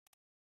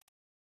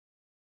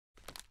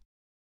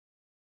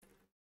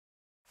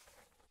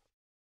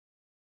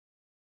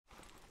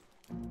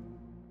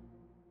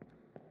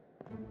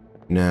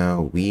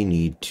 Now we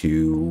need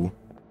to...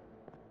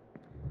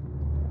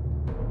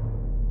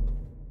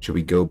 Should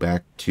we go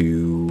back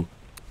to...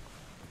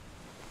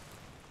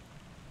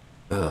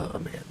 Oh,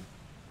 man.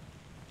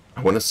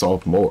 I want to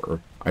solve more.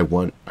 I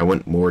want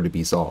more to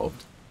be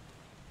solved.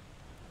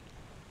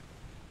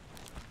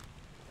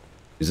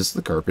 Is this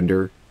the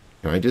carpenter?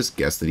 Can I just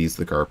guess that he's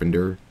the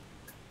carpenter?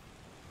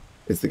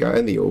 It's the guy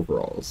in the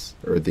overalls.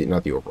 Or the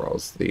not the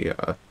overalls, the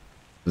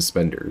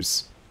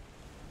suspenders.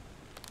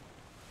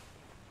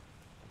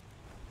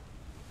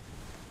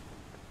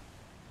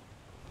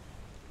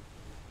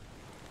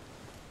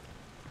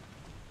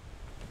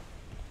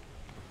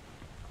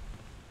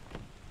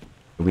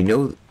 We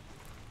know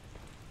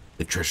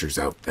the treasure's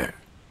out there.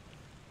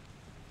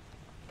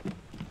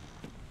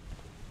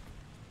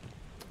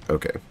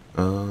 Okay.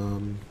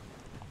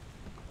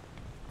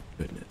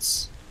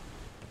 Goodness.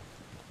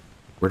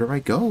 Where do I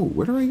go?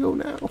 Where do I go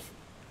now?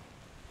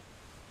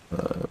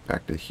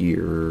 Back to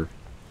here.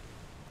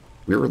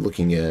 We were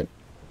looking at...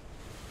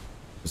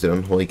 Was it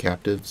Unholy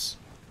Captives?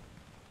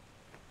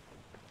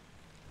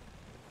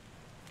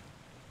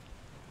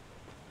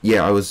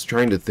 Yeah, I was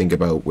trying to think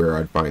about where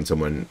I'd find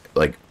someone,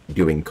 like,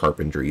 doing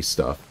carpentry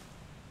stuff.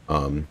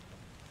 But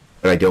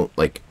I don't,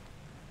 like...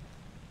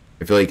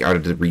 I feel like I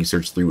had to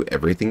research through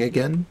everything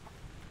again.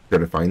 Try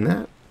to find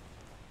that.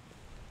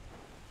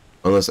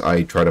 Unless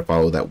I try to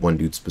follow that one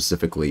dude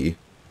specifically.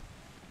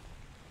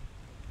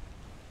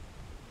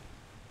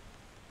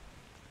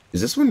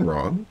 Is this one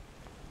wrong?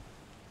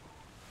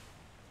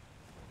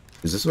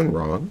 Is this one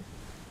wrong?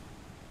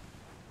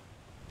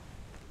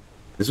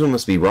 This one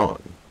must be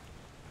wrong.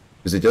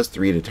 Because it does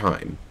 3 at a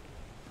time.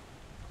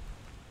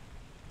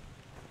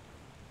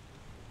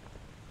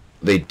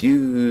 They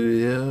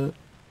do...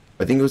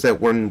 I think it was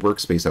that one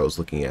workspace I was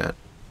looking at.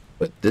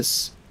 But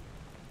this...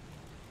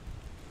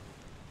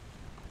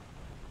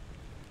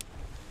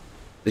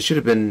 This should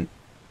have been...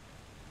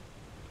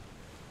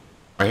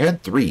 I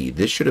had 3.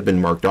 This should have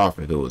been marked off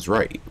if it was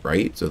right,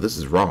 right? So this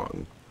is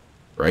wrong,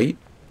 right?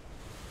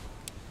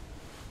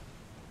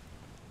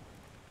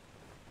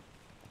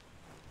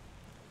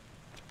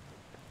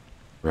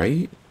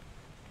 Right?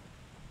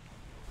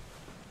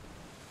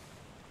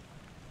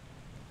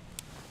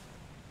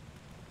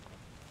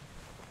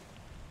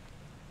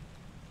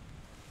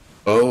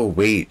 Oh,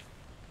 wait.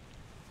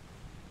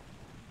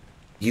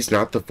 He's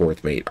not the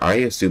 4th mate. I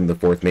assumed the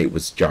 4th mate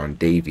was John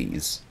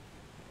Davies.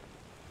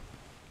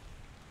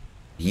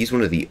 He's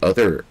one of the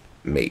other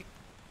mate.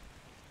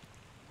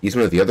 He's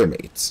one of the other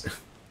mates.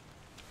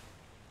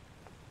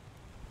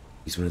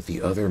 He's one of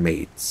the other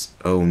mates.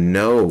 Oh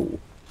no.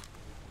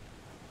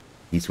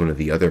 He's one of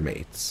the other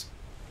mates.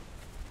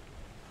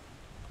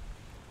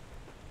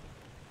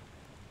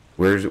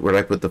 Where'd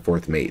I put the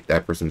 4th mate?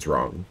 That person's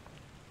wrong.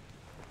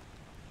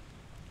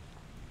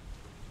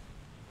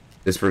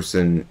 This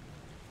person...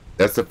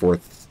 That's the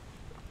 4th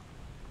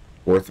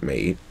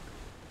mate.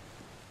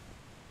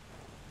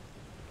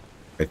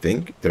 I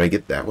think. Did I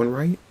get that one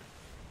right?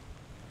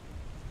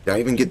 Did I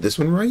even get this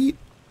one right?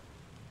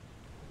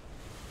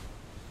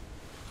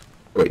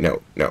 Wait,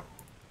 no. No,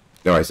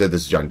 I said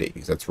this is John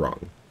Davies. That's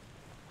wrong.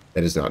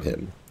 That is not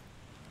him.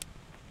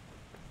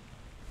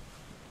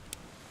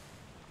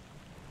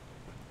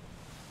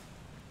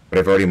 But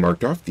I've already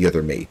marked off the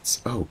other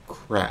mates. Oh,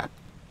 crap.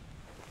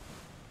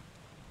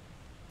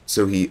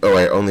 So he... Oh,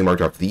 I only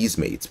marked off these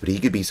mates, but he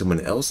could be someone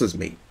else's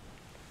mate.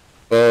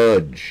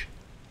 Fudge.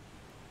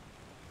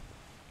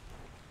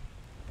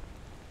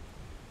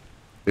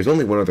 There's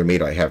only one other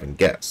mate I haven't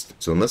guessed,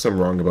 so unless I'm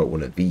wrong about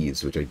one of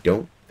these, which I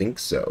don't think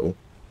so...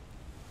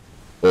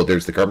 Well,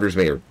 there's the carpenter's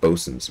mate or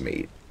bosun's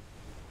mate.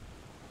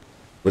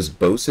 Was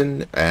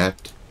bosun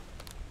at...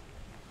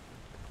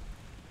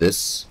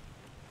 this?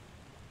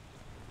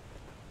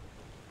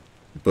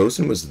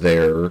 Bosun was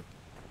there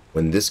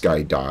when this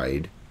guy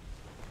died.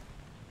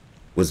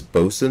 Was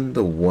bosun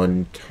the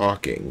one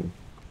talking?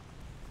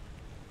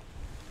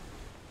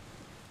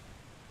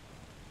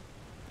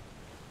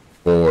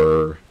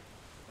 For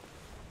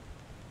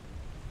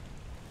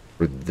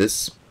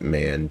this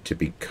man to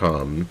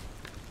become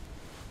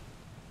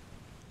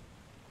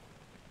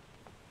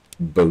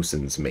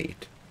bosun's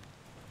mate?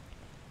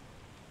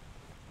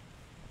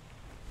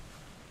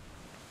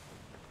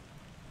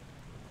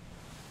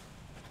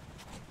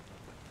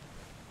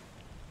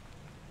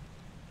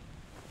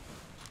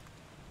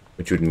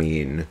 Which would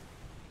mean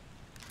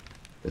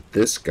that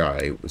this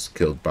guy was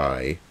killed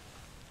by...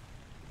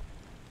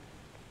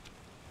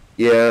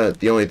 Yeah,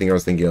 the only thing I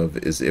was thinking of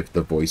is if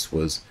the voice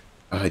was...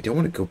 I don't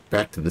want to go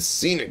back to the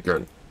scene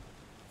again.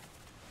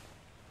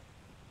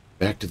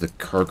 Back to the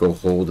cargo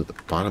hold at the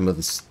bottom of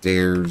the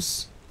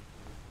stairs.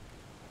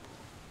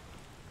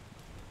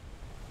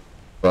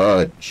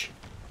 Fudge.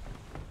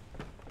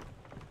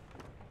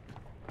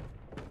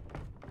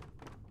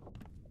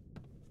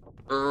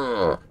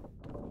 Ugh.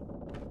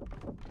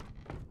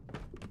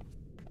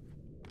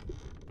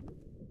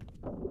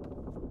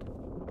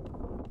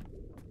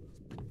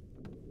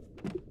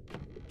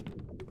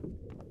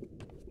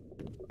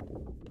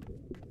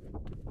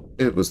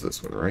 It was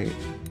this one, right?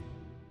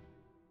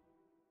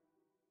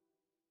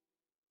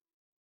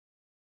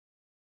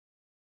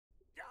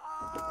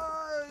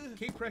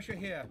 Keep pressure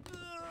here.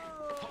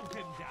 Hold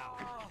him down.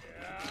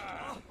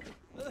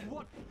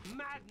 What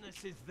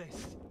madness is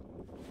this?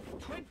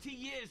 20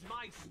 years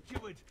my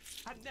steward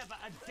had never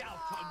a doubt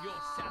on your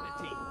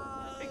sanity.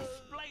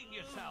 Explain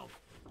yourself.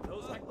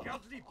 Those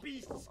ungodly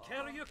beasts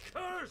carry a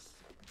curse.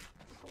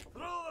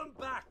 Throw them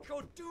back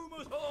or doom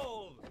us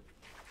all.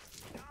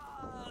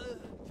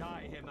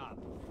 Tie him up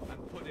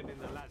and put him in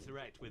the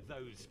lazarette with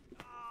those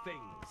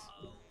things.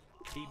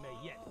 He may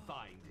yet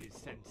find his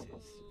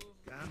senses.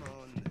 Come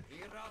on.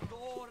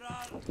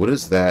 What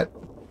is that?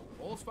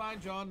 All's fine,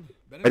 John.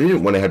 I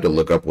didn't want to have to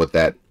look up what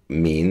that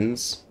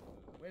means.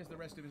 Where's the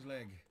rest of his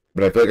leg?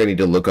 But I feel like I need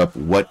to look up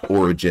what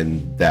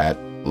origin that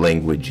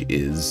language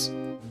is.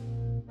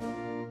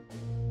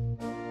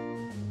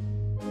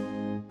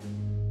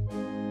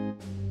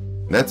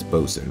 That's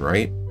bosun,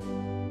 right?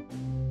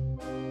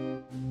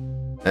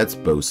 That's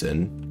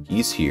bosun.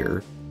 He's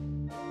here.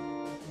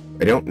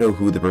 I don't know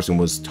who the person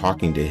was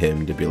talking to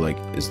him to be like,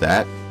 is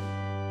that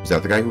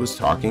the guy who was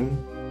talking?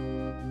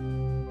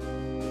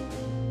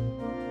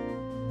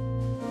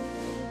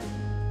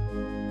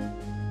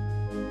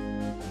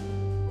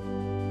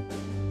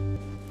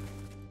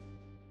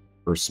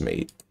 First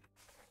mate.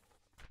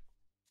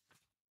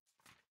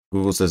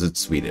 Google says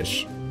it's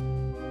Swedish.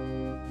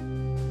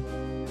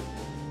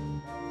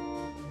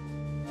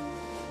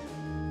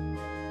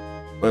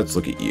 Let's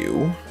look at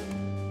you.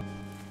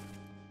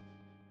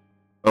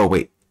 Oh,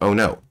 wait. Oh,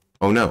 no.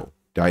 Oh, no.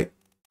 Did I...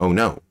 Oh,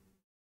 no.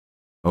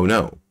 Oh,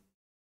 no.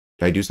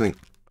 Did I do something?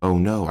 Oh,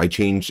 no. I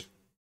changed...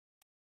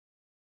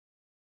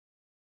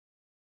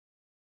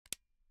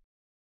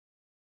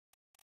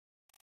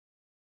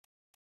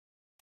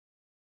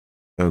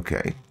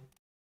 Okay.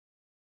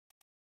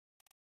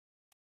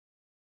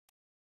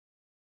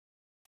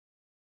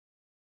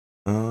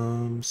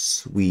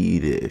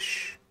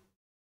 Swedish.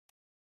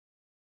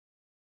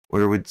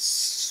 Where would...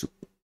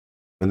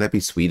 Wouldn't that be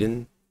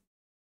Sweden?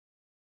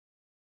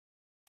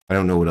 I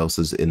don't know what else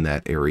is in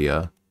that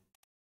area.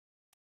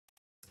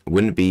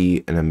 Wouldn't it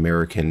be an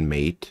American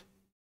mate?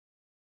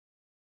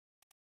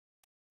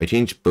 I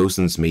changed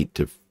bosun's mate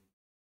to...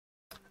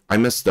 I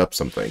messed up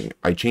something.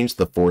 I changed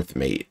the fourth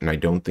mate, and I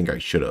don't think I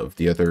should have.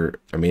 The other...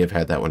 I may have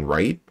had that one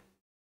right,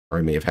 or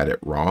I may have had it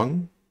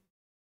wrong.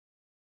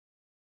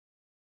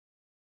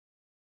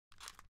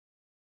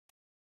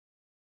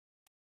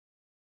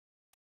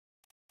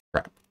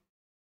 Crap.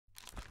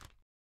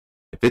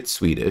 If it's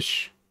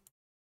Swedish,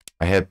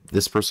 I have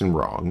this person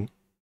wrong.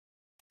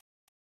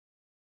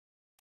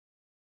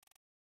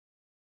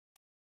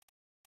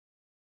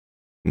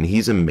 And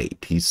he's a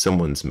mate. He's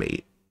someone's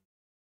mate.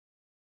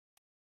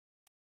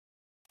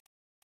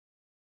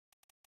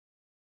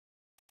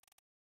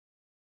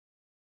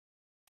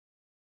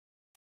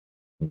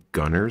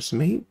 Gunner's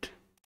mate?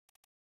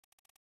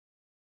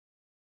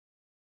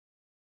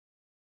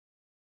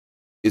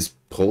 Is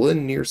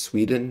Poland near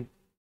Sweden?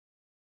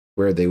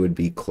 Where they would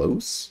be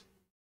close?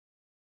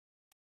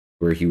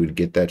 Where he would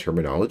get that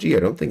terminology? I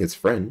don't think it's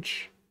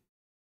French.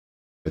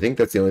 I think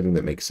that's the only thing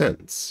that makes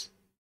sense.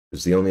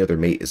 Because the only other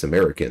mate is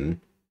American.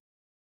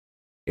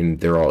 And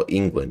they're all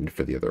England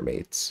for the other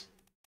mates.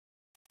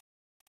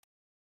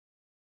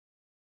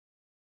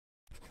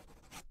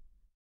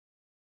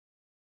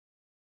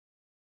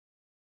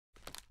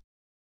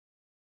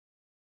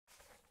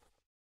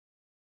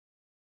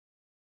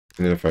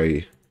 And then if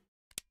I...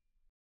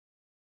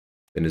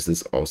 Then is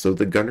this also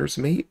the gunner's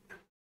mate?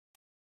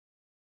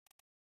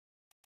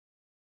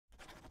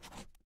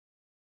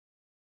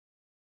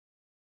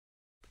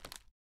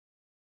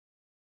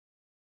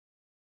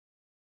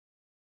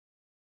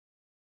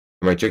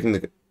 Am I checking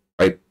the...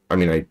 I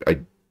mean, I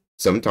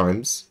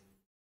sometimes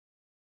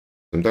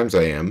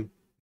I am.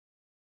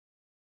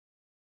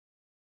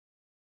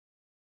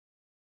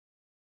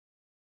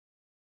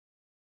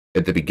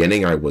 At the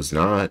beginning, I was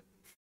not.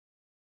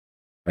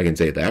 I can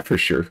say that for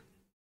sure.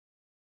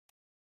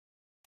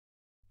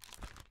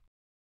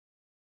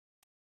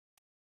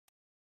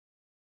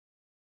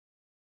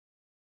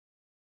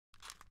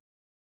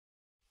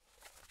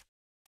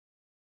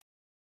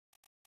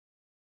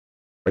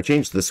 I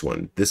changed this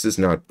one. This is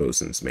not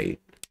bosun's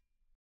mate.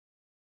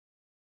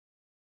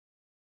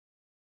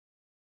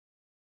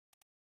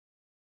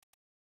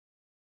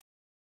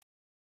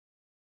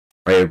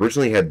 I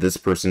originally had this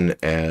person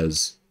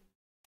as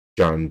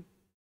John...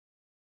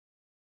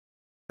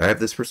 I have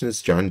this person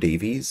as John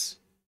Davies.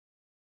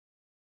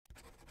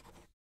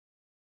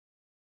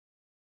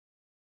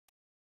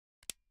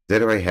 Is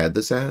that who I had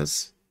this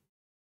as?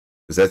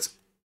 Because that's...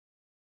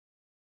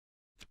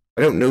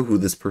 I don't know who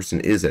this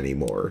person is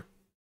anymore.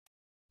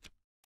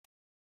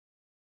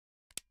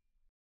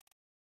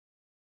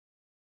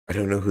 I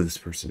don't know who this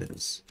person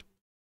is.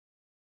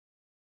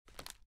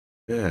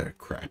 Ah,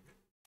 crap.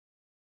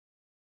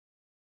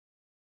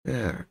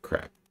 Ah,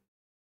 crap.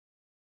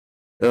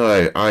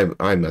 Oh,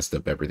 I messed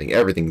up everything.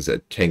 Everything's a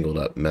tangled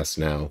up mess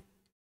now.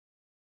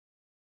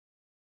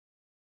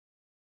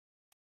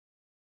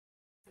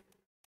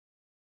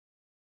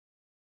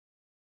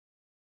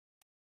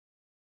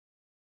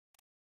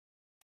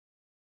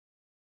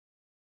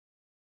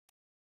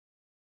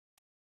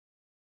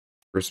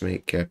 First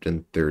mate,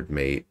 captain, third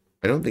mate.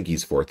 I don't think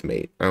he's fourth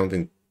mate. I don't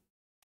think...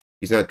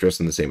 He's not dressed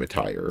in the same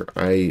attire.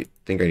 I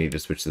think I need to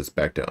switch this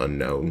back to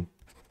unknown.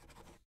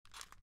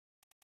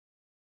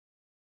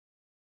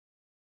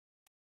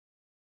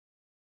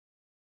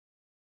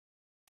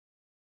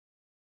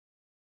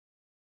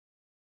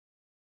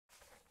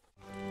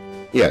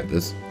 Yeah,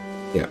 this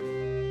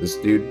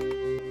dude.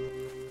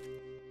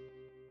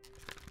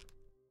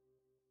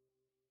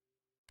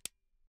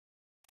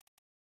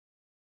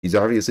 He's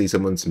obviously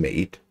someone's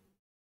mate.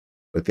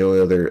 But the only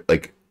other,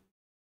 like,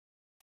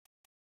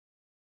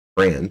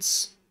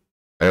 France,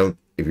 if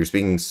you're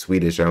speaking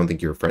Swedish, I don't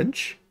think you're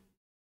French.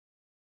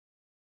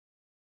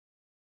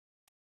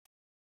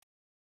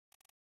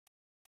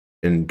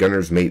 And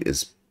Gunner's mate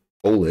is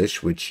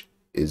Polish, which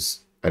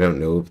is, I don't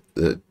know,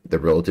 the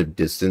relative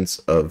distance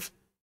of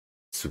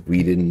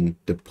Sweden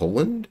to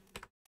Poland.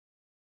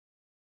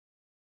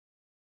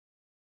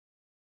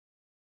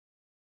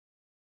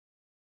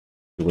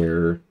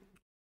 Where...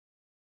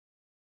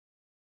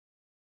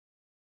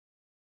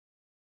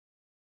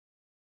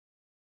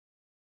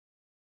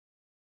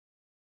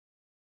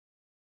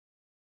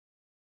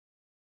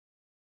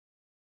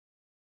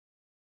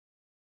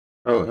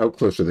 Oh, how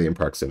close are they in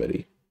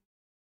proximity?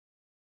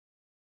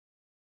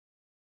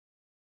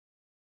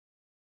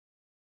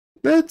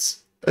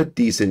 That's a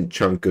decent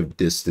chunk of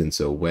distance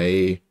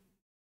away.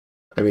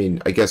 I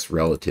mean, I guess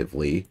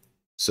relatively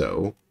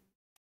so.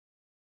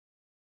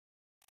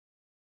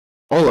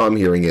 All I'm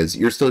hearing is,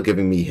 you're still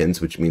giving me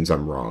hints, which means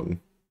I'm wrong.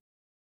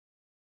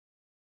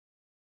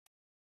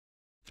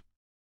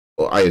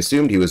 Well, I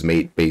assumed he was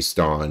mate based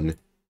on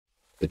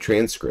the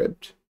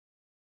transcript.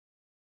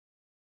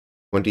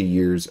 20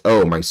 years...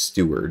 Oh, my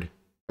steward.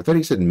 I thought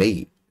he said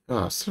mate.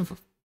 Ah, oh, son of a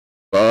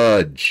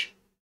fudge.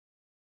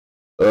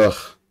 Ugh.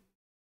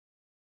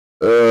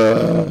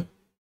 Ugh.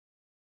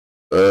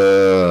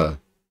 Ugh.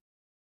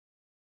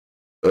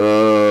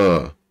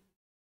 Ugh.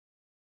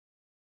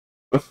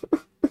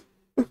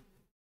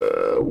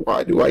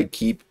 Why do I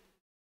keep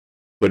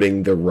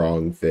putting the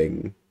wrong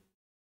thing?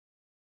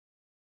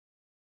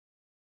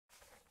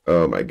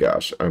 Oh my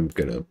gosh, I'm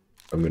gonna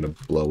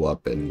blow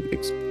up and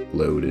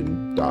explode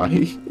and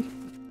die.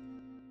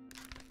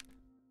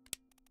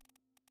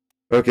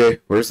 Okay,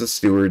 where's the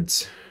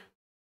stewards?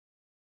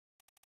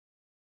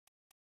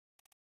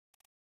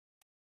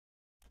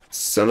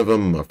 Son of a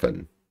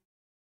muffin.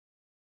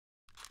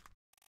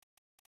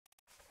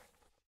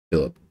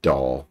 Philip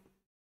Doll.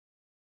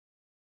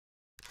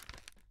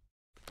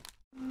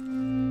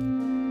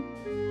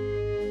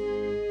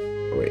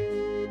 Oh, wait.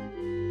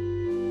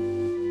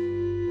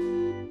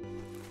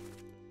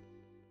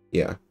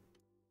 Yeah.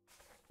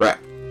 Right.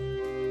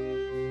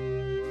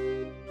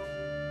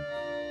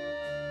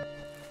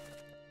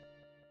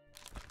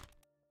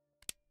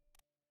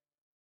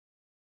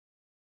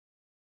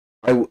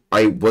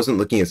 I wasn't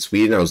looking at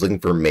Sweden, I was looking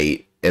for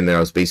mate, and then I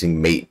was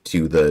basing mate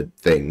to the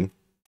thing.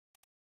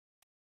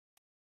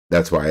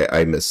 That's why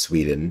I missed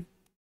Sweden.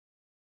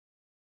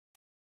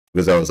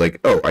 Because I was like,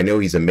 oh, I know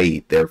he's a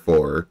mate,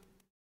 therefore,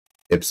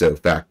 ipso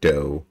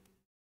facto,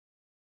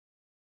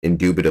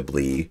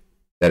 indubitably,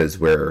 that is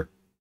where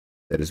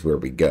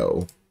we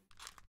go.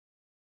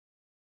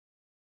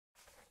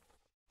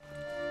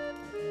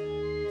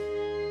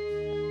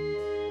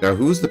 Now,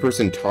 who's the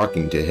person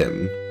talking to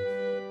him?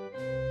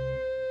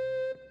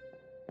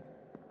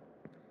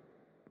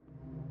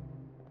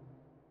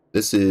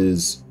 This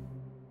is...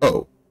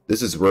 Oh,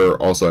 this is where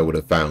also I would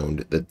have found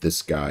that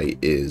this guy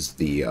is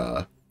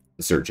the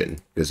surgeon.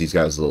 Because he's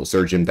got his little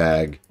surgeon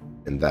bag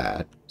and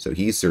that. So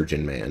he's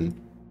Surgeon Man.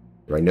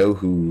 Do I know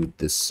who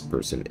this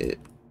person is?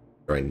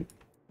 I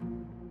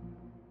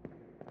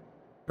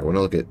want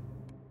to look at...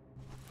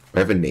 I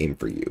have a name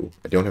for you.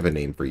 I don't have a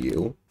name for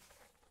you.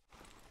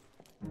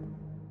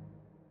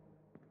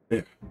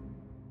 Yeah.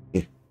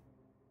 Yeah.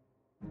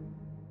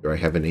 Do I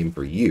have a name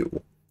for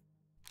you?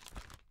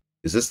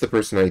 Is this the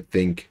person I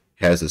think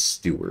has a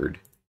steward?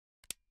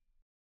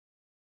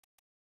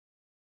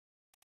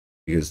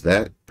 Because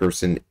that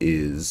person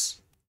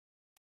is...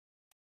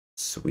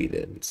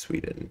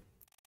 Sweden.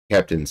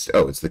 Captain...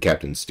 Oh, it's the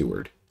Captain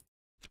Steward.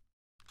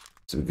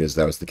 So because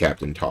that was the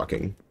captain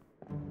talking.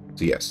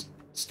 So yes,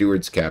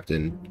 Steward's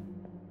Captain.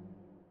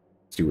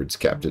 Steward's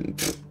Captain.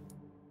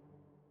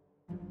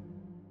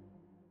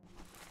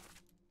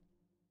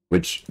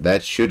 Which,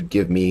 that should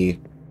give me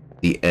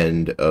the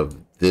end of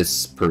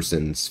this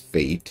person's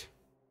fate.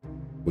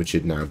 Which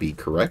should now be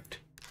correct.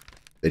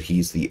 That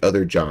he's the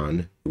other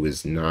John, who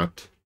is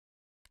not...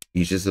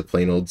 He's just a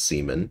plain old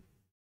seaman.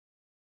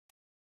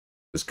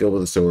 Let's go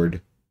with a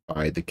sword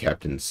by the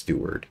Captain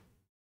Steward.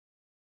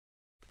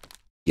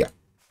 Yeah.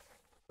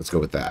 Let's go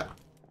with that.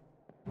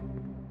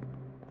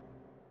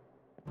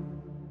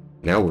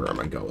 Now where am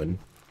I going?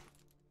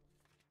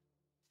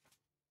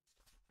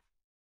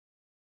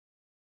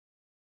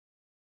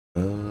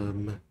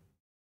 Am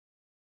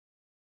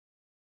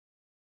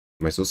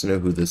I supposed to know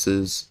who this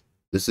is?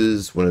 This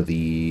is one of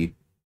the...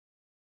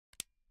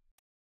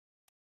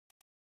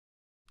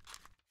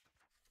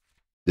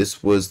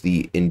 This was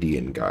the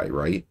Indian guy,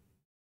 right?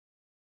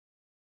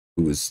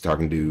 Who was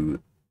talking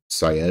to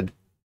Syed?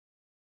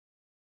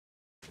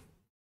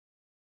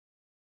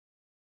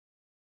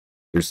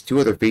 There's two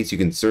other fates you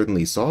can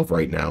certainly solve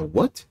right now.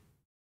 What?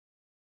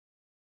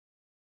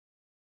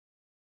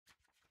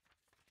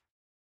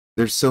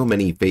 There's so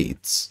many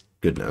fates.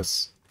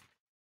 Goodness.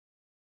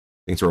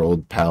 Thanks to our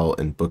old pal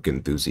and book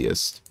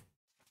enthusiast.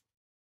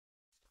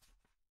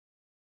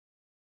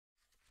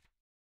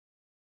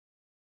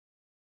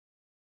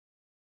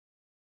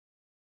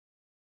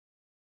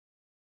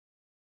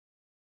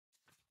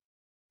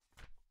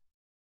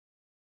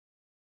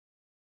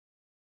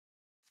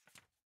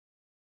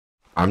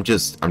 I'm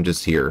just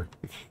here.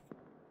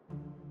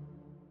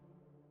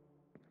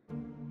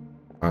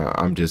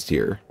 I'm just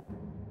here.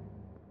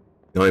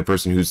 The only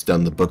person who's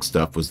done the book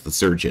stuff was the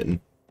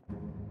surgeon.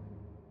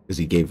 Because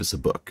he gave us a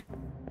book.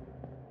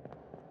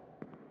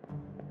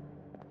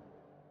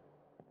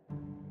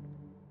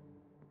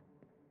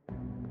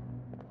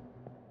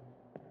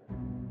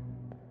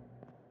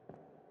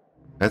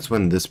 That's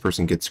when this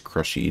person gets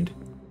crushed.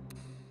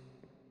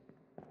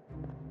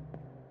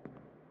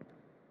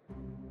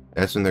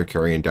 That's when they're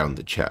carrying down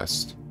the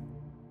chest.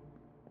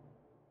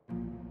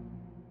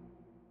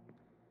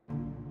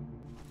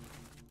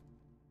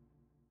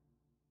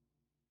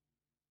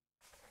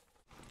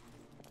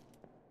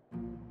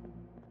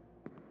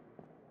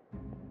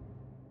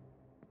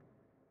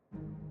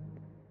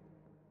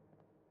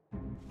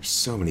 There's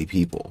so many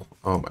people.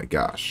 Oh my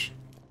gosh.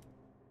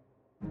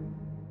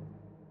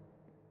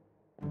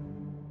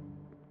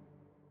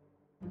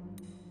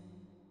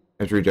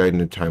 After he died in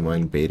a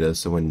timeline beta,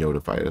 someone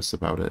notified us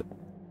about it.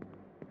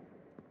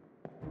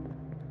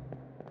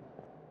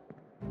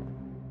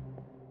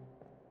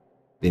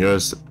 They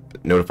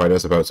notified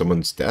us about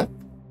someone's death?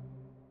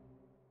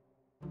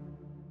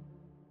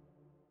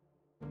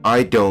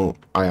 I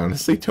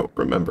honestly don't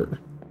remember.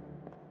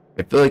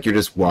 I feel like you're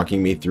just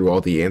walking me through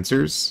all the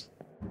answers.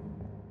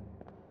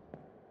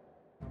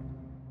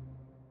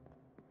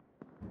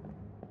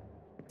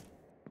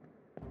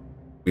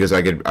 Because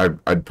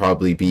I'd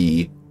probably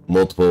be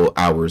multiple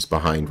hours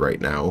behind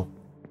right now.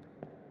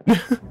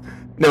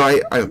 No,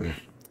 I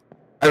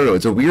don't know.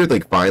 It's a weird,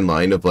 like, fine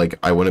line of, like,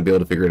 I want to be able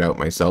to figure it out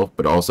myself,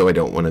 but also I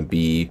don't want to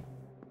be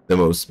the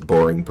most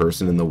boring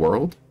person in the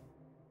world.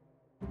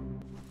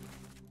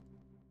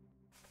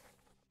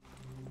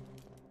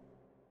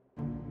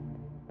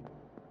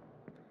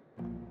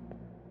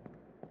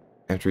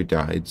 After he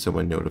died,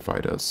 someone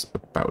notified us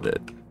about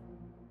it.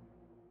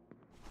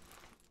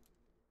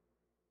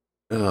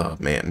 Oh,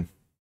 man.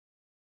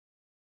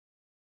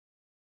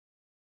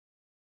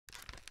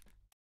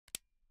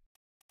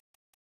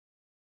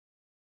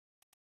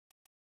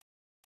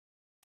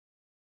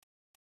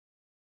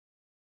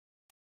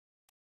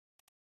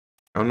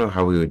 I don't know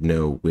how we would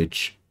know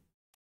which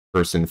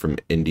person from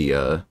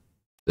India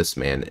this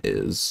man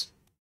is.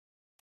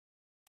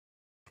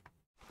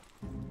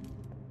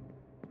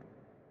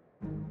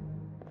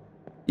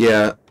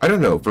 Yeah, I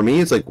don't know. For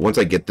me, it's like once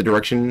I get the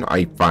direction,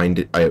 I find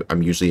it,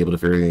 I'm usually able to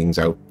figure things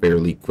out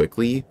fairly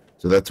quickly.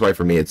 So that's why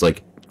for me, it's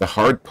like the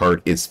hard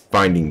part is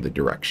finding the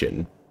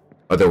direction.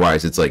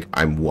 Otherwise, it's like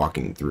I'm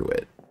walking through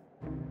it.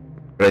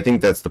 But I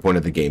think that's the point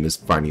of the game, is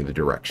finding the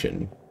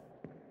direction.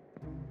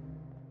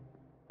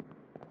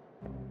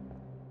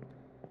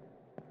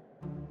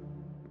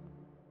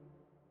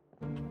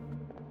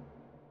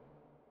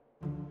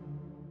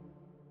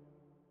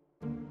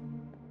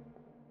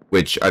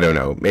 Which, I don't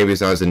know, maybe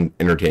it's not as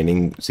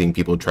entertaining seeing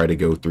people try to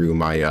go through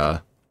my,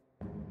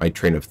 my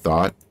train of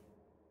thought.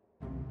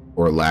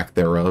 Or lack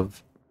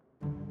thereof.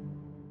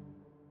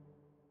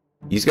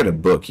 He's got a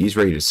book, he's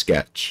ready to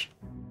sketch.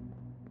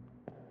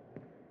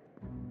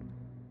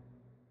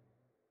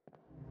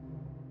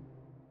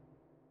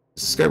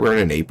 Is this guy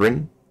wearing an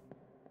apron?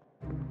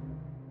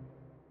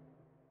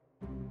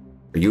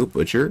 Are you a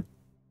butcher?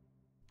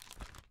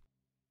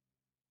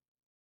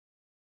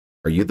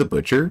 Are you the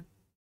butcher?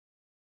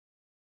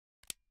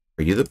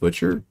 Are you the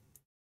butcher?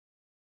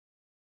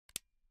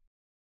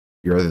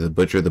 You're either the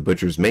butcher or the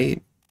butcher's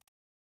mate.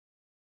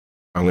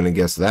 I'm gonna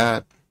guess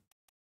that.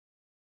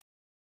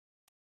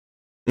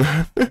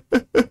 Quote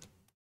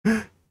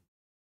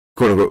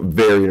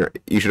unquote,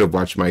 you should have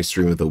watched my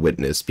stream of The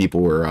Witness.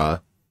 People were,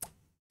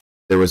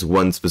 there was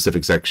one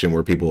specific section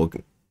where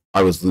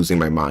I was losing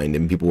my mind,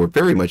 and people were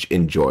very much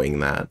enjoying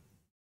that.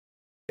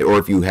 Or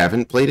if you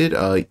haven't played it,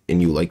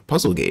 and you like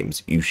puzzle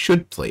games, you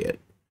should play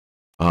it.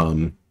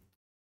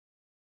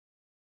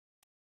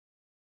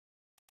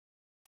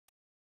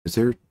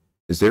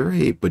 Is there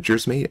a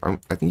butcher's mate? I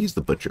think he's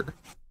the butcher.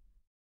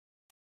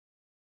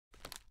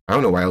 I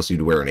don't know why else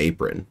you'd wear an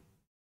apron.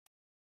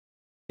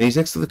 And he's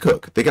next to the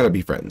cook. They gotta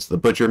be friends. The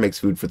butcher makes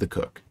food for the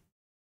cook.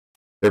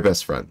 They're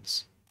best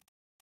friends.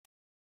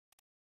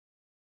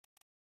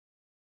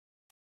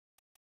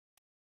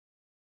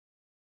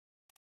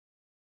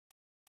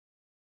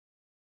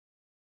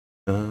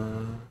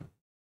 Now,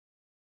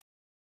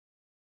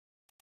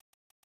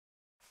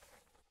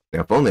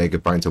 if only I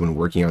could find someone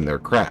working on their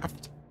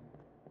craft.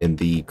 In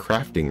the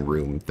crafting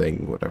room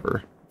thing,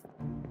 whatever.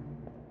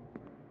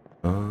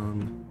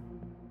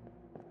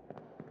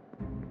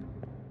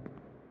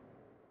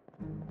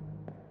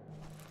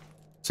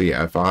 So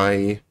yeah,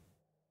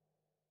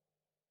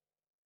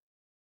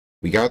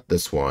 we got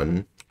this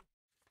one.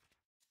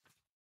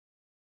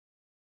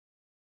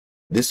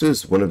 This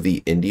was one of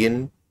the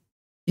Indian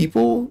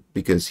people,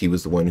 because he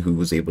was the one who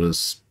was able to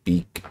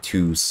speak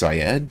to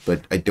Syed,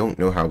 but I don't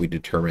know how we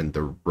determined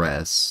the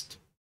rest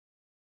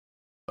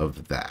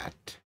of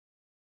that.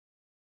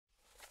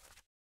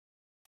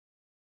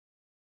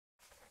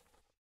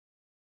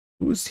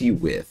 Who is he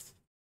with?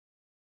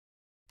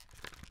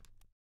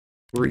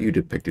 Who are you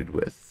depicted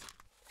with?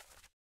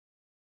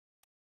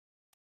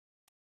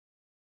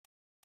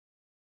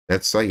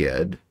 That's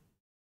Syed.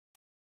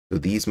 So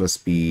these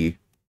must be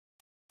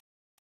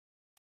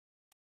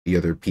the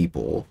other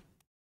people.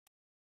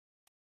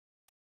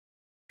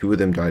 Two of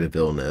them died of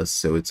illness,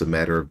 so it's a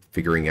matter of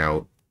figuring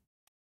out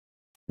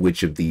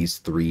which of these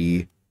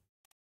three,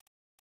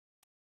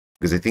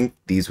 because I think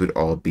these would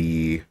all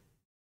be...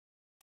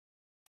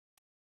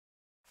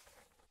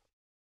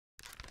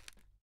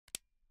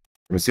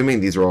 I'm assuming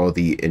these are all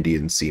the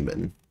Indian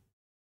seamen,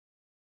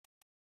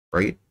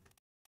 right?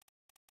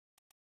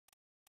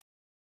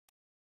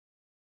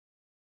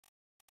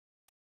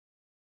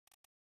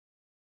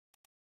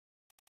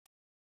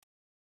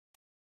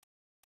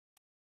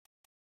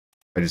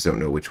 I just don't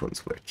know which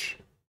one's which.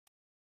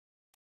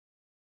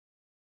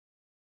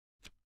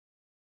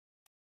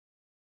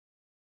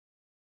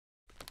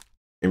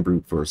 In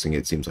brute forcing,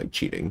 it seems like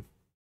cheating.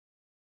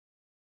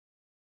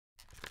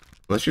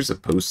 Unless you're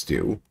supposed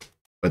to.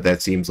 But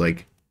that seems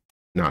like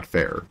not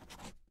fair.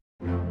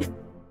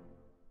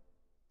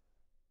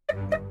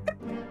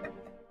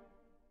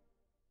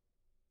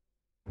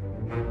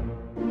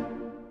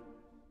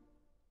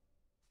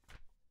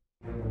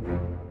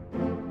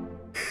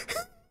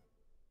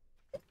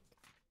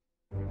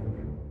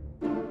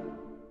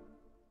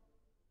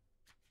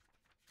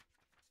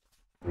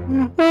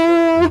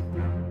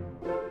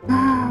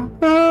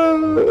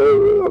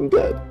 I'm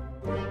dead.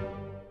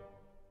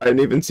 I didn't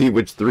even see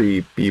which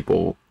three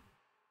people.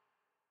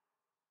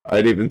 I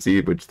didn't even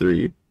see which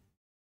three.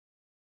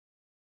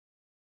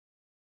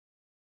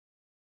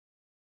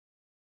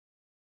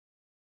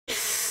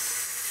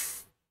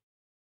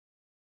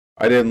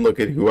 I didn't look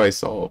at who I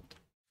solved.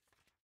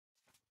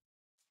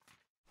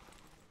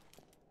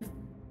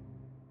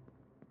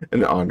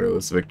 An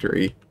honorless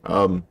victory.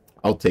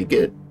 I'll take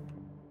it.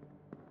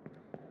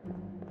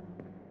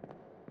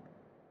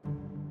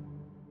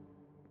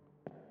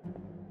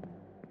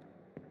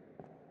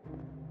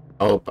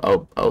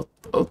 I'll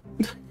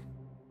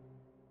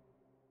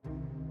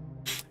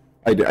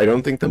I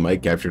don't think the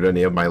mic captured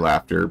any of my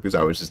laughter because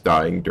I was just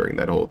dying during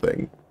that whole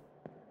thing.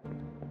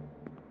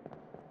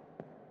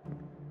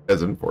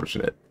 That's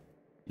unfortunate.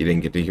 You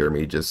didn't get to hear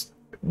me just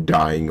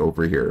dying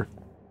over here.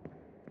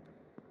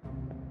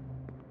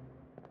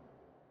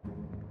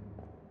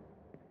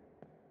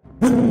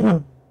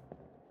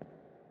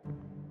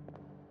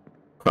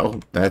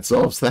 Well, that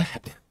solves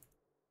that.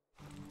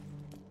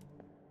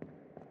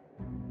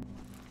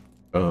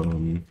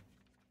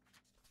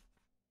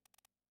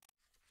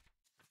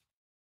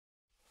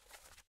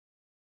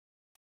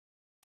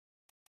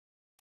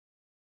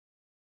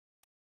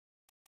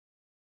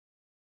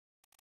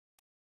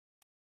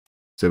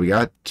 So we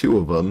got 2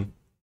 of them.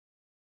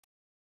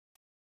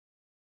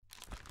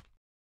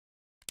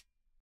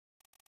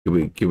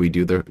 Can we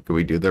do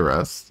the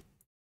rest?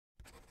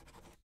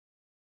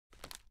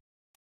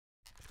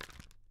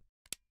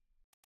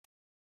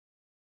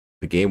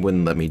 The game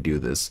wouldn't let me do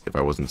this if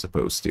I wasn't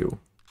supposed to.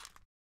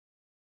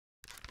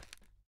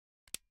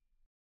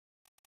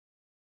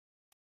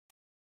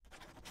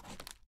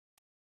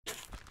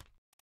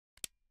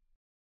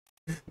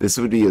 This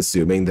would be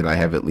assuming that I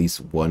have at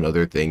least one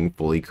other thing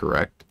fully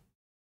correct.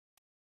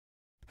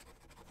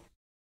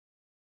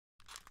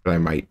 But I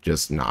might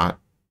just not.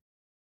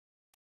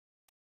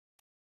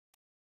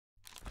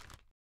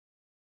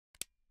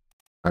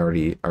 I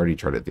already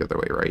tried it the other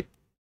way, right?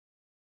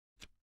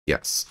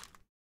 Yes.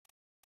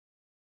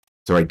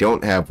 So I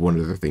don't have one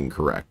other thing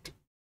correct,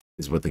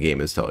 is what the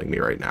game is telling me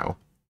right now.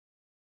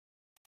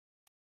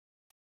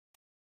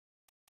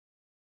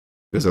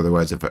 Because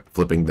otherwise, if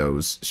flipping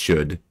those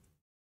should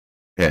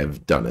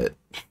have done it.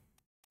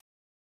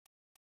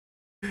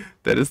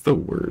 That is the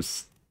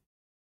worst.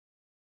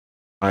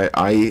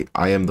 I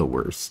am the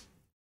worst.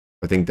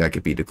 I think that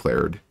could be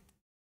declared.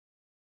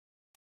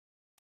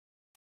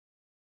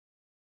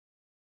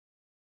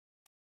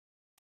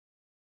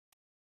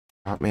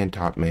 Top man,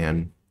 top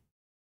man.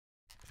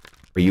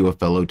 Are you a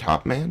fellow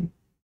top man?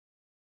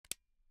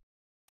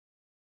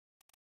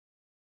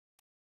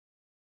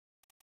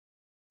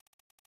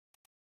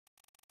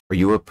 Are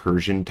you a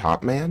Persian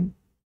top man?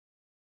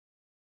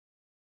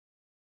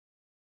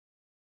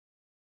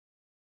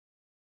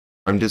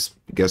 I'm just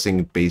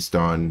guessing based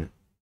on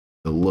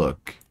the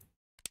look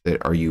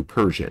that are you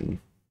Persian?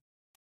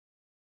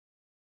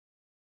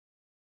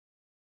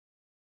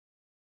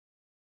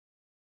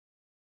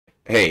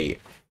 Hey,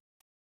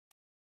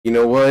 you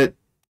know what?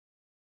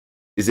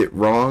 Is it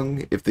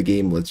wrong if the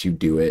game lets you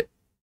do it?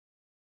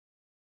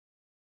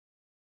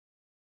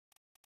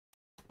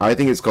 I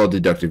think it's called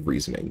deductive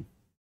reasoning.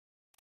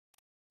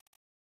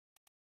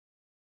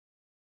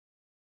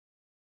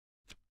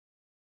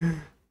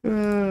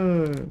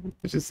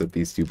 Let's just set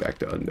these 2 back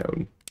to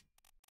unknown.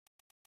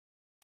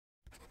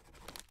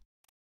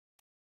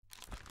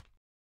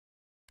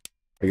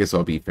 I guess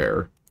I'll be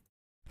fair.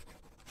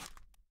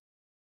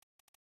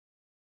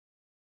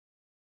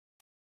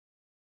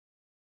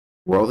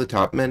 Were all the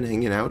top men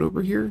hanging out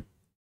over here?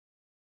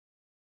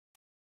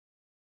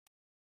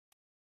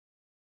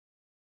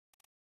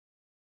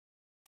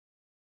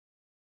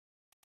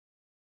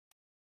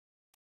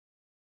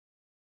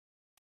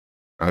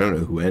 I don't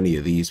know who any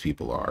of these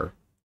people are.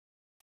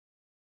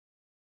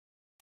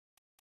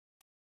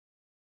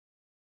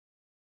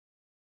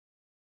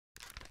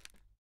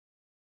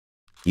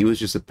 He was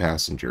just a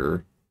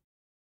passenger.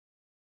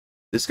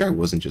 This guy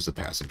wasn't just a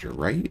passenger,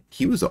 right?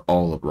 He was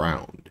all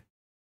around.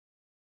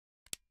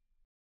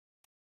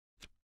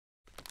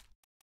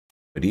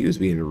 But he was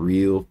being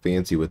real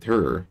fancy with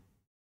her.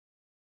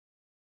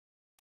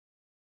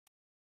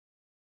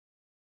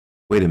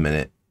 Wait a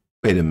minute.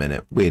 Wait a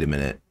minute. Wait a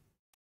minute.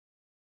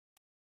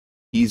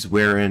 He's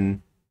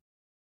wearing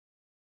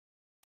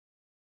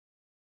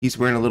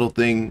a little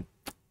thing.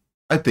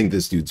 I think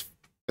this dude's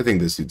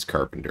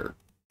carpenter.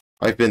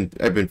 I've been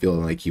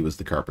feeling like he was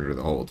the carpenter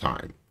the whole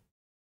time.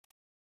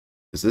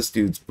 Is this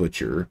dude's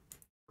butcher,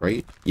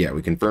 right? Yeah,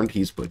 we confirmed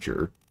he's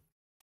butcher.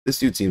 This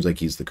dude seems like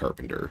he's the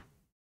carpenter.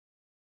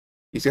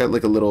 He's got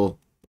like a little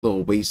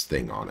waist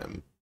thing on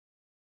him.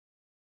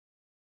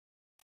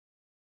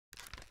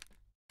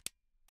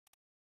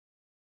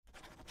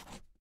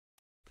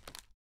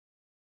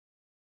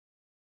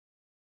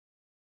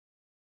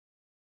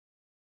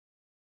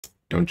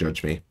 Don't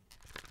judge me.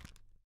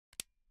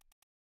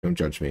 Don't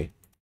judge me.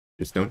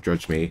 Just don't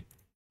judge me.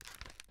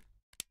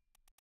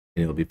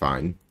 And it'll be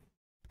fine.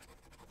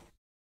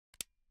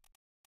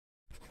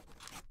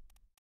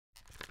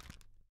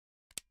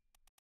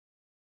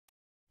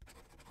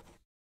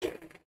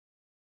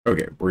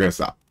 Okay, we're gonna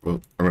stop.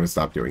 Well, I'm gonna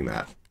stop doing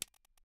that.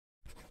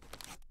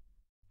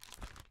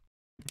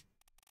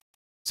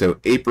 So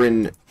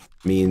apron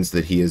means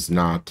that he is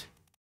not...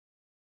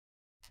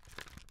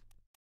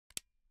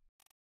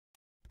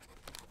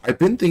 I've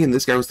been thinking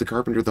this guy was the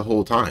carpenter the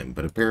whole time,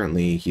 but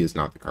apparently he is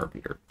not the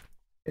carpenter.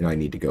 And I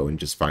need to go and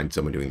just find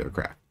someone doing their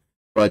craft.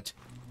 But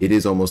it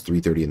is almost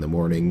 3:30 in the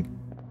morning.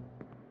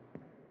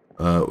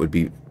 It would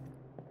be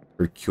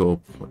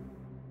Hercule.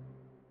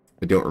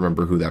 I don't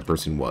remember who that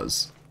person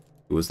was.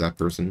 Who was that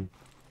person?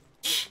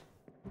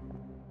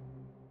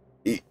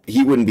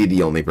 He wouldn't be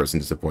the only person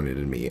disappointed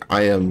in me.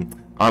 I'm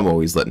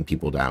always letting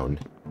people down.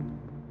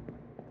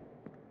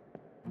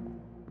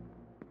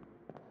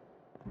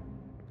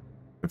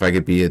 If I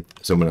could be at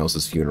someone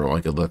else's funeral, I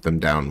could let them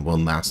down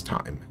one last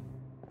time.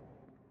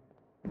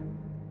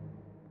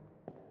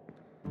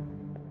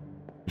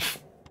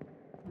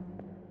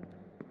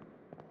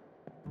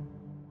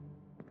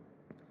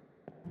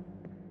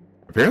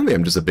 Apparently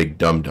I'm just a big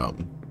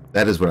dum-dum.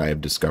 That is what I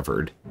have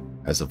discovered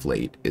as of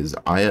late, is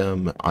I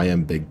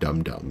am big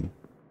dum-dum.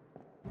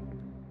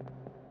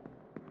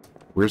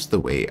 Where's the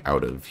way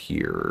out of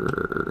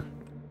here?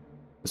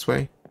 This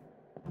way?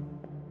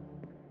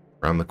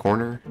 Around the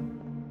corner?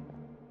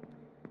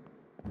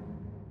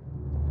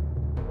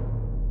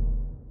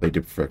 Played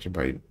to perfection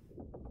by...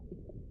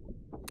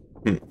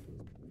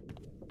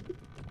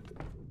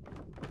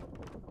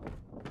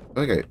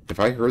 Okay, if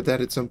I heard that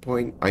at some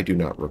point, I do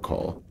not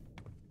recall.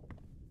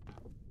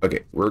 Okay,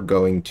 we're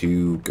going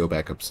to go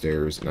back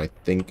upstairs, and I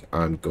think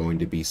I'm going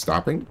to be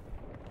stopping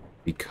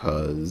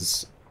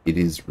because it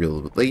is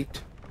real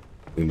late.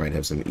 We might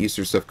have some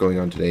Easter stuff going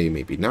on today,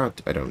 maybe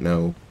not, I don't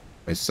know.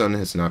 My son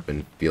has not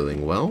been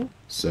feeling well,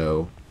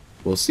 so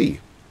we'll see.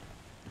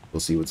 We'll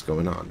see what's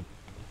going on.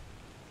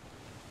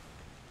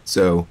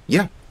 So,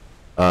 yeah.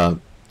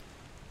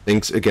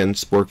 Thanks again,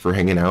 Spork, for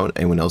hanging out.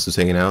 Anyone else who's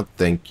hanging out,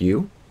 thank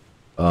you.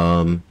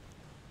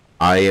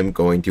 I am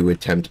going to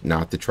attempt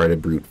not to try to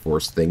brute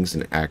force things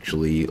and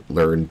actually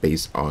learn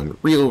based on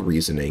real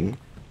reasoning,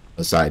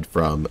 aside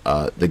from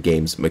the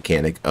game's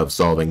mechanic of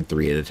solving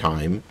 3 at a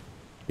time,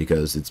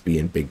 because it's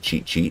being big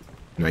cheat sheet,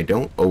 and I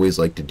don't always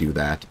like to do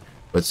that,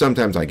 but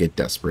sometimes I get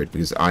desperate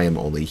because I am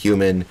only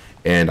human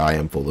and I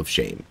am full of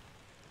shame.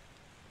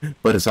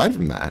 But aside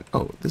from that,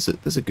 oh, this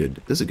is a good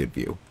view. This is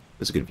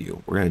a good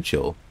view. We're gonna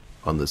chill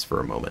on this for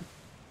a moment.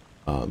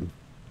 But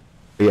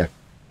yeah,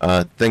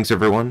 thanks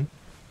everyone.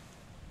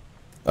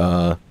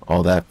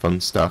 All that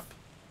fun stuff,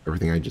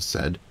 everything I just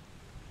said.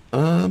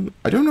 I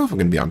don't know if I'm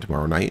gonna be on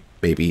tomorrow night.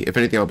 Maybe. If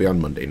anything, I'll be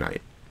on Monday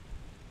night.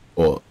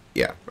 Well,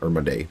 yeah, or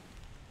Monday.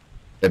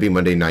 That'd be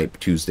Monday night,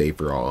 Tuesday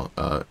for all,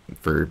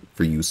 for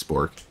you,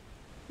 Spork.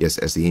 Yes,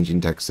 as the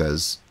ancient text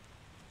says.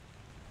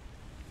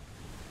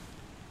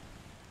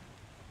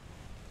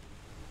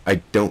 I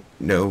don't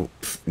know.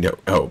 No.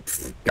 Oh,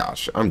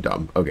 gosh, I'm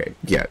dumb. Okay,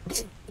 yeah.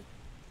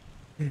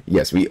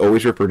 Yes, we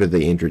always refer to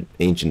the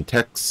ancient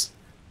texts.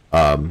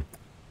 I'm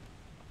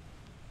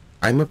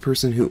a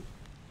person who...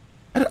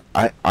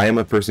 I am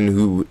a person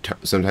who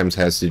sometimes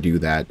has to do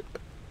that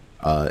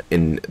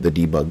in the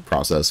debug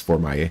process for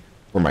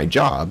my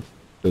job.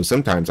 So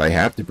sometimes I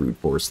have to brute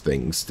force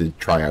things to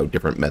try out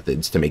different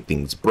methods to make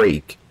things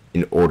break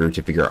in order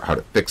to figure out how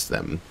to fix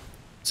them.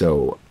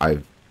 So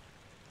it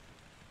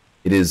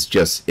is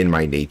just in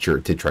my nature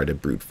to try to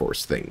brute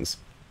force things,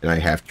 and I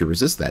have to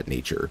resist that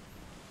nature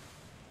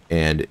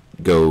and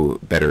go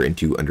better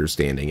into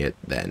understanding it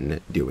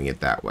than doing it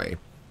that way.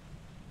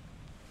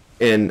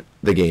 And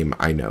the game,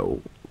 I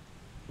know,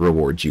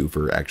 rewards you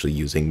for actually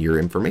using your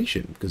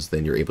information, because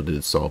then you're able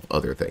to solve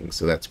other things,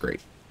 so that's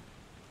great.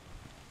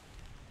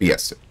 But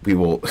yes, we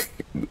will.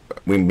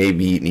 We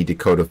maybe need to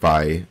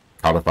codify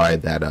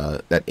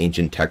that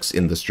ancient text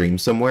in the stream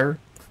somewhere.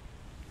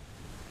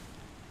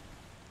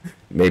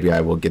 Maybe I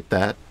will get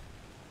that.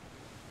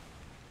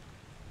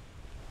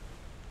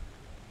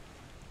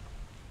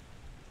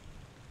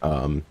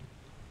 But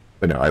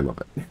no, I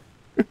love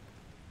it.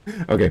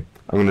 Okay,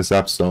 I'm gonna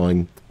stop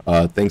stalling.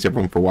 Thanks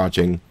everyone for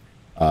watching.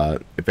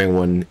 If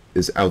anyone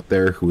is out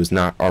there who is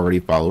not already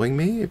following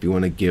me, if you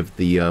want to give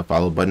the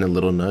follow button a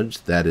little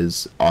nudge, that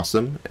is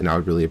awesome, and I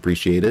would really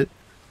appreciate it.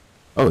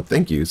 Oh,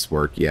 thank you,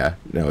 Spork. Yeah,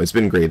 no, it's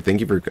been great. Thank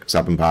you for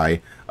stopping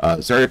by.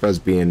 Sorry if I was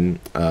being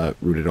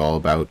rude at all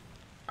about...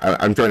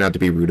 I'm trying not to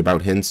be rude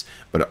about hints,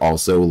 but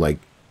also, like,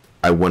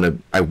 I wanna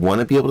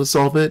be able to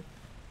solve it.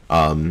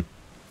 And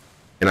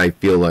I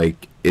feel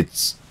like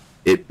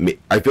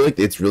I feel like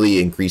it's really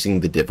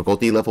increasing the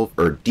difficulty level,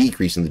 or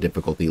decreasing the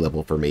difficulty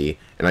level for me,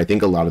 and I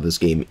think a lot of this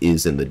game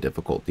is in the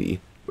difficulty,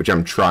 which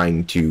I'm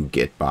trying to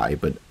get by,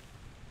 but,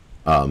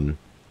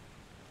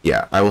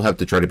 yeah, I will have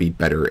to try to be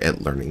better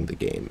at learning the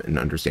game and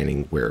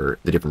understanding where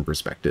the different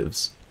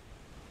perspectives.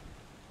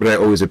 But I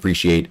always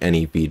appreciate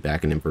any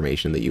feedback and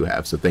information that you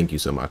have, so thank you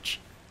so much.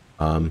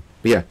 But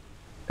yeah,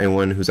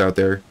 anyone who's out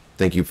there,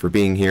 thank you for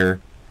being here.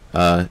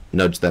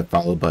 Nudge that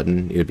follow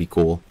button, it'd be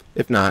cool.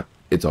 If not,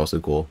 it's also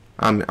cool.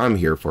 I'm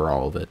here for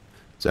all of it.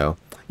 So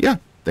yeah,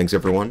 thanks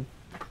everyone.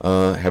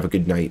 Have a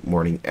good night,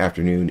 morning,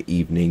 afternoon,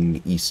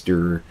 evening,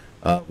 Easter,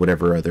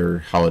 whatever other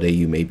holiday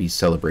you may be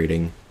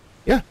celebrating.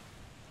 Yeah,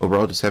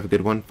 overall, just have a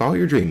good one. Follow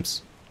your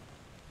dreams.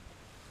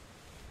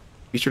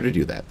 Be sure to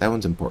do that. That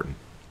one's important.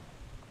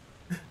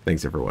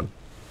 Thanks everyone.